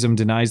Marxism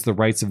denies the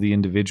rights of the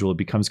individual, it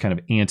becomes kind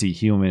of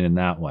anti-human in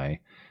that way.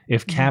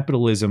 If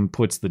capitalism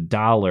puts the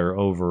dollar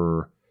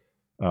over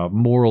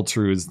moral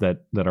truths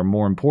that are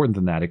more important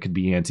than that, it could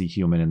be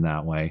anti-human in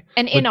that way.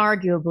 And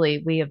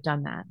inarguably, we have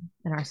done that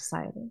in our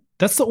society.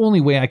 That's the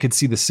only way I could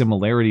see the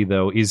similarity,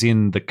 though, is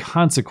in the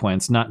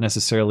consequence, not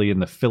necessarily in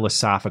the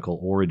philosophical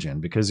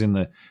origin. Because in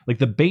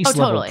the base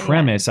level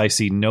premise, I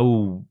see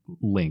no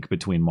link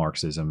between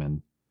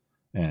Marxism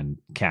and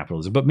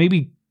capitalism. But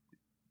maybe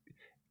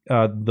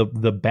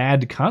the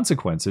bad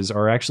consequences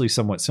are actually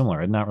somewhat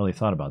similar. I'd not really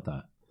thought about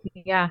that.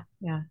 Yeah.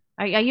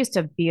 I used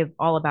to be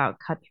all about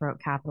cutthroat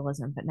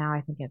capitalism, but now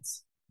I think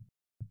it's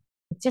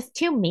just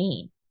too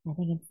mean. I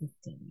think it's just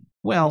too mean.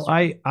 Well,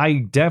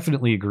 I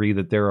definitely agree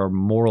that there are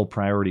moral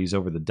priorities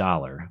over the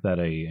dollar that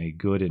a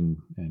good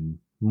and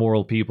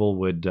moral people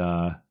would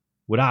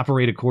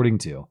operate according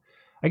to.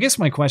 I guess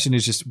my question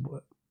is just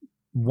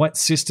what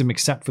system,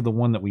 except for the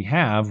one that we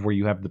have, where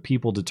you have the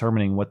people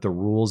determining what the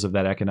rules of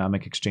that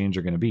economic exchange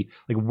are going to be.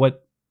 Like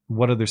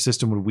what other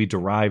system would we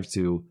derive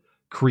to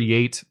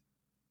create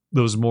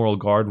those moral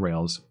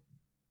guardrails,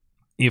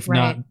 if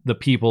not the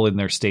people in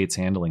their states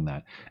handling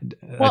that?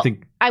 Well,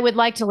 I would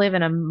like to live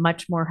in a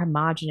much more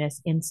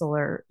homogenous,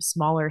 insular,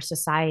 smaller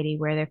society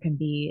where there can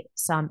be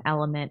some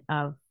element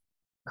of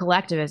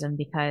collectivism,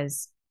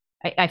 because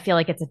I feel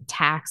like it's a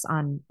tax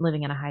on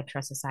living in a high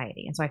trust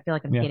society. And so I feel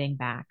like I'm getting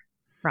back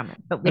from it.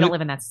 But we don't live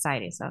in that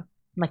society. So I'm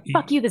like,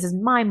 fuck you, this is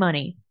my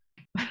money.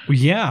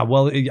 Yeah,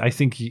 well, I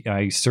think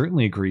I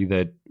certainly agree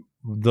that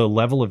the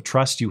level of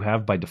trust you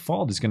have by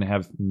default is going to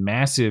have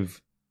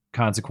massive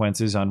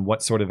consequences on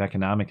what sort of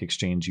economic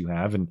exchange you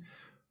have and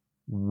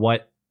I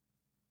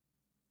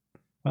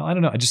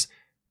don't know, just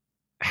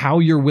how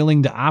you're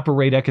willing to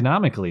operate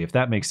economically, if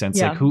that makes sense.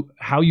 Yeah. Like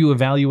how you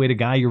evaluate a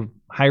guy you're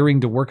hiring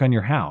to work on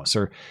your house,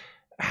 or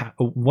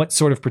what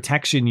sort of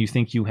protection you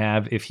think you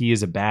have if he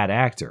is a bad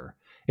actor.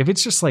 If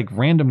it's just like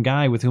random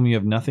guy with whom you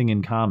have nothing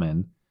in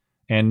common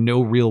and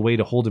no real way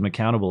to hold him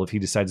accountable if he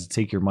decides to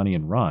take your money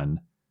and run.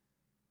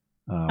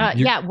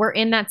 We're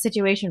in that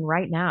situation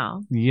right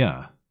now.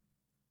 Yeah.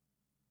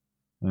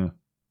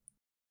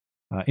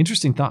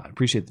 Interesting thought.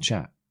 Appreciate the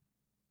chat.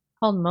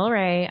 Holden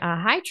Mulray.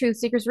 Hi, Truth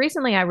Seekers.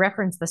 Recently, I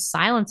referenced the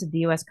silence of the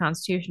U.S.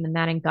 Constitution and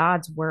that in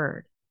God's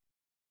word.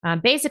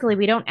 Basically,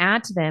 we don't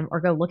add to them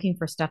or go looking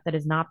for stuff that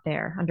is not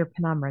there under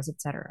penumbras,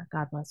 etc.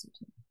 God bless you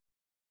too.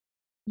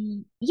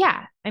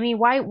 Yeah, I mean,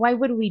 why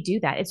would we do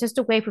that? It's just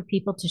a way for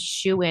people to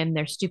shoo in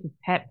their stupid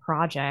pet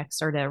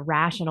projects or to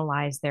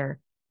rationalize their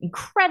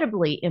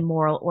incredibly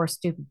immoral or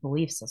stupid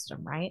belief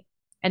system, right?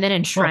 And then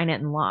enshrine it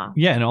in law.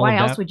 Yeah, and why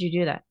else would you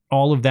do that?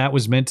 All of that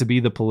was meant to be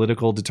the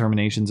political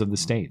determinations of the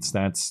states.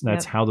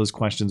 That's how those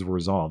questions were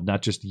resolved,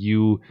 not just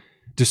you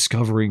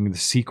discovering the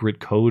secret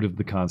code of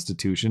the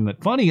Constitution that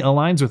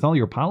aligns with all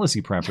your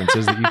policy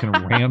preferences that you can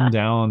ram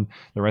down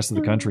the rest of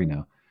the country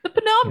now. The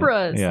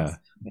penumbras. Yeah.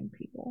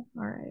 People.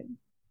 All right.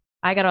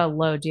 I got to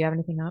load. Do you have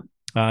anything up?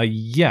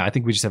 Yeah, I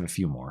think we just have a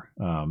few more.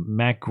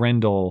 Matt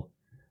Grendel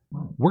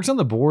worked on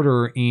the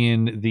border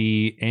in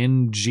the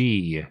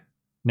NG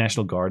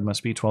National Guard,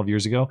 must be 12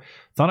 years ago.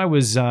 Thought I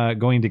was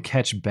going to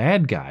catch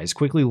bad guys.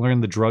 Quickly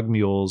learned the drug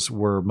mules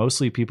were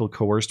mostly people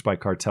coerced by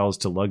cartels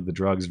to lug the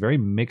drugs. Very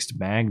mixed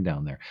bag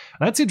down there.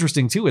 That's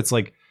interesting too. It's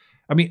like,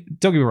 I mean,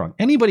 don't get me wrong.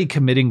 Anybody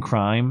committing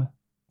crime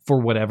for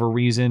whatever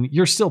reason,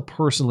 you're still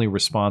personally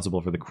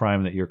responsible for the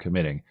crime that you're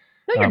committing.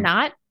 No, you're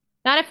not.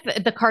 Not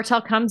if the cartel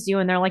comes to you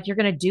and they're like, you're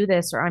going to do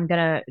this or I'm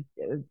going to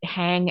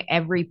hang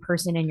every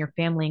person in your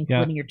family,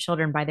 including your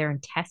children, by their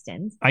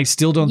intestines. I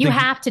still don't think you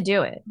have to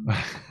do it.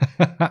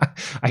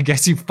 I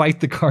guess you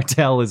fight the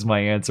cartel is my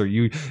answer.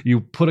 You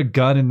put a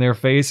gun in their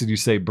face and you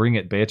say, bring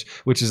it, bitch,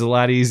 which is a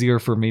lot easier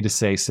for me to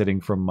say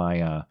sitting from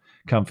my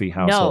comfy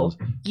household.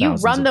 No, you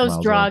run those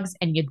drugs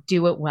and you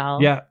do it well.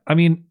 Yeah. I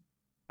mean,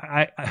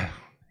 I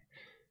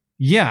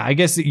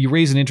guess you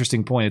raise an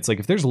interesting point. It's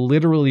like if there's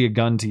literally a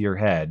gun to your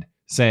head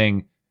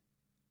saying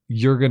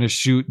you're going to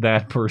shoot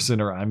that person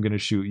or I'm going to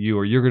shoot you,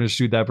 or you're going to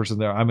shoot that person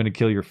there, I'm going to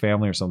kill your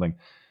family or something.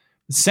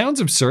 It sounds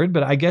absurd,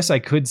 but I guess I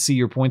could see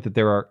your point that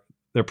there are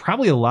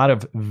probably a lot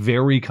of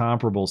very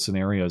comparable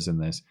scenarios in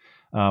this.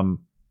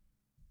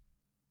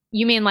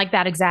 You mean like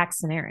that exact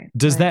scenario?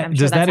 Does that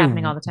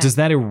happening all the time. Does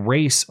that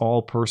erase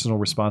all personal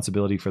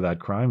responsibility for that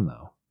crime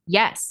though?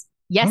 Yes,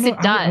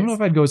 it does. I don't know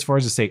if I'd go as far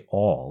as to say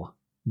all,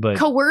 but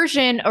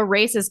coercion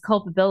erases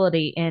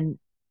culpability in.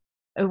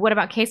 What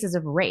about cases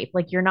of rape?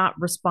 Like you're not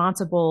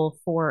responsible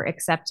for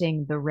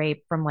accepting the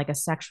rape from like a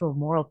sexual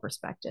moral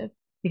perspective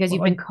because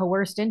you've been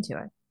coerced into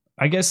it.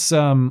 I guess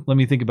let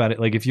me think about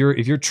it. Like if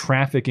you're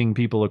trafficking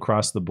people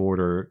across the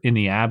border in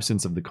the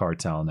absence of the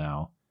cartel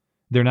now,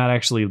 they're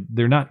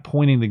not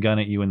pointing the gun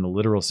at you in the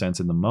literal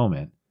sense in the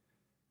moment.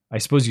 I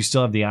suppose you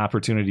still have the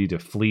opportunity to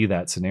flee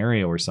that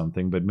scenario or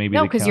something, but maybe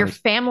no, because your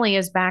family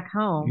is back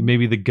home.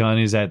 Maybe the gun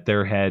is at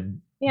their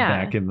head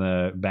back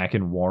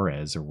in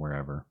Juarez or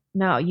wherever.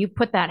 No, you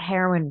put that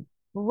heroin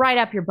right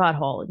up your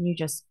butthole and you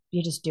just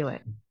do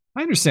it.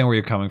 I understand where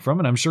you're coming from,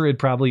 and I'm sure it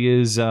probably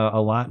is a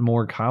lot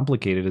more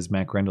complicated, as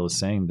Matt Grendel is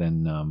saying,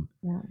 than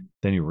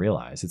you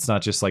realize. It's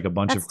not just like a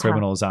bunch of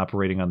criminals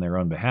operating on their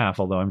own behalf,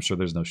 although I'm sure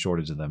there's no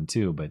shortage of them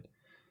too. But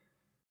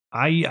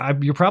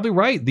you're probably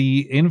right.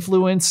 The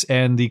influence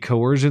and the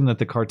coercion that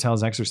the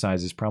cartels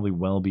exercise is probably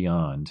well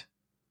beyond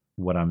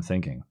what I'm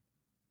thinking.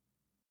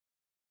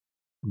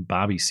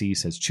 Bobby C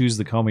says, choose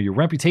the coma. Your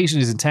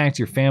reputation is intact.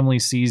 Your family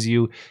sees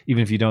you,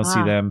 even if you don't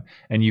see them,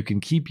 and you can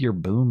keep your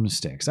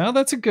boomsticks. Oh,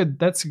 that's a good.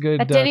 That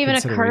didn't even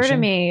occur to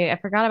me. I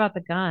forgot about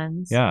the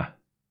guns. Yeah.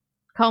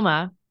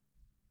 Coma.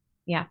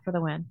 Yeah, for the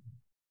win.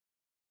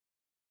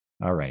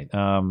 All right.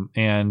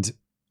 And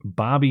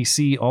Bobby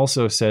C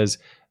also says,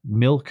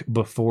 milk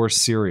before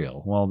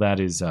cereal. Well, that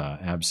is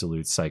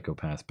absolute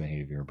psychopath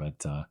behavior,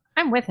 but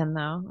I'm with him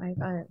though. I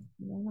don't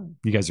know.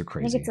 You guys are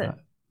crazy. It's a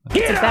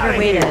better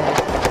way to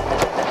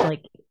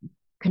like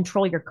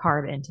control your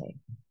carb intake.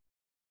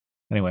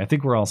 Anyway, I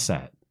think we're all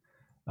set.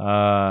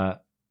 Double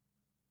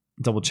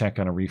check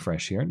on a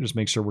refresh here. Just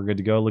make sure we're good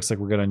to go. Looks like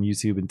we're good on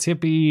YouTube and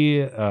Tippy.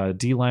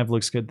 DLive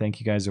looks good. Thank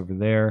you guys over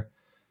there.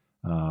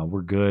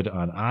 We're good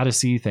on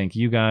Odyssey. Thank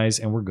you guys.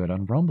 And we're good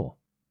on Rumble.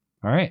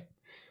 All right.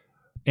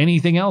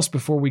 Anything else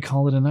before we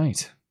call it a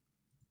night?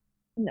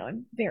 No,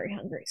 I'm very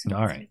hungry. So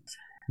all right.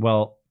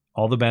 Well,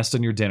 all the best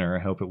on your dinner.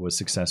 I hope it was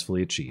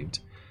successfully achieved.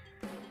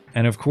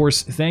 And of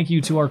course, thank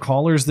you to our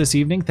callers this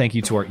evening. Thank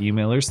you to our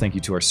emailers. Thank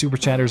you to our super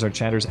chatters, our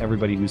chatters,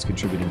 everybody who's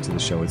contributing to the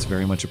show. It's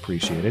very much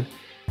appreciated.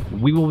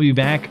 We will be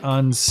back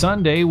on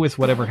Sunday with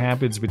whatever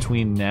happens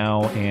between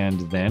now and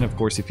then. Of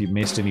course, if you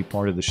missed any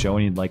part of the show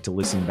and you'd like to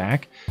listen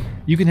back,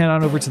 you can head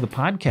on over to the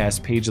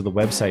podcast page of the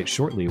website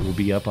shortly. It will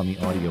be up on the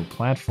audio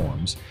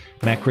platforms.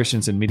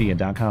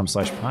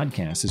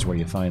 MattChristiansenMedia.com/podcast is where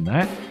you find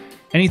that.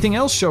 Anything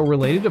else show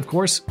related, of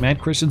course,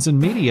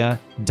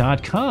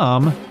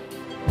 MattChristiansenMedia.com.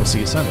 We'll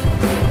see you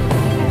Sunday.